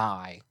a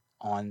guy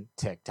on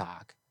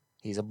TikTok.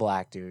 He's a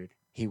black dude.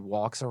 He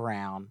walks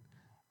around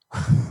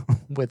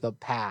with a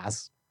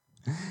pass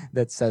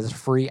that says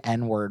free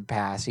N-word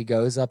pass. He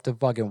goes up to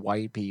fucking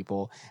white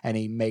people and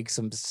he makes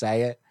them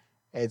say it.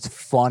 It's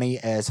funny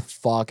as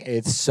fuck.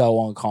 It's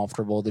so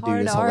uncomfortable. The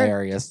dude is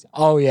hilarious.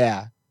 Oh,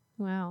 yeah.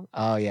 Wow.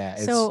 Oh, yeah.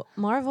 So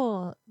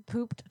Marvel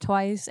pooped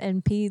twice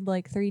and peed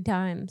like 3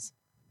 times.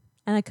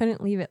 And I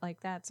couldn't leave it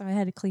like that, so I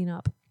had to clean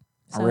up.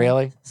 So,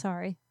 really?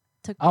 Sorry.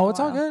 It's all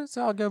good. It's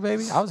all good,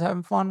 baby. I was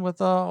having fun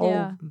with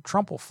old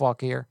Trumple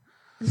fuck here.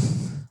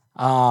 Racy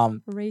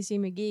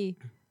McGee.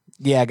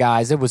 Yeah,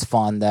 guys, it was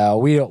fun though.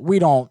 We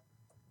don't,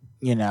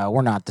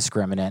 we're not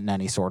discriminate in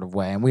any sort of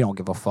way, and we don't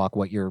give a fuck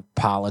what your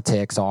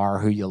politics are,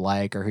 who you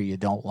like or who you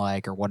don't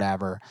like or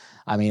whatever.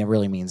 I mean, it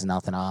really means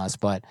nothing to us.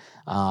 But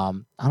I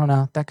don't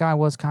know. That guy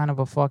was kind of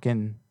a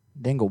fucking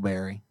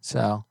dingleberry.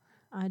 So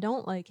I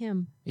don't like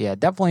him. Yeah,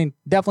 definitely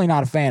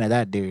not a fan of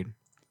that dude.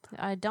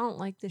 I don't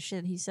like the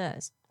shit he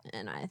says,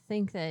 and I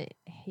think that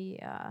he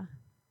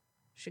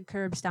should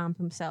curb stomp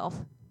himself.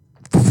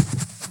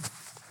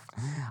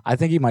 I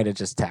think he might have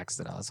just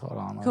texted us. Hold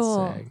on, let's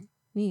cool. see.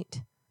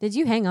 Neat. Did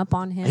you hang up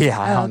on him? Yeah,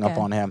 I hung up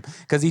on him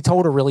because he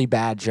told a really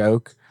bad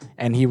joke,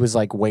 and he was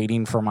like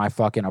waiting for my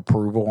fucking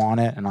approval on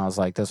it, and I was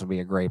like, this would be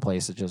a great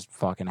place to just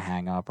fucking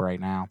hang up right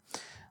now.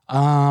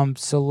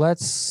 So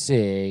let's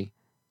see.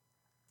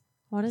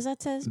 What does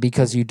that say?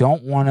 Because you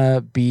don't want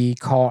to be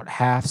caught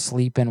half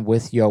sleeping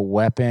with your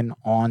weapon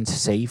on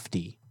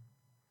safety.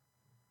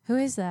 Who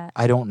is that?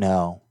 I don't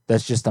know.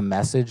 That's just a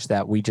message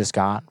that we just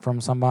got from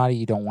somebody.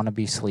 You don't want to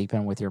be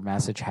sleeping with your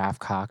message half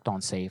cocked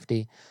on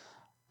safety.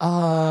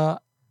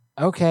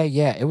 Okay,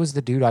 yeah, it was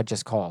the dude I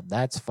just called.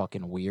 That's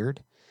fucking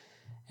weird.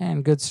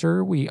 And good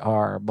sir, we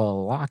are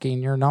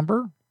blocking your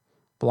number.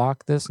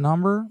 Block this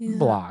number. He's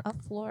block. A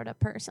Florida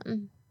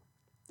person.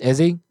 Is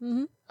he?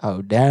 Mm-hmm.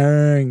 Oh,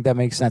 dang. That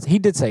makes sense. He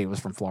did say he was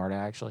from Florida,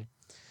 actually.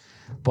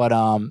 But,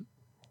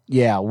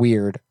 yeah,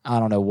 weird. I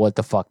don't know what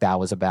the fuck that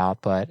was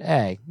about, but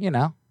hey,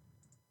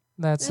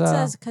 that's... It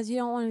says, because you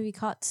don't want to be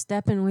caught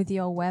stepping with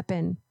your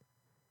weapon.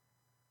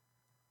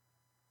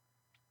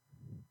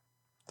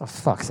 The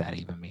fuck's that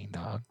even mean,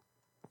 dog?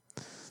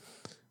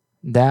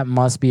 That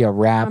must be a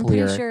rap I'm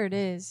pretty lyric. sure it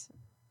is.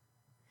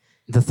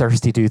 The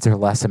thirsty dudes are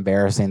less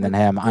embarrassing than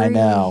him. I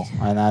know.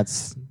 And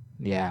that's,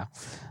 yeah.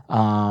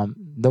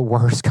 The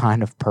worst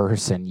kind of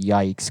person.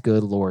 Yikes.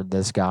 Good Lord,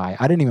 this guy.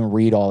 I didn't even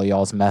read all of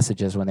y'all's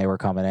messages when they were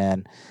coming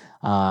in.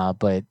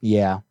 But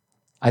yeah,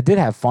 I did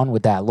have fun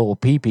with that little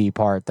pee-pee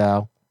part,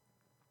 though.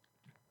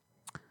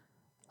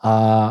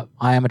 I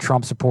am a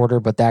Trump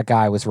supporter, but that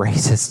guy was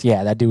racist.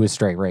 Yeah, that dude was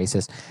straight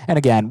racist. And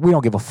again, we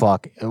don't give a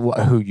fuck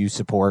who you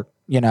support.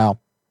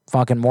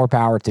 Fucking more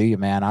power to you,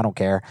 man. I don't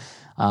care.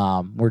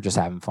 We're just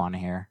having fun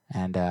here,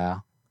 and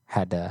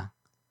had to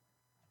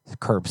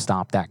curb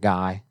stomp that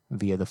guy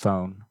via the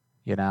phone.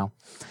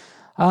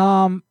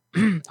 All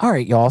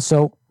right, y'all.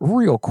 So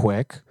real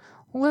quick,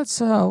 let's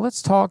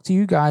talk to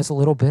you guys a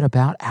little bit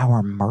about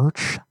our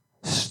merch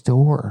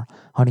store.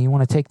 Honey, you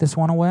want to take this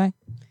one away?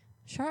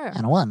 Sure.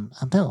 And 1,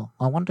 2,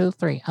 1, 2,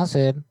 3. I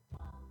said.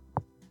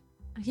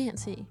 I can't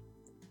see.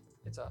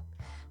 It's up.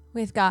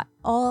 We've got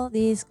all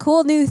these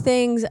cool new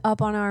things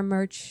up on our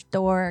merch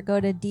store. Go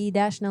to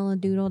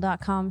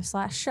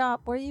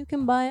d-noladoodle.com/shop where you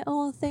can buy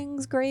all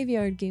things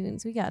Graveyard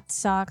Goons. We got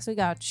socks, we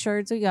got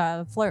shirts, we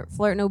got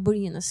flirt no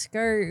booty in the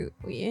skirt.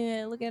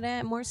 Yeah, look at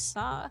that. More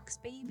socks,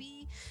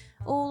 baby.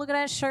 Oh, look at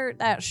that shirt.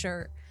 That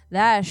shirt.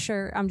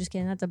 I'm just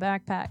kidding. That's a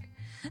backpack.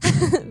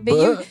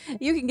 But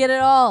you can get it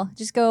all.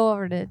 Just go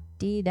over to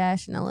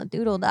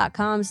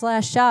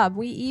d-noladoodle.com/shop.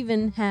 We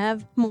even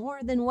have more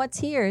than what's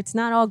here. It's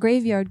not all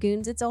Graveyard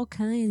Goons. It's all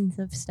kinds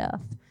of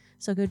stuff.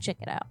 So go check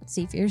it out and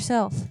see for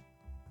yourself.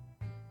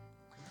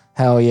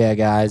 Hell yeah,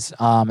 guys.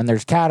 And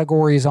there's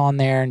categories on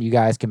there, and you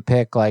guys can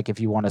pick like if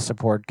you want to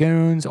support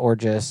Goons or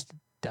just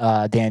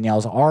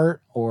Danielle's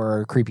art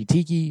or Creepy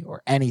Tiki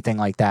or anything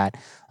like that.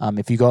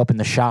 If you go up in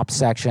the shop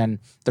section,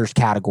 there's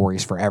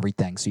categories for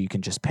everything, so you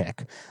can just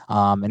pick.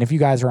 And if you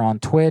guys are on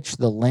Twitch,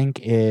 the link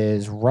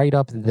is right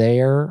up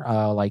there,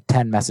 like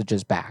 10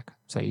 messages back.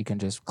 So you can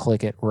just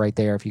click it right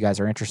there if you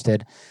guys are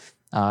interested.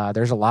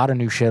 There's a lot of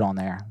new shit on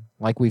there.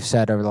 Like we've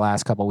said over the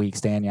last couple of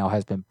weeks, Danielle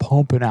has been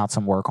pumping out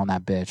some work on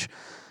that bitch.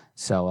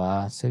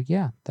 So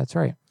yeah, that's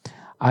right.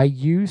 I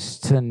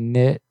used to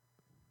knit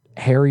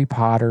Harry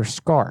Potter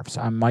scarves.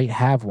 I might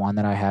have one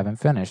that I haven't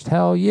finished.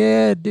 Hell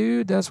yeah,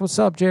 dude. That's what's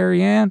up,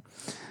 Jerry Ann.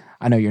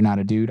 I know you're not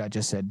a dude. I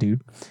just said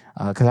dude.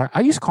 Because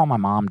I used to call my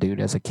mom dude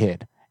as a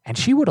kid. And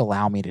she would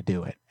allow me to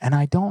do it. And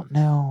I don't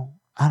know,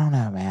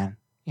 man.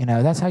 You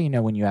know, that's how you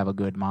know when you have a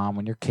good mom,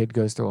 when your kid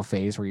goes through a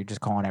phase where you're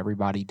just calling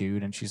everybody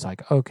dude and she's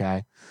like,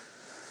 okay.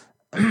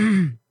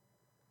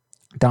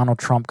 Donald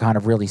Trump kind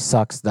of really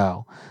sucks,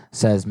 though,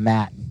 says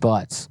Matt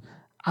Butts.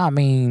 I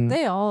mean,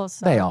 They all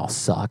suck. they all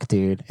suck,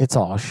 dude. It's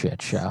all a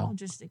shit show.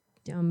 Just a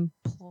dumb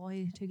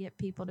ploy to get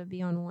people to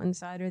be on one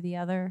side or the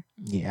other.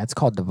 Yeah, it's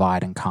called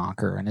divide and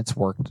conquer, and it's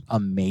worked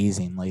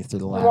amazingly through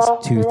the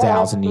last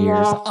 2,000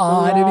 years.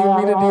 Oh, I didn't even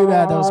mean to do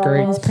that. That was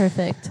great. It's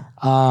perfect.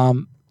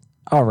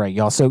 All right,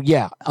 y'all. So,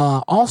 yeah,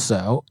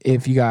 also,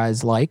 if you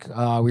guys like, we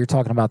were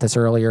talking about this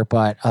earlier,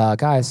 but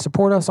guys,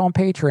 support us on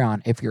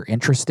Patreon if you're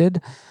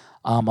interested.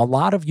 A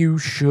lot of you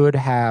should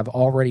have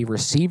already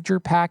received your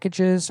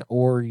packages,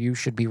 or you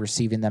should be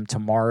receiving them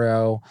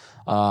tomorrow,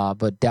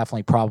 but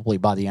definitely probably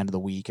by the end of the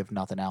week, if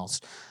nothing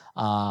else.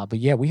 But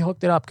yeah, we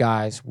hooked it up,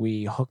 guys.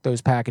 We hooked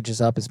those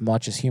packages up as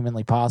much as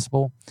humanly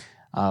possible.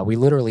 We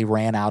literally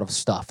ran out of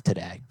stuff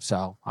today.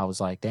 So I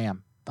was like,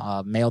 damn,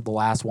 mailed the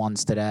last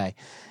ones today.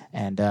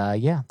 And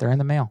yeah, they're in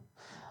the mail.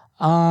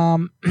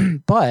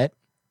 But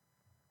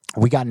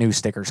we got new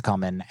stickers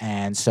coming,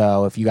 and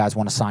so if you guys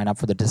want to sign up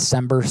for the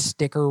December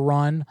sticker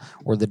run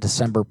or the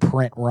December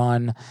print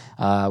run,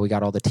 we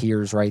got all the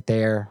tiers right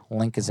there.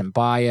 Link is in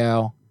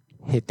bio.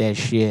 Hit that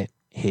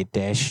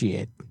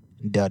shit.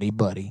 Duddy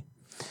buddy.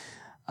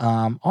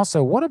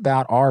 Also, what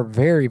about our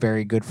very,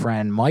 very good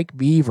friend Mike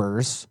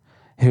Beavers,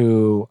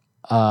 who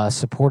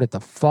supported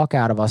the fuck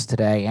out of us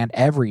today and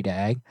every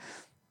day?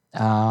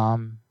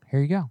 Here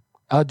you go.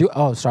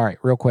 Sorry,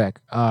 real quick.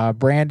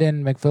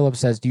 Brandon McPhillips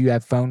says, do you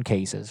have phone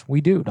cases?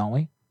 We do, don't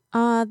we?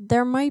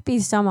 There might be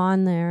some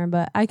on there,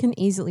 but I can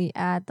easily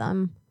add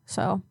them.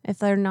 So if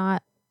they're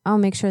not, I'll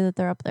make sure that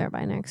they're up there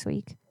by next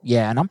week.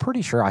 Yeah, and I'm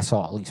pretty sure I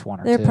saw at least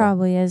one or There two.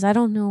 probably is. I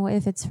don't know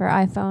if it's for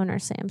iPhone or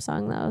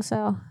Samsung though,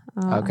 so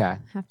Okay.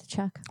 have to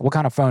check. What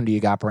kind of phone do you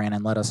got,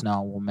 Brandon? Let us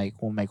know. We'll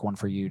make one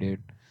for you,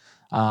 dude.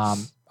 All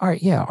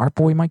right, yeah, our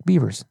boy Mike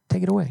Beavers.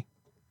 Take it away.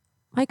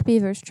 Mike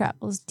Beavers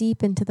travels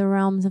deep into the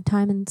realms of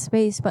time and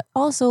space, but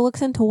also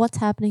looks into what's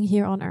happening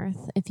here on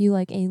Earth. If you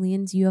like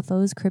aliens,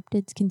 UFOs,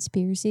 cryptids,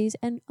 conspiracies,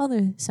 and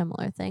other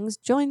similar things,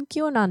 join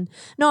QAnon.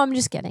 No, I'm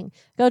just kidding.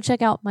 Go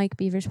check out Mike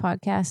Beavers'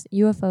 podcast,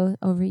 UFO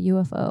over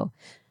UFO,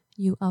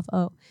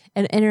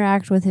 and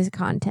interact with his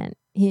content.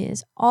 He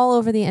is all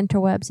over the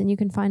interwebs, and you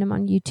can find him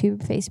on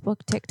YouTube,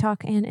 Facebook,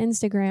 TikTok, and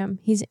Instagram.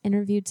 He's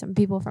interviewed some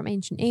people from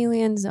Ancient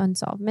Aliens,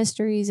 Unsolved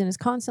Mysteries, and is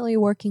constantly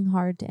working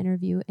hard to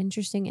interview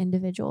interesting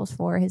individuals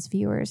for his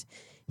viewers.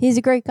 He's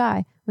a great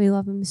guy. We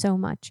love him so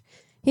much.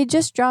 He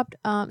just dropped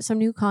some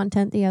new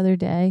content the other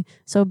day,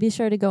 so be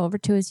sure to go over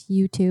to his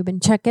YouTube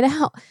and check it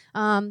out.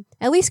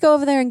 At least go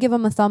over there and give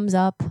him a thumbs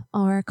up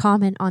or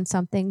comment on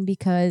something,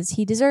 because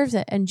he deserves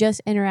it, and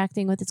just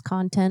interacting with his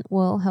content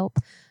will help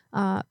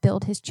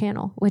build his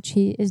channel, which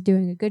he is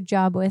doing a good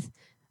job with.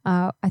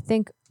 I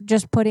think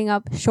just putting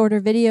up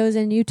shorter videos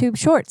in YouTube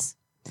Shorts.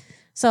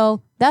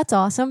 So that's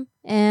awesome.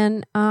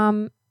 And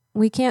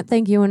we can't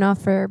thank you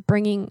enough for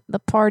bringing the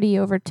party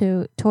over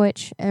to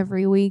Twitch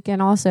every week,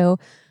 and also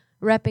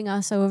repping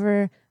us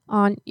over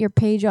on your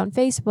page on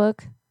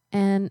Facebook.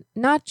 And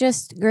not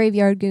just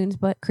Graveyard Goons,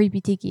 but Creepy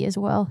Tiki as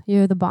well.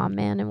 You're the bomb,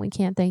 man, and we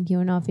can't thank you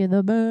enough. You're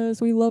the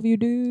best. We love you,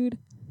 dude.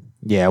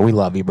 Yeah, we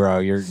love you, bro.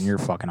 You're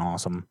fucking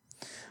awesome.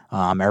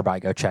 Everybody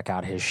go check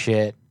out his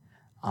shit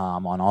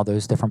on all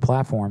those different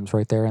platforms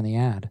right there in the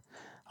ad.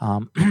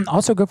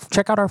 Also, go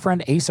check out our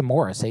friend Asa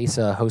Morris.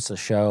 Asa hosts a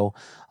show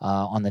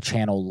on the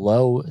channel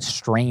Low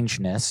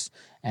Strangeness,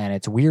 and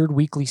it's weird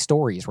weekly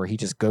stories where he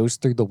just goes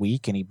through the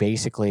week and he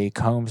basically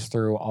combs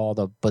through all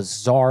the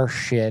bizarre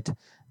shit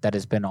that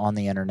has been on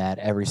the internet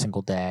every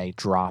single day,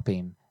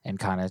 dropping, and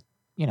kind of,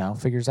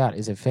 figures out,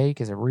 is it fake?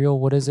 Is it real?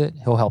 What is it?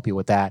 He'll help you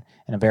with that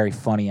in a very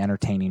funny,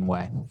 entertaining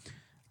way.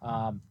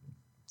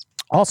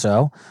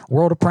 Also,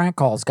 World of Prank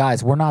Calls.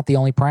 Guys, we're not the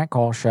only prank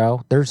call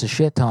show. There's a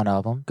shit ton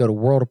of them. Go to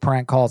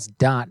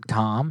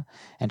worldofprankcalls.com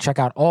and check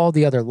out all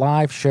the other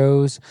live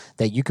shows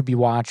that you could be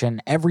watching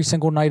every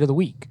single night of the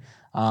week.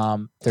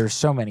 There's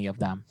so many of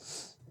them.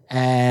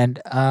 And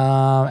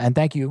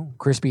thank you,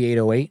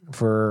 Crispy808,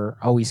 for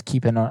always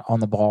keeping on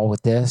the ball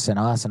with this and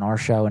us and our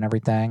show and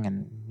everything.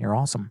 And you're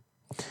awesome.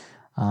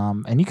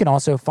 And you can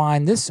also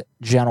find this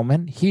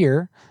gentleman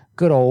here,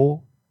 good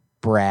old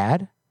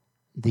Brad,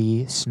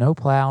 the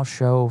Snowplow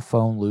Show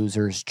Phone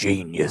Losers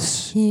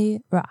genius.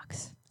 He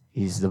rocks.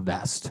 He's the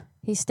best.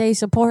 He stays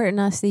supporting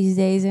us these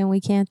days, and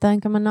we can't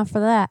thank him enough for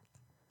that.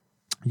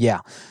 Yeah.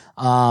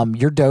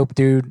 You're dope,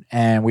 dude,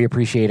 and we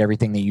appreciate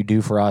everything that you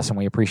do for us, and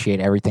we appreciate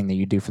everything that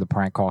you do for the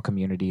prank call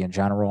community in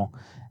general.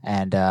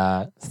 And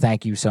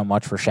thank you so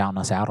much for shouting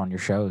us out on your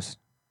shows.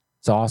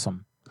 It's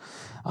awesome.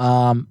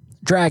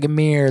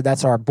 Dragomir,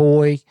 that's our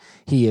boy.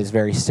 He is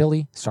very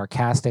silly,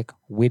 sarcastic,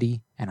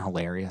 witty, and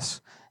hilarious.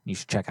 You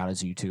should check out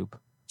his YouTube.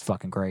 It's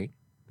fucking great.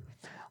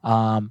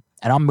 And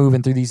I'm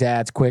moving through these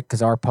ads quick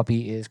because our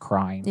puppy is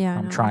crying. Yeah,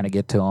 I'm trying to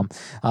get to him.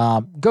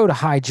 Go to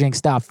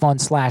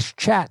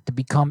hijinks.fun/chat to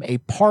become a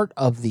part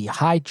of the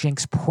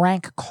Hijinks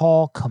Prank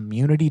Call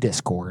Community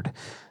Discord.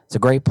 It's a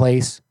great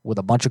place with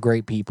a bunch of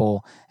great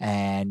people,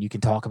 and you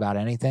can talk about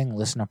anything,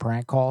 listen to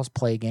prank calls,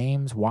 play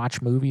games,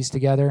 watch movies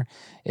together.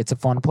 It's a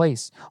fun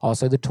place.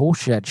 Also, the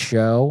Toolshed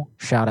Show,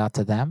 shout out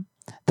to them.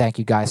 Thank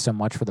you guys so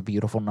much for the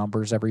beautiful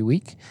numbers every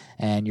week.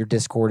 And your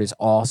Discord is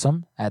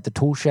awesome at the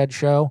Toolshed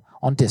Show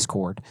on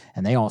Discord.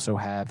 And they also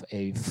have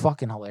a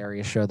fucking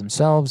hilarious show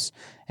themselves.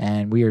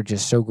 And we are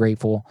just so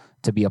grateful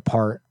to be a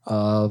part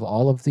of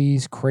all of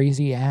these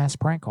crazy ass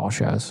prank call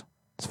shows.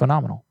 It's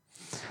phenomenal.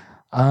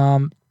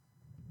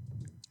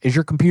 Is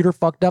your computer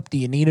fucked up? Do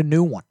you need a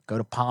new one? Go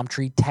to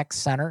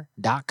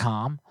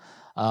palmtreetechcenter.com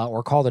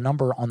or call the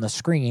number on the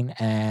screen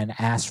and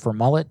ask for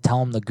Mullet. Tell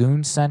him the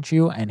goon sent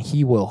you, and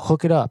he will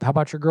hook it up. How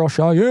about your girl,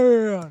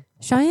 Cheyenne?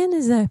 Cheyenne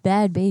is a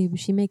bad babe.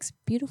 She makes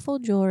beautiful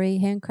jewelry,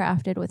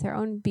 handcrafted with her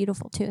own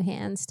beautiful 2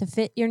 hands to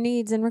fit your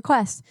needs and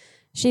requests.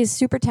 She's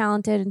super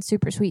talented and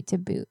super sweet to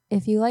boot.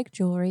 If you like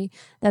jewelry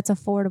that's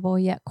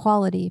affordable yet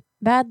quality,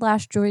 Bad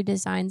Lash Jewelry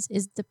Designs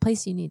is the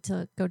place you need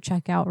to go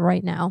check out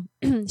right now.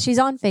 She's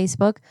on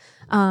Facebook,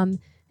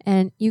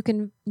 and you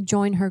can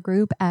join her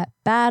group at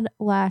Bad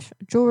Lash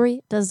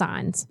Jewelry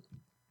Designs.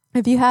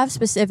 If you have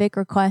specific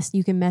requests,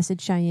 you can message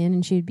Cheyenne,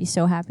 and she'd be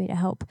so happy to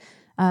help.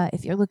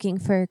 If you're looking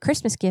for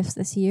Christmas gifts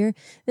this year,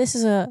 this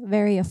is a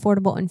very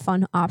affordable and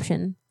fun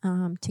option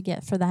to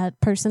get for that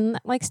person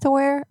that likes to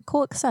wear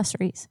cool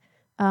accessories.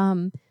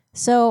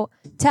 So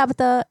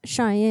Tabitha,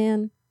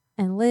 Cheyenne,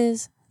 and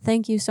Liz,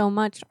 thank you so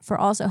much for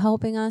also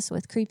helping us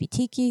with Creepy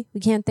Tiki. We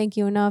can't thank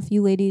you enough.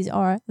 You ladies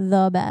are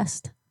the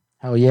best.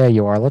 Hell yeah,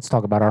 you are. Let's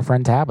talk about our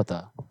friend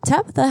Tabitha.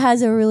 Tabitha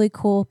has a really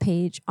cool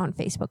page on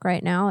Facebook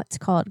right now. It's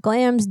called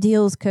Glams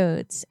Deals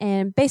Codes.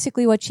 And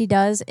basically what she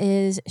does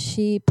is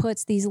she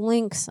puts these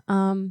links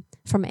from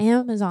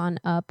Amazon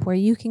up where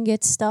you can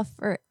get stuff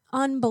for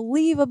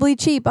unbelievably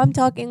cheap. I'm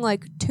talking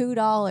like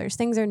 $2.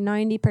 Things are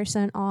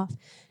 90% off.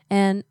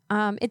 And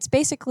it's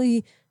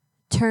basically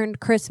turned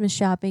Christmas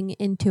shopping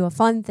into a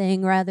fun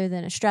thing rather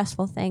than a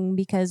stressful thing,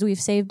 because we've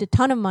saved a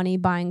ton of money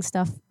buying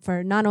stuff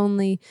for not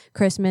only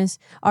Christmas,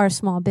 our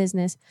small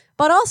business,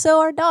 but also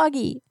our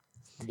doggy.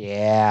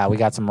 Yeah, we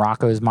got some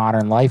Rocco's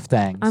Modern Life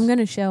things. I'm going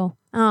to show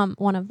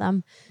one of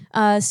them.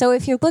 So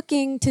if you're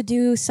looking to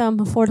do some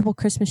affordable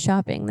Christmas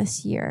shopping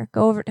this year,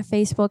 go over to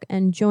Facebook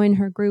and join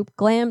her group,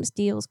 Glams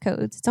Deals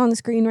Codes. It's on the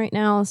screen right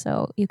now,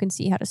 so you can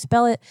see how to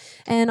spell it.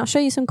 And I'll show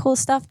you some cool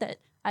stuff that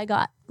I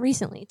got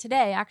recently,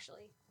 today, actually.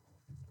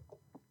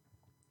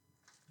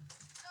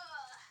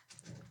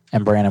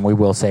 And Brandon, we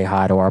will say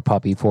hi to our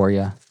puppy for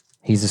you.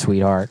 He's a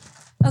sweetheart.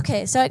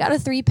 Okay, so I got a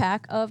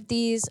 3-pack of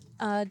these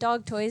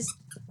dog toys.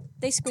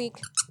 They squeak.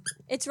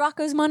 It's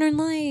Rocco's Modern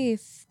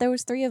Life. There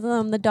was 3 of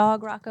them, the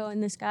dog, Rocco,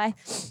 and this guy.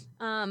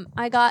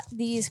 I got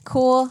these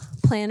cool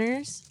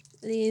planners.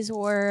 These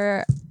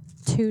were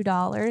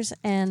 $2,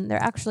 and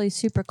they're actually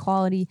super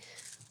quality.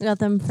 I got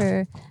them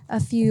for a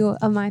few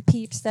of my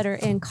peeps that are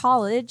in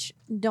college.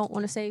 Don't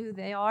want to say who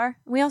they are.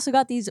 We also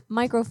got these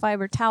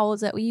microfiber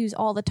towels that we use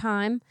all the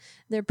time.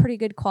 They're pretty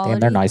good quality.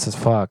 And they're nice as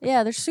fuck.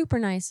 Yeah, they're super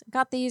nice.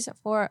 Got these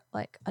for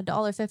like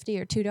 $1.50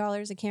 or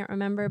 $2. I can't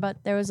remember,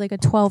 but there was like a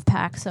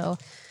 12-pack. So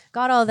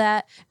got all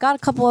that. Got a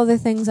couple other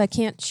things I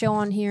can't show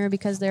on here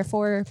because they're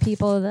for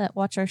people that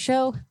watch our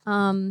show.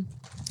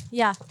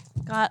 Yeah,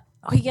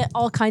 we get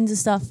all kinds of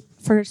stuff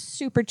for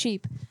super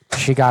cheap.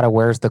 She got a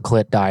Where's the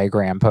Clit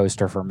diagram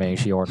poster for me.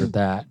 She ordered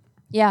that.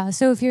 Yeah,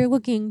 so if you're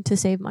looking to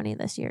save money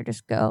this year,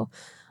 just go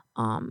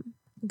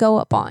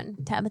up on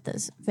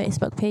Tabitha's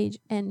Facebook page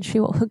and she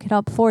will hook it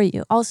up for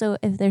you. Also,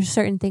 if there's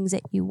certain things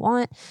that you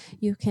want,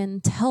 you can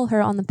tell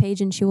her on the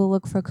page and she will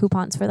look for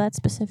coupons for that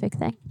specific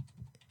thing.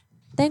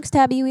 Thanks,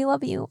 Tabby. We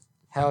love you.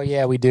 Hell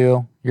yeah, we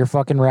do. You're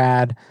fucking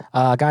rad.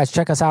 Guys,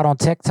 check us out on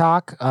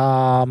TikTok.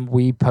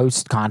 We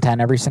post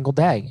content every single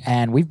day,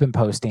 and we've been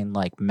posting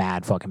like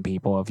mad fucking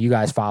people. If you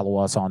guys follow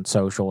us on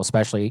social,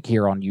 especially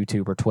here on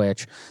YouTube or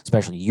Twitch,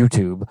 especially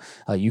YouTube,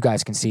 you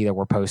guys can see that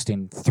we're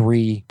posting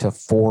 3 to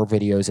 4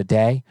 videos a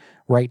day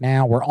right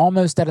now. We're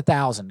almost at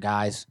 1,000,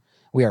 guys.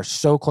 We are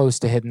so close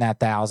to hitting that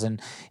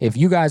 1,000. If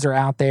you guys are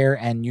out there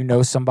and you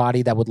know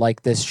somebody that would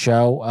like this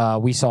show,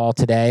 we saw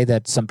today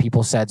that some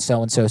people said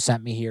so-and-so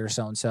sent me here,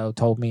 so-and-so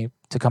told me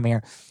to come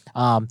here.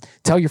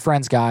 Tell your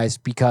friends, guys,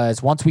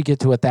 because once we get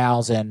to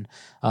 1,000,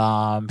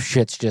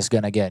 shit's just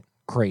going to get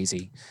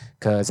crazy,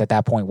 because at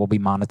that point we'll be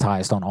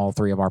monetized on all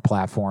 3 of our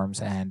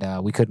platforms, and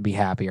we couldn't be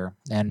happier.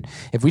 And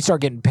if we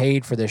start getting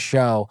paid for this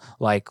show,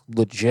 like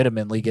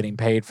legitimately getting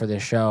paid for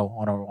this show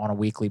on a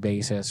weekly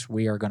basis,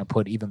 we are going to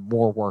put even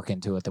more work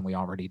into it than we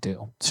already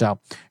do. So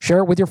share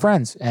it with your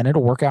friends and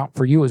it'll work out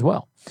for you as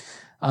well.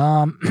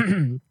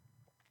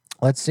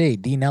 Let's see,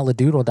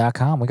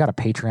 dnelladoodle.com. We got a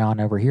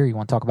Patreon over here. You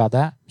want to talk about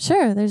that?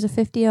 Sure. There's a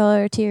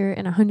 $50 tier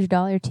and a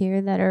 $100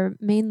 tier that are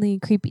mainly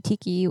Creepy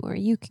Tiki, where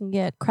you can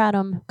get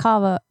kratom,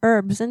 kava,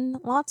 herbs, and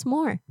lots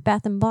more.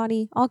 Bath and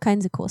Body, all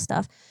kinds of cool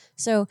stuff.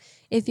 So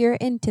if you're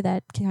into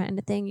that kind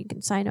of thing, you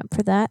can sign up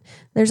for that.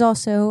 There's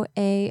also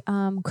a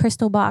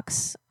crystal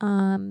box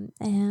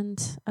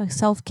and a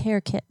self-care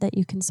kit that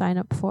you can sign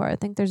up for. I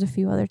think there's a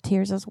few other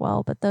tiers as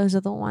well, but those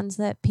are the ones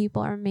that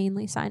people are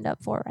mainly signed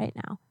up for right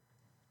now.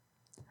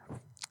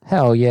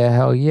 Hell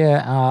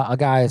yeah.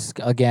 Guys,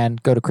 again,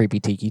 go to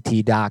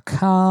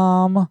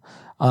creepytiki.com.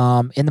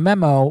 In the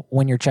memo,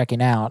 when you're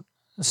checking out,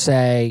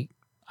 say,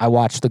 I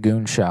watched the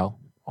Goon Show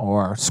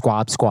or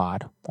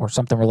Squad, or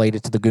something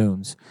related to the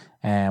Goons.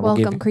 And we'll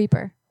Welcome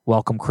Creeper.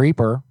 Welcome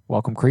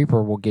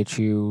Creeper will get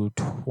you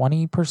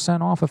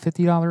 20% off a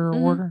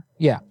 $50 order.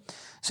 Yeah.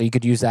 So you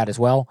could use that as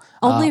well.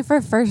 Only for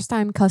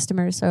first-time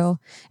customers. So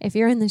if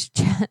you're in this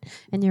chat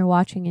and you're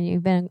watching and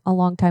you've been a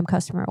long-time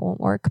customer, it won't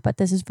work. But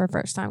this is for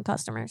first-time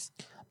customers.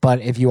 But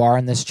if you are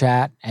in this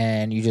chat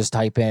and you just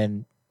type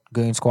in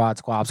Goon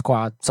Squad,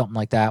 something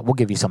like that, we'll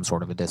give you some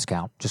sort of a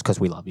discount just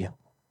because we love you.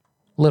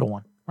 Little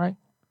one, right?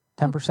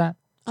 10%,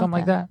 something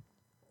like that.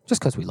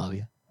 Just because we love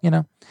you, you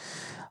know?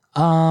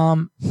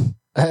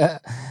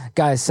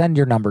 Guys, send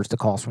your numbers to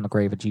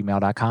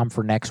callsfromthegrave@gmail.com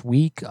for next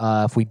week.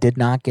 If we did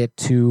not get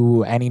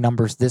to any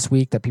numbers this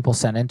week that people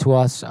sent in to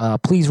us,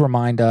 please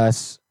remind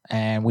us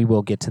and we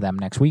will get to them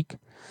next week.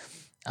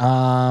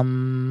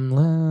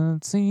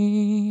 Let's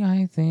see.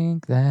 I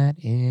think that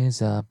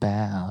is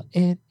about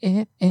it.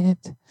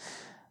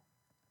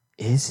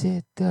 Is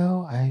it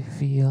though? I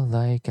feel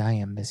like I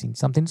am missing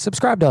something.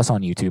 Subscribe to us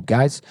on YouTube,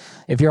 guys.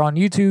 If you're on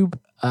YouTube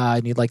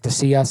and you'd like to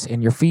see us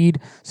in your feed,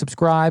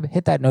 subscribe,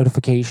 hit that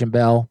notification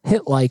bell,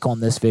 hit like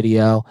on this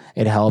video.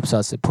 It helps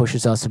us. It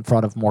pushes us in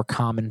front of more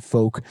common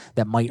folk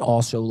that might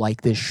also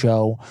like this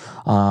show.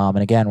 And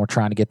again, we're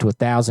trying to get to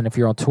 1,000. If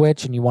you're on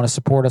Twitch and you want to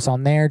support us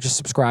on there, just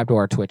subscribe to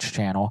our Twitch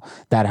channel.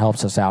 That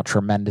helps us out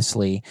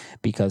tremendously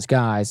because,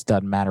 guys,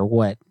 doesn't matter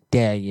what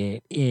day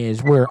it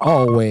is, we're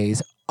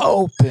always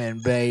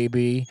open,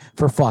 baby,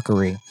 for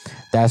fuckery.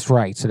 That's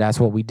right. So that's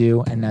what we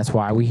do, and that's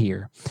why we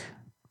here.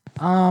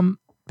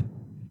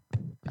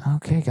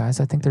 Okay,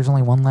 guys, I think there's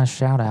only one last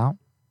shout out,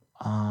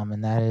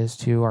 and that is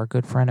to our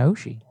good friend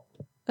Oshi.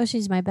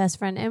 Oshi's my best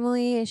friend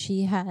Emily.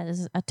 She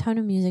has a ton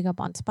of music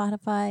up on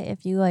Spotify.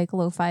 If you like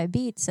lo-fi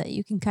beats that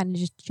you can kind of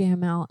just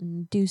jam out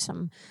and do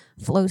some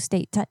flow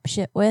state type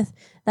shit with,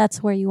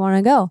 that's where you want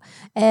to go.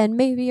 And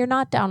maybe you're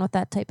not down with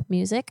that type of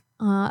music.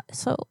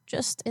 So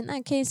just in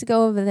that case,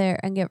 go over there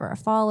and give her a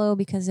follow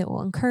because it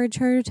will encourage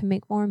her to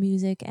make more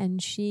music,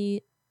 and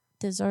she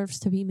deserves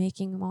to be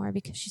making more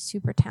because she's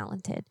super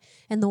talented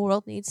and the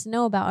world needs to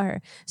know about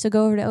her. So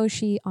go over to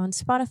Oshi on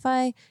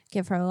Spotify,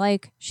 give her a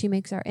like. She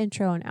makes our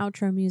intro and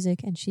outro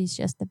music, and she's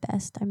just the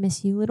best. I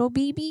miss you, little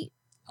BB.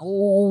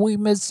 Oh, we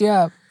miss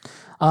you.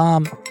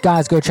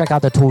 Guys, go check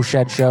out the Tool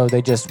Shed show.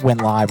 They just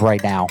went live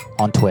right now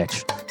on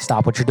Twitch.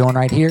 Stop what you're doing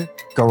right here.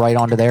 Go right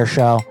onto their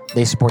show.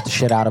 They support the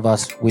shit out of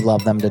us. We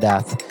love them to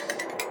death.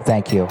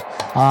 Thank you.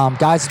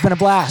 Guys, it's been a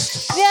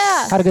blast.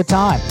 Yeah. Had a good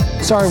time.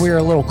 Sorry we were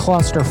a little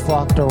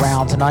cluster-fucked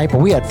around tonight, but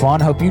we had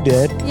fun. Hope you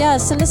did. Yeah,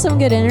 send us some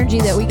good energy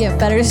that we get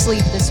better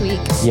sleep this week.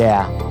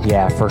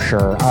 Yeah, for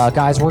sure.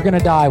 Guys, we're going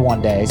to die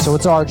one day, so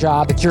it's our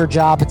job, it's your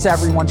job, it's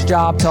everyone's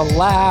job to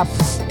laugh.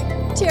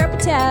 Cheer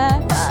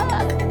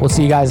up, We'll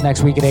see you guys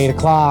next week at 8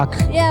 o'clock.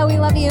 Yeah, we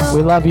love you.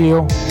 We love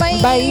you. Bye.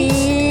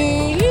 Bye.